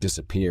feet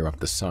disappear up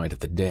the side of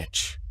the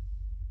ditch.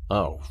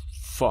 Oh,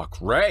 fuck,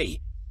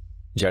 Ray!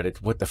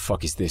 Jared, what the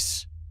fuck is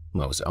this?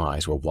 Mo's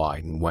eyes were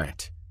wide and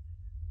wet.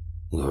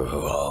 We're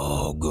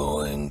all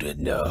going to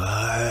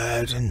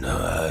die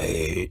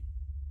tonight,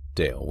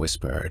 Dale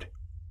whispered.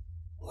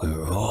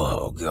 We're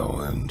all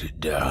going to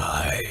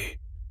die,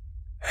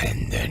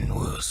 and then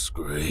we'll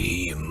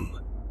scream.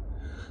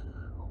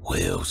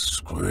 We'll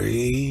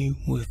scream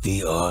with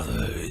the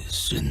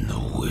others in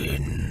the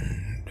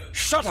wind.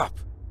 Shut up!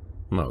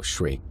 Mo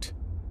shrieked.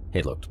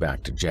 He looked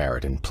back to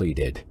Jared and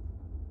pleaded.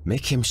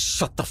 Make him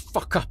shut the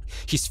fuck up!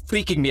 He's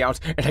freaking me out,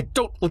 and I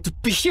don't want to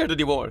be here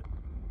anymore!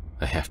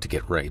 I have to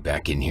get Ray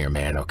back in here,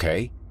 man,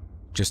 okay?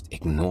 Just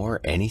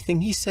ignore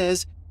anything he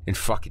says and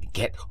fucking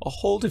get a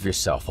hold of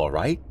yourself,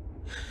 alright?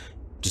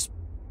 Just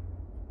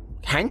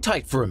hang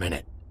tight for a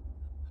minute.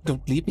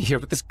 Don't leave me here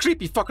with this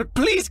creepy fucker,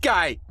 please,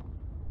 guy!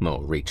 Mo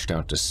reached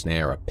out to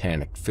snare a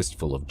panicked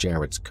fistful of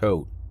Jared's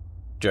coat.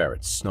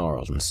 Jared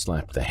snarled and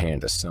slapped the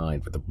hand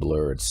aside with a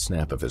blurred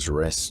snap of his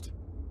wrist.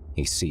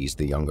 He seized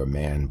the younger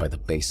man by the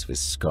base of his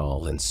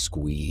skull and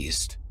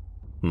squeezed.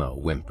 Mo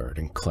whimpered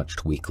and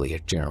clutched weakly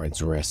at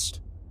Jared's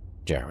wrist.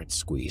 Jared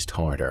squeezed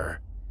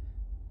harder.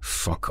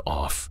 Fuck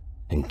off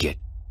and get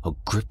a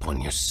grip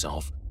on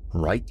yourself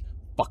right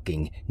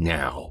fucking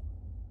now.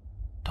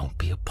 Don't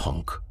be a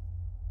punk.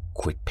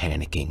 Quit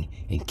panicking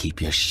and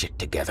keep your shit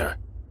together.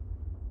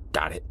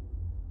 Got it?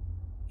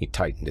 He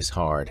tightened his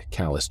hard,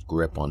 calloused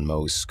grip on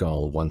Mo's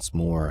skull once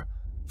more,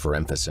 for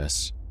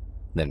emphasis,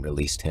 then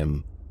released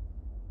him.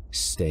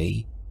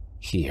 Stay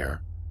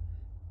here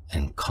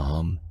and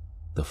calm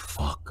the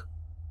fuck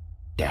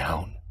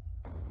down.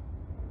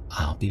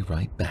 I'll be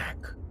right back.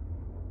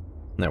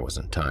 There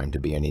wasn't time to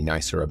be any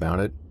nicer about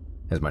it.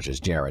 As much as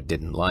Jared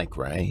didn't like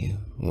Ray,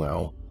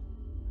 well,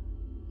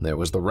 there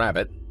was the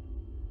rabbit.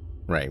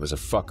 Ray was a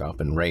fuck-up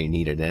and Ray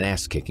needed an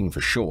ass-kicking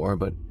for sure,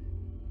 but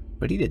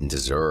he didn't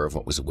deserve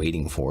what was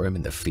waiting for him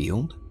in the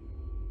field.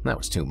 That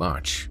was too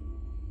much.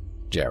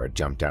 Jared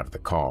jumped out of the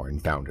car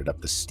and bounded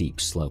up the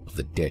steep slope of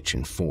the ditch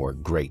in 4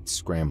 great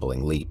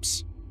scrambling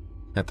leaps.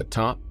 At the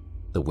top,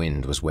 the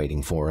wind was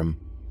waiting for him,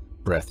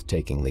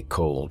 breathtakingly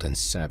cold and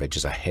savage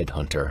as a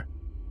headhunter.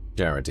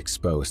 Jared's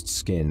exposed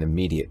skin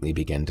immediately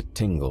began to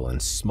tingle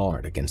and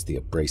smart against the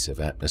abrasive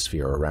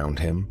atmosphere around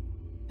him.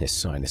 His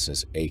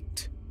sinuses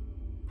ached.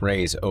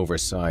 Ray's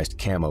oversized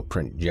camo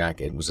print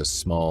jacket was a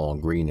small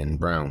green and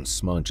brown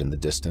smudge in the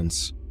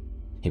distance.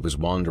 He was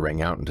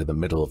wandering out into the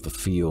middle of the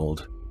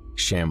field,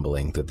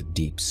 shambling through the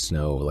deep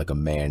snow like a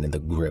man in the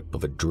grip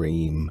of a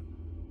dream.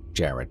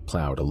 Jared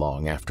plowed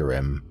along after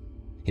him.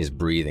 His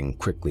breathing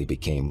quickly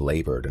became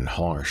labored and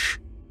harsh.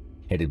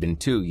 It had been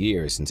 2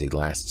 years since he'd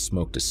last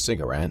smoked a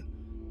cigarette,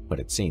 but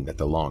it seemed that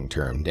the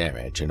long-term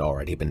damage had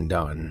already been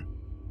done.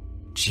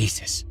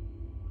 Jesus,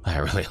 I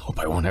really hope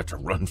I won't have to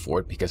run for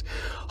it because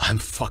I'm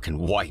fucking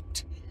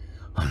wiped.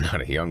 I'm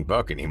not a young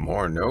buck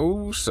anymore,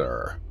 no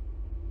sir.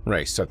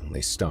 Ray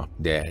suddenly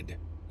stopped dead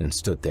and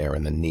stood there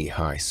in the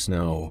knee-high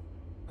snow,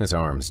 his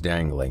arms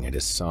dangling at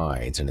his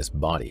sides and his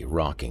body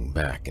rocking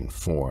back and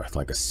forth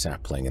like a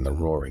sapling in the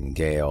roaring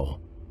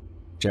gale.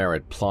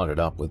 Jared plodded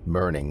up with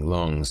burning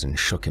lungs and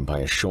shook him by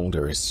his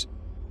shoulders.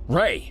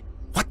 Ray,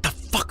 what the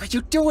fuck are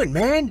you doing,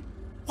 man?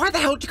 Why the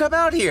hell did you come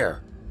out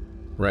here?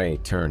 Ray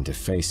turned to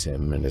face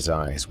him, and his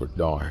eyes were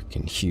dark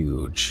and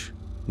huge,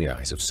 the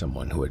eyes of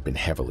someone who had been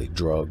heavily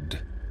drugged.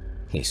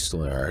 He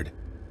slurred.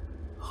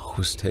 I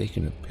was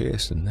taking a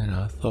piss, and then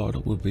I thought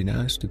it would be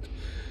nice to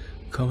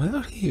come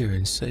out here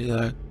and say,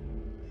 like,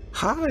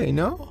 hi,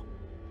 no?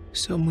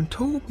 Someone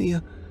told me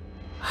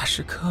I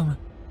should come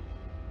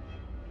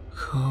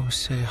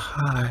say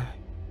hi.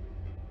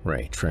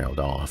 Ray trailed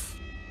off.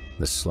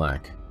 The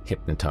slack,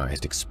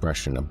 hypnotized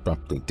expression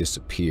abruptly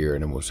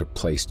disappeared and was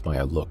replaced by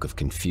a look of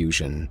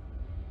confusion.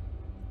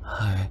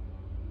 I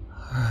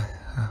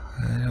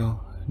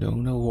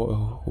don't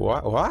know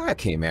why I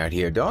came out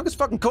here, dog. It's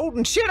fucking cold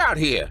and shit out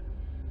here.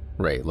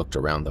 Ray looked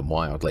around them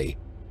wildly.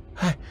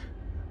 I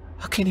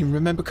can't even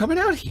remember coming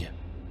out here.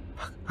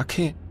 I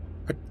can't.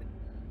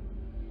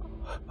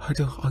 I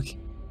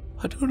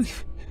don't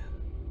even.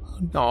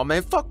 Oh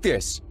man, fuck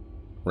this.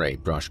 Ray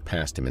brushed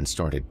past him and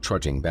started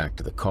trudging back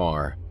to the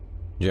car.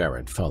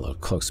 Jared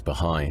followed close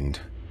behind.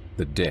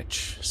 The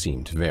ditch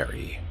seemed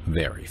very,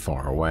 very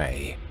far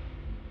away.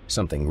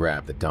 Something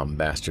grabbed the dumb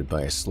bastard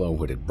by his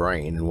slow-witted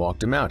brain and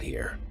walked him out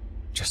here,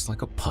 just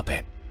like a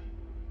puppet.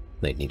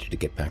 They needed to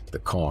get back to the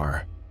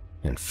car,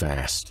 and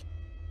fast.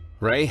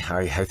 Ray,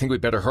 I think we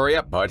better hurry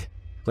up, bud.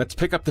 Let's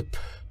pick up the...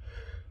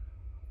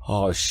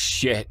 Oh,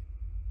 shit.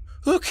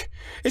 Look,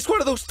 it's one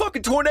of those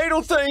fucking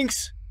tornado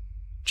things!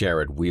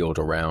 Jared wheeled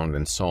around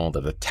and saw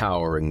that a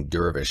towering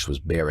dervish was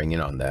bearing in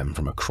on them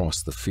from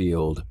across the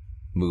field,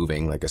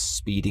 moving like a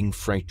speeding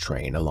freight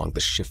train along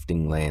the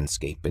shifting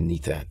landscape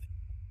beneath it.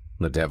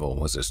 The devil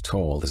was as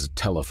tall as a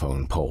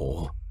telephone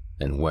pole,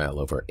 and well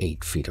over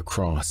 8 feet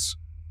across,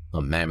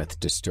 a mammoth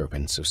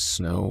disturbance of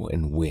snow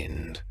and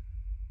wind,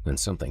 and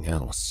something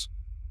else,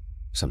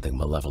 something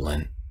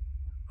malevolent.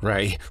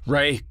 Ray,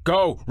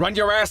 go! Run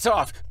your ass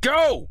off!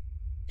 Go!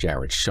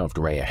 Jared shoved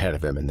Ray ahead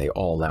of him and they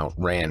all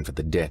outran for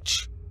the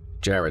ditch.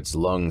 Jared's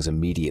lungs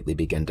immediately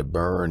began to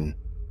burn.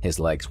 His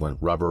legs went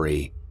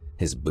rubbery.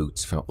 His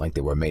boots felt like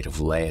they were made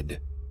of lead.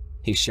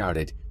 He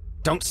shouted,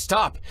 "Don't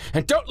stop!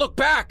 And don't look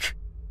back!"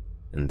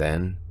 And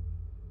then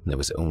There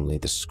was only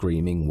the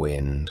screaming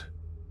wind,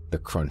 the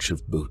crunch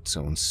of boots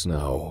on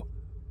snow,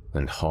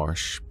 and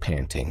harsh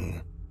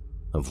panting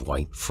of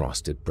white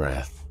frosted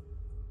breath.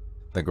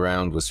 The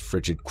ground was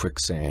frigid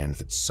quicksand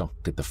that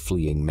sucked at the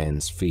fleeing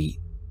men's feet,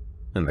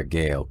 and the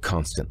gale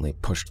constantly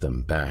pushed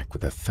them back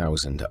with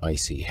 1,000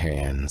 icy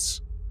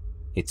hands.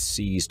 It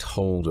seized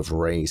hold of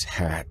Ray's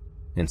hat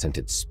and sent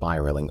it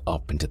spiraling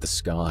up into the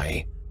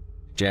sky.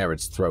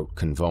 Jared's throat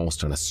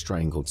convulsed on a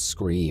strangled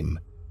scream.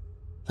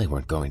 They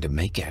weren't going to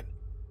make it.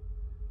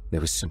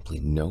 There was simply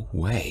no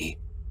way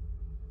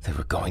they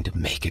were going to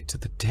make it to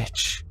the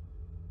ditch.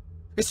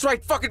 "It's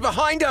right fucking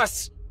behind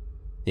us!"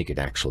 He could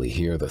actually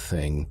hear the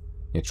thing.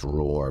 Its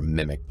roar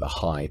mimicked the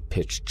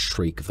high-pitched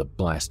shriek of the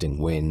blasting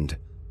wind,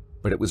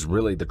 but it was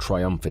really the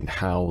triumphant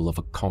howl of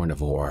a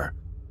carnivore,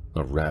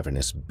 a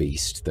ravenous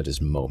beast that is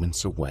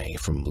moments away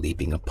from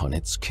leaping upon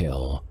its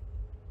kill.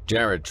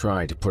 Jared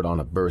tried to put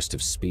on a burst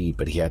of speed,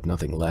 but he had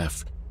nothing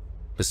left.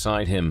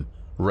 Beside him,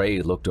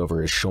 Ray looked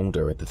over his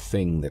shoulder at the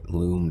thing that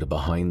loomed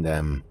behind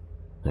them,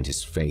 and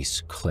his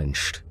face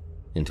clenched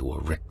into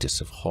a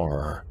rictus of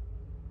horror.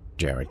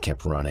 Jared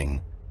kept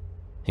running.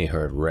 He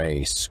heard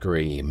Ray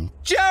scream,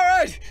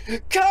 "Jared!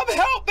 Come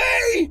help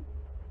me!"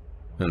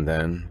 And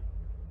then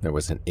there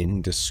was an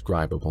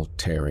indescribable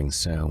tearing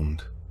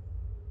sound.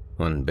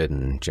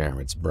 Unbidden,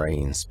 Jared's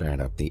brain spat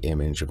up the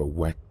image of a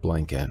wet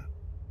blanket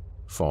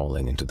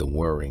falling into the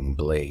whirring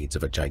blades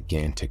of a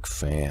gigantic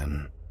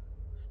fan.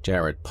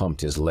 Jared pumped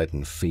his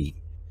leaden feet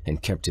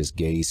and kept his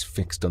gaze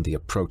fixed on the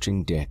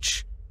approaching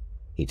ditch.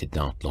 He did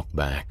not look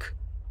back.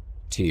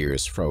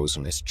 Tears froze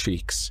on his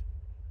cheeks.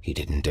 He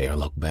didn't dare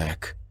look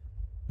back.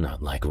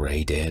 Not like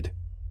Ray did.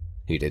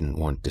 He didn't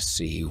want to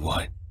see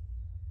what...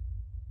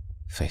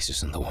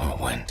 Faces in the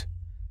whirlwind.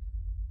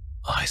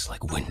 Eyes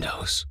like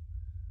windows.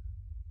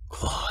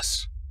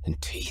 Claws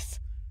and teeth.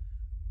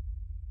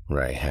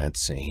 Ray had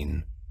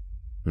seen.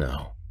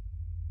 No.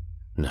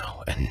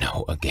 No, and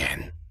no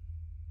again.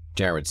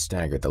 Jared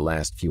staggered the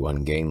last few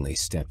ungainly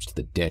steps to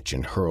the ditch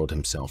and hurled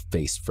himself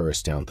face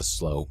first down the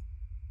slope.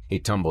 He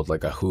tumbled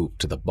like a hoop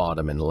to the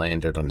bottom and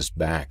landed on his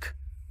back,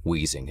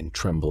 wheezing and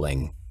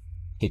trembling.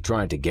 He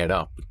tried to get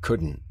up, but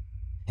couldn't.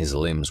 His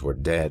limbs were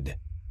dead,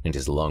 and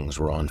his lungs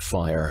were on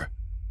fire.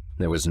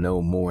 There was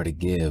no more to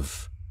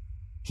give.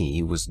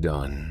 He was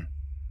done.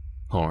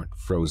 Heart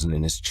frozen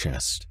in his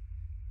chest,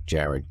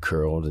 Jared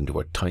curled into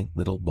a tight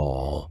little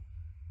ball,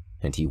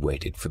 and he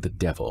waited for the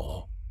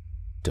devil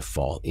to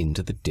fall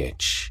into the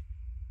ditch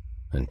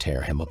and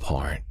tear him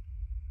apart.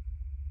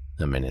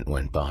 A minute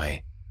went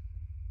by,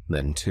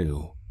 then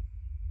 2,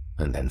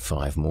 and then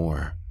 5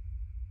 more.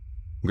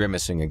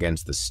 Grimacing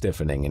against the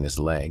stiffening in his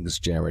legs,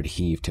 Jared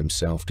heaved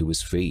himself to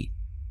his feet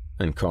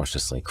and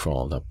cautiously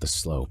crawled up the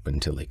slope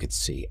until he could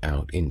see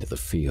out into the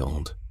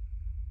field.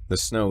 The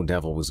snow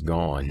devil was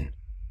gone,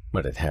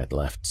 but it had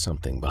left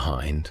something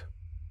behind.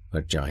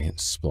 A giant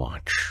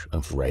splotch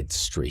of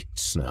red-streaked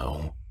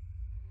snow.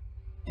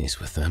 He's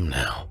with them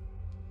now.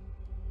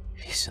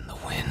 He's in the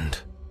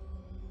wind.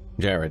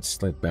 Jared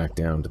slid back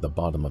down to the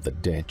bottom of the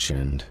ditch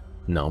and,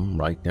 numb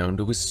right down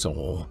to his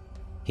soul,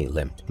 he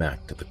limped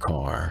back to the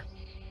car.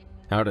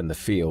 Out in the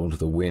field,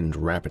 the wind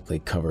rapidly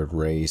covered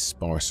Ray's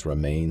sparse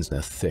remains in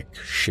a thick,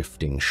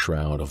 shifting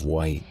shroud of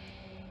white.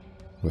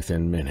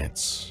 Within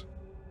minutes,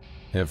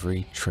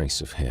 every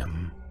trace of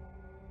him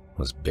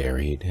was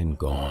buried and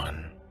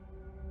gone.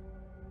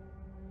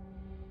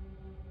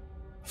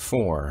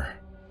 4.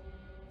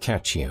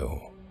 Catch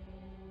you.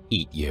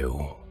 Eat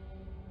you.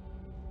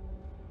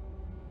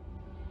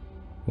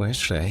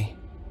 Where's Ray?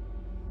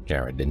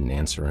 Jared didn't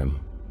answer him.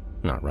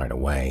 Not right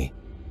away.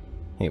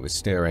 He was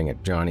staring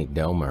at Johnny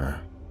Delmer.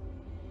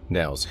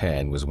 Dell's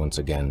head was once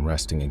again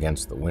resting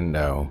against the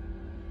window.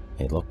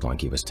 It looked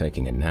like he was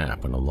taking a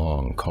nap on a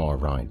long car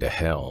ride to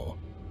hell.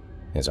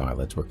 His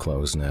eyelids were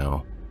closed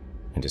now,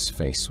 and his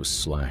face was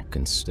slack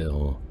and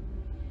still.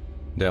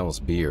 Dell's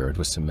beard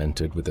was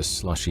cemented with a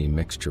slushy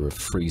mixture of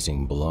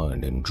freezing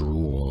blood and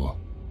drool.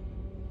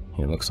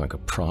 He looks like a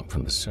prop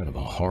from the set of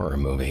a horror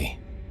movie,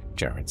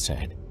 Jared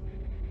said.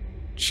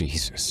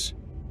 Jesus.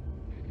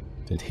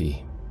 Did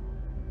he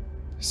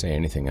say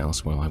anything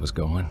else while I was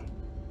gone?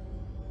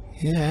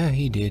 Yeah,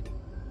 he did.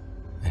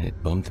 And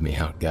it bummed me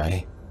out,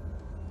 guy.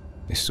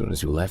 As soon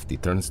as you left, he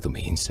turns to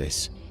me and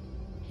says,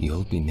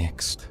 "You'll be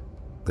next,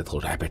 little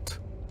rabbit."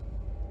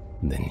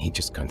 And then he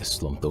just kind of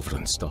slumped over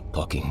and stopped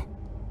talking.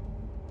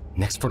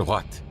 Next for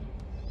what?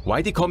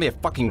 Why'd he call me a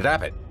fucking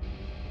rabbit?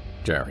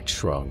 Jared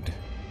shrugged.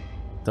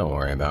 Don't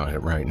worry about it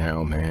right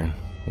now, man.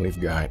 We've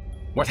got...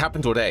 What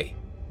happened to Ray?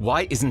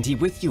 Why isn't he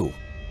with you?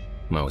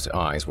 Mo's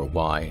eyes were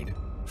wide,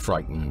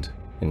 frightened,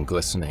 and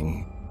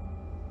glistening.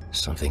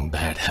 Something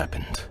bad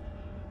happened.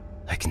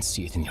 I can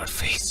see it in your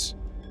face.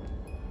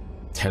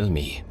 Tell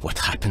me what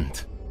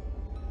happened.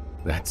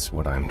 That's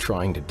what I'm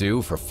trying to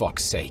do, for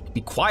fuck's sake.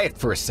 Be quiet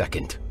for a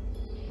second.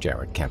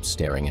 Jared kept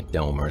staring at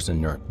Delmer's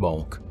inert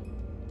bulk.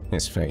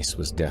 His face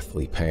was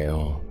deathly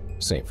pale,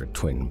 save for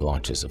twin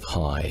blotches of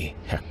high,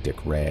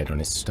 hectic red on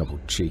his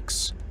stubbled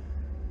cheeks.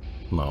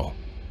 Mo,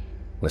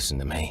 listen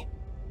to me.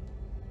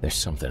 There's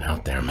something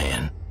out there,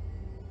 man.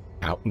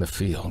 Out in the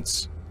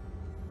fields.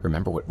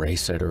 Remember what Ray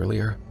said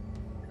earlier?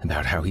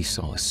 About how he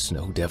saw a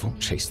snow devil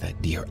chase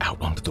that deer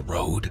out onto the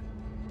road?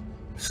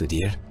 The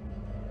deer?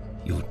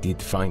 You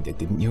did find it,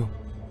 didn't you?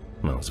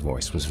 Mo's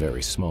voice was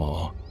very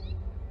small.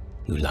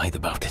 You lied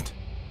about it.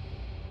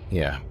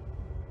 Yeah,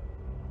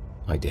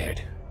 I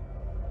did.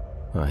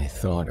 I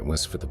thought it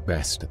was for the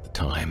best at the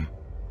time.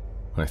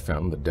 I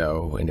found the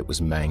doe and it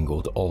was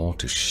mangled all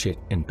to shit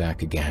and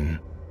back again,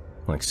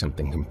 like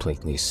something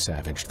completely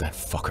savaged that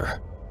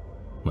fucker.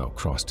 Mo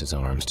crossed his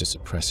arms to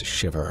suppress a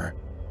shiver.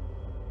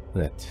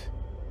 That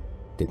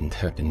didn't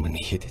happen when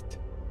he hit it.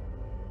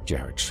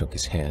 Jared shook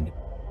his head.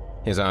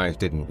 His eyes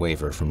didn't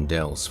waver from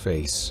Dell's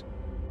face.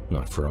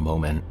 Not for a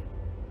moment.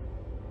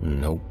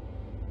 Nope.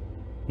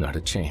 Not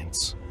a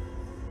chance.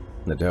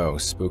 The doe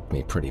spooked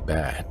me pretty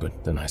bad,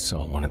 but then I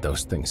saw one of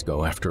those things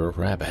go after a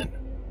rabbit.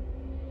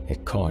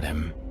 It caught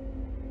him.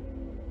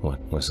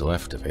 What was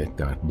left of it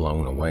got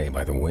blown away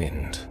by the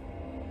wind.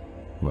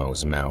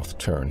 Mo's mouth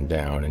turned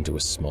down into a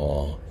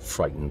small,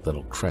 frightened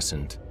little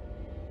crescent.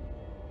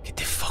 Get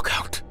the fuck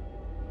out,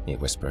 he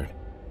whispered.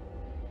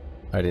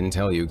 I didn't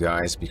tell you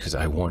guys because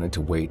I wanted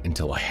to wait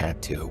until I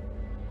had to.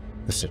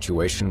 The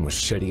situation was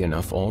shitty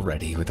enough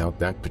already without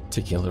that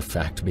particular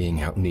fact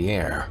being out in the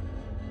air.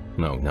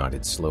 Mo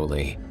nodded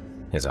slowly,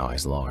 his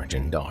eyes large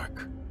and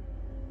dark.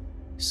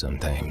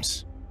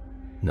 Sometimes,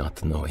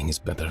 not knowing is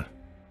better.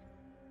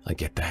 I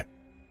get that.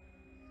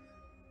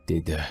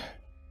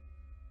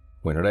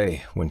 When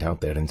Ray went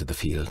out there into the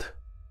field,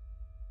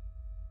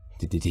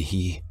 did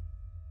he?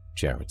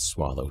 Jared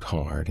swallowed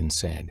hard and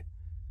said,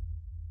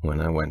 when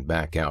I went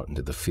back out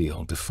into the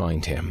field to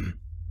find him,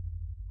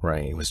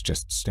 Ray was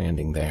just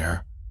standing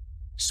there,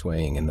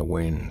 swaying in the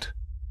wind.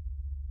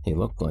 He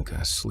looked like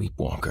a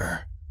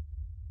sleepwalker.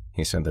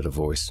 He said that a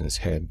voice in his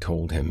head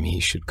told him he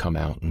should come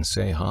out and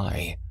say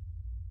hi.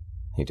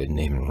 He didn't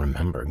even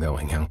remember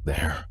going out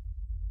there.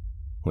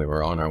 We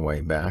were on our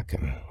way back,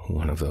 and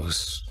one of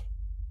those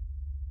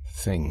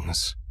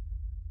things,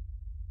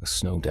 the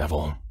snow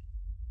devil,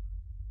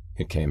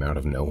 it came out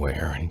of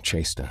nowhere and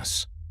chased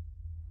us.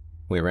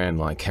 We ran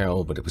like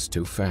hell, but it was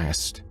too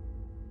fast.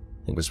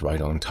 It was right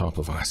on top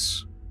of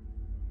us.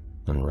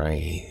 And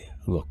Ray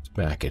looked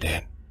back at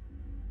it,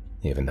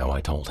 even though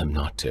I told him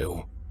not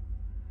to.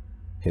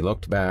 He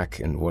looked back,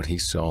 and what he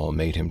saw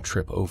made him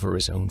trip over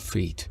his own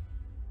feet.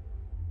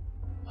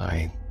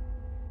 I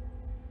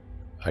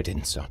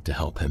didn't stop to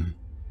help him.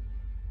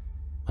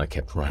 I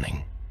kept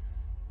running.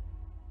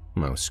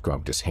 Mo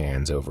scrubbed his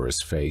hands over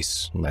his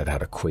face and let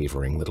out a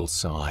quavering little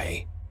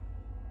sigh.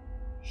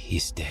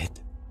 He's dead.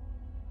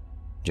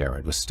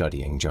 Jared was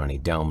studying Johnny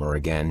Delmer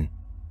again,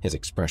 his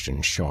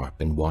expression sharp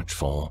and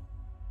watchful.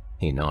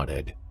 He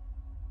nodded.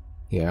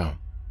 Yeah,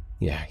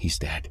 he's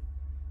dead.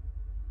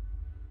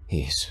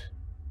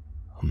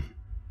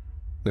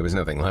 There was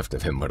nothing left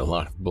of him but a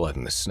lot of blood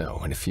in the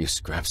snow and a few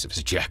scraps of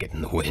his jacket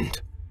in the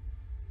wind.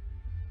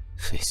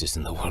 Faces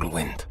in the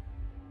whirlwind,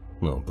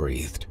 Mo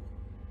breathed.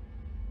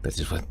 That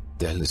is what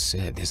Del has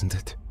said, isn't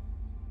it?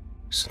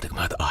 Something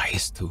about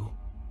eyes, too.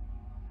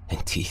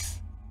 And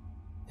teeth.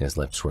 His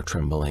lips were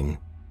trembling.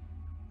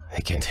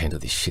 I can't handle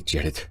this shit,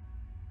 Jared.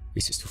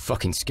 This is too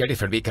fucking scary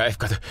for me. I've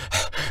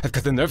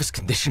got a nervous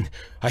condition.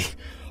 I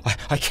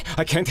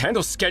can't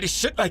handle scary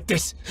shit like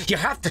this. You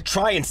have to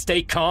try and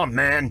stay calm,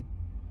 man.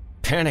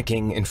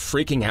 Panicking and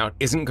freaking out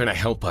isn't gonna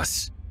help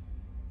us.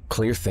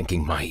 Clear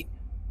thinking might.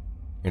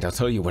 And I'll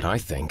tell you what I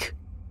think.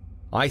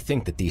 I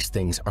think that these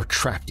things are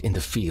trapped in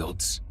the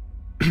fields.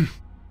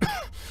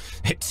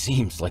 It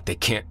seems like they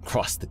can't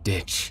cross the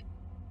ditch.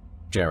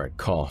 Jared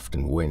coughed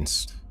and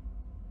winced.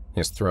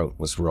 His throat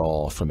was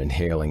raw from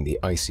inhaling the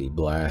icy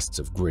blasts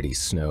of gritty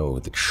snow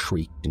that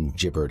shrieked and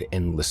gibbered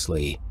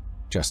endlessly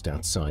just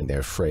outside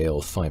their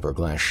frail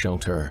fiberglass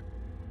shelter.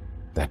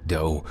 That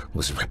doe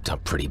was ripped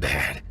up pretty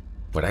bad,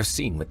 but I've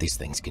seen what these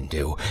things can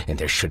do, and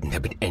there shouldn't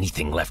have been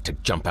anything left to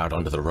jump out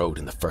onto the road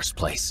in the first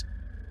place.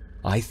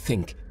 I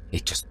think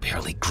it just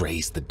barely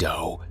grazed the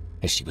doe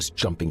as she was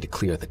jumping to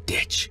clear the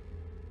ditch,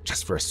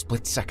 just for a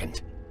split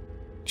second,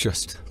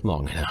 just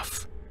long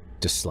enough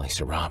to slice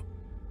her up.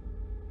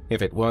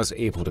 If it was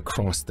able to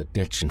cross the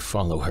ditch and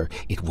follow her,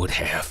 it would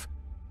have.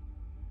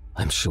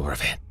 I'm sure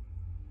of it.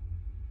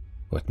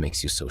 What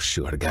makes you so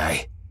sure,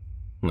 guy?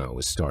 Mo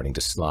was starting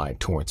to slide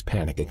towards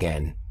panic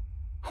again.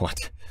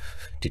 What?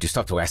 Did you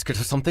stop to ask it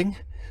or something?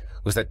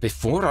 Was that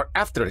before or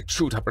after it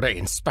chewed up Ray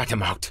and spat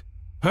him out?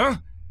 Huh?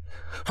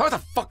 How the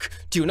fuck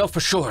do you know for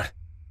sure?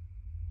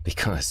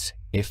 Because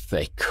if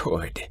they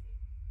could,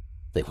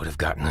 they would have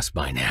gotten us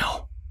by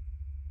now.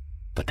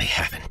 But they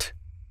haven't.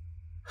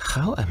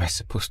 How am I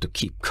supposed to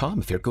keep calm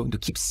if you're going to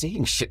keep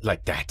saying shit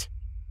like that?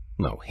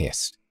 Mo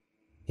hissed.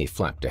 He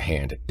flapped a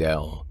hand at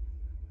Del.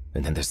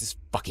 And then there's this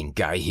fucking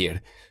guy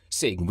here,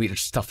 saying weird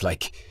stuff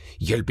like,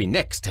 you'll be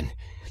next, and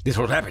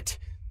little rabbit,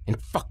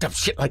 and fucked up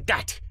shit like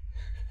that.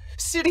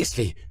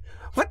 Seriously,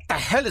 what the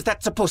hell is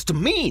that supposed to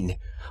mean?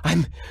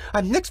 I'm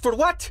next for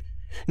what?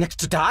 Next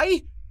to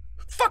die?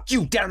 Fuck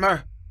you,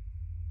 Delmer!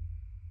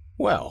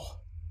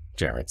 Well,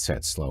 Jared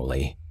said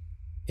slowly,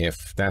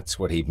 If that's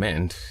what he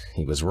meant,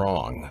 he was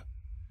wrong.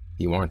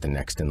 You aren't the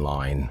next in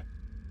line.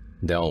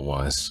 Del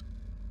was.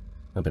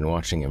 I've been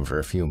watching him for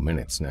a few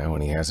minutes now,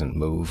 and he hasn't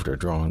moved or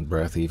drawn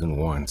breath even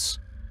once.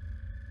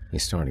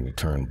 He's starting to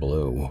turn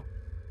blue.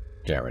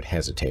 Jared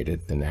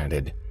hesitated, then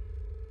added,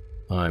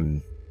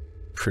 I'm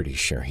pretty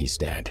sure he's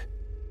dead.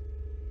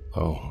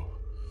 Oh,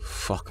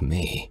 fuck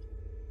me.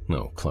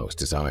 Mo closed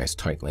his eyes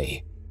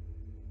tightly.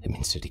 I've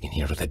been sitting in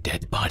here with a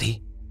dead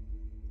body?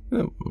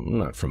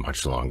 Not for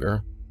much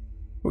longer.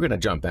 We're gonna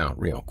jump out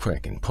real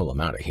quick and pull him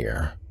out of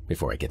here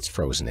before he gets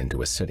frozen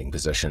into a sitting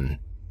position.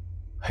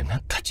 I'm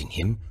not touching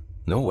him.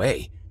 No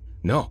way.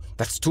 No,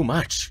 that's too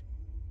much.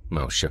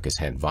 Mo shook his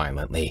head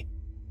violently.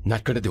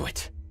 Not gonna do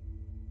it.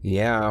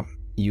 Yeah,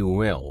 you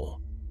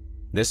will.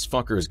 This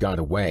fucker's got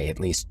away at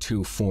least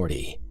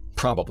 240,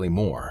 probably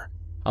more.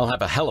 I'll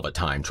have a hell of a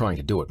time trying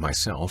to do it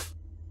myself.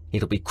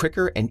 It'll be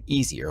quicker and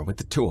easier with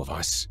the two of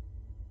us.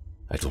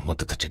 I don't want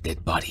to touch a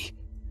dead body.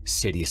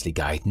 Seriously,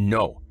 Guy,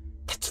 no.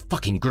 That's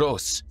fucking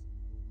gross.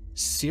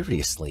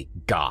 Seriously,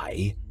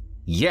 Guy?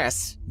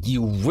 Yes,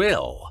 you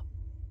will.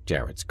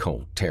 Jared's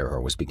cold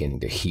terror was beginning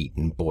to heat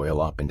and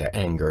boil up into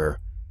anger.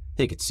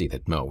 He could see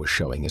that Mo was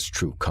showing his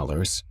true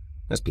colors,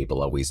 as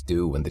people always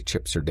do when the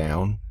chips are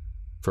down.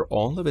 For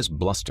all of his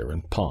bluster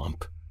and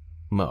pomp,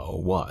 Mo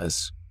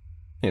was,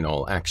 in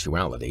all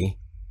actuality,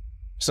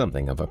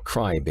 something of a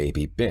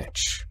crybaby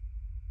bitch.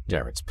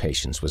 Jared's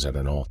patience was at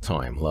an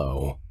all-time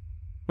low,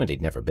 and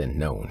he'd never been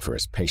known for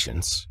his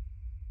patience.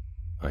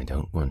 I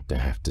don't want to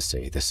have to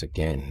say this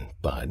again,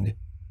 bud.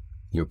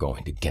 You're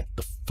going to get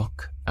the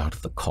fuck out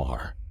of the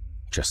car,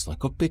 just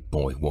like a big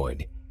boy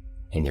would,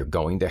 and you're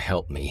going to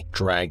help me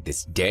drag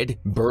this dead,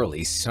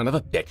 burly son of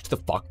a bitch the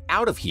fuck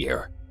out of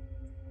here.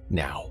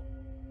 Now,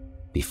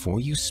 before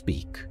you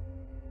speak,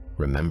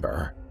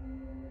 remember,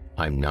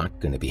 I'm not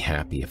going to be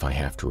happy if I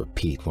have to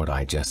repeat what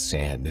I just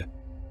said.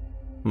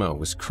 Mo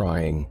was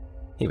crying.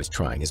 He was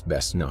trying his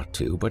best not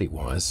to, but he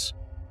was.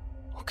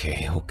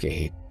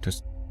 Okay,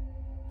 just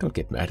don't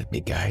get mad at me,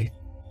 Guy.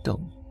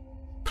 Don't.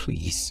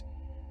 Please.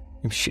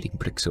 I'm shitting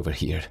bricks over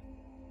here.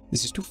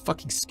 This is too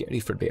fucking scary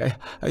for me.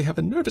 I have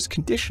a nervous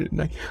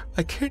condition.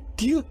 I can't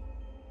deal.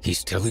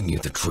 He's telling you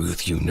the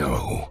truth, you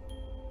know.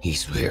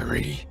 He's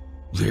very,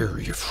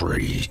 very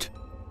afraid.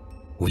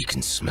 We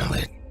can smell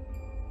it.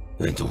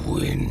 And the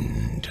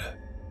wind.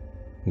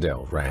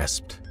 Del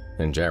rasped,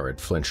 and Jared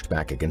flinched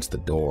back against the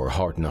door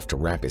hard enough to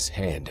wrap his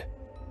head.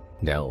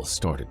 Del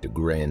started to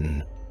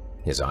grin.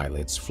 His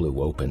eyelids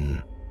flew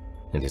open,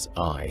 and his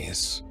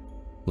eyes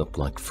looked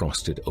like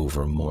frosted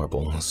over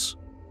marbles.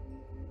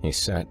 He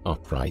sat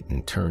upright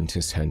and turned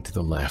his head to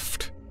the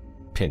left,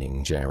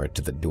 pinning Jared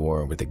to the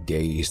door with a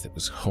gaze that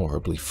was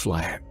horribly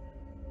flat,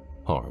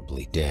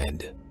 horribly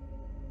dead.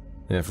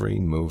 Every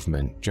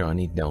movement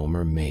Johnny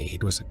Delmer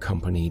made was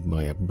accompanied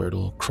by a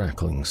brittle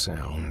crackling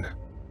sound,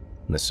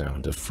 the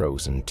sound of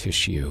frozen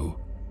tissue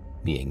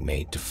being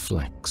made to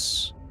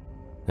flex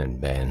and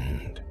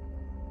bend.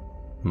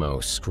 Mo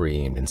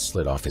screamed and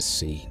slid off his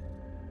seat.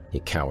 He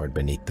cowered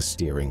beneath the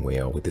steering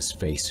wheel with his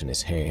face in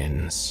his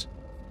hands.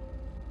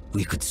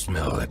 We could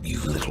smell that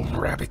you little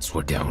rabbits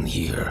were down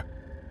here,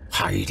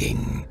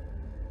 hiding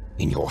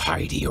in your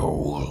hidey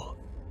hole.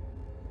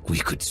 We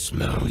could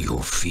smell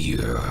your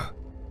fear,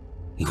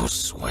 your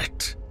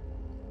sweat,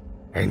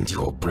 and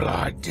your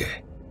blood.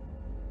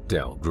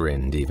 Del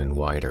grinned even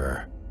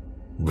wider.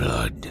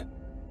 Blood,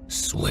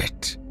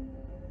 sweat,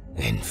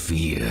 and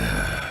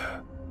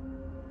fear.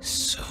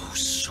 So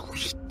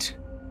sweet.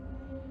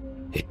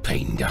 It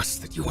pained us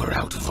that you were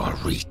out of our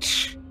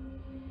reach.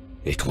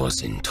 It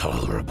was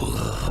intolerable.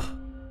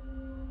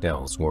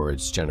 Del's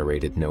words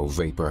generated no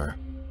vapor.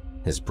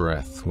 His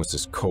breath was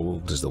as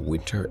cold as the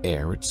winter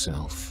air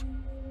itself.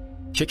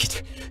 Kick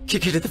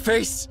it in the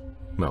face!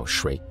 Mo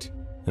shrieked,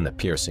 and the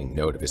piercing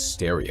note of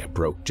hysteria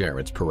broke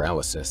Jared's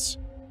paralysis.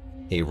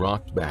 He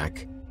rocked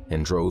back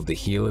and drove the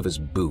heel of his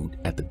boot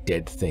at the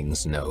dead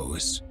thing's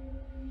nose.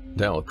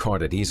 Del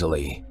caught it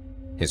easily.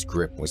 His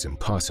grip was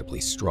impossibly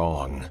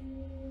strong.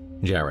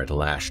 Jared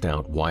lashed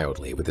out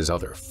wildly with his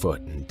other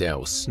foot, and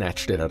Del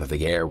snatched it out of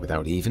the air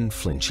without even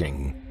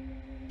flinching.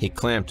 He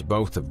clamped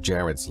both of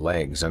Jared's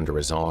legs under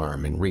his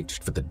arm and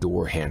reached for the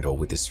door handle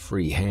with his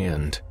free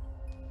hand.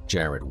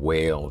 Jared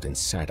wailed and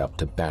sat up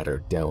to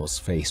batter Del's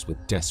face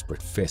with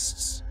desperate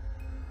fists.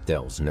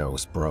 Del's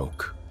nose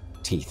broke,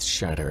 teeth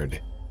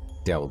shattered.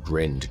 Del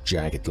grinned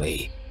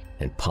jaggedly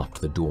and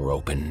popped the door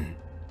open.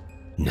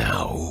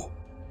 Now,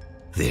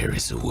 there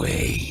is a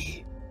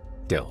way,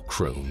 Del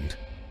crooned.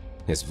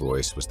 His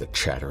voice was the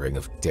chattering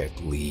of dead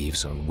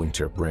leaves on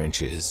winter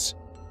branches.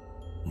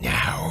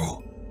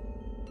 Now,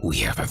 we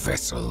have a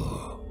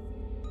vessel.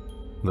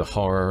 The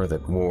horror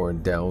that wore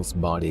Del's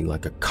body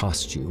like a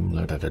costume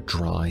let out a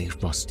dry,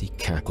 rusty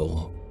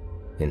cackle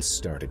and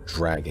started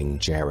dragging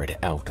Jared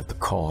out of the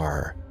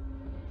car.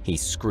 He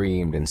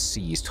screamed and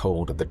seized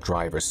hold of the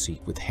driver's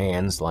seat with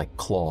hands like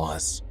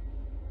claws.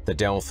 The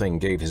Del thing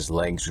gave his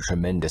legs a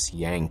tremendous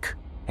yank,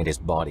 and his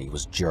body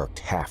was jerked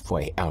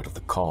halfway out of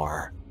the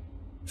car.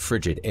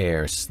 Frigid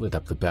air slid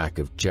up the back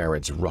of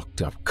Jared's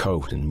rucked-up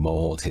coat and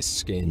mauled his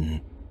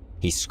skin.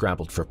 He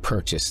scrabbled for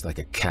purchase like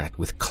a cat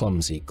with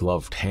clumsy,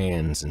 gloved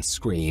hands and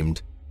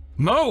screamed,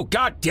 "Mo,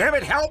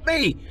 goddammit, help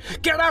me!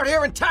 Get out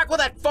here and tackle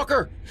that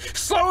fucker!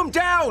 Slow him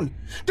down!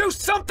 Do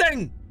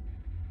something!"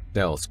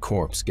 Dell's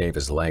corpse gave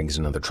his legs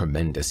another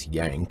tremendous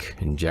yank,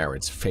 and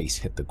Jared's face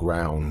hit the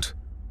ground.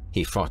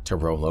 He fought to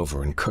roll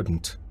over and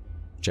couldn't.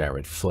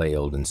 Jared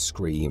flailed and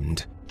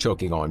screamed,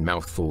 choking on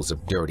mouthfuls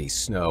of dirty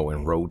snow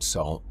and road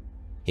salt.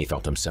 He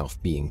felt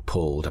himself being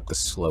pulled up the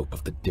slope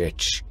of the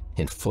ditch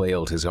and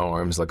flailed his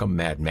arms like a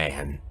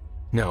madman.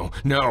 No,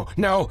 no,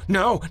 no,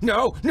 no,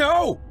 no,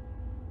 no!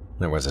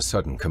 There was a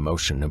sudden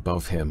commotion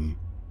above him.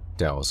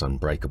 Dell's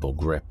unbreakable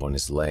grip on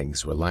his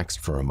legs relaxed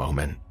for a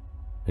moment,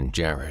 and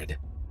Jared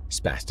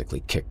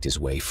spastically kicked his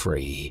way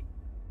free.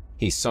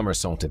 He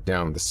somersaulted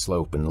down the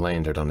slope and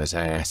landed on his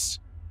ass.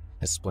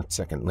 A split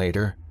second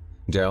later,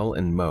 Dell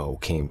and Mo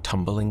came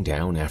tumbling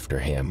down after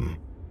him.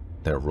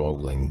 Their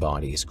rolling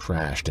bodies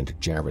crashed into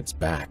Jared's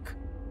back,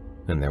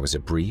 and there was a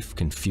brief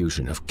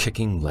confusion of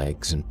kicking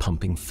legs and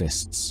pumping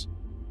fists.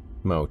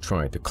 Mo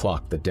tried to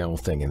clock the Dell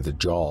thing in the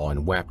jaw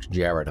and whapped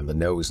Jared on the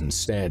nose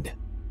instead.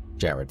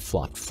 Jared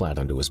flopped flat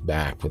onto his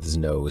back with his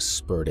nose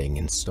spurting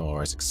and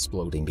stars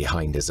exploding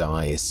behind his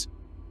eyes.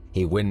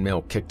 He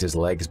windmill kicked his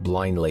legs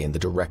blindly in the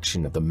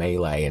direction of the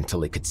melee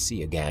until he could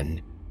see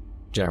again.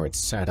 Jared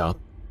sat up,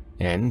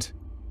 and,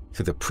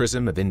 through the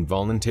prism of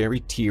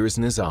involuntary tears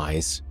in his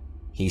eyes,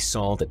 he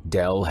saw that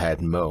Dell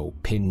had Mo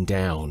pinned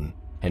down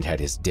and had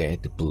his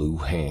dead blue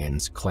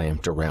hands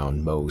clamped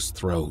around Mo's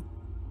throat.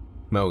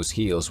 Mo's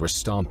heels were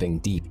stomping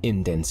deep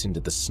indents into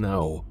the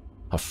snow,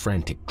 a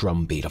frantic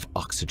drumbeat of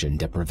oxygen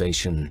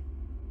deprivation.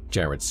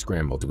 Jared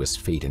scrambled to his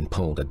feet and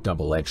pulled a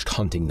double-edged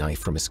hunting knife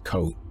from his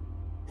coat,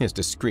 his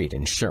discreet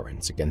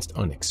insurance against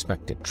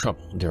unexpected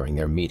trouble during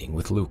their meeting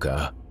with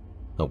Luca.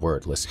 A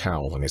wordless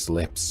howl on his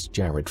lips,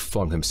 Jared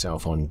flung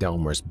himself on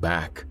Delmer's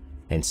back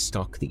and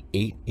stuck the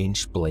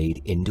 8-inch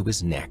blade into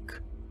his neck,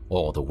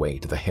 all the way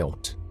to the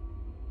hilt.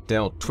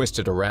 Del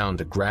twisted around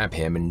to grab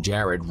him, and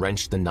Jared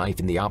wrenched the knife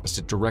in the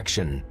opposite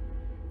direction.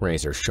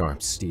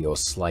 Razor-sharp steel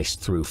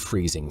sliced through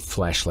freezing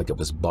flesh like it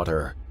was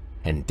butter,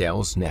 and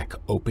Del's neck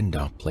opened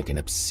up like an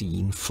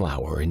obscene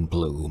flower in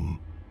bloom.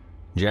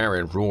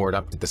 Jared roared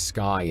up to the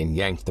sky and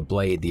yanked the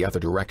blade the other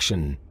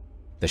direction.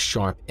 The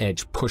sharp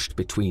edge pushed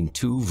between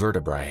two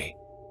vertebrae,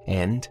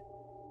 and,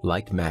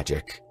 like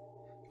magic,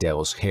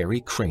 Del's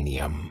hairy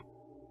cranium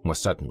was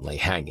suddenly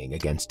hanging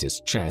against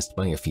his chest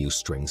by a few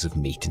strings of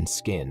meat and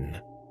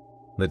skin.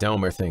 The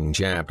Delmer thing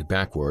jabbed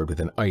backward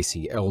with an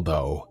icy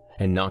elbow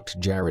and knocked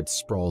Jared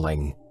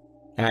sprawling.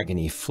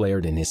 Agony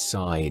flared in his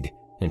side,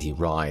 and he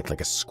writhed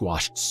like a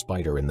squashed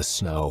spider in the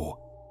snow.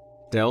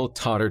 Del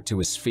tottered to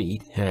his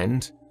feet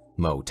and,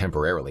 Mo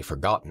temporarily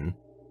forgotten,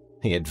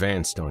 he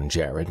advanced on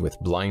Jared with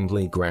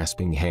blindly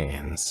grasping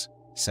hands,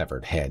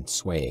 severed head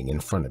swaying in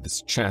front of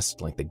his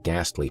chest like the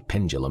ghastly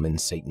pendulum in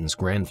Satan's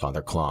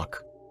grandfather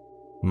clock.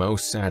 Mo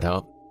sat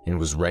up and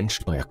was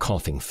wrenched by a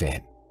coughing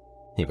fit.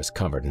 He was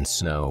covered in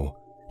snow,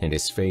 and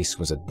his face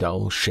was a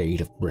dull shade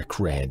of brick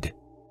red.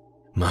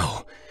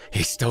 "Mo,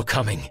 he's still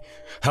coming.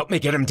 Help me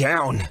get him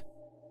down."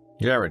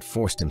 Jared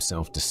forced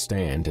himself to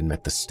stand and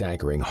met the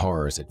staggering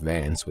horror's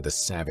advance with a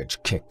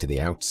savage kick to the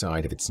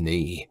outside of its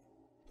knee.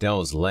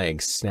 Del's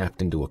legs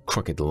snapped into a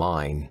crooked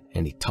line,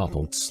 and he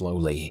toppled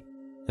slowly,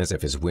 as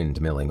if his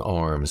windmilling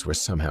arms were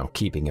somehow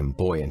keeping him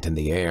buoyant in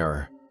the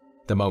air.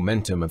 The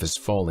momentum of his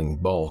falling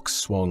bulk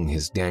swung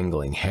his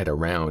dangling head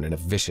around in a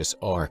vicious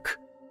arc.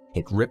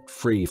 It ripped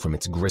free from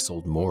its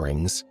gristled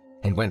moorings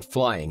and went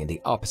flying in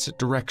the opposite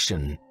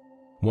direction.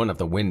 One of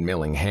the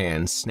windmilling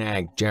hands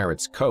snagged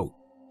Jared's coat,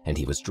 and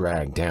he was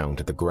dragged down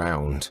to the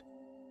ground.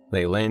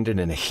 They landed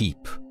in a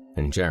heap,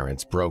 and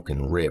Jared's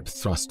broken rib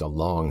thrust a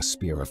long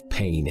spear of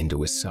pain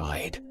into his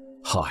side,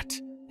 hot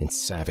and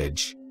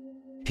savage.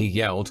 He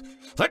yelled,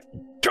 "Let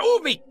go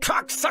of me,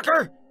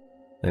 cocksucker!"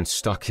 and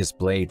stuck his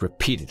blade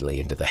repeatedly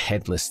into the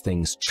headless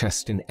thing's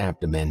chest and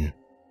abdomen.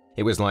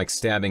 It was like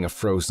stabbing a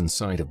frozen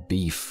side of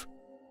beef.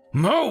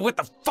 "Mo, what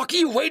the fuck are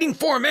you waiting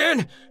for,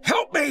 man?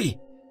 Help me!"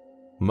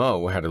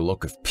 Mo had a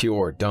look of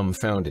pure,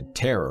 dumbfounded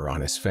terror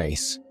on his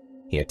face.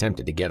 He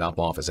attempted to get up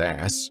off his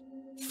ass,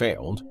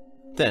 failed,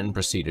 then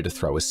proceeded to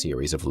throw a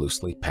series of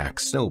loosely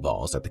packed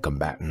snowballs at the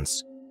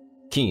combatants,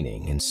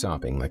 keening and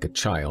sobbing like a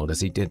child as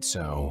he did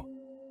so.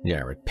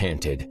 Jared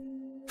panted,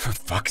 "For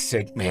fuck's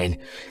sake, man,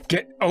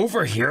 get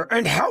over here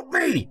and help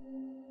me!"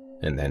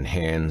 And then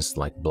hands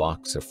like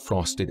blocks of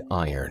frosted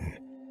iron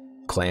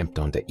clamped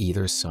onto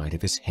either side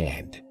of his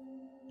head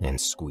and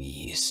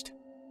squeezed.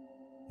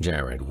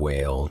 Jared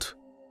wailed.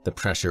 The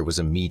pressure was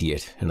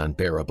immediate and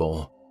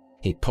unbearable.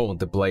 He pulled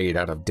the blade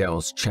out of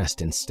Del's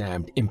chest and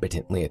stabbed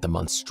impotently at the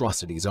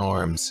monstrosity's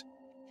arms.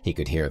 He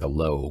could hear the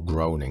low,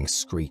 groaning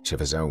screech of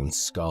his own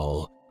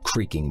skull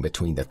creaking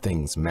between the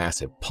thing's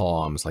massive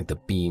palms like the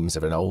beams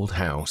of an old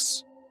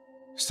house.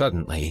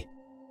 Suddenly,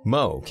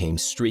 Mo came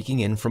streaking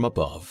in from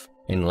above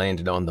and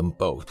landed on them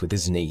both with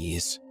his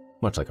knees.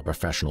 much like a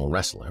professional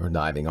wrestler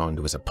diving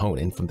onto his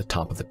opponent from the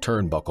top of the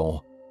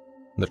turnbuckle.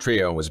 The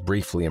trio was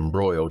briefly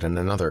embroiled in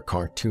another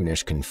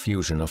cartoonish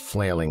confusion of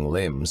flailing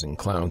limbs and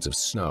clouds of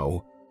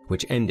snow,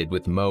 which ended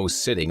with Mo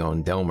sitting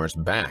on Delmer's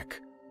back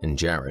and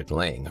Jared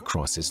laying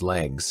across his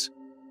legs.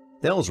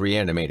 Del's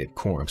reanimated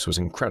corpse was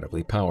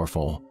incredibly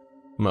powerful.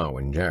 Mo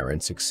and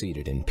Jared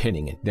succeeded in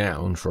pinning it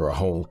down for a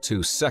whole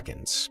 2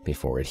 seconds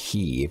before it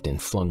heaved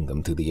and flung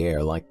them through the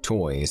air like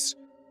toys.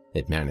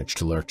 It managed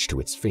to lurch to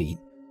its feet,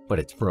 but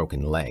its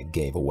broken leg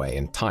gave away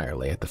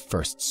entirely at the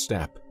first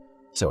step,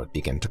 so it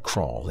began to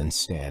crawl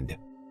instead.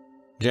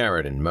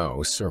 Jared and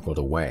Mo circled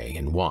away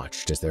and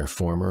watched as their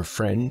former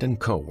friend and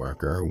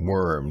co-worker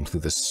wormed through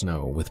the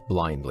snow with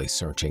blindly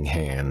searching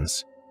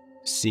hands,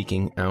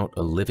 seeking out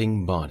a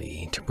living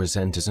body to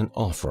present as an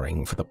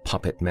offering for the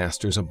puppet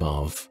masters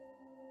above,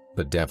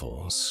 the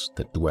devils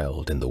that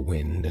dwelled in the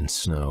wind and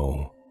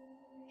snow.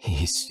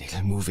 "He's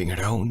still moving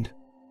around,"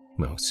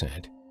 Mo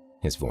said.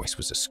 His voice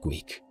was a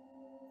squeak.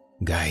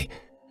 "Guy,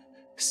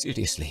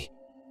 seriously,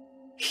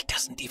 he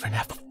doesn't even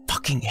have a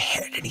fucking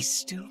head and he's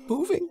still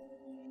moving.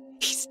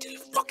 He's still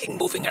fucking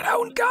moving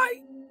around,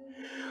 Guy.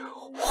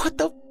 What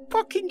the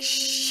fucking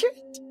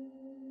shit?"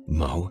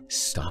 "Mo,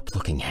 stop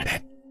looking at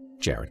it,"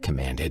 Jared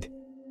commanded,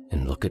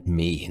 "and look at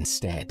me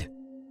instead."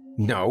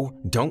 "No,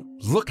 don't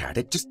look at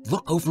it, just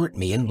look over at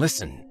me and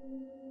listen."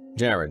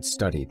 Jared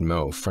studied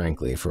Mo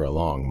frankly for a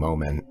long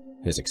moment,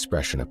 his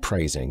expression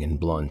appraising and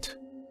blunt.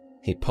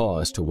 He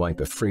paused to wipe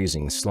a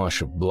freezing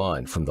slush of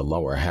blood from the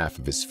lower half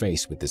of his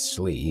face with his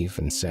sleeve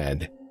and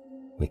said,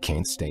 "We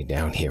can't stay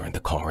down here in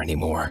the car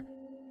anymore.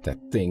 That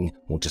thing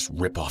will just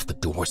rip off the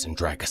doors and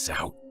drag us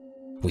out.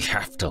 We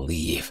have to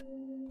leave.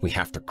 We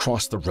have to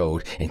cross the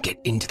road and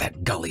get into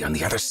that gully on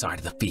the other side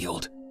of the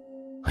field.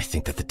 I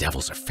think that the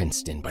devils are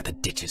fenced in by the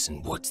ditches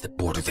and woods that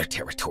border their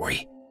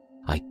territory.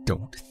 I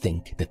don't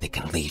think that they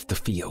can leave the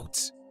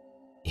fields.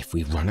 If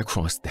we run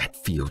across that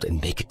field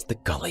and make it to the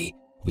gully,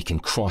 we can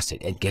cross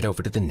it and get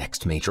over to the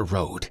next major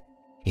road.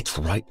 It's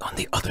right on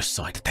the other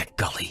side of that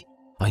gully.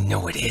 I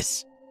know it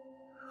is."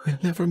 "We'll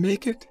never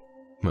make it,"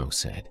 Mo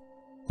said.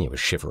 He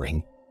was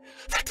shivering.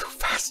 "They're too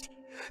fast.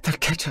 They'll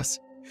catch us.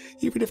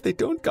 Even if they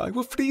don't, Guy,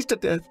 we'll freeze to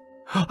death.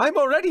 I'm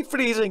already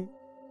freezing."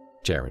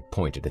 Jared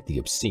pointed at the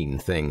obscene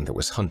thing that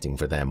was hunting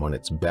for them on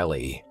its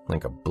belly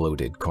like a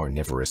bloated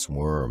carnivorous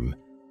worm,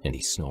 and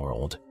he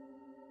snarled,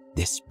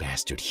 "This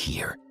bastard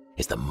here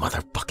is the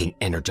motherfucking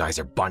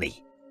Energizer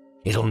Bunny.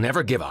 It'll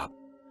never give up.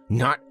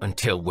 Not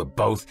until we're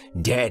both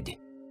dead.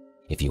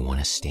 If you want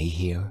to stay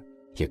here,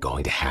 you're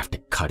going to have to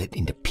cut it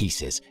into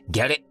pieces.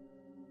 Get it?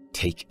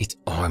 Take its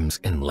arms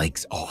and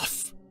legs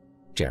off."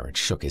 Jared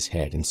shook his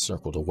head and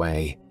circled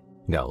away.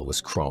 Nell was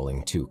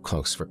crawling too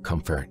close for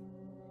comfort.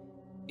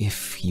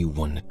 "If you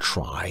want to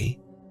try,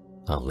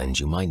 I'll lend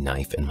you my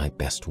knife and my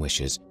best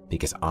wishes,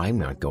 because I'm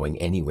not going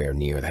anywhere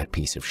near that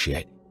piece of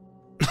shit."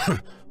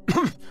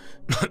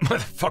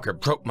 "Motherfucker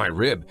broke my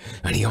rib,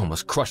 and he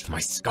almost crushed my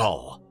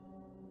skull."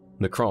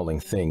 The crawling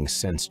thing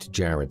sensed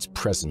Jared's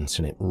presence,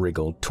 and it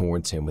wriggled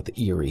towards him with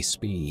eerie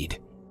speed.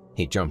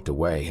 He jumped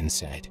away and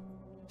said,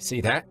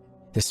 "See that?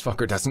 This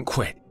fucker doesn't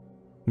quit.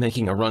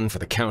 Making a run for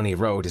the county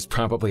road is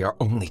probably our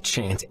only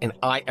chance, and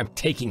I am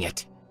taking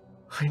it."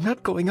 "I'm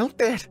not going out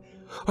there.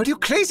 Are you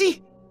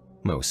crazy?"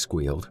 Mo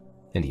squealed,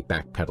 and he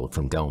backpedaled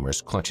from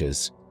Delmer's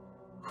clutches.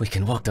 "We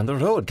can walk down the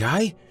road,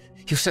 Guy.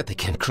 You said they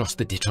can't cross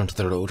the ditch onto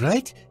the road,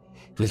 right?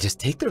 We'll just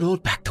take the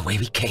road back the way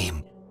we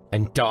came."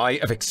 "And die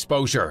of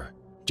exposure,"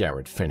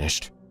 Jared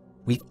finished.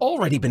 "We've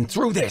already been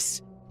through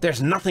this.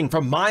 There's nothing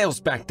for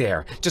miles back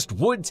there, just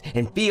woods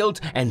and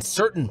fields and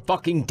certain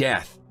fucking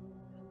death.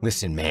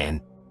 Listen,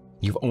 man,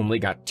 you've only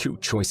got 2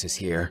 choices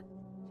here.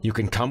 You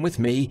can come with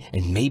me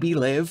and maybe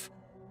live,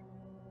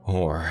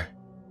 or,"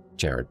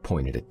 Jared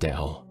pointed at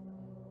Del,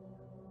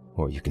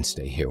 "or you can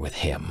stay here with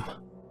him."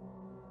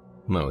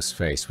 Mo's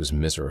face was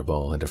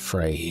miserable and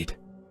afraid.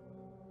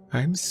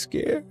 "I'm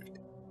scared,"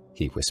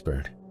 he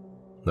whispered.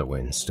 The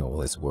wind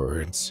stole his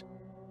words.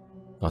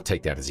 "I'll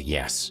take that as a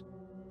yes."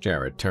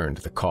 Jared turned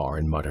to the car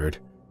and muttered,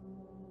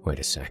 "Wait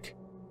a sec.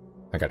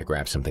 I gotta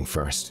grab something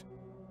first."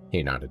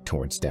 He nodded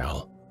towards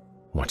Del.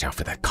 "Watch out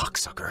for that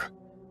cocksucker."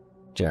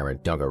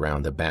 Jared dug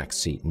around the back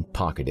seat and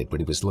pocketed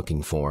what he was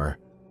looking for.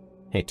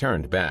 He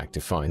turned back to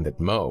find that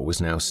Mo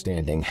was now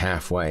standing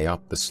halfway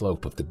up the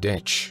slope of the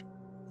ditch.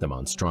 The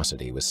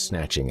monstrosity was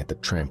snatching at the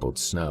trampled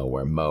snow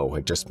where Mo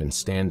had just been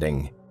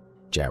standing.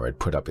 Jared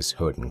put up his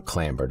hood and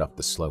clambered up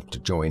the slope to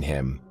join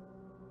him.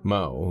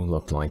 Mo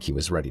looked like he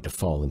was ready to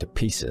fall into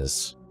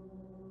pieces.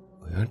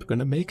 "We aren't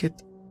gonna make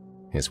it."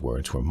 His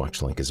words were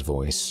much like his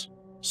voice,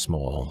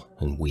 small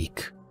and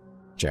weak.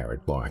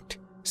 Jared barked,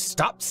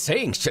 "Stop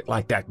saying shit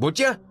like that, would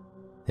you?"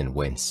 and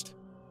winced.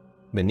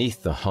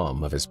 Beneath the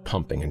hum of his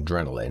pumping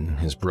adrenaline,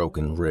 his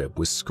broken rib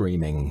was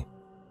screaming.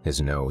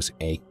 His nose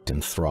ached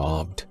and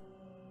throbbed.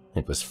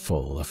 It was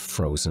full of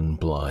frozen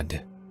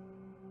blood.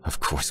 "Of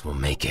course we'll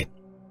make it.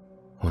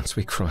 Once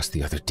we cross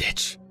the other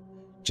ditch,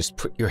 just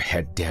put your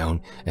head down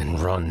and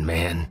run,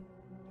 man.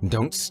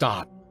 Don't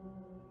stop."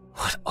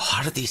 "What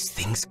are these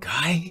things,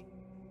 Guy?"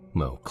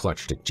 Mo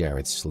clutched at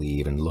Jared's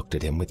sleeve and looked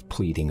at him with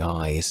pleading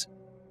eyes.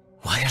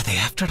 Why are they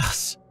after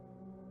us?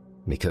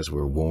 Because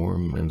we're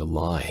warm and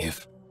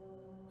alive,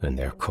 and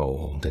they're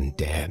cold and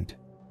dead,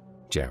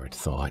 Jared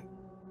thought,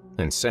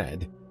 and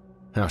said,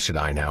 how should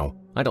I know?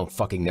 I don't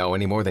fucking know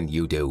any more than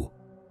you do.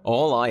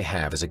 All I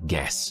have is a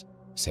guess,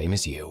 same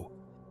as you,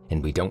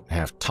 and we don't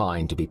have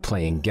time to be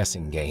playing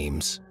guessing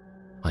games.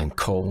 I'm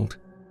cold,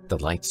 the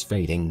light's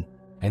fading,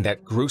 and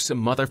that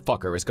gruesome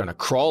motherfucker is gonna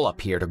crawl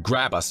up here to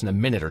grab us in a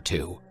minute or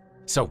two.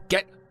 So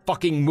get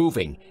fucking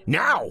moving,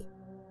 now!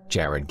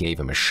 Jared gave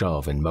him a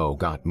shove and Mo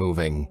got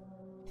moving.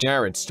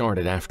 Jared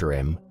started after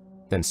him,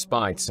 then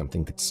spied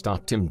something that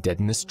stopped him dead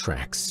in his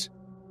tracks.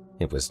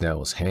 It was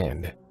Dell's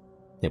head.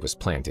 It was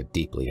planted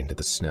deeply into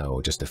the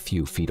snow just a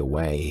few feet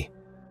away.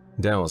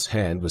 Dell's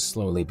head was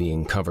slowly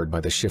being covered by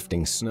the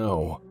shifting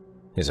snow.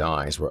 His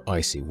eyes were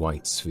icy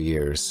white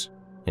spheres,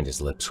 and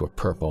his lips were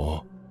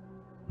purple.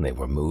 They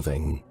were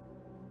moving.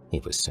 He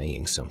was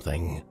saying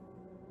something.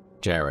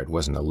 Jared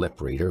wasn't a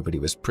lip reader, but he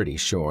was pretty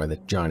sure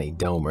that Johnny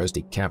Delmer's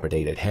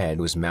decapitated head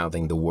was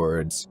mouthing the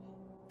words,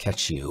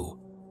 catch you,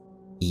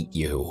 eat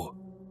you,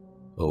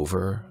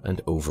 over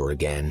and over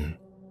again.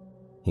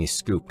 He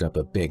scooped up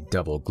a big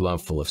double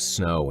glove full of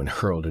snow and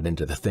hurled it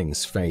into the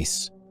thing's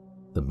face.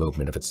 The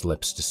movement of its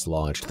lips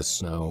dislodged the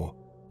snow,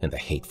 and the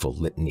hateful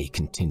litany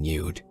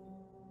continued.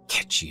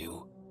 Catch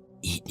you,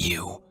 eat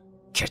you,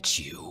 catch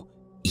you,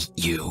 eat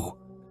you.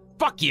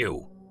 Fuck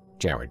you,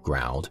 Jared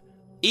growled.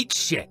 Eat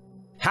shit.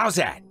 How's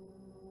that?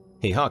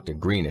 He hucked a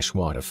greenish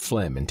wad of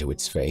phlegm into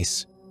its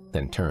face,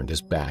 then turned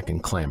his back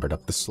and clambered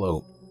up the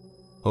slope.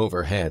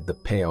 Overhead, the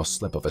pale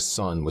slip of a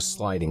sun was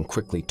sliding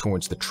quickly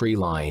towards the tree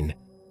line,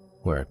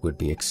 where it would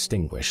be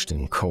extinguished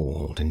in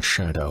cold and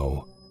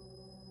shadow.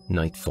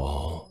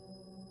 Nightfall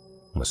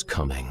was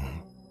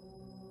coming.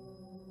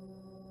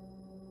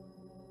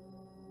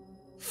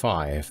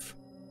 5.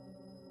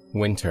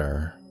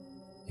 Winter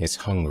is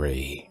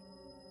hungry.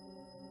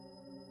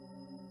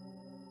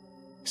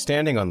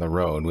 Standing on the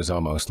road was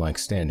almost like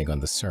standing on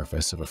the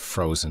surface of a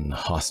frozen,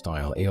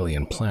 hostile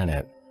alien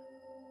planet.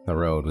 The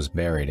road was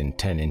buried in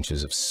 10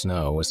 inches of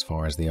snow as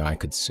far as the eye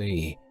could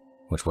see,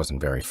 which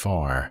wasn't very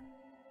far.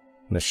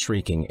 The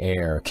shrieking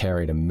air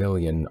carried a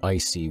million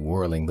icy,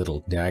 whirling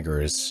little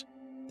daggers.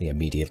 They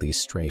immediately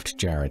strafed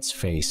Jared's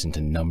face into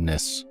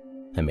numbness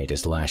and made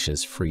his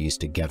lashes freeze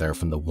together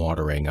from the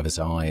watering of his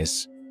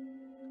eyes.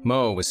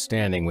 Mo was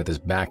standing with his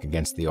back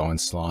against the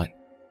onslaught,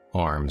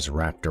 arms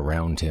wrapped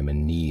around him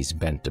and knees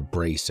bent to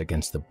brace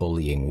against the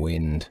bullying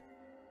wind.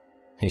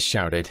 He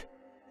shouted,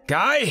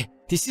 Guy,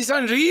 this is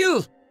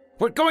unreal!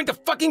 We're going to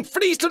fucking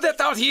freeze to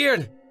death out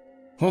here!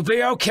 We'll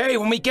be okay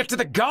when we get to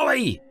the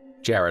gully,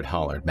 Jared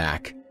hollered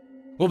back.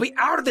 We'll be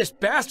out of this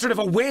bastard of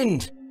a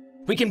wind!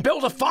 We can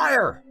build a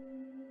fire!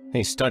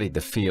 He studied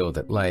the field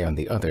that lay on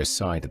the other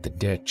side of the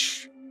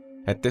ditch.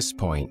 At this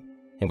point,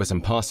 it was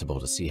impossible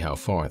to see how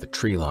far the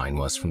tree line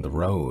was from the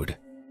road.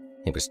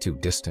 It was too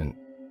distant,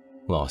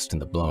 lost in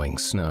the blowing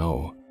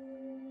snow.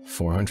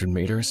 400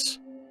 meters?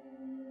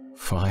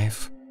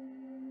 5?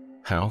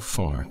 How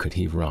far could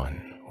he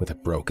run with a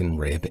broken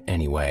rib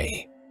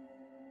anyway?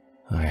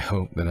 I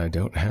hope that I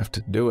don't have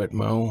to do it,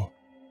 Mo.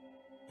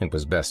 It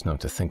was best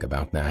not to think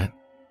about that,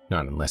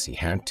 not unless he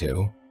had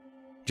to.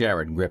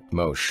 Jared gripped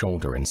Mo's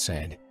shoulder and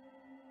said,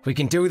 We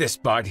can do this,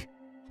 bud.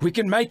 We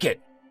can make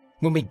it.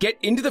 When we get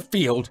into the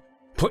field,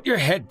 put your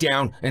head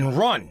down and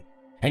run.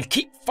 And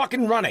keep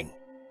fucking running.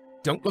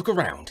 Don't look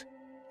around.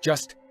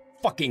 Just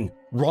fucking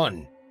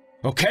run.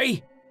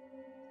 Okay?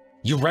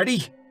 You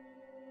ready?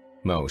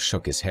 Mo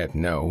shook his head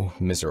no,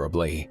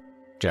 miserably.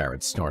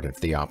 Jared started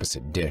for the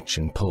opposite ditch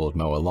and pulled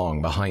Mo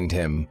along behind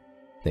him.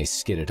 They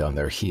skidded on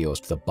their heels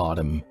to the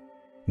bottom.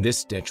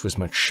 This ditch was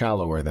much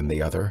shallower than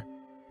the other.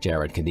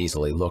 Jared could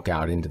easily look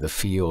out into the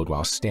field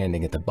while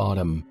standing at the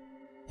bottom.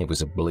 It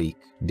was a bleak,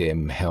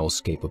 dim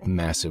hellscape of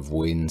massive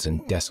winds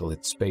and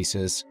desolate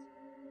spaces.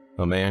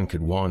 A man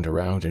could wander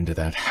out into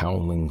that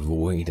howling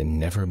void and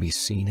never be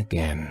seen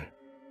again,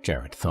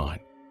 Jared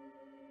thought.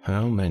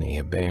 How many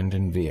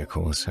abandoned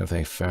vehicles have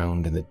they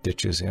found in the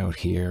ditches out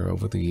here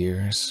over the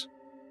years?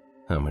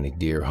 How many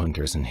deer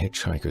hunters and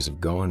hitchhikers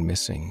have gone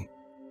missing,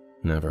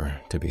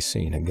 never to be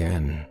seen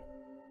again?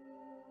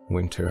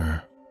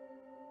 Winter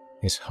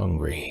is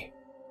hungry.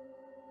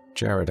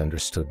 Jared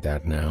understood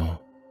that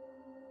now.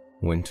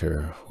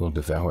 Winter will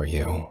devour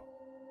you,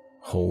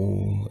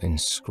 whole and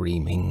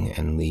screaming,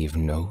 and leave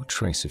no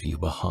trace of you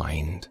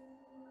behind.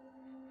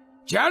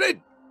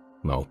 Jared!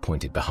 Mo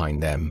pointed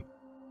behind them.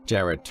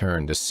 Jared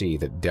turned to see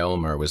that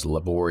Delmer was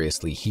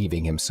laboriously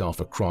heaving himself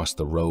across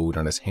the road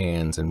on his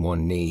hands and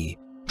one knee,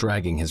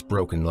 dragging his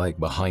broken leg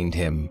behind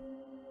him.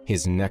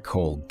 His neck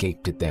hole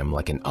gaped at them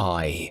like an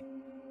eye.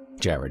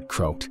 Jared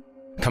croaked,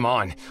 Come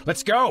on,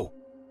 let's go!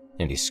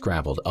 And he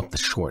scrabbled up the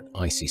short,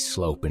 icy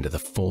slope into the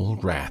full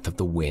wrath of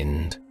the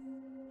wind.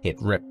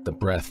 It ripped the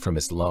breath from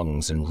his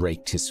lungs and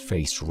raked his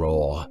face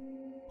raw.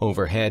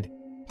 Overhead,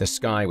 the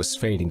sky was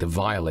fading to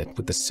violet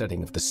with the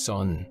setting of the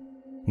sun.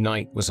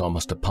 Night was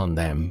almost upon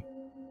them.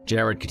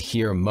 Jared could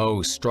hear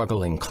Mo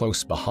struggling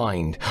close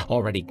behind,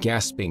 already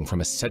gasping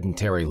from a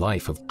sedentary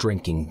life of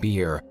drinking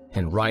beer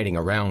and riding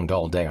around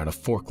all day on a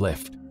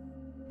forklift.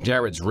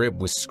 Jared's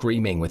rib was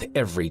screaming with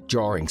every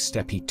jarring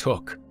step he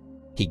took.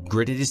 He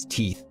gritted his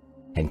teeth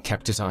and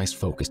kept his eyes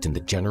focused in the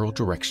general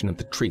direction of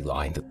the tree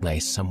line that lay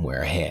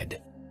somewhere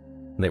ahead.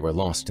 They were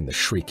lost in the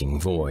shrieking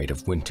void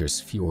of winter's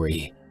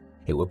fury.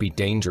 It would be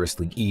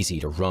dangerously easy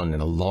to run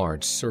in a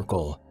large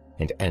circle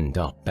and end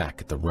up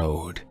back at the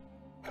road.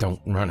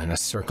 Don't run in a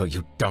circle,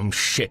 you dumb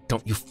shit.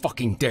 Don't you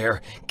fucking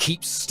dare.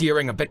 Keep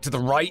steering a bit to the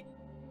right.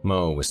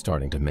 Mo was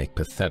starting to make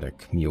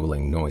pathetic,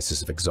 mewling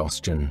noises of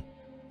exhaustion.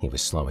 He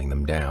was slowing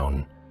them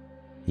down.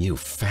 You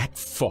fat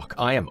fuck,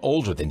 I am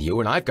older than you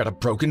and I've got a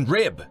broken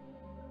rib.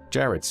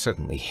 Jared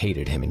suddenly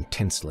hated him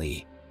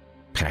intensely,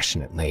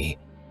 passionately.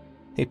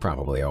 He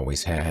probably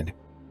always had.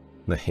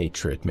 The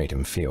hatred made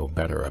him feel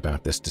better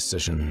about this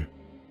decision.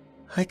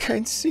 I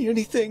can't see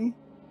anything,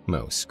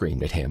 Mo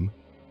screamed at him.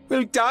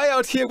 We'll die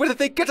out here whether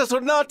they get us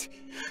or not!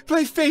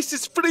 My face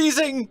is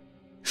freezing!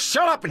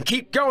 Shut up and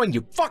keep going,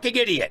 you fucking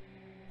idiot!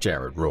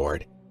 Jared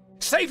roared.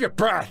 Save your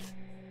breath!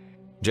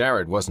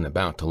 Jared wasn't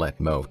about to let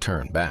Mo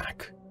turn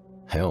back.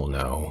 Hell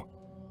no.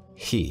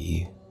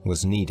 He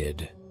was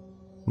needed.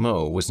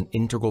 Mo was an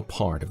integral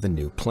part of the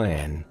new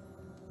plan.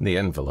 The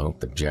envelope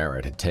that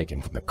Jared had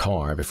taken from the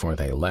car before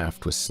they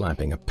left was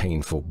slapping a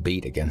painful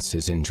beat against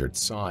his injured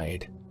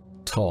side,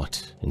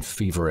 taut and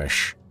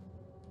feverish.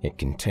 It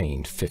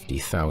contained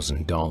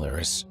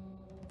 $50,000,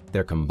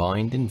 their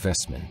combined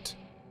investment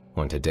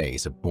on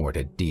today's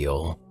aborted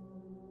deal.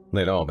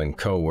 They'd all been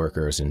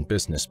co-workers and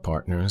business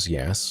partners,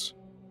 yes,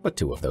 but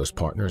two of those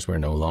partners were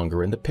no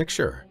longer in the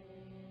picture.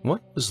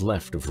 What was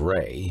left of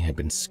Ray had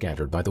been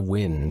scattered by the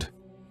wind,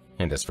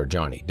 and as for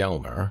Johnny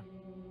Delmer,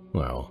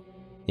 well,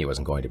 he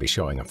wasn't going to be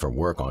showing up for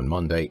work on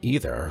Monday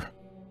either,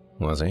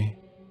 was he?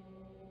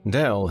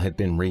 Del had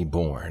been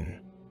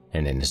reborn,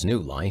 and in his new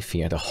life he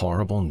had a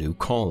horrible new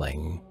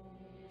calling.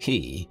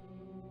 He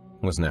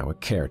was now a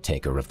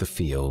caretaker of the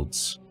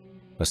fields,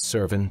 a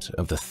servant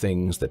of the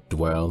things that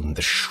dwell in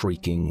the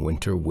shrieking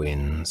winter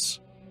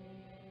winds.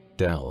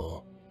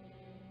 Del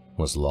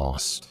was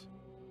lost.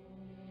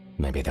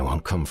 Maybe they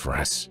won't come for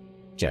us,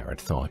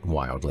 Jared thought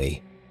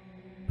wildly.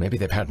 Maybe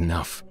they've had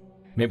enough.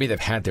 Maybe they've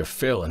had their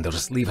fill and they'll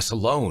just leave us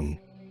alone.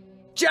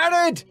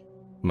 Jared!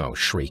 Mo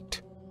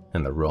shrieked,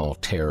 and the raw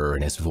terror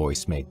in his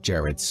voice made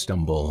Jared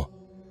stumble.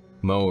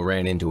 Mo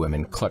ran into him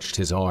and clutched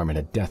his arm in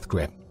a death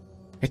grip.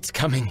 It's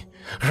coming!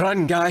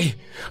 Run, guy!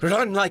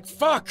 Run like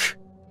fuck!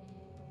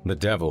 The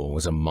devil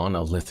was a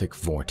monolithic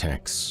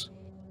vortex,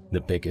 the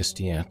biggest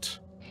yet.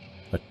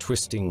 A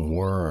twisting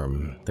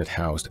worm that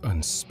housed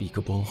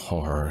unspeakable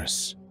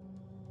horrors.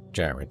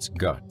 Jared's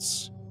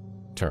guts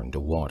turned to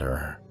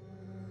water.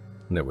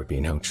 There would be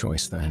no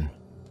choice then.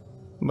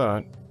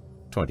 But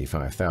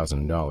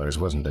 $25,000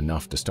 wasn't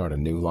enough to start a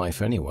new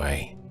life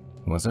anyway,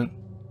 was it?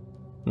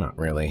 Not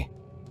really.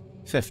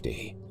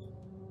 50.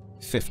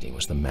 50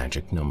 was the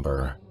magic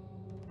number.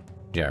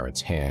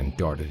 Jared's hand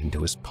darted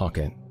into his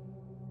pocket.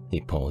 He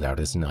pulled out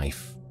his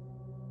knife.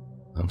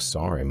 I'm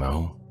sorry,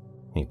 Mo,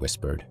 he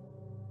whispered,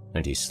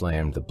 and he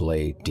slammed the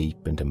blade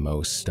deep into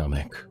Mo's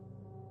stomach.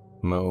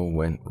 Mo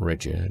went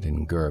rigid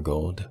and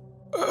gurgled,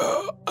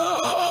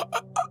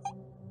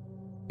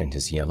 and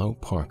his yellow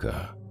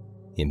parka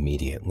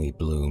immediately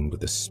bloomed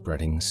with a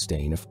spreading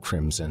stain of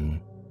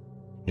crimson.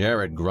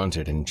 Jared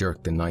grunted and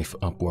jerked the knife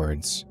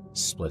upwards,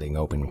 splitting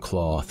open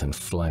cloth and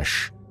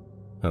flesh.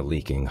 A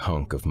leaking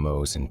hunk of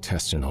Mo's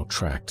intestinal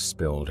tract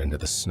spilled into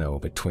the snow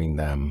between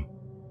them.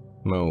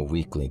 Mo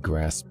weakly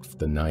grasped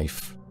the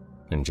knife,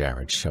 and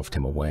Jared shoved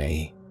him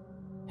away.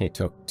 He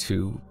took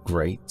 2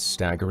 great,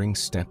 staggering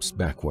steps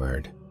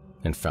backward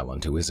and fell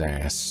onto his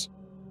ass,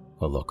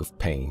 a look of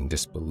pained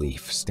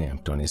disbelief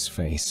stamped on his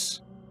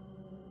face.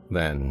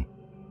 Then,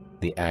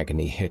 the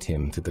agony hit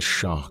him through the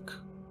shock,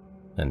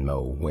 and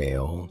Mo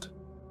wailed,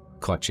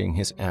 clutching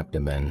his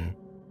abdomen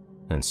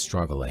and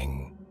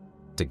struggling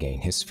to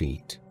gain his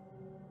feet.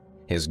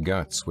 His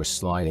guts were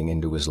sliding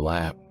into his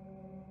lap.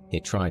 He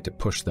tried to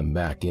push them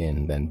back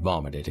in, then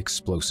vomited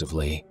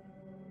explosively.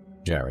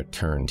 Jared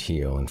turned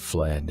heel and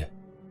fled.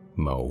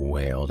 Mo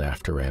wailed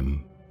after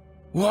him.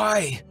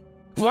 Why?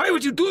 Why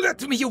would you do that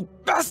to me, you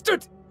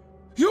bastard?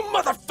 You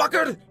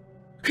motherfucker!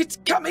 It's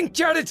coming,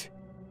 Jared!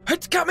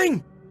 It's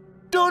coming!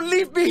 Don't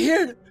leave me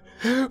here!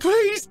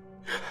 Please!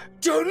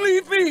 Don't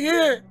leave me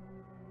here!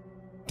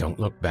 Don't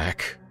look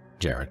back,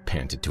 Jared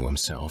panted to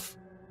himself.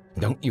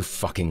 Don't you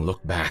fucking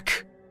look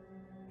back.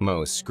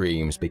 Mo's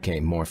screams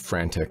became more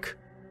frantic.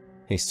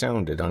 He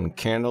sounded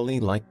uncannily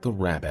like the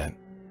rabbit,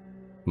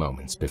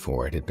 moments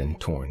before it had been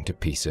torn to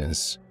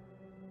pieces.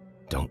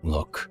 Don't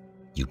look.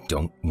 You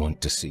don't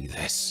want to see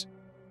this.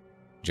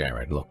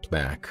 Jared looked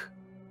back.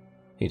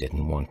 He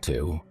didn't want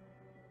to,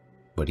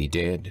 but he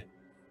did.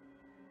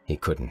 He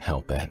couldn't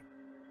help it.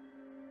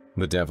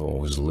 The devil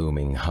was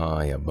looming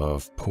high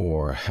above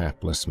poor,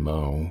 hapless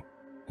Mo,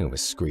 who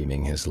was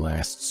screaming his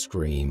last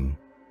scream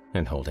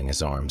and holding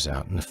his arms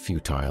out in a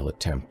futile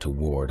attempt to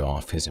ward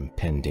off his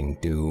impending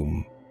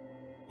doom.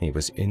 He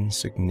was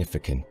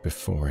insignificant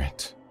before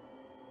it.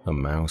 A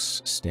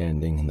mouse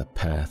standing in the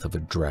path of a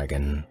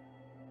dragon,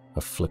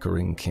 a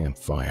flickering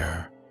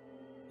campfire,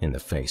 in the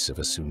face of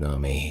a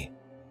tsunami.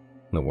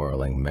 The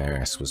whirling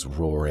mass was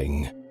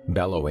roaring,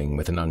 bellowing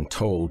with an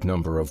untold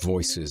number of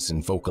voices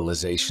and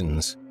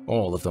vocalizations,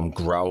 all of them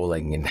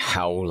growling and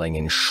howling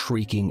and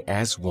shrieking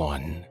as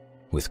one,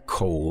 with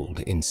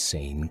cold,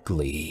 insane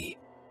glee.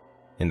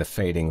 In the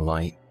fading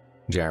light,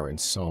 Jared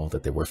saw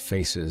that there were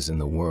faces in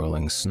the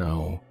whirling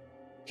snow.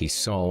 He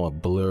saw a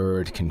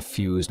blurred,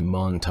 confused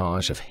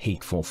montage of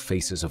hateful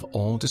faces of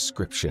all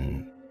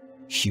description: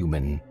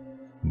 human,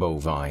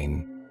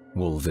 bovine,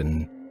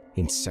 wolven,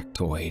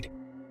 insectoid.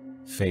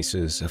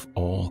 Faces of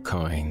all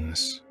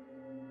kinds.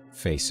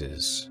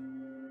 Faces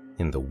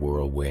in the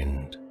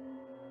whirlwind.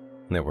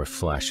 There were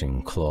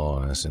flashing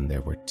claws and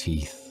there were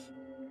teeth,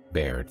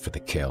 bared for the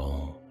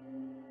kill.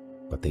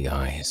 But the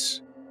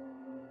eyes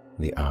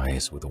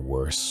were the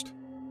worst.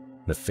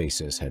 The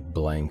faces had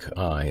blank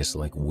eyes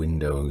like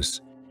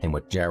windows, and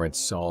what Jared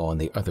saw on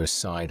the other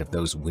side of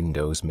those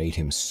windows made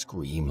him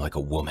scream like a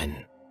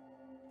woman.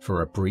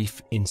 For a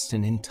brief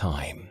instant in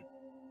time,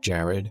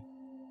 Jared,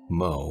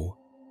 Mo,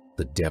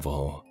 the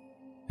devil,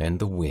 and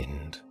the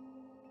wind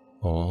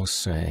all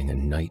sang a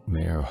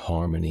nightmare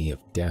harmony of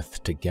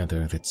death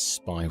together that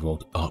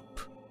spiraled up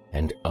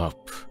and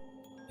up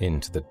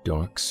into the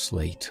dark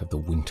slate of the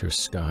winter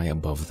sky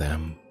above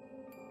them.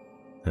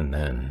 And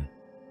then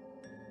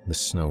the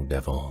snow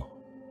devil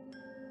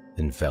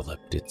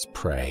enveloped its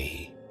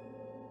prey.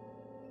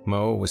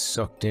 Mo was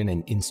sucked in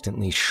and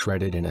instantly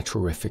shredded in a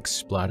terrific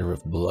splatter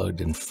of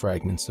blood and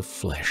fragments of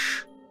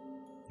flesh.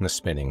 The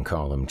spinning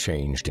column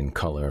changed in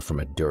color from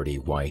a dirty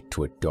white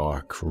to a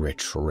dark,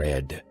 rich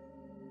red.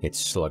 It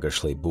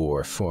sluggishly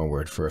bore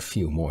forward for a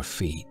few more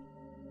feet,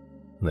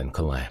 then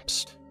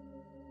collapsed.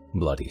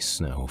 Bloody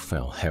snow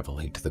fell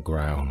heavily to the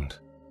ground,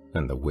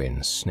 and the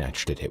wind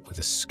snatched at it with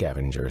a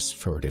scavenger's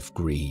furtive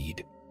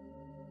greed.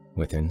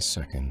 Within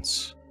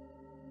seconds,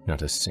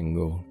 not a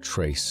single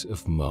trace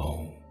of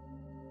Mo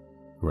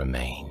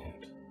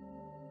remained.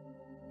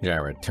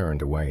 Jared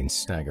turned away and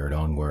staggered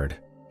onward,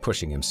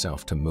 pushing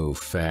himself to move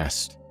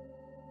fast.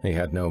 He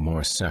had no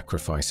more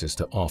sacrifices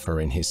to offer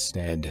in his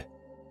stead.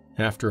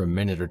 After a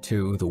minute or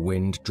two, the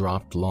wind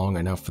dropped long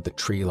enough for the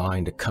tree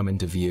line to come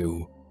into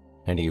view,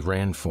 and he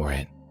ran for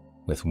it,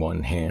 with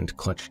one hand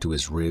clutched to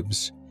his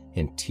ribs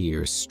and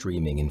tears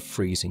streaming in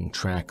freezing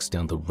tracks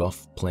down the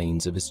rough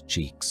plains of his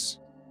cheeks.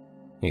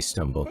 He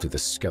stumbled through the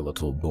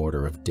skeletal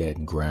border of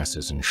dead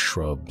grasses and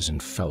shrubs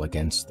and fell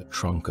against the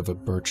trunk of a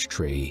birch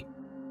tree,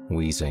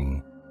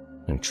 wheezing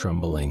and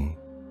trembling.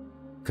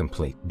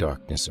 Complete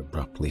darkness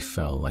abruptly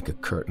fell like a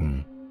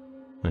curtain,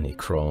 and he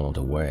crawled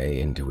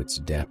away into its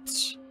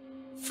depths,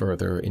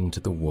 further into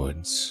the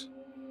woods,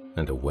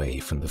 and away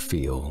from the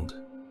field.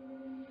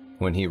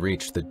 When he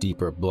reached the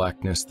deeper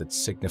blackness that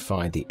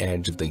signified the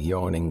edge of the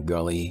yawning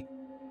gully,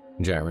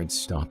 Jared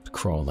stopped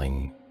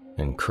crawling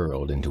and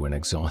curled into an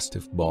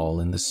exhaustive ball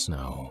in the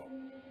snow.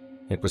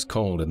 It was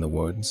cold in the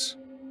woods,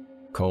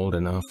 cold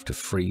enough to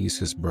freeze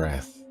his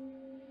breath,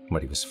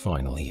 but he was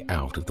finally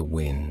out of the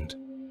wind.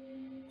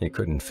 He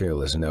couldn't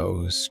feel his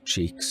nose,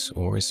 cheeks,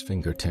 or his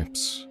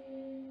fingertips.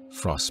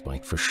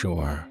 Frostbite for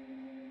sure,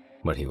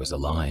 but he was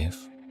alive.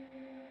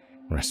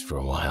 Rest for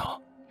a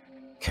while,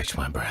 catch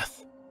my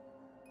breath.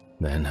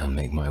 Then I'll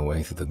make my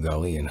way through the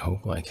gully and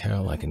hope like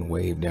hell I can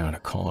wave down a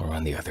caller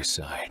on the other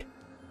side.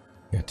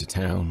 Get to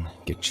town,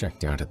 get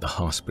checked out at the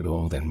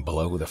hospital, then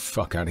blow the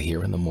fuck out of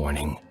here in the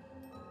morning.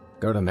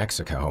 Go to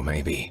Mexico,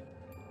 maybe.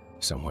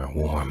 Somewhere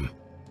warm.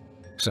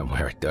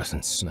 Somewhere it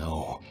doesn't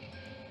snow.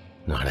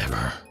 Not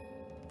ever.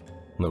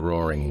 The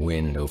roaring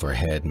wind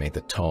overhead made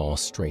the tall,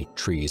 straight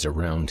trees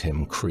around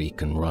him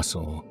creak and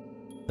rustle.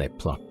 They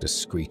plucked a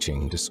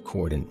screeching,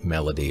 discordant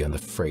melody on the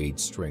frayed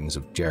strings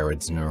of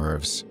Jared's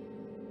nerves.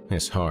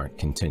 His heart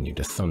continued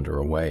to thunder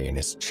away in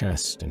his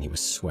chest, and he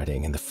was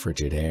sweating in the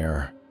frigid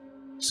air.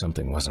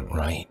 Something wasn't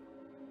right.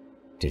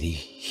 Did he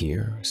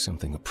hear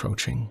something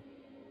approaching?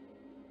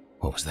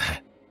 What was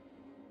that?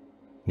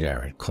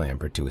 Jared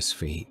clambered to his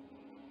feet,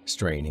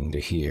 straining to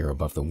hear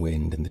above the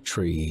wind in the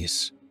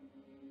trees.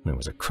 There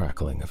was a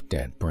crackling of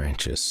dead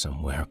branches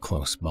somewhere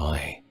close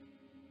by.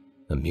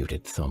 A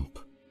muted thump.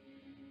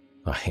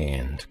 A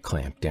hand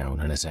clamped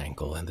down on his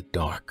ankle in the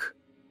dark.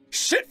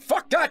 "Shit,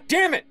 fuck,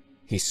 goddammit!"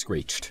 he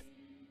screeched,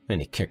 and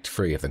he kicked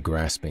free of the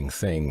grasping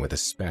thing with a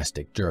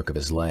spastic jerk of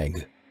his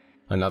leg.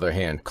 Another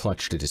hand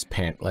clutched at his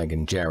pant leg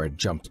and Jared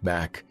jumped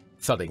back,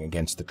 thudding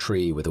against the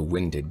tree with a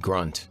winded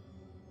grunt.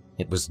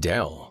 It was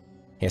Dell.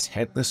 His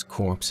headless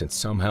corpse had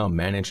somehow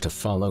managed to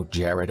follow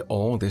Jared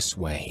all this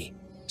way,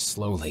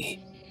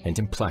 slowly and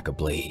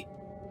implacably,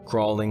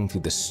 crawling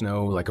through the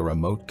snow like a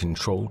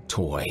remote-controlled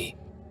toy,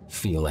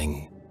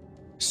 feeling,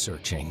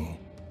 searching.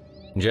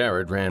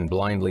 Jared ran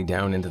blindly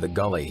down into the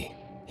gully.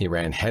 He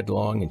ran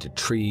headlong into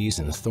trees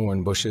and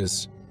thorn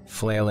bushes,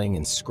 flailing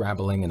and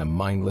scrabbling in a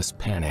mindless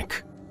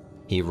panic.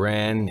 He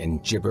ran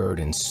and gibbered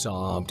and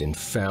sobbed and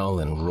fell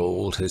and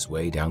rolled his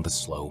way down the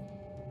slope.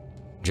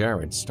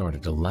 Jared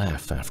started to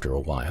laugh after a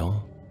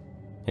while,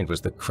 It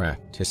was the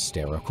cracked,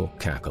 hysterical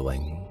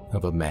cackling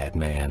of a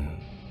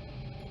madman,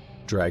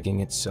 dragging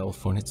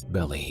itself on its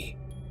belly.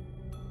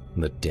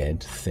 The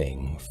dead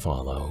thing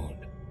followed.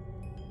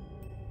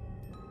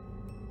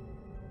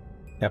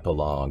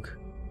 Epilogue.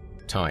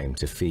 Time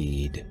to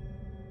feed.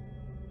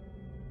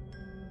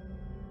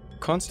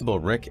 Constable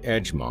Rick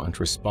Edgemont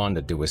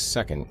responded to his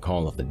second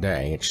call of the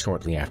day at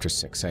shortly after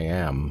 6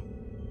 a.m.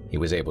 He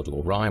was able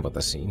to arrive at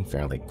the scene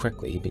fairly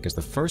quickly because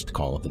the first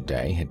call of the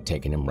day had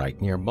taken him right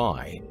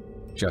nearby.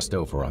 Just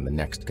over on the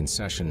next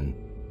concession,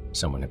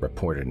 someone had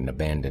reported an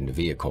abandoned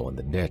vehicle in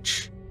the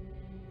ditch.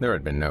 There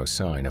had been no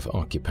sign of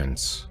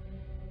occupants.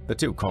 The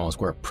two calls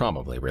were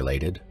probably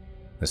related.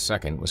 The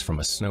second was from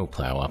a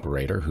snowplow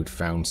operator who'd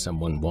found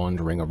someone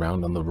wandering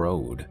around on the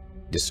road,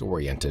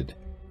 disoriented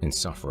and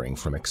suffering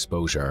from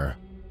exposure.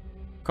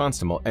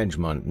 Constable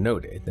Edgemont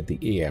noted that the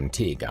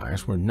EMT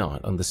guys were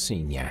not on the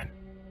scene yet,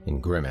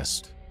 and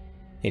grimaced.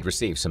 He'd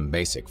received some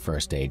basic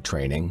first aid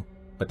training,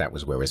 but that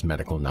was where his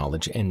medical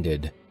knowledge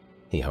ended.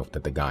 He hoped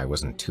that the guy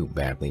wasn't too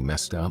badly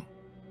messed up.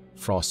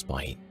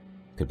 Frostbite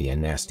could be a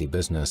nasty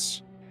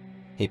business.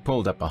 He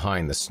pulled up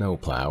behind the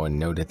snowplow and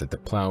noted that the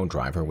plow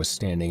driver was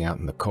standing out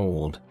in the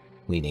cold,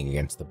 leaning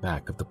against the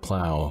back of the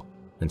plow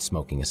and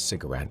smoking a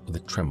cigarette with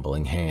a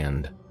trembling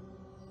hand.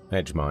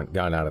 Edgemont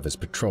got out of his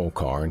patrol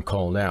car and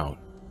called out,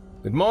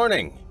 "Good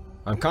morning!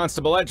 I'm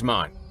Constable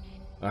Edgemont.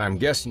 I'm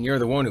guessing you're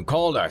the one who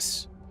called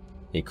us."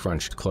 He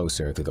crunched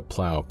closer through the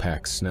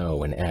plow-packed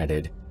snow and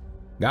added,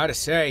 "Gotta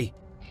say,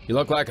 you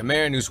look like a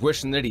man who's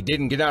wishing that he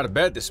didn't get out of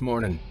bed this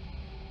morning.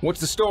 What's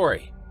the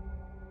story?"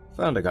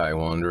 "Found a guy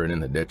wandering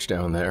in the ditch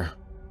down there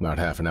about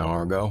half an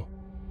hour ago."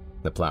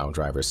 The plow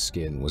driver's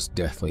skin was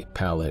deathly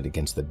pallid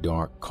against the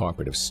dark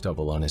carpet of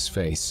stubble on his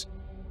face.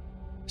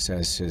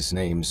 "Says his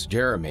name's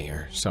Jeremy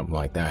or something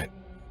like that.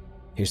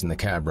 He's in the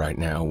cab right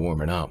now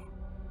warming up.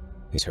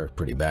 He's hurt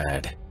pretty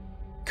bad.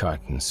 Cut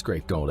and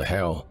scraped all to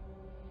hell.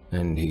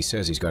 And he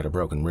says he's got a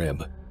broken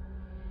rib.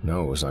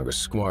 Nose like a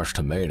squashed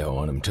tomato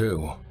on him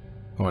too.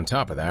 On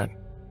top of that,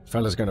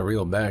 fella's got a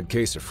real bad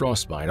case of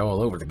frostbite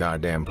all over the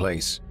goddamn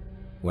place.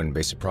 Wouldn't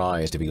be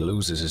surprised if he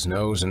loses his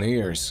nose and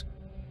ears.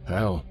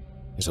 Hell,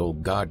 his whole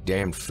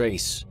goddamn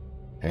face.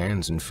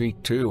 Hands and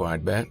feet too,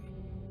 I'd bet."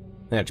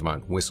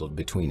 Edgemont whistled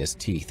between his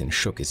teeth and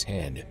shook his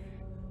head.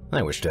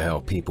 "I wish to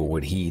hell people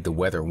would heed the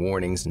weather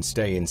warnings and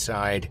stay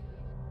inside."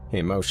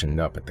 He motioned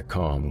up at the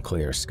calm,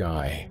 clear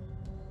sky.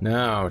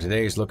 "Now,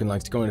 today's looking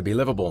like it's going to be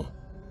livable.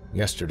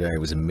 Yesterday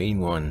was a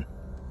mean one.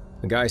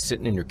 The guy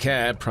sitting in your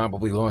cab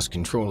probably lost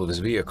control of his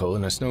vehicle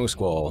in a snow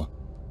squall.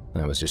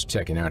 I was just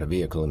checking out a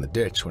vehicle in the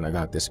ditch when I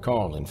got this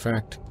call, in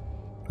fact.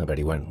 I bet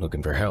he went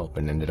looking for help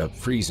and ended up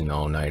freezing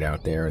all night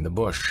out there in the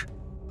bush.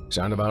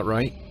 Sound about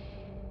right?"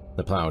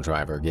 The plow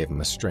driver gave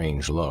him a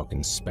strange look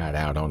and spat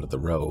out onto the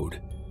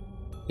road.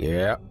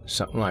 "Yeah,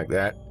 something like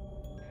that.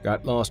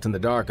 Got lost in the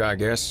dark, I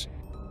guess.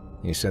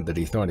 He said that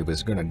he thought he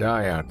was gonna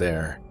die out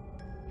there.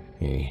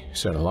 He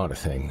said a lot of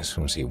things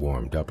once he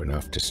warmed up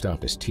enough to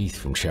stop his teeth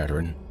from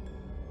chattering.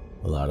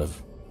 A lot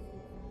of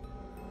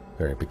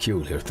very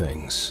peculiar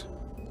things."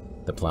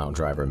 The plow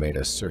driver made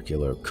a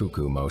circular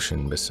cuckoo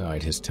motion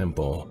beside his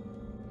temple.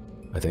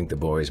 "I think the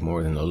boy's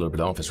more than a little bit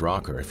off his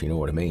rocker, if you know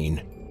what I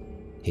mean.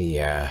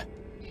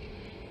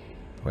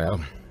 Well,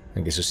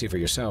 I guess you'll see for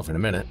yourself in a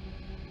minute.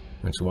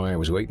 That's why I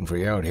was waiting for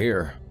you out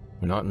here,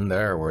 not in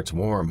there where it's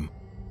warm.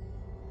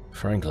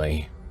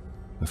 Frankly,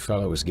 the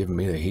fellow was giving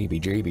me the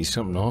heebie-jeebies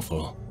something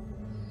awful."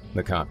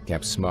 The cop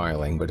kept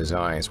smiling, but his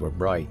eyes were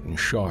bright and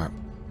sharp.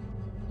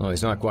 "Well,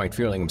 he's not quite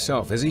feeling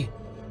himself, is he?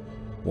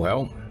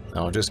 Well,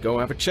 I'll just go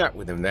have a chat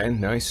with him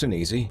then, nice and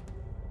easy.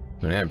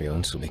 An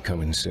ambulance will be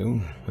coming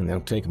soon, and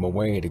they'll take him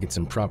away to get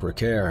some proper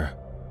care.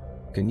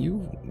 Can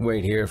you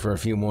wait here for a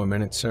few more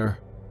minutes, sir?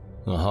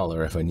 I'll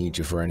holler if I need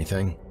you for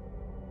anything."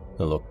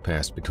 A look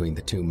passed between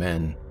the two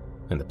men,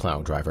 and the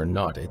plow driver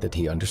nodded that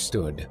he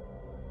understood.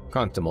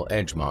 Constable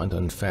Edgemont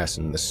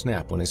unfastened the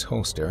snap on his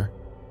holster,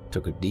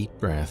 took a deep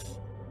breath,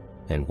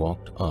 and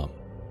walked up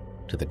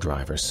to the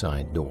driver's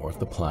side door of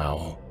the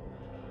plow.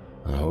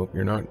 "I hope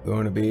you're not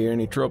going to be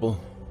any trouble.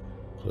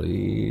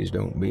 Please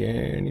don't be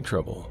any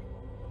trouble."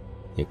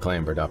 He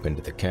clambered up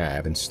into the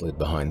cab and slid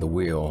behind the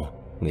wheel,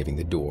 leaving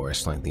the door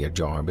slightly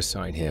ajar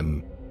beside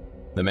him.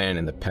 The man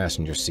in the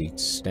passenger seat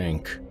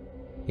stank.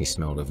 He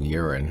smelled of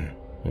urine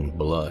and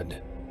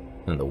blood,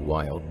 and the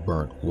wild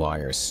burnt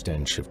wire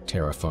stench of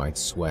terrified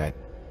sweat.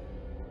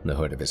 The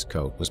hood of his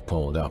coat was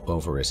pulled up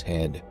over his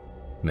head,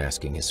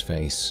 masking his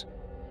face.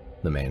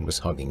 The man was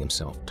hugging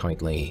himself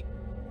tightly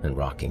and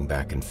rocking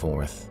back and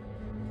forth.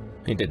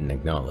 He didn't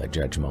acknowledge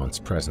Edgemont's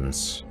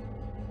presence.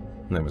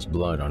 There was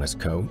blood on his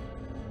coat,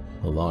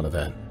 a lot of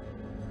it.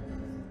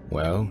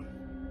 "Well,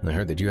 I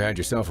heard that you had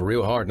yourself a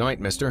real hard night,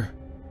 mister."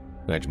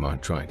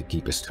 Edgemont tried to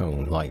keep his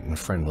tone light and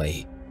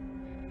friendly.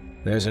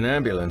 "There's an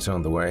ambulance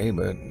on the way,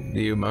 but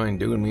do you mind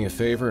doing me a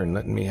favor and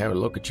letting me have a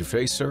look at your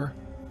face, sir?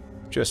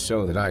 Just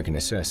so that I can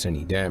assess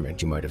any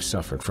damage you might have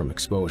suffered from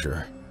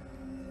exposure.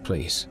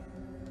 Please,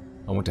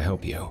 I want to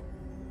help you."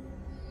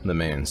 The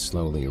man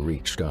slowly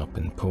reached up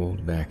and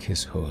pulled back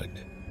his hood.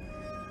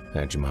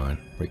 Edgemont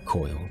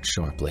recoiled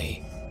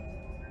sharply.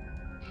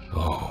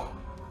 Oh.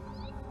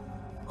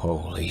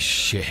 Holy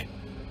shit.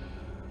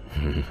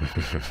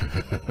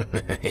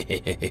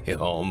 He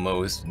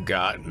almost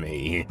got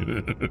me.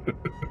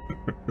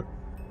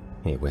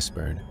 He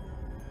whispered.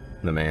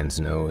 The man's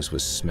nose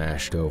was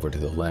smashed over to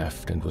the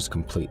left and was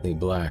completely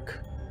black.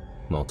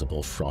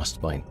 Multiple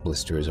frostbite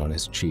blisters on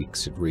his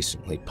cheeks had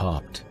recently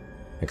popped,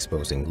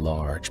 exposing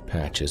large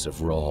patches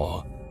of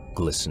raw,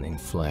 glistening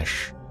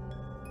flesh.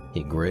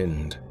 He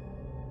grinned,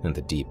 and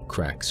the deep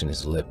cracks in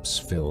his lips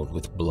filled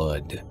with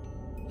blood.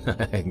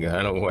 I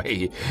got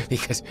away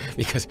because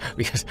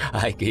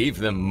I gave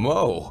them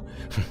Mo.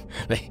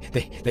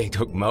 They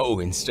took Mo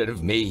instead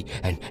of me,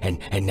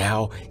 and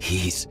now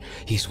he's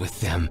with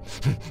them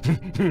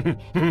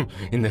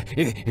in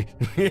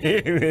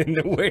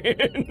the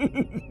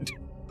wind.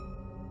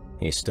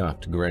 He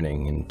stopped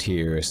grinning, and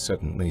tears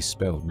suddenly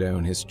spilled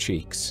down his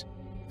cheeks.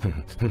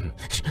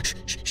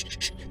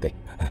 They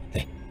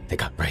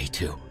got Bray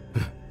too.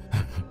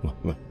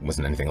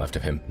 Wasn't anything left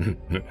of him.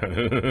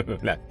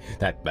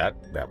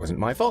 That wasn't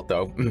my fault,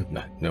 though.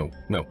 No,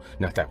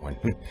 not that one.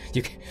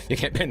 You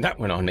can't pin that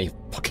one on me,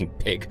 fucking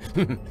pig.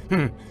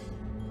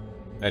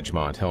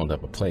 Edgemont held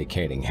up a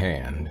placating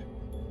hand.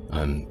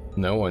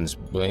 No one's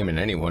blaming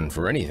anyone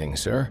for anything,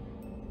 sir.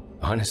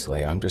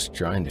 Honestly, I'm just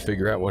trying to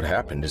figure out what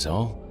happened is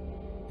all.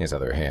 His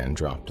other hand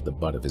dropped to the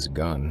butt of his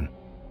gun,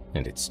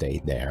 and it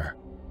stayed there.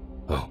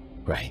 Oh,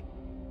 right.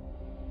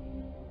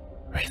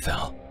 Ray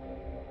fell.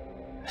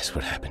 That's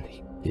what happened.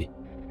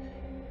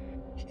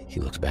 He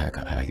looked back.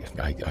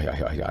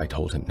 I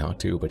told him not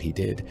to, but he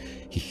did.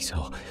 He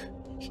saw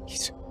the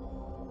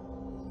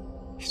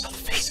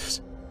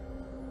faces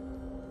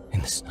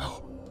in the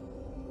snow.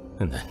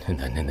 And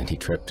then he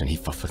tripped and he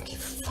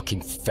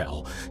fucking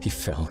fell. He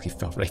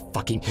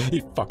fucking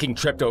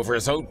tripped over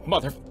his own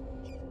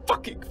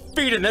fucking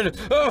feet, and then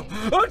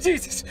oh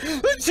Jesus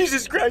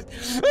Christ!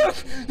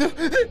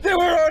 They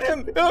were on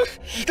him.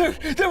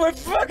 They were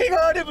fucking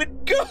on him,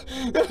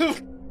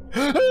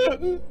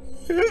 and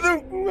there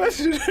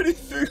wasn't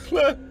anything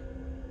left.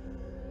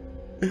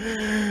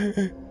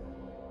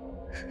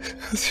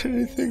 Was there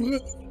anything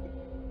left?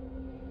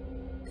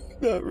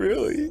 Not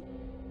really.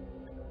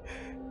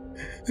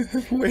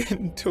 The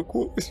wind took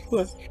what was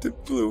left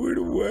and blew it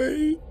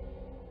away.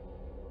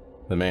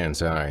 The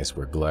man's eyes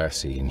were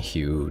glassy and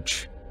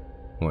huge.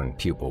 One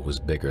pupil was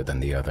bigger than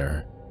the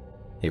other.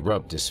 He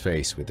rubbed his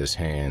face with his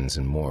hands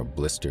and more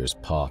blisters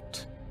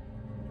popped.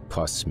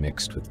 Pus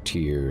mixed with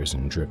tears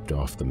and dripped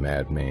off the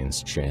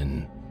madman's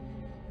chin.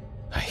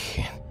 I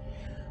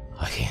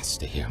can't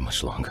stay here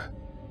much longer.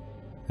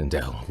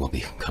 Dell will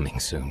be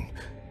coming soon.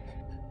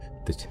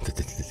 The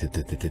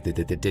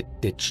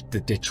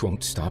ditch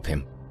won't stop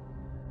him.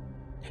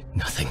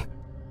 Nothing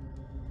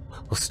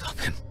will stop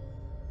him.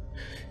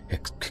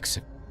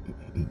 Except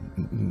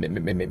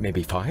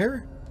maybe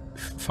fire?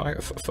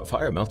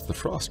 Fire melts the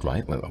frost,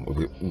 right?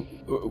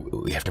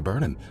 We have to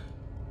burn him.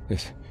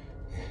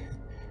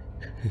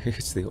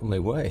 It's the only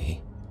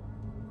way.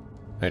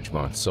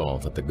 Edgemont saw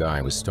that the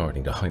guy was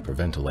starting to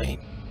hyperventilate.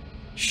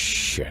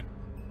 Shit,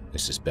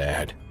 this is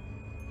bad.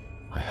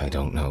 I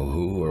don't know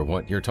who or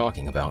what you're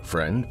talking about,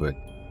 friend, but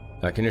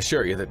I can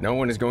assure you that no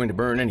one is going to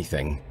burn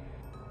anything.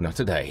 Not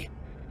today.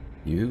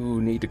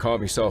 You need to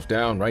calm yourself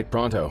down right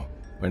pronto,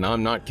 and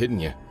I'm not kidding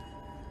you.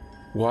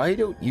 Why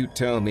don't you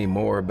tell me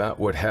more about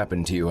what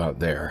happened to you out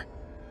there?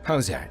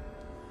 How's that?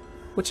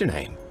 What's your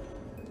name?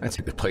 That's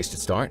a good place to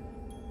start.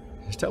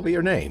 Just tell me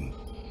your name.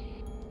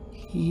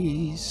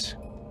 He's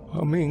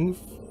coming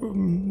for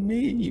me,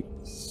 you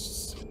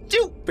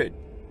stupid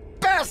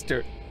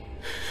bastard!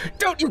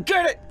 Don't you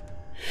get it?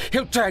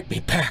 He'll drag me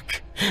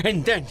back,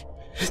 and then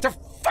they'll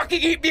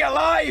fucking eat me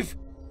alive!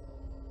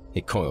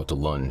 He coiled to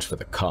lunge for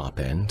the cop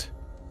and,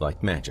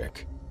 like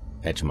magic,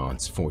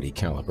 Edgemont's .40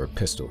 caliber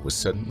pistol was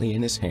suddenly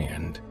in his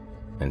hand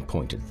and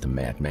pointed at the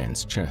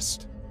madman's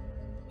chest.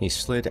 He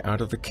slid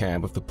out of the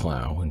cab of the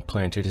plow and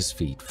planted his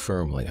feet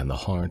firmly on the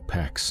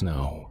hard-packed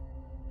snow.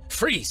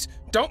 Freeze!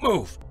 Don't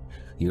move!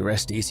 You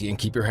rest easy and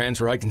keep your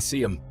hands where I can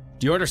see them.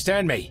 Do you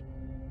understand me?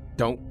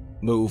 Don't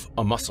move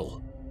a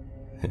muscle.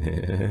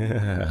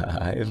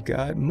 I've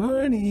got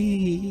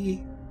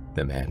money,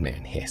 the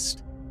madman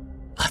hissed.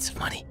 Lots of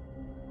money.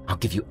 I'll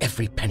give you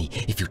every penny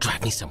if you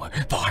drive me somewhere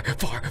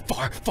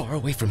far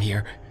away from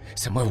here.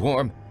 Somewhere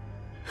warm.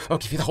 I'll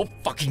give you the whole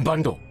fucking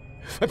bundle.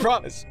 I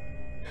promise.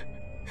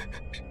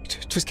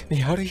 Just get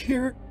me out of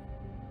here.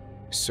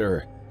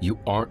 Sir, you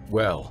aren't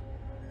well.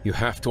 You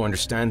have to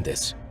understand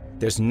this.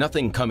 There's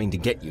nothing coming to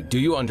get you. Do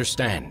you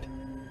understand?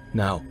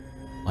 Now,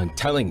 I'm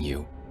telling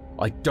you,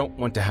 I don't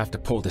want to have to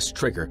pull this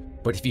trigger,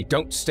 but if you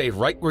don't stay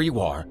right where you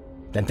are,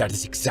 then that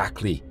is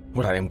exactly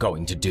what I am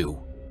going to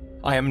do.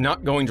 I am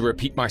not going to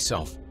repeat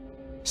myself.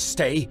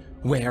 Stay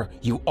where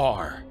you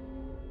are.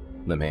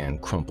 The man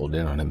crumpled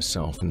in on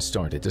himself and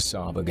started to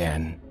sob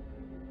again.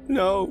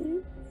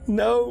 No,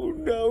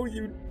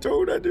 you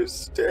don't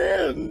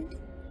understand,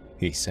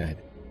 he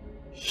said.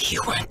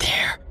 You weren't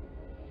there.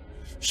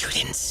 You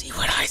didn't see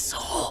what I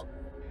saw.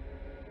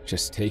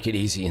 Just take it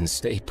easy and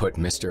stay put,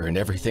 mister, and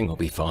everything will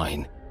be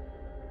fine.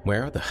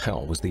 Where the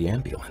hell was the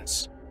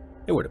ambulance?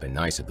 It would have been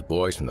nice if the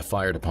boys from the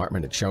fire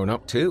department had shown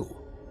up too.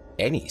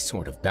 Any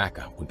sort of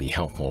backup would be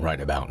helpful right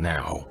about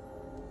now.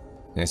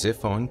 As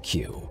if on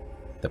cue,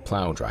 the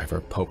plow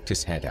driver poked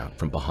his head out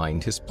from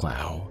behind his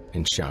plow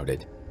and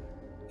shouted,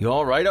 "You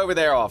all right over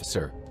there,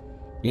 officer?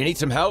 You need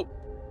some help?"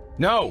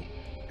 "No,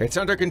 it's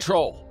under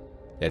control,"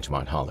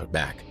 Edgemont hollered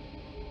back.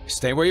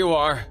 "Stay where you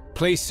are,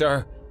 please,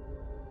 sir.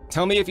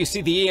 Tell me if you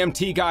see the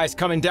EMT guys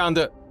coming down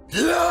the—"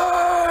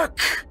 "Look!"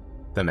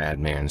 the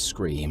madman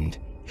screamed.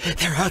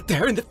 "They're out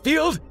there in the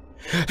field!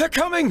 They're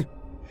coming!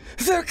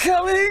 They're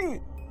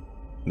coming!"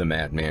 The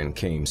madman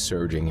came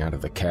surging out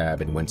of the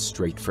cab and went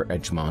straight for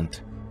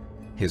Edgemont.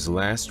 His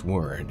last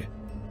word,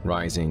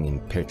 rising in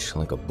pitch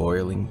like a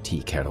boiling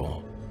tea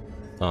kettle,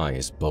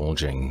 eyes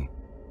bulging,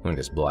 and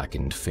his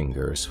blackened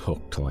fingers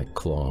hooked like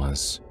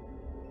claws.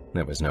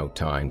 There was no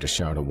time to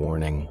shout a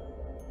warning,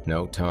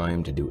 no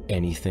time to do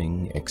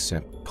anything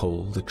except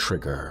pull the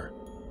trigger.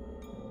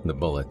 The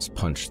bullets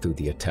punched through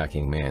the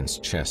attacking man's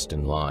chest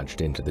and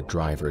lodged into the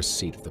driver's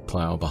seat of the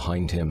plow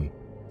behind him,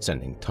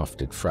 sending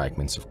tufted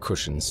fragments of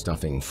cushion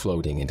stuffing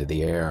floating into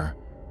the air.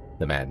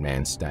 The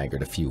madman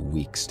staggered a few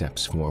weak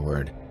steps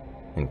forward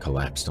and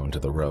collapsed onto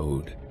the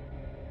road.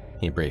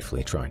 He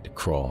briefly tried to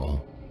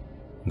crawl,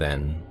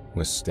 then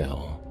was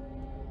still.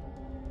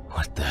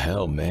 "What the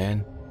hell,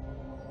 man?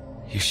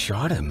 You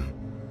shot him?"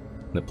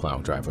 The plow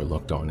driver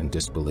looked on in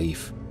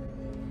disbelief.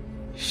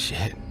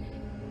 "Shit.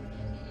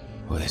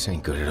 Well, this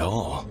ain't good at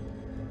all."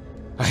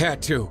 "I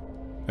had to,"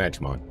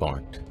 Edgemont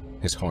barked.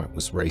 His heart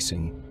was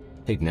racing.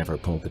 He'd never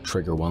pulled the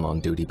trigger while on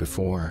duty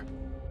before.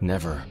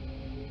 Never.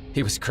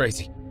 "He was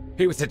crazy.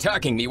 He was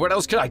attacking me. What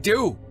else could I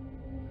do?"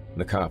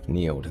 The cop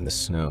kneeled in the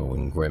snow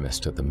and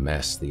grimaced at the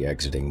mess the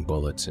exiting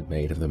bullets had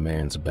made of the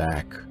man's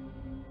back.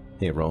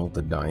 He rolled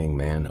the dying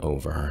man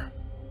over.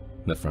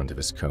 The front of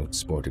his coat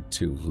sported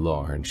 2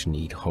 large,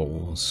 neat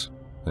holes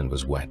and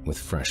was wet with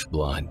fresh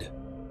blood.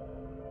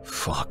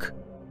 Fuck.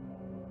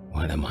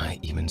 What am I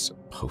even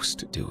supposed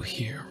to do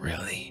here,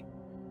 really?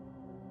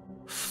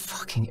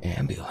 Fucking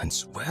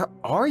ambulance, where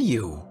are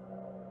you?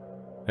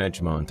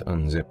 Edgemont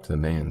unzipped the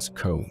man's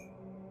coat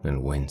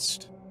and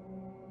winced.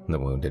 The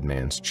wounded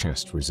man's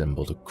chest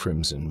resembled a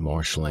crimson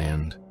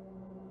marshland.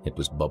 It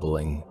was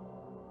bubbling.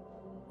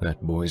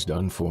 "That boy's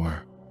done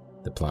for,"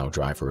 the plow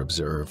driver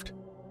observed.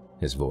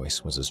 His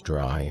voice was as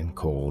dry and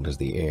cold as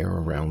the air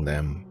around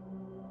them.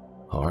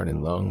 Heart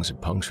and lungs are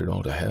punctured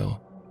all to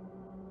hell.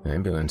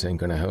 Ambulance ain't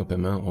gonna help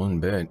him out one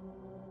bit.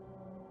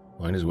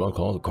 Might as well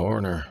call the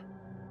coroner.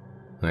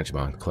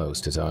 Edgemont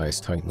closed his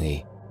eyes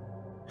tightly.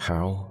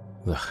 How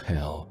the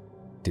hell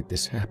did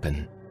this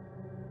happen?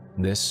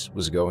 This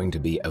was going to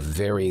be a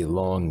very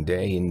long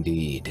day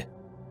indeed.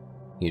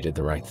 He did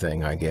the right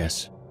thing, I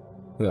guess.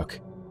 Look,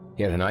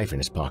 he had a knife in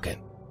his pocket.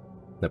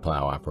 The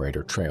plow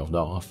operator trailed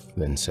off,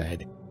 then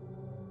said,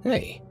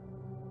 "Hey,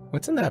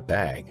 what's in that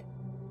bag?"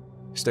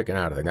 Sticking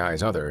out of the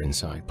guy's other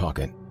inside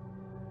pocket.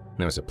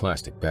 There was a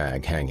plastic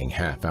bag hanging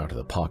half out of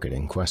the pocket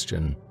in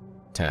question,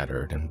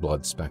 tattered and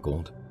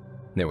blood-speckled.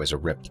 There was a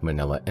ripped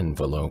manila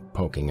envelope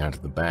poking out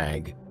of the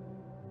bag.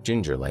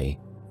 Gingerly,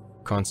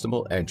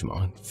 Constable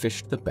Edgemont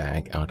fished the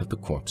bag out of the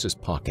corpse's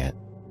pocket.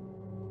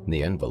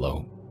 The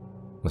envelope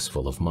was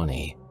full of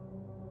money.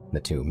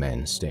 The 2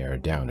 men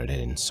stared down at it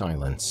in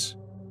silence.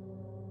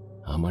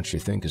 "How much you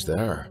think is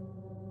there?"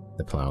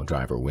 the plow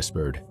driver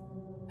whispered.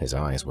 His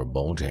eyes were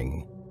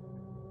bulging.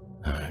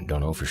 "I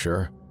don't know for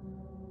sure.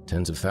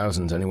 Tens of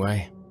thousands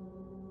anyway.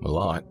 A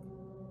lot."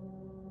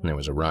 There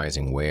was a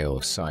rising wail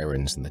of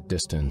sirens in the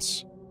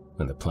distance,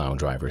 and the plow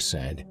driver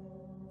said,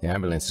 "The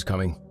ambulance is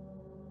coming.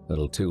 A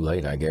little too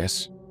late, I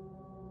guess.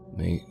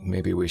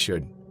 Maybe we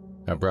should."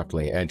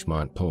 Abruptly,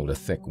 Edgemont pulled a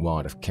thick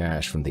wad of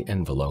cash from the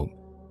envelope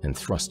and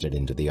thrust it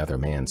into the other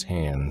man's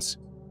hands.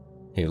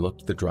 He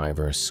looked the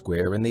driver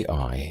square in the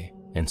eye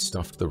and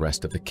stuffed the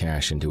rest of the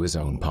cash into his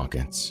own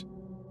pockets.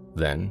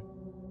 Then,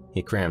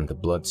 he crammed the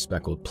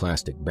blood-speckled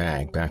plastic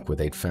bag back where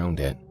they'd found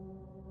it,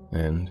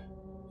 and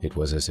it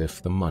was as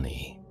if the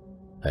money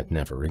had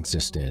never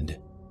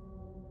existed.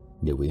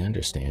 Do we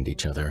understand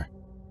each other?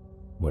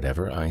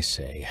 Whatever I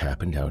say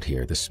happened out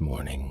here this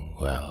morning,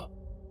 well,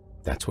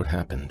 that's what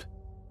happened.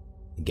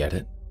 Get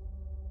it?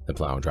 The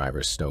plow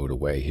driver stowed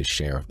away his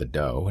share of the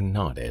dough and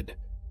nodded.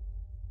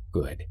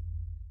 Good.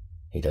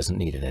 He doesn't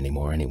need it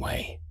anymore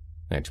anyway,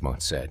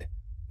 Edgemont said,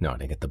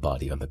 nodding at the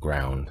body on the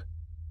ground.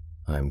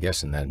 I'm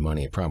guessing that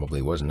money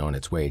probably wasn't on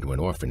its way to an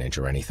orphanage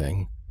or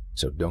anything,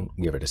 so don't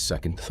give it a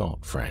second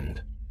thought,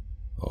 friend.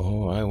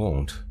 Oh, I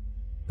won't.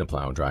 The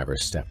plow driver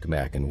stepped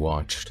back and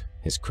watched,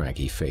 his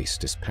craggy face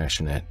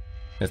dispassionate,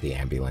 as the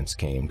ambulance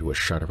came to a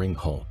shuddering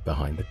halt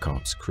behind the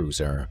cop's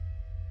cruiser.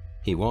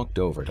 He walked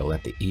over to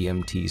let the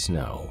EMTs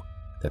know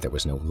that there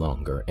was no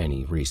longer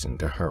any reason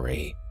to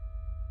hurry.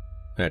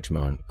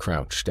 Edgemont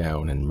crouched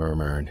down and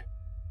murmured,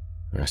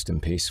 "Rest in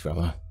peace,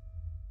 fella.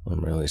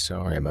 I'm really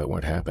sorry about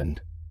what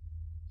happened.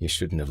 You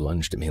shouldn't have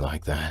lunged at me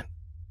like that."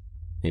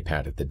 He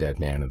patted the dead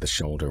man on the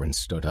shoulder and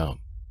stood up,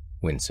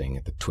 wincing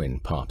at the twin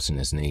pops in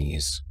his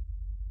knees.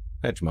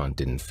 Edgemont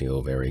didn't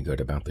feel very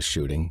good about the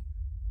shooting,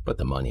 but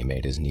the money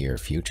made his near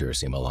future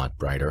seem a lot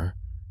brighter.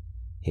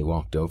 He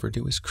walked over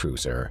to his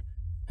cruiser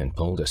and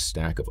pulled a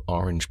stack of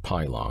orange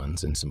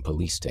pylons and some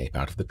police tape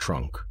out of the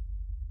trunk.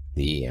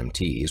 The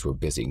EMTs were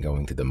busy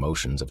going through the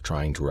motions of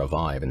trying to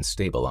revive and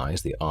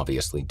stabilize the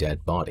obviously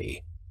dead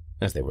body,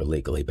 as they were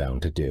legally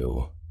bound to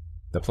do.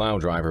 The plow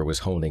driver was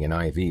holding an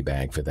IV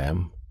bag for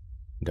them.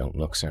 Don't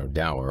look so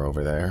dour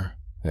over there,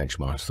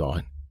 Edgemont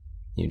thought.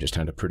 You just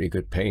had a pretty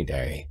good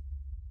payday.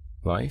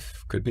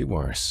 Life could be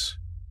worse.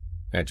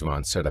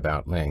 Edgemont set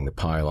about laying the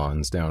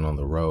pylons down on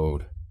the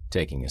road,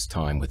 taking his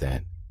time with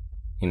it.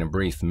 In a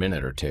brief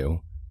minute or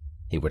two,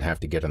 he would have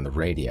to get on the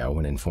radio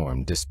and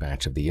inform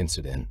dispatch of the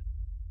incident.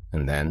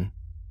 And then,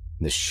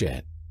 the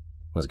shit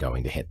was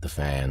going to hit the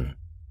fan.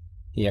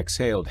 He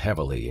exhaled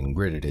heavily and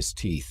gritted his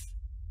teeth.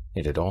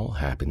 It had all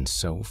happened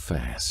so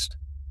fast.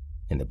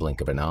 In the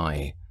blink of an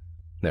eye,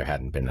 there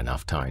hadn't been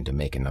enough time to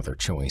make another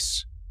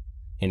choice.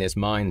 In his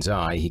mind's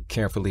eye, he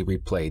carefully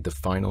replayed the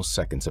final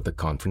seconds of the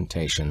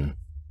confrontation.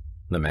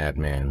 The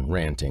madman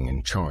ranting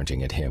and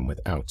charging at him with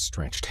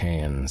outstretched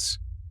hands,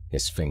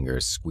 his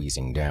fingers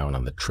squeezing down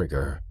on the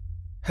trigger.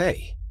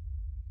 Hey,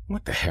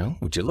 what the hell?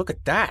 Would you look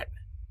at that?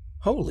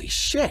 Holy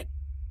shit!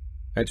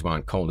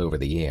 Edgemont called over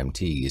the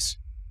EMTs.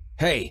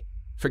 Hey,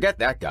 forget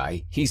that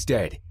guy. He's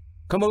dead.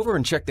 Come over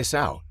and check this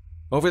out.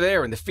 Over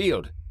there in the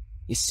field.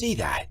 You see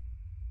that?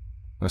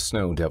 A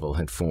snow devil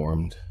had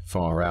formed,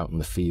 far out in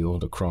the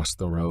field across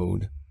the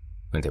road,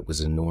 and it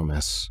was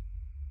enormous.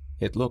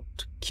 It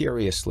looked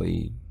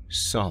curiously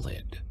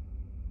solid,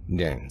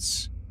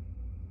 dense,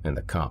 and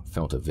the cop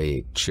felt a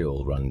vague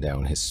chill run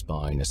down his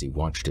spine as he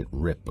watched it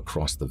rip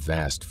across the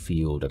vast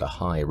field at a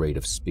high rate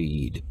of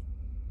speed.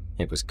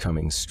 It was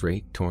coming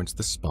straight towards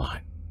the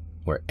spot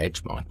where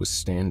Edgemont was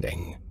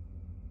standing.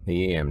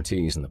 The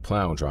EMTs and the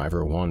plow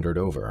driver wandered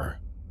over,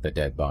 the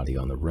dead body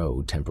on the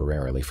road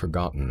temporarily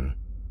forgotten,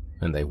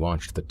 and they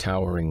watched the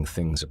towering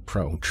thing's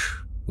approach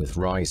with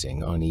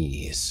rising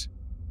unease.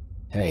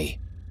 Hey,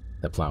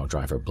 the plow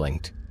driver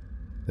blinked.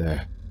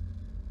 There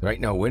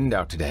ain't no wind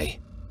out today.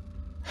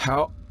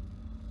 How?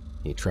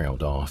 He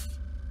trailed off,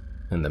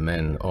 and the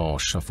men all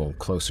shuffled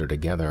closer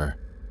together.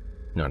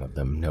 None of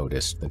them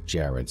noticed that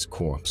Jared's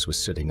corpse was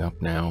sitting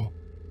up now.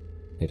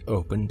 It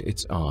opened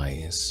its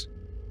eyes.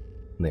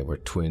 They were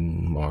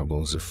twin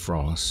marbles of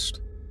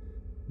frost,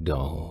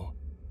 dull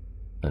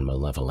and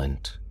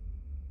malevolent.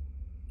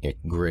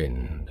 It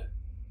grinned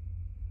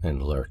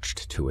and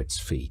lurched to its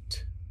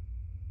feet.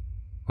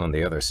 On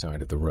the other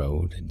side of the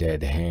road,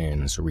 dead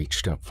hands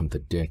reached up from the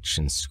ditch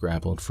and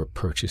scrabbled for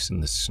purchase in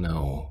the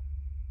snow.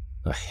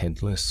 A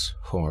headless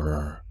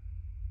horror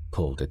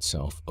pulled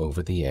itself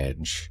over the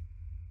edge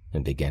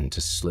and began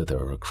to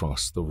slither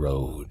across the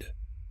road,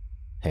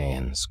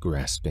 hands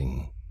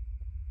grasping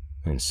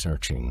and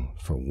searching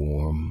for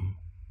warm,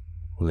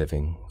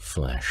 living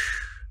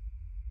flesh.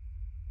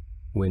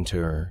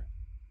 Winter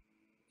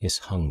is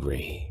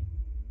hungry,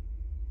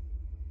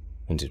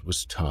 and it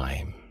was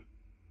time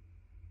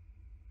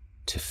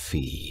to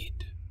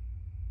feed.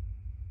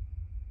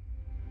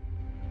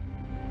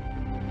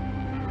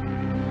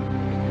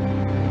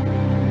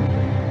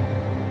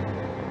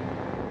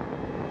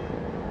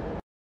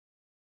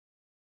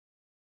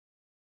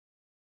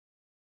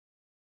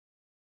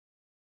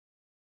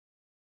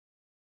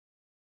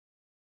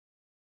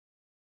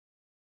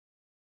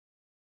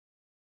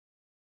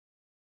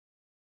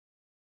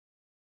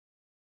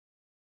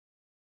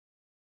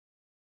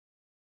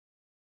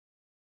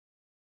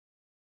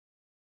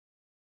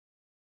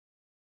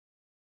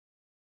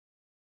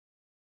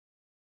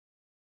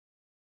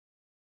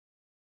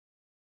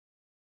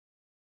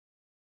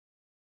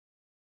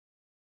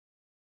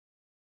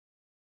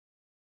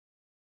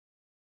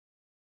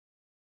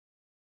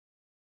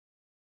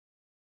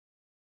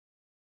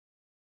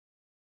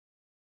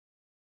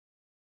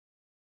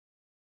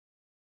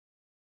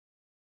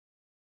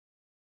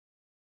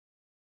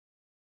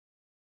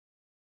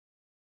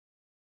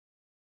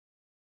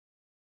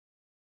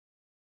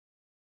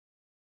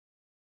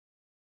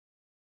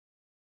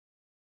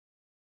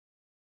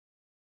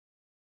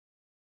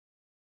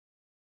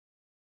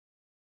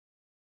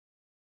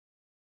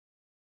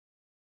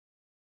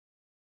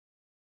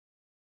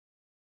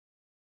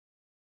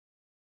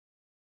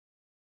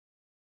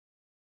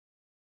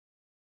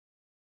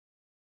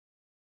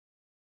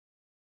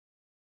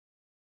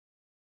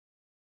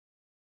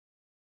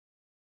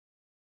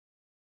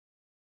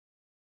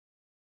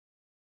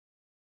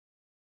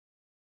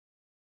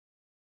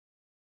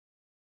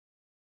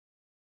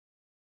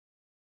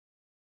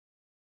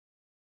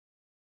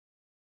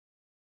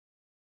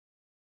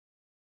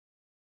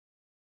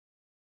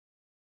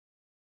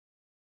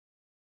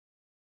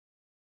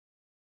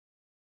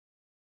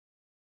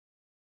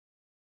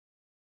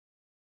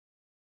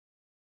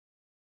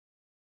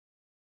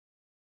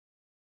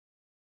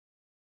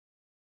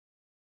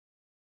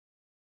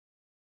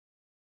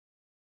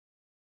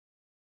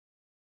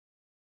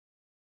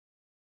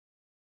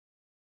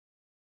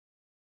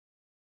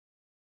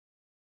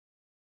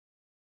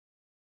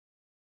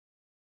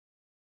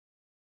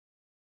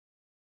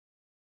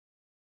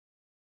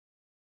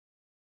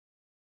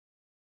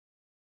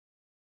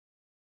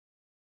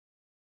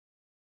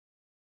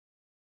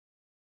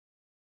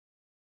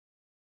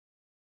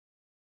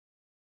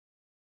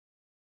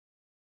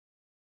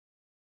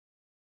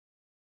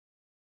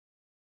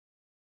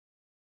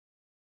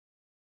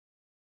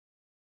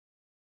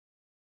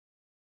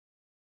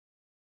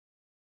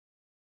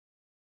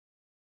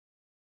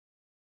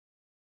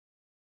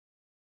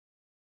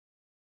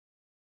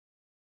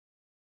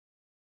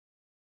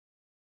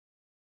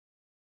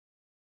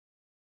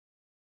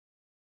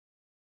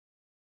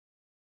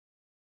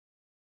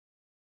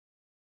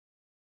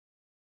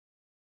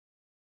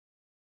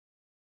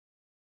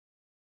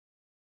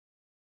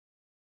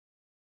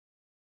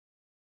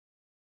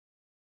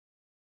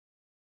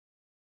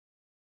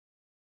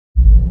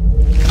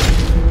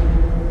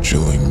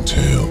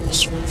 chilling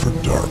tales for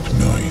dark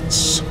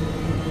nights.